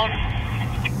 eastbound.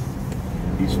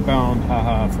 Eastbound,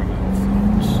 haha, from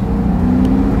Elflands.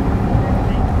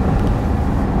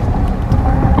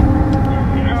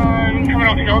 Coming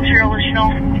up to Gulch here, I'll let you know.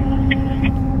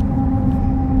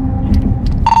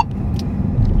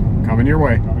 Coming your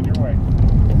way.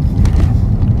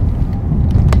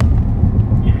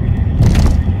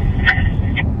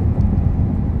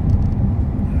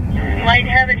 Might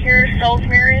have it here, South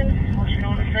Marion. I'll let you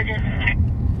know in a second.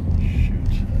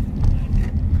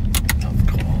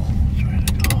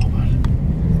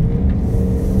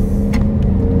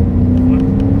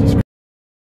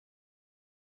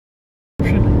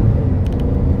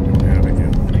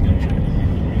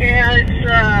 Yeah,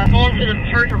 it's going through the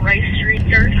part of Rice Street,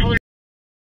 dark color,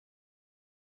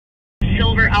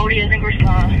 silver Audi. I think we're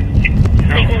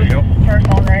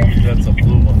Parcel Rice. That's a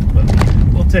blue one, but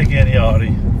we'll take any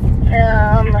Audi.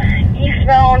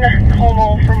 Eastbound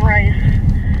Como from Rice.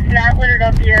 Not littered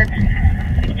up yet.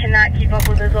 Cannot keep up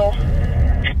with Izzo.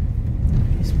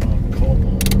 Eastbound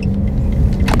Como.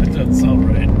 That doesn't sound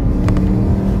right.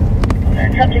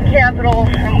 It's up to Capitol.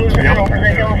 I'm moving it over the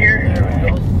hill here. There we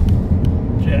go.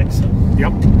 Jackson.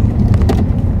 Yep.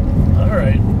 All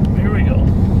right, here we go.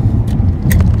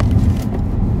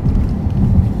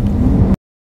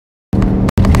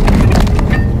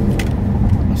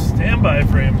 A standby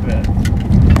frame pad.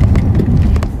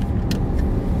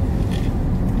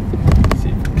 Let's see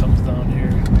if it comes down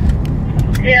here.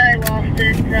 Yeah, I lost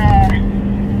it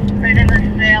right in this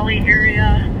valley area.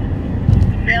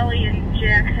 Valley and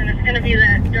Jackson. It's going to be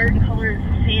that dark colored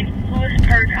St. Louis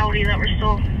Park Audi that we're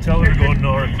still... Tell her to go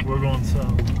north. We're going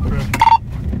south.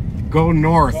 Go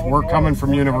north. We're coming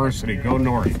from University. Go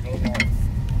north.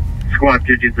 Squad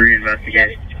 223,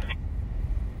 investigate.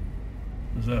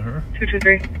 Is that her?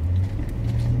 223.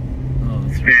 Oh,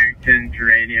 that's right. Barrington,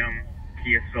 Geranium,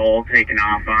 Kia Soul taking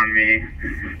off on me.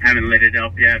 Haven't lit it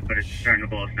up yet, but it's starting to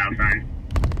blow a stop sign.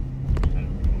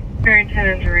 Barrington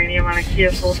and Geranium on a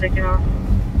Kia Soul taking off.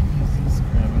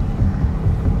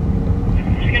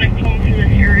 Just going to come through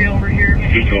this area over here.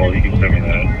 Cool, you can send me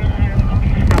that.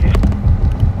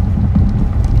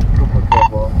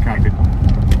 Copy.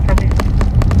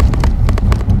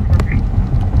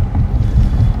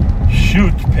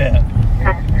 Shoot, Pat.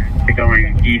 We're going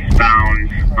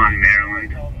eastbound on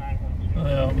Maryland.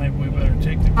 Well, maybe we better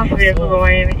take the Possibly vehicle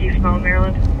going eastbound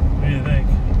Maryland. What do you think?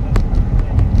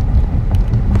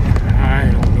 I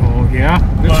don't know. Yeah.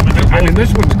 I mean,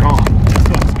 this one's gone. This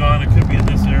one's gone. It could be in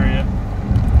this area.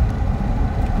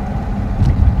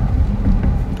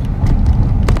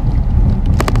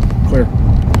 Clear.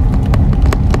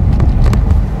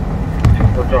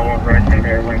 We're going right in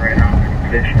Maryland right now.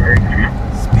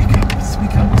 Speak up.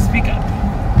 Speak up. Speak up.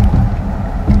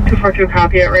 242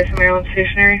 copy at Rice and Maryland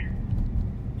Stationary.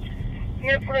 I'm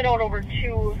going to put it out over to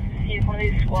see if one of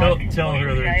these squads... Tell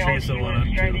her they're chasing one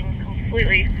on driving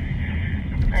completely.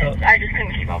 I just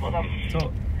couldn't keep up with them.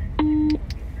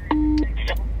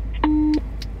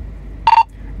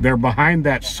 They're behind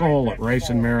that Soul at Rice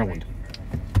and Maryland.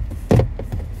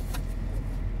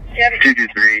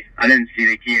 223. I didn't see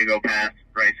the Kia go past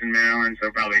Rice and Maryland,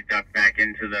 so probably ducked back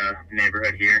into the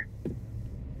neighborhood here.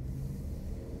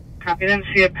 Copy. Didn't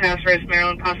see it pass Rice,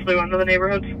 Maryland. Possibly one of the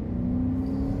neighborhoods.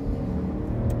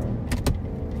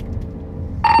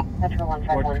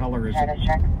 What color is it?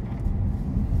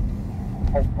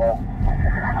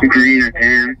 Green or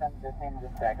tan?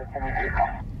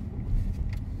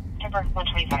 Timber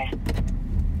 125.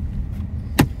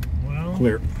 Well,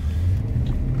 clear.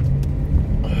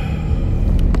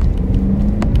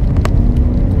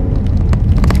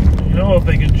 You know, if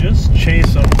they could just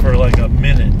chase them for like a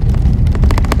minute,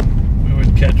 we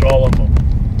would catch all of them.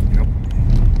 Yep.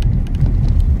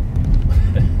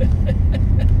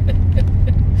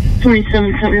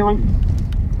 2771.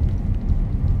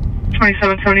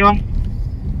 2771.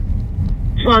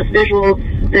 Lost visuals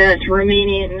that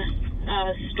remaining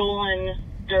stolen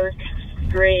dark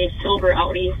gray silver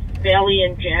Audi Valley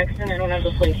and Jackson. I don't have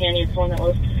the plate handy. It's one that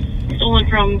was stolen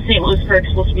from St. Louis Park,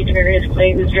 supposed to be Demarius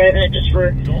Clay, who's driving it just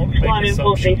for squad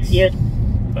info if they see it.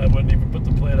 I wouldn't even put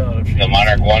the plate out if she... The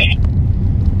Monarch 1.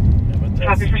 Yeah, but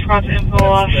Copy for squad info.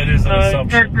 That is an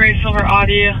assumption. Dark gray silver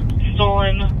Audi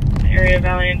stolen area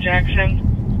Valley and Jackson.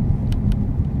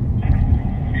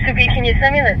 Soupy, can you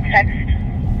send me the text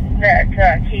that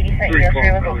Katie sent you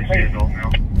yesterday with those plates?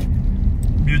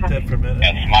 Mute that for a minute.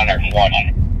 That's Monarch 1.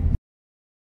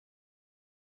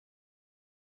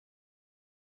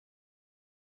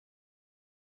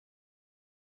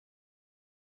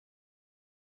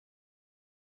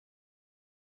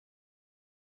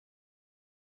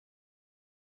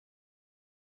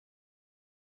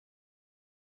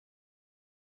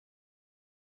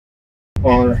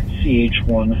 Or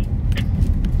CH1.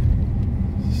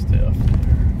 Stay off there.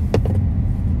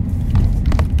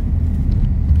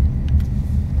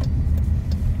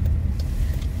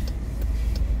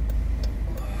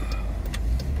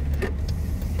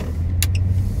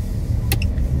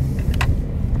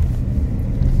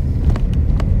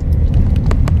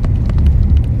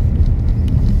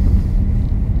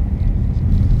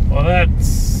 Well, that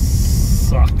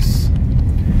sucks.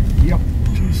 Yep.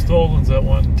 2 stolens at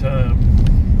one time.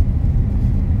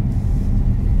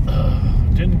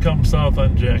 Didn't come south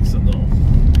on Jackson though.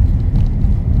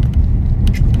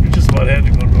 You just about had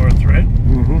to go north, right?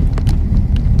 Mm-hmm.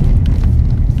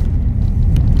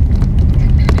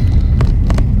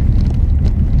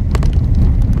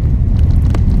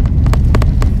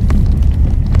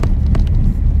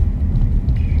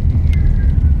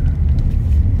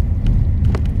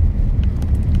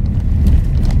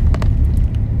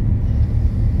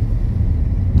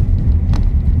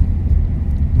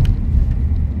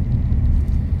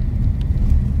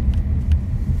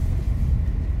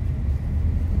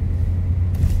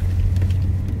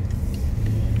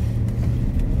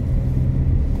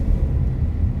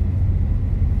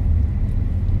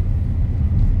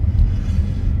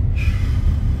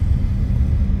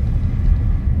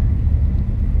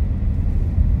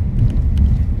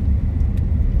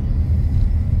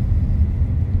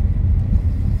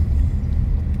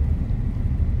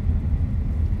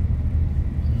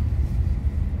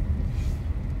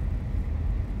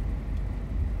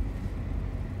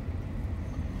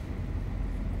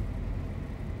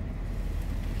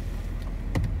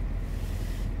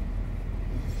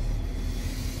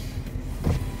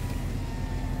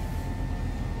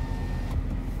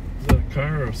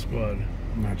 Car or squad?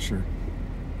 I'm not sure.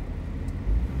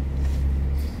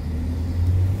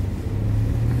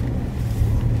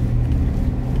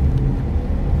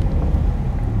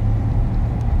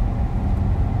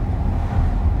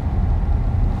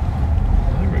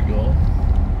 There we go.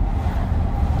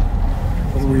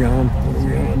 What are we on? What are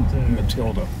we on?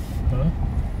 Matilda. Huh?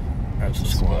 That's the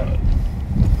squad.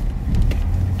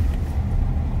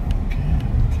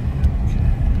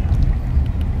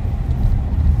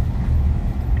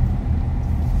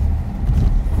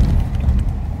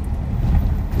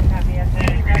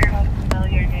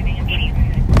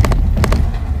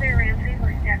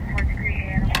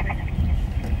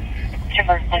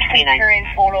 Carrying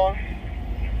photos.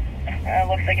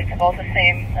 Looks like it's about the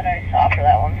same that I saw for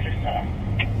that one. It's just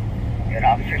good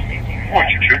officer safety.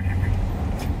 What's your check?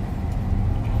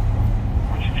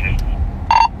 What's your check?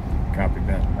 Copy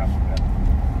that.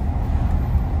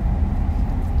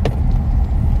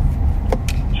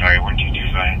 Sorry,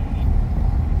 1225.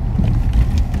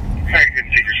 Sorry, you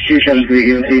couldn't take your 273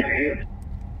 EOT.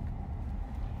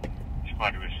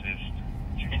 Squad to assist.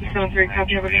 273,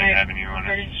 copy, have a good night. Avenue on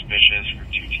a suspicious for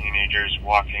 2 teenagers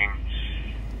walking,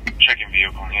 checking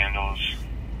vehicle handles.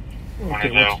 One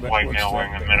is a white male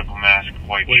wearing a medical mask,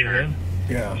 white shirt.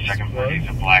 Yeah. The second party is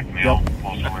a black male,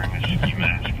 also wearing a ski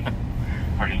mask.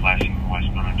 Party's last seen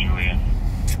westbound on Julia.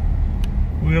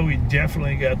 Well, we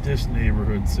definitely got this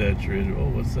neighborhood saturated. Oh,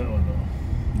 what's that one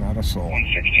though? Not a soul.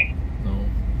 160. No.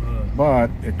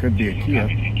 But it could be a Kia.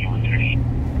 Thank you, 130.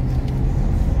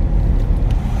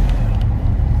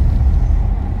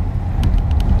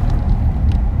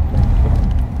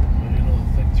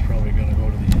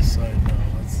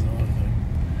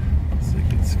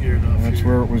 That's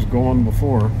where it was going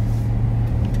before.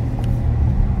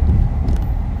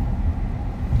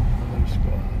 Another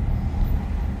squad.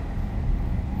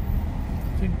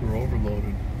 I think we're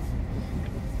overloaded.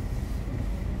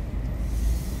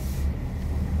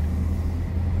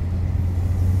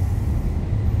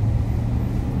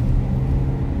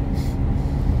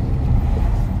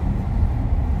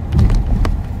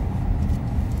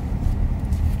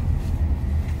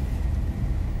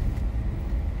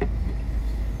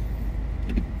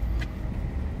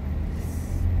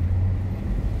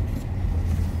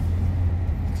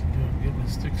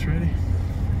 Sticks ready?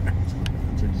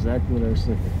 That's exactly what I was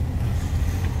thinking.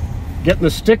 Getting the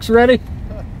sticks ready?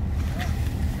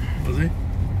 Was he?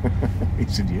 He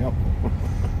said, yep.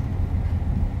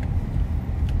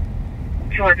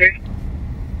 200.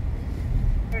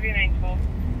 3912.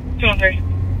 200.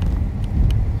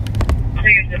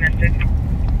 Please domestic.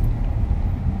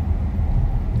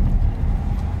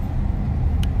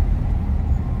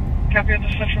 Copy of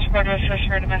the Central Squad to assist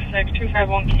for domestic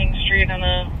 251 King Street on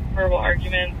a verbal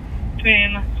argument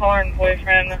between caller and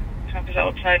boyfriend. Copies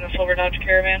outside in a silver Dodge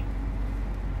Caravan.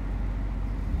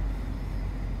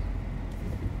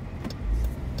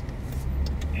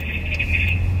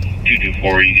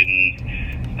 Before you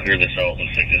didn't clear this out,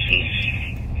 looks like this was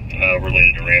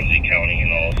related to Ramsey County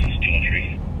and all this steel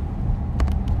tree.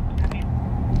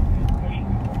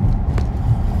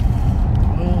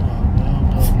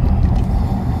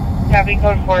 Copy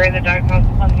code 4, the dog house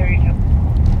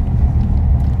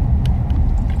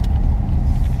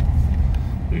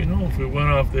 132. You know, if we went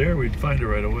off there, we'd find it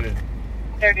right away.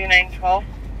 3912.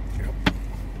 Yep.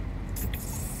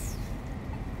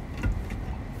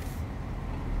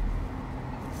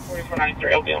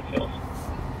 4493 Oakdale Fields.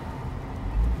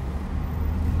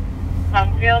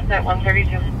 Fields at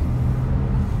 132.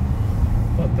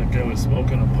 Thought that guy was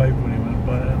smoking a pipe when he went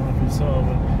by. I don't know if you saw him,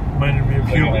 but reminded me of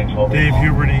Dave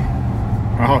Huberty.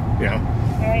 Oh, yeah.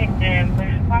 Right, and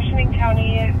Washington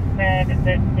County said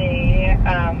that they,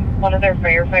 one of their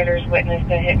firefighters witnessed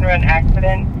a hit-and-run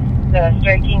accident. The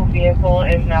striking vehicle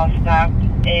is now stopped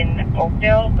in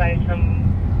Oakdale by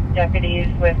some deputies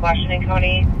with Washington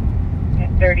County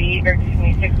at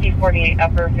 6048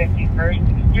 Upper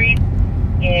 51st Street,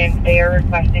 and they are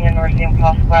requesting a North St.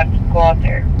 Paul squad to go out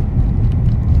there.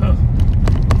 Huh.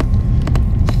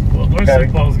 Well, North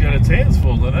St. Paul's got its hands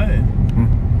full tonight.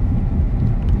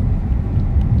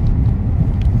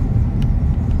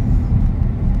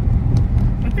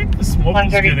 I think the smoke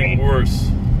is getting worse.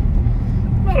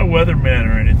 I'm not a weatherman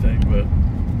or anything, but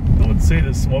I would say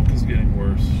the smoke is getting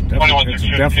worse. It's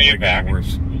definitely getting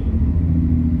worse.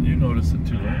 You noticed it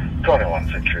too, right?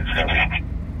 2163.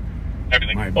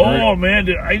 Oh man,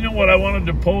 I know what I wanted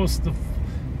to post, the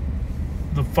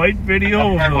fight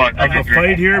video of the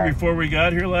fight here before we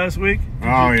got here last week.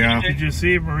 Oh yeah. Did you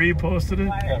see Marie posted it?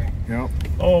 Yep.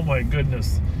 Oh my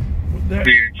goodness.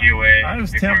 I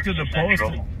was tempted to post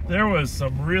it. There was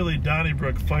some really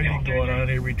Donnybrook fighting going on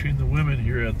here between the women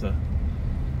here at the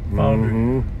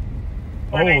Foundry.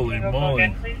 Holy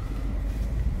moly.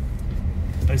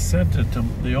 I sent it to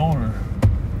the owner.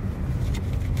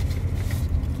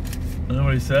 You know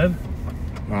what he said?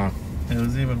 It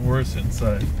was even worse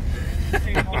inside.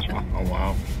 Oh,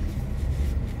 wow.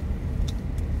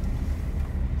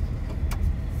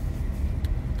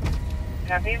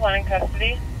 Copy, one in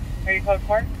custody. Are you code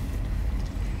 4?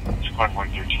 Squad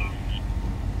 113.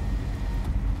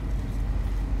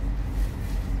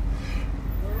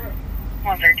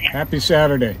 Happy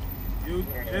Saturday.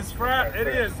 It's Friday. It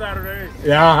is Saturday.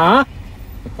 Yeah,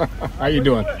 huh? How you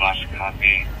doing? Last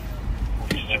copy.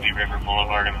 Mississippi River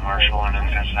Boulevard in Marshall on an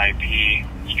SIP.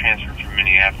 It's transferred from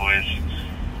Minneapolis.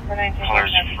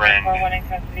 Caller's friend.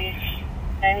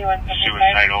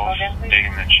 Suicidal,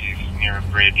 stating that she's near a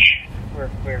bridge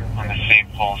on the St.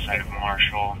 Paul side of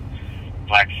Marshall.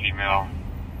 Black female,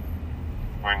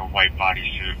 wearing a white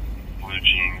bodysuit, blue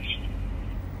jeans.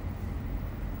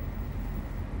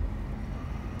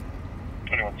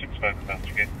 2165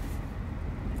 investigate.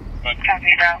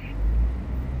 Copy, bro.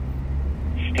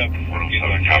 Step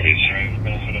 47 copies.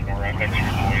 Minnesota NORAD,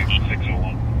 extra voyage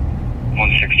 601.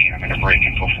 116, I'm going to break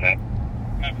info for that.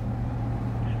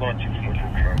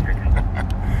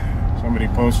 Somebody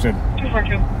posted.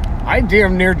 242. I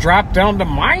damn near dropped down to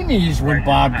my knees when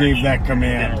Bob gave that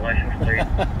command.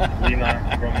 Lima,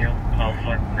 Romeo,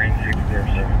 Alpha,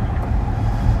 9607.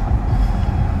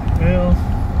 Well,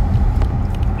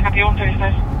 Copy,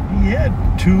 135. he had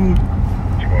 2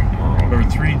 or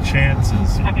 3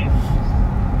 chances. Copy.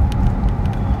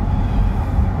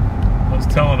 I was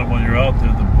telling him when you're out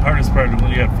there, the hardest part is when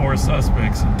you got 4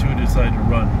 suspects and 2 decide to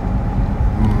run.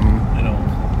 You know,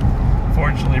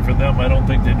 fortunately for them, I don't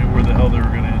think they knew where the hell they were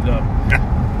going to end up.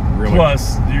 Really?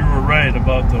 Plus, you were right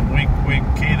about the wink wink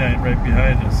canine right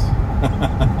behind us.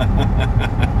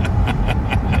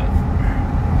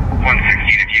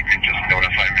 116, if you can just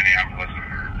notify Minneapolis.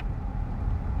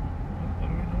 What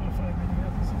do we notify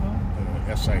Minneapolis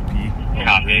about? SIP.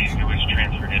 Copy, it was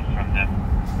transferred in from them.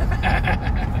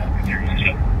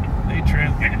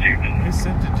 They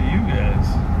sent it to you guys.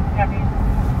 Copy.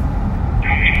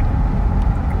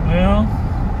 Well,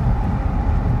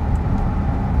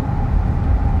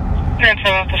 Transfer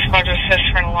off the squad to assist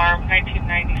for an alarm.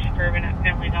 1990 Suburban at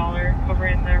Family Dollar,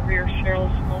 covering the rear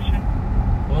sterilist emulsion.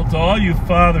 well, to all you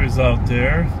fathers out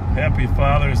there, happy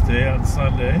Father's Day on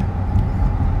Sunday.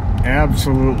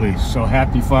 Absolutely. So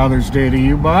happy Father's Day to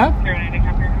you, Bob.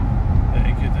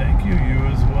 Thank you. You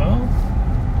as well.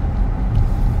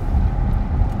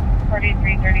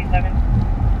 4337.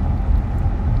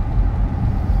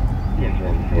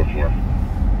 1444.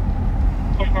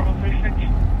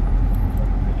 4436.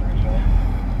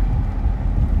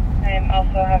 I am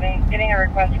also getting a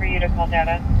request for you to call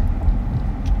data.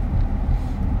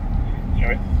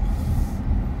 Sorry.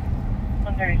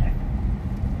 136.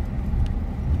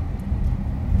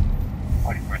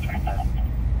 4425.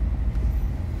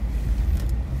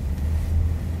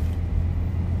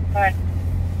 Go ahead.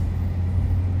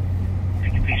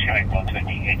 Could you please show me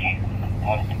 120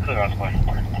 all clear on square.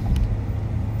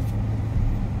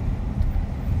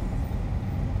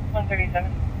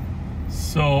 137.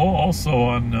 So, also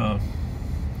on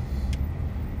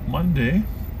Monday,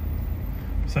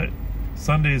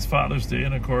 Sunday is Father's Day,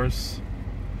 and of course,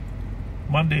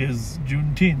 Monday is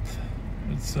Juneteenth.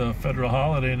 It's a federal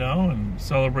holiday now and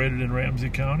celebrated in Ramsey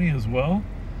County as well,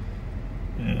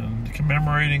 and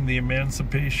commemorating the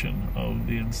emancipation of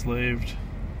the enslaved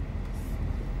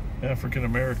African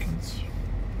Americans.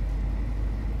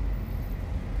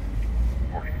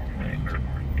 And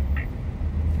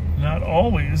not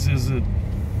always is it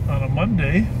on a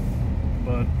Monday,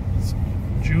 but it's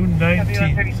June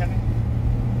 19th,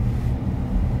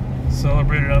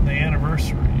 celebrated on the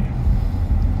anniversary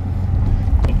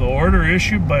of the order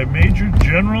issued by Major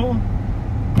General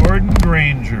Gordon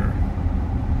Granger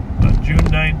on June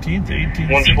 19th,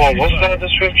 1865. What's the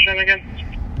description again?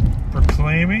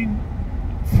 Proclaiming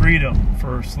freedom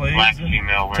for slaves Black in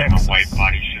female wearing Texas. a white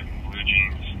bodysuit and blue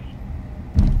jeans.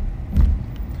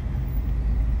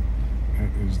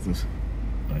 That is the.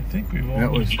 I think we've all.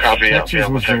 That was Fletcher's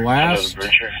was the last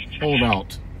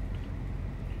holdout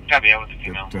Copy, I was the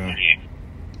female. that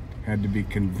had to be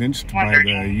convinced by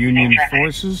the Union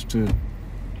forces to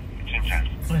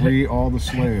free all the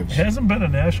slaves. It hasn't been a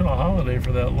national holiday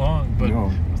for that long, but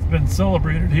No. it's been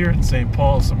celebrated here in St.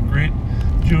 Paul. Some great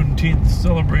Juneteenth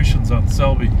celebrations on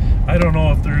Selby. I don't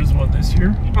know if there is one this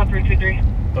year, 4323.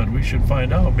 but we should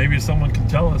find out. Maybe someone can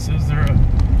tell us, is there a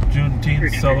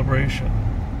Juneteenth celebration?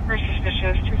 First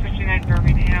suspicious, 259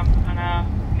 Birmingham, on a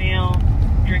male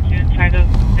drinking inside a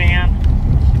van.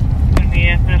 It's going to be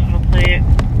a Minnesota plate.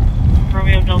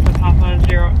 Romeo Delta Papa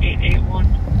 0881.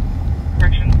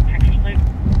 Correction, Texas plate.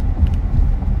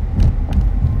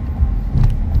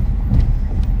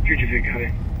 223, got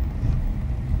it.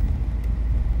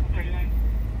 139.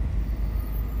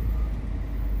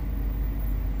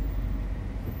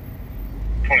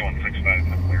 2165 is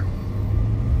not clear.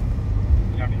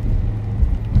 Copy.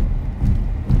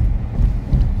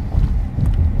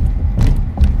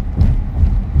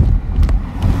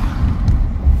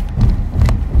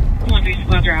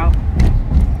 Squads are out.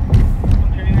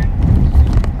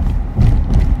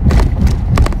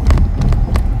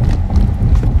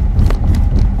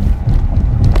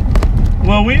 139.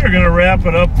 Well, we are going to wrap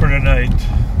it up for tonight,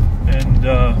 and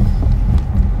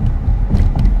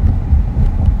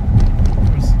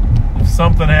if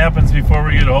something happens before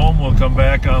we get home, we'll come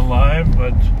back on live,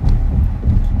 but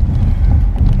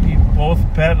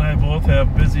Pat and I both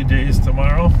have busy days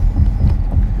tomorrow.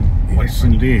 Yes,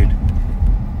 indeed.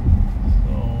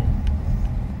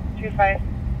 25.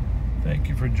 Thank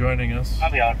you for joining us.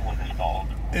 I'll be out when this called.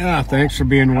 Yeah, thanks for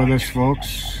being with us,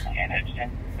 folks.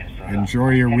 Enjoy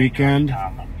your weekend.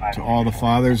 To all the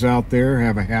fathers out there,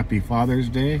 have a happy Father's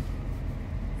Day.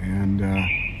 And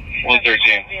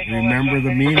 113. remember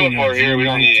the meeting on here. June We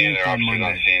don't need any 19th other on officers on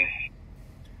Monday. scene.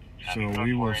 So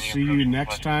we will see you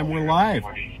next time we're live.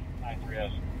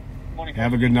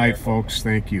 Have a good night, folks.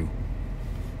 Thank you.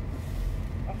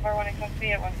 141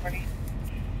 XFC at 140.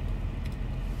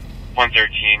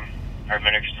 113. Our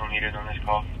medics still needed on this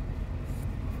call.